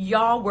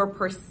 Y'all were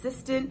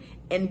persistent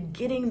in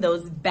getting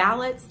those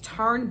ballots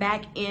turned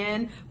back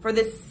in for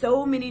the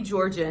so many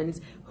Georgians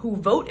who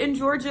vote in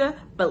Georgia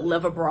but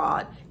live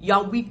abroad.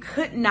 Y'all, we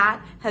could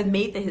not have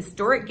made the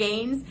historic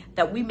gains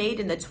that we made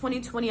in the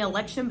 2020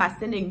 election by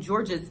sending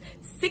Georgia's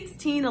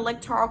 16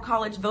 electoral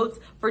college votes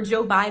for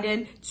Joe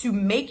Biden to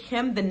make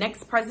him the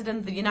next president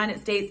of the United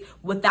States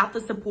without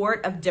the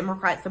support of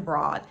Democrats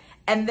abroad.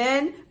 And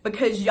then,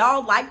 because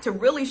y'all like to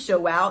really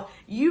show out,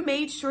 you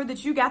made sure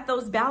that you got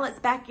those ballots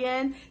back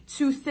in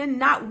to send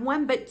not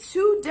one, but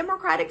two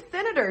Democratic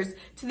senators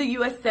to the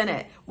U.S.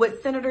 Senate,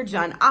 with Senator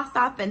John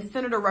Ossoff and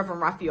Senator Reverend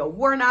Raphael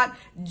Warnock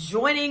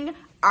joining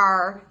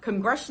our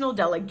congressional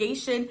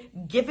delegation,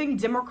 giving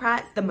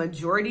Democrats the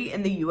majority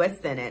in the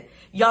U.S. Senate.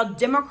 Y'all,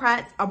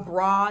 Democrats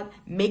abroad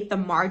make the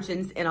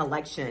margins in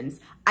elections.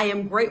 I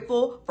am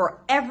grateful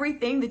for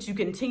everything that you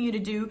continue to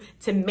do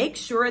to make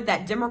sure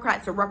that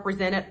Democrats are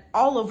represented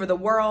all over the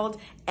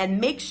world,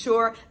 and make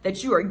sure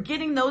that you are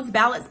getting those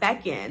ballots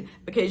back in,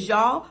 because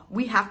y'all,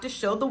 we have to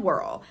show the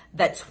world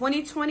that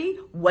 2020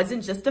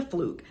 wasn't just a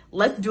fluke.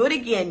 Let's do it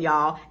again,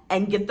 y'all,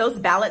 and get those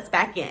ballots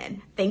back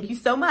in. Thank you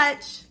so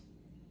much.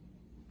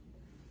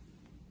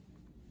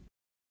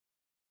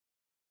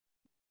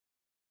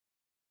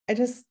 I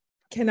just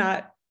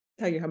cannot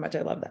tell you how much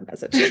I love that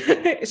message.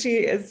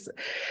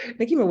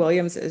 Nikema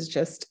Williams is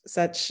just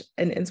such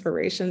an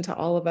inspiration to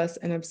all of us.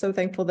 And I'm so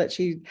thankful that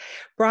she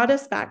brought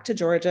us back to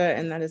Georgia.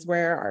 And that is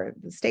where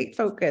the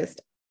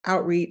state-focused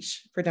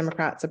outreach for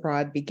Democrats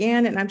abroad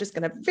began. And I'm just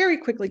going to very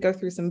quickly go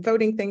through some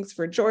voting things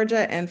for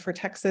Georgia and for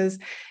Texas.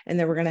 And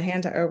then we're going to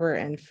hand it over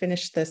and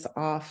finish this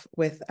off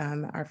with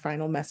our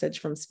final message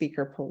from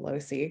Speaker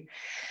Pelosi.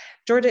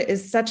 Georgia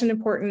is such an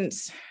important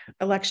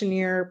election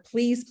year.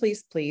 Please,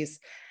 please, please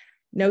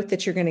note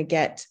that you're going to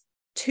get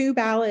two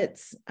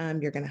ballots.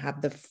 You're going to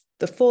have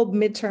the full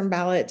midterm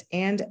ballot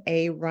and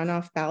a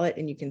runoff ballot,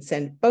 and you can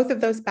send both of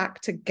those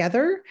back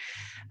together.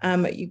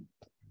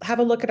 have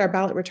a look at our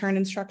ballot return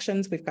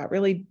instructions. We've got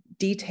really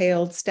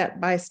detailed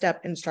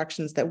step-by-step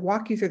instructions that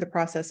walk you through the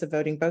process of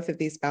voting both of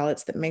these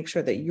ballots that make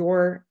sure that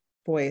your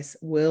voice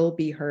will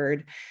be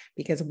heard,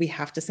 because we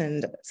have to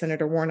send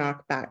Senator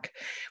Warnock back.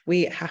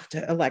 We have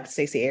to elect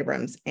Stacey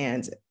Abrams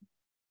and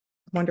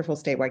wonderful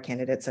statewide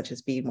candidates such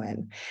as Bee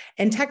Nguyen.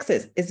 And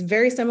Texas is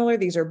very similar.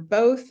 These are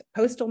both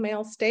postal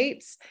mail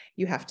states.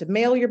 You have to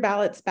mail your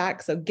ballots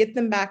back, so get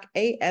them back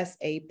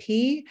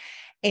ASAP.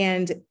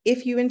 And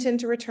if you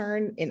intend to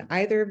return in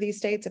either of these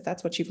states, if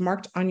that's what you've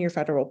marked on your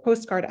federal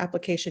postcard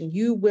application,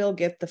 you will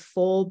get the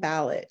full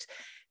ballot.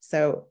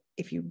 So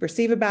if you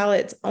receive a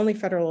ballot, it's only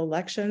federal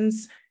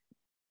elections,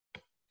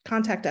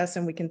 contact us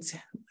and we can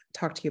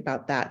talk to you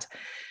about that.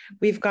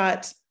 We've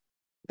got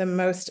the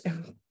most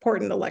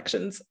important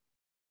elections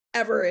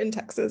ever in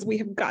Texas. We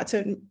have got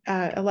to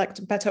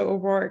elect Beto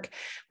O'Rourke.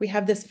 We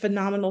have this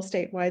phenomenal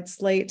statewide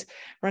slate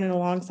running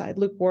alongside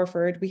Luke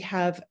Warford. We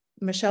have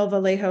Michelle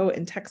Vallejo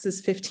in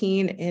Texas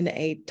 15 in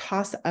a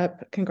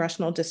toss-up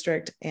congressional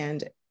district,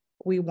 and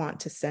we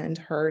want to send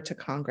her to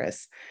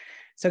Congress.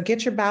 So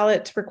get your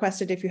ballot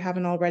requested if you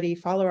haven't already.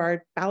 Follow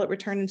our ballot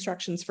return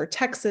instructions for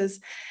Texas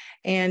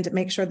and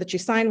make sure that you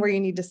sign where you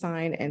need to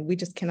sign. And we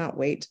just cannot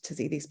wait to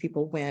see these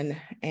people win.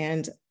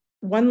 And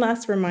one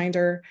last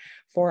reminder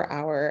for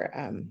our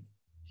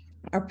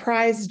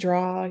prize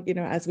draw,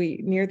 as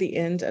we near the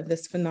end of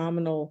this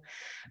phenomenal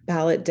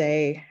ballot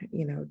day,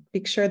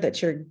 make sure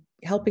that you're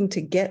helping to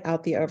get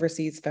out the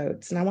overseas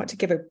votes. And I want to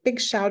give a big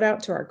shout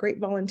out to our great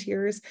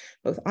volunteers,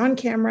 both on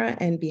camera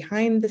and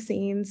behind the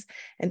scenes.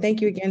 And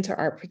thank you again to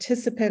our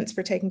participants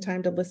for taking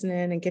time to listen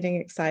in and getting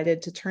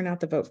excited to turn out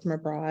the vote from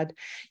abroad.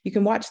 You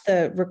can watch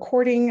the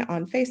recording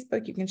on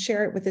Facebook. You can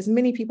share it with as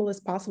many people as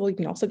possible. You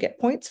can also get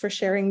points for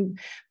sharing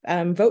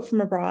Vote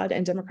from Abroad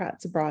and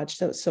Democrats Abroad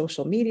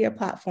social media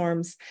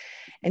platforms.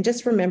 And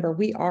just remember,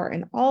 we are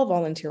an all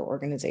volunteer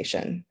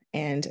organization,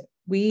 and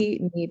we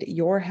need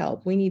your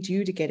help. We need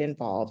you to get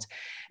involved.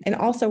 And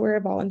also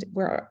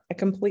we're a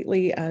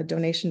completely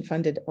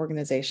donation-funded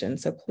organization.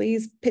 So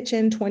please pitch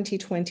in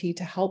 2020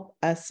 to help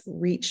us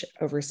reach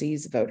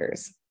overseas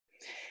voters.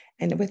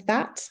 And with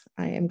that,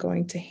 I am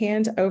going to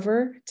hand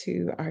over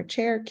to our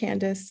chair,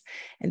 Candace.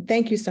 And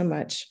thank you so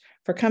much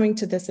for coming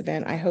to this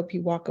event. I hope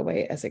you walk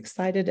away as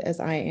excited as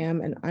I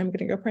am. And I'm going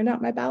to go print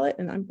out my ballot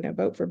and I'm going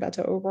to vote for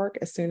Beto O'Rourke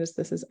as soon as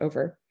this is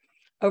over.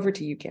 Over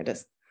to you,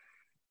 Candace.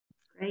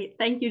 Great,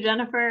 thank you,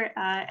 Jennifer.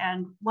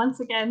 And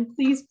once again,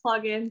 please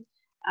plug in.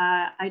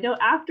 I know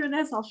after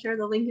this, I'll share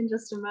the link in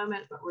just a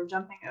moment, but we're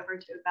jumping over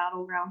to a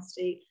battleground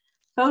state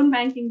phone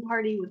banking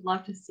party. Would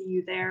love to see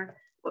you there.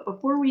 But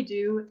before we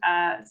do,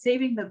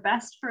 saving the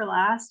best for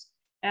last,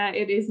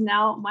 it is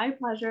now my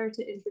pleasure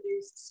to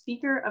introduce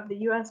Speaker of the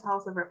U.S.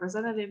 House of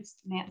Representatives,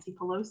 Nancy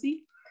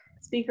Pelosi.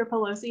 Speaker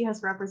Pelosi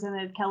has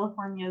represented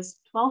California's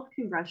 12th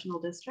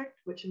congressional district,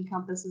 which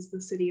encompasses the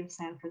city of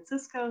San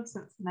Francisco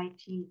since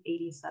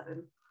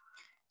 1987.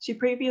 She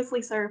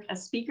previously served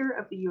as Speaker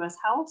of the U.S.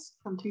 House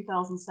from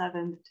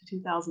 2007 to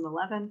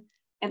 2011,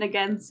 and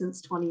again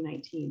since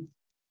 2019.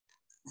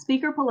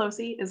 Speaker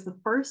Pelosi is the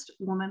first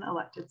woman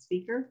elected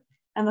Speaker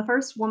and the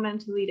first woman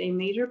to lead a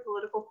major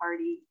political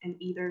party in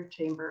either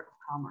chamber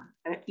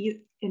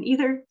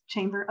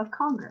of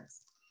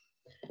Congress.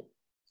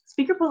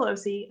 Speaker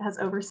Pelosi has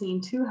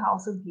overseen 2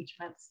 House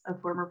impeachments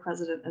of former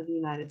President of the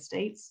United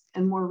States,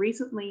 and more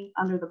recently,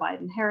 under the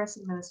Biden-Harris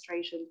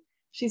administration,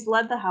 she's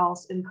led the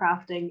House in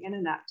crafting and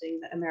enacting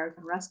the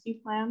American Rescue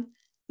Plan,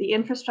 the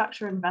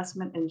Infrastructure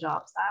Investment and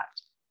Jobs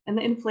Act, and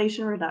the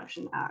Inflation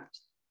Reduction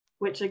Act,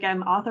 which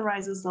again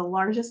authorizes the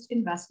largest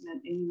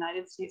investment in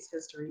United States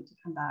history to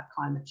combat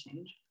climate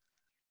change.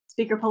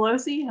 Speaker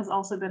Pelosi has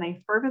also been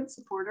a fervent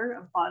supporter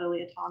of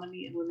bodily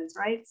autonomy and women's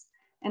rights,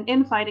 and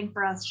in fighting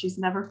for us, she's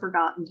never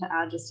forgotten to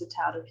add just a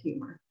tad of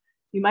humor.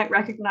 You might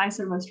recognize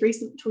her most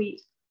recent tweet,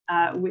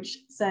 which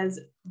says,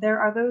 "There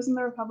are those in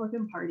the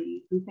Republican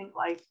Party who think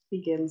life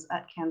begins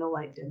at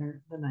candlelight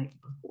dinner the night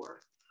before."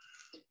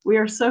 We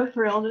are so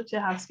thrilled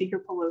to have Speaker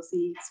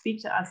Pelosi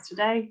speak to us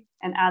today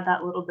and add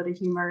that little bit of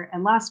humor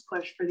and last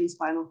push for these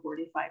final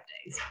 45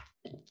 days.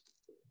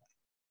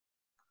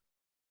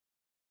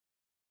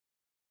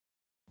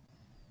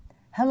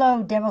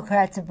 Hello,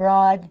 Democrats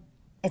abroad.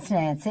 It's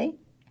Nancy,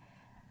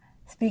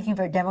 speaking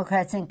for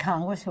Democrats in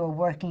Congress who are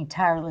working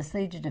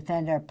tirelessly to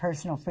defend our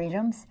personal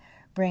freedoms,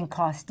 bring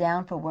costs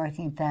down for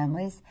working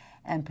families,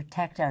 and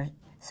protect our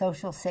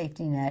social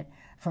safety net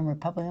from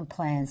Republican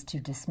plans to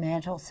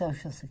dismantle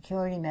Social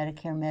Security,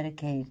 Medicare,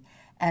 Medicaid,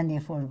 and the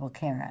Affordable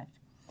Care Act.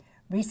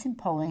 Recent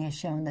polling has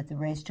shown that the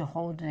race to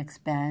hold and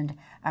expand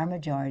our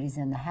majorities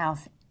in the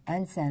House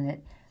and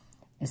Senate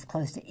is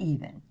close to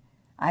even.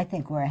 I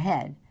think we're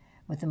ahead,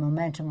 with the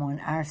momentum on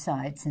our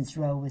side since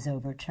Roe was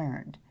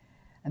overturned.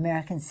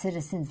 American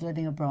citizens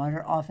living abroad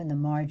are often the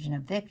margin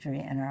of victory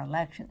in our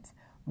elections.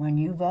 When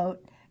you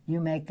vote, you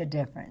make a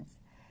difference.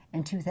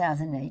 In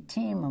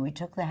 2018, when we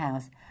took the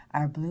House,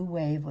 our blue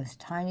wave was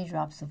tiny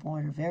drops of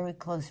water, very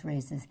close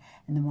races,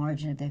 and the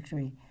margin of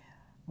victory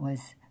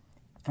was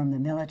from the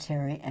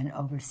military and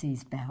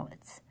overseas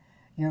ballots.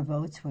 Your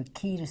votes were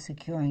key to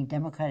securing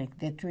Democratic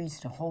victories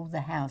to hold the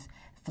House,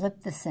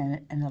 flip the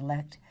Senate, and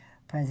elect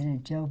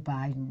President Joe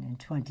Biden in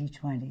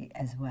 2020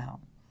 as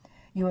well.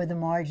 You are the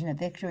margin of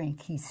victory in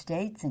key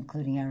states,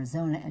 including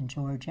Arizona and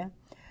Georgia.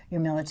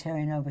 Your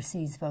military and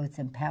overseas votes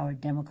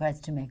empowered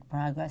Democrats to make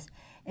progress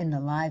in the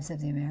lives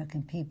of the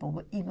American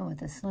people, even with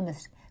the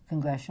slimmest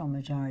congressional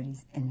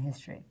majorities in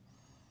history.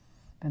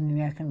 From the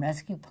American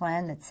Rescue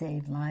Plan that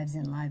saved lives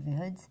and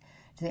livelihoods,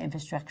 to the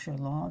infrastructure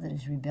law that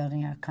is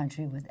rebuilding our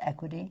country with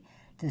equity,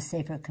 to the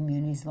Safer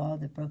Communities law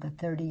that broke a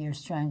 30-year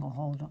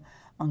stranglehold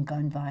on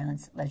gun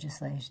violence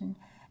legislation,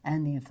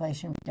 and the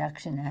Inflation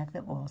Reduction Act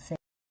that will save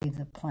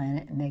the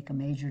planet and make a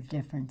major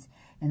difference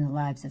in the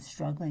lives of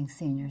struggling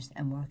seniors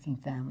and working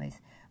families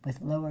with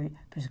lower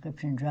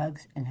prescription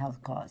drugs and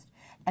health costs,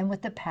 and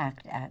with the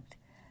PACT Act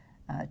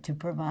to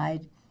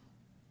provide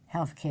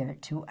health care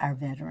to our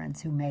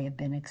veterans who may have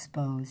been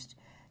exposed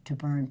to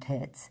burn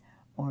pits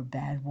or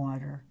bad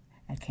water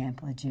at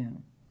Camp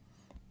Lejeune.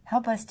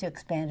 Help us to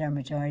expand our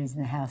majorities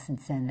in the House and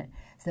Senate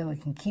so that we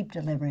can keep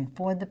delivering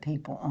for the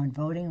people on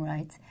voting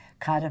rights,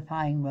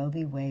 codifying Roe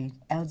v. Wade,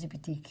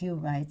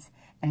 LGBTQ rights,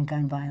 and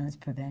gun violence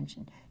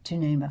prevention, to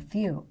name a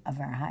few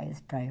of our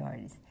highest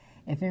priorities.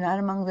 If you're not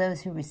among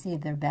those who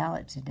received their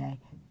ballot today,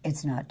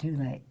 it's not too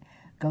late.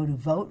 Go to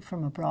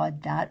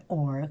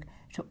votefromabroad.org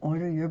to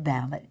order your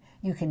ballot.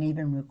 You can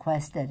even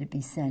request that it be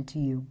sent to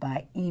you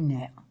by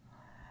email.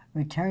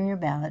 Return your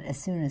ballot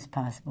as soon as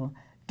possible.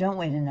 Don't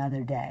wait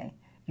another day.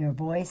 Your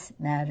voice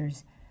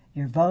matters.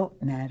 Your vote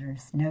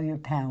matters. Know your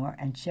power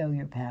and show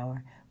your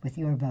power with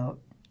your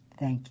vote.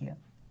 Thank you.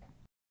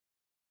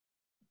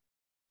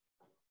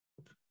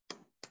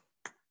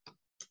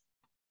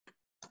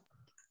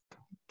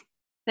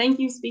 Thank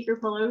you, Speaker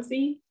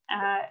Pelosi.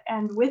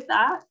 And with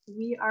that,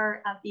 we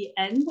are at the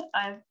end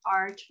of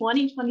our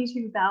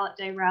 2022 Ballot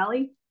Day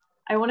Rally.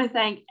 I want to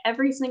thank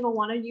every single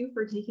one of you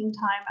for taking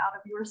time out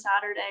of your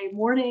Saturday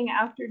morning,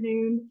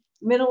 afternoon,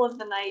 middle of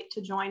the night to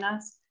join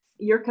us.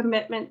 Your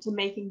commitment to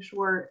making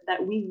sure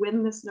that we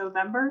win this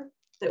November,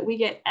 that we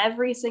get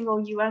every single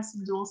US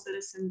dual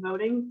citizen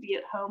voting, be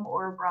it home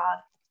or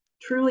abroad,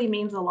 truly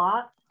means a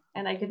lot.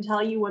 And I can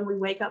tell you when we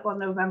wake up on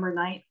November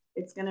 9th,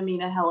 it's going to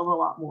mean a hell of a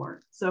lot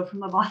more. So from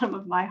the bottom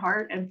of my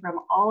heart and from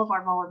all of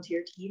our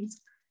volunteer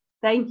teams,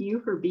 thank you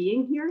for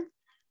being here.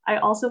 I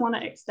also want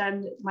to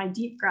extend my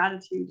deep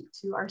gratitude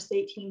to our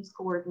state teams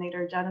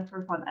coordinator,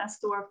 Jennifer von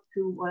Estorff,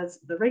 who was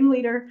the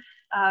ringleader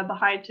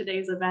behind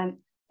today's event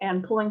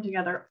and pulling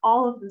together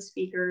all of the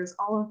speakers,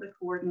 all of the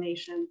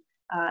coordination.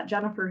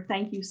 Jennifer,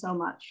 thank you so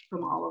much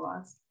from all of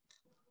us.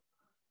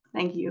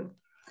 Thank you.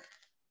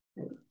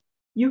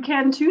 You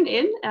can tune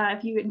in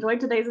if you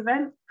enjoyed today's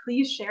event.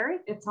 Please share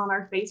it. It's on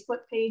our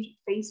Facebook page,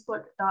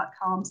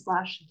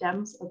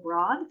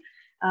 facebook.com/DemsAbroad.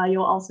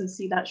 You'll also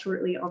see that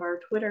shortly on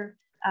our Twitter.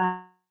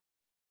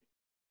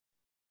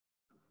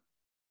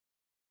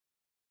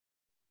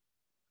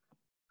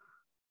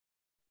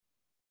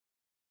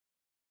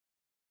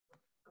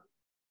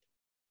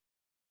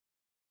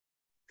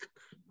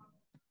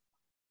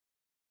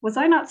 Was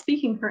I not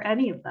speaking for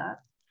any of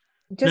that?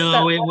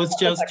 No, it was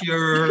just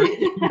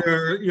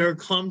your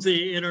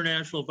clumsy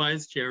international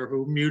vice chair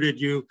who muted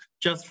you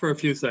just for a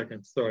few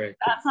seconds. Sorry.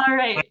 That's all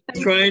right. I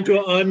was trying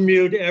to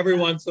unmute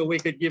everyone so we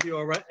could give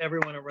you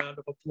everyone a round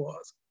of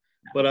applause,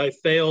 but I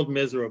failed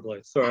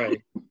miserably.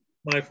 Sorry,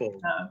 my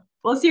fault.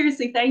 Well,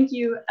 seriously, thank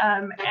you.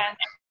 And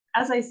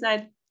as I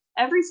said,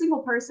 every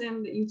single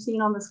person that you've seen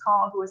on this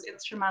call who was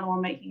instrumental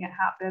in making it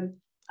happen,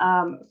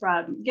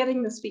 from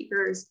getting the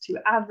speakers to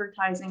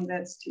advertising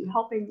this, to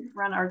helping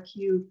run our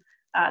queue,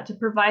 to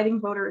providing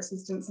voter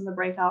assistance in the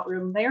breakout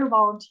room. They are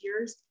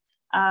volunteers,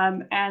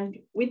 and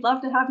we'd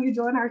love to have you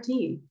join our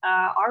team.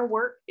 Our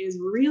work is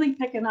really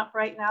picking up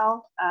right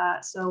now,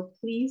 so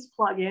please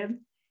plug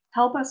in.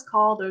 Help us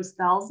call those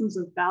thousands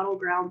of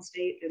battleground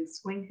state and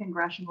swing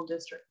congressional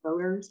district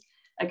voters.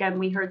 Again,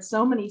 we heard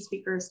so many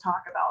speakers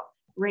talk about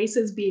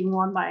races being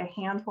won by a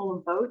handful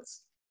of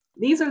votes.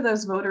 These are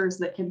those voters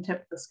that can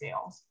tip the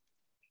scales.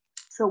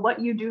 So what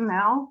you do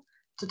now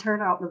to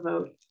turn out the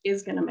vote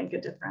is going to make a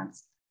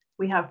difference.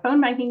 We have phone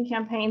banking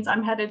campaigns.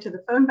 I'm headed to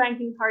the phone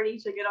banking party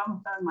to get on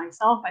the phone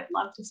myself. I'd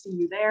love to see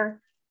you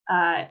there.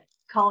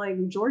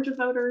 Calling Georgia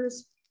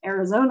voters,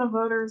 Arizona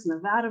voters,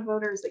 Nevada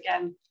voters,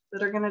 again,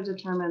 that are going to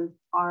determine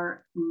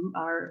our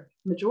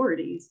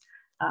majorities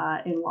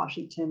in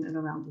Washington and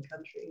around the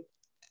country.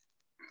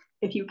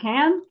 If you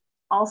can,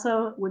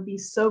 also would be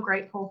so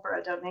grateful for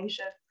a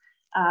donation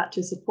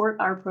to support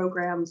our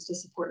programs, to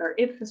support our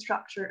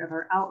infrastructure and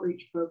our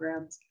outreach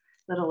programs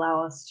that allow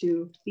us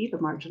to be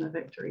the margin of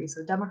victory.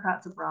 So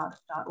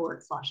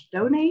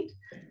democratsabroad.org/donate.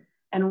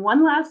 And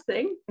one last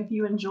thing, if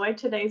you enjoyed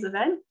today's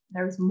event,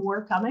 there's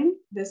more coming.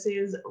 This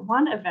is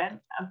one event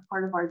of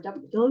part of our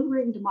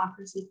Delivering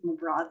Democracy from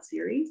Abroad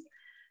series.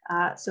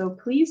 So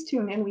please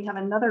tune in. We have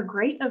another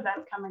great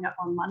event coming up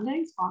on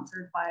Monday,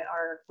 sponsored by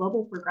our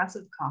Global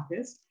Progressive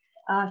Caucus,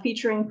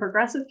 featuring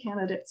progressive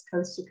candidates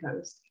coast to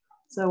coast.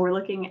 So we're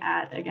looking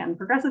at, again,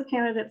 progressive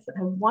candidates that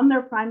have won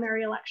their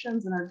primary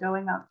elections and are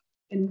going up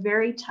in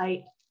very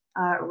tight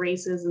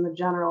races in the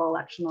general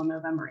election on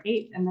November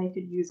 8th, and they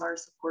could use our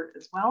support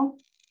as well.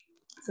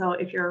 So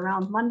if you're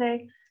around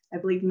Monday, I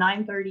believe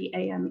 9:30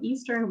 a.m.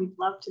 Eastern, we'd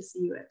love to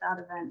see you at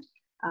that event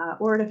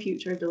or at a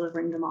future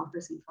Delivering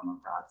Democracy from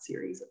Abroad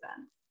series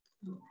event.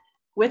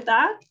 With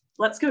that,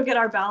 let's go get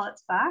our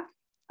ballots back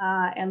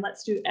and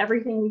let's do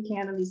everything we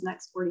can in these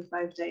next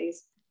 45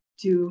 days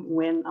to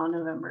win on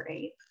November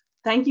 8th.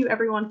 Thank you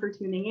everyone for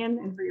tuning in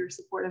and for your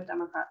support of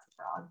Democrats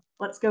Abroad.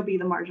 Let's go be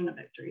the margin of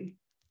victory.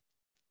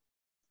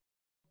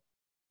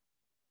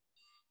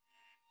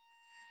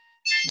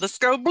 Let's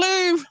go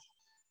blue.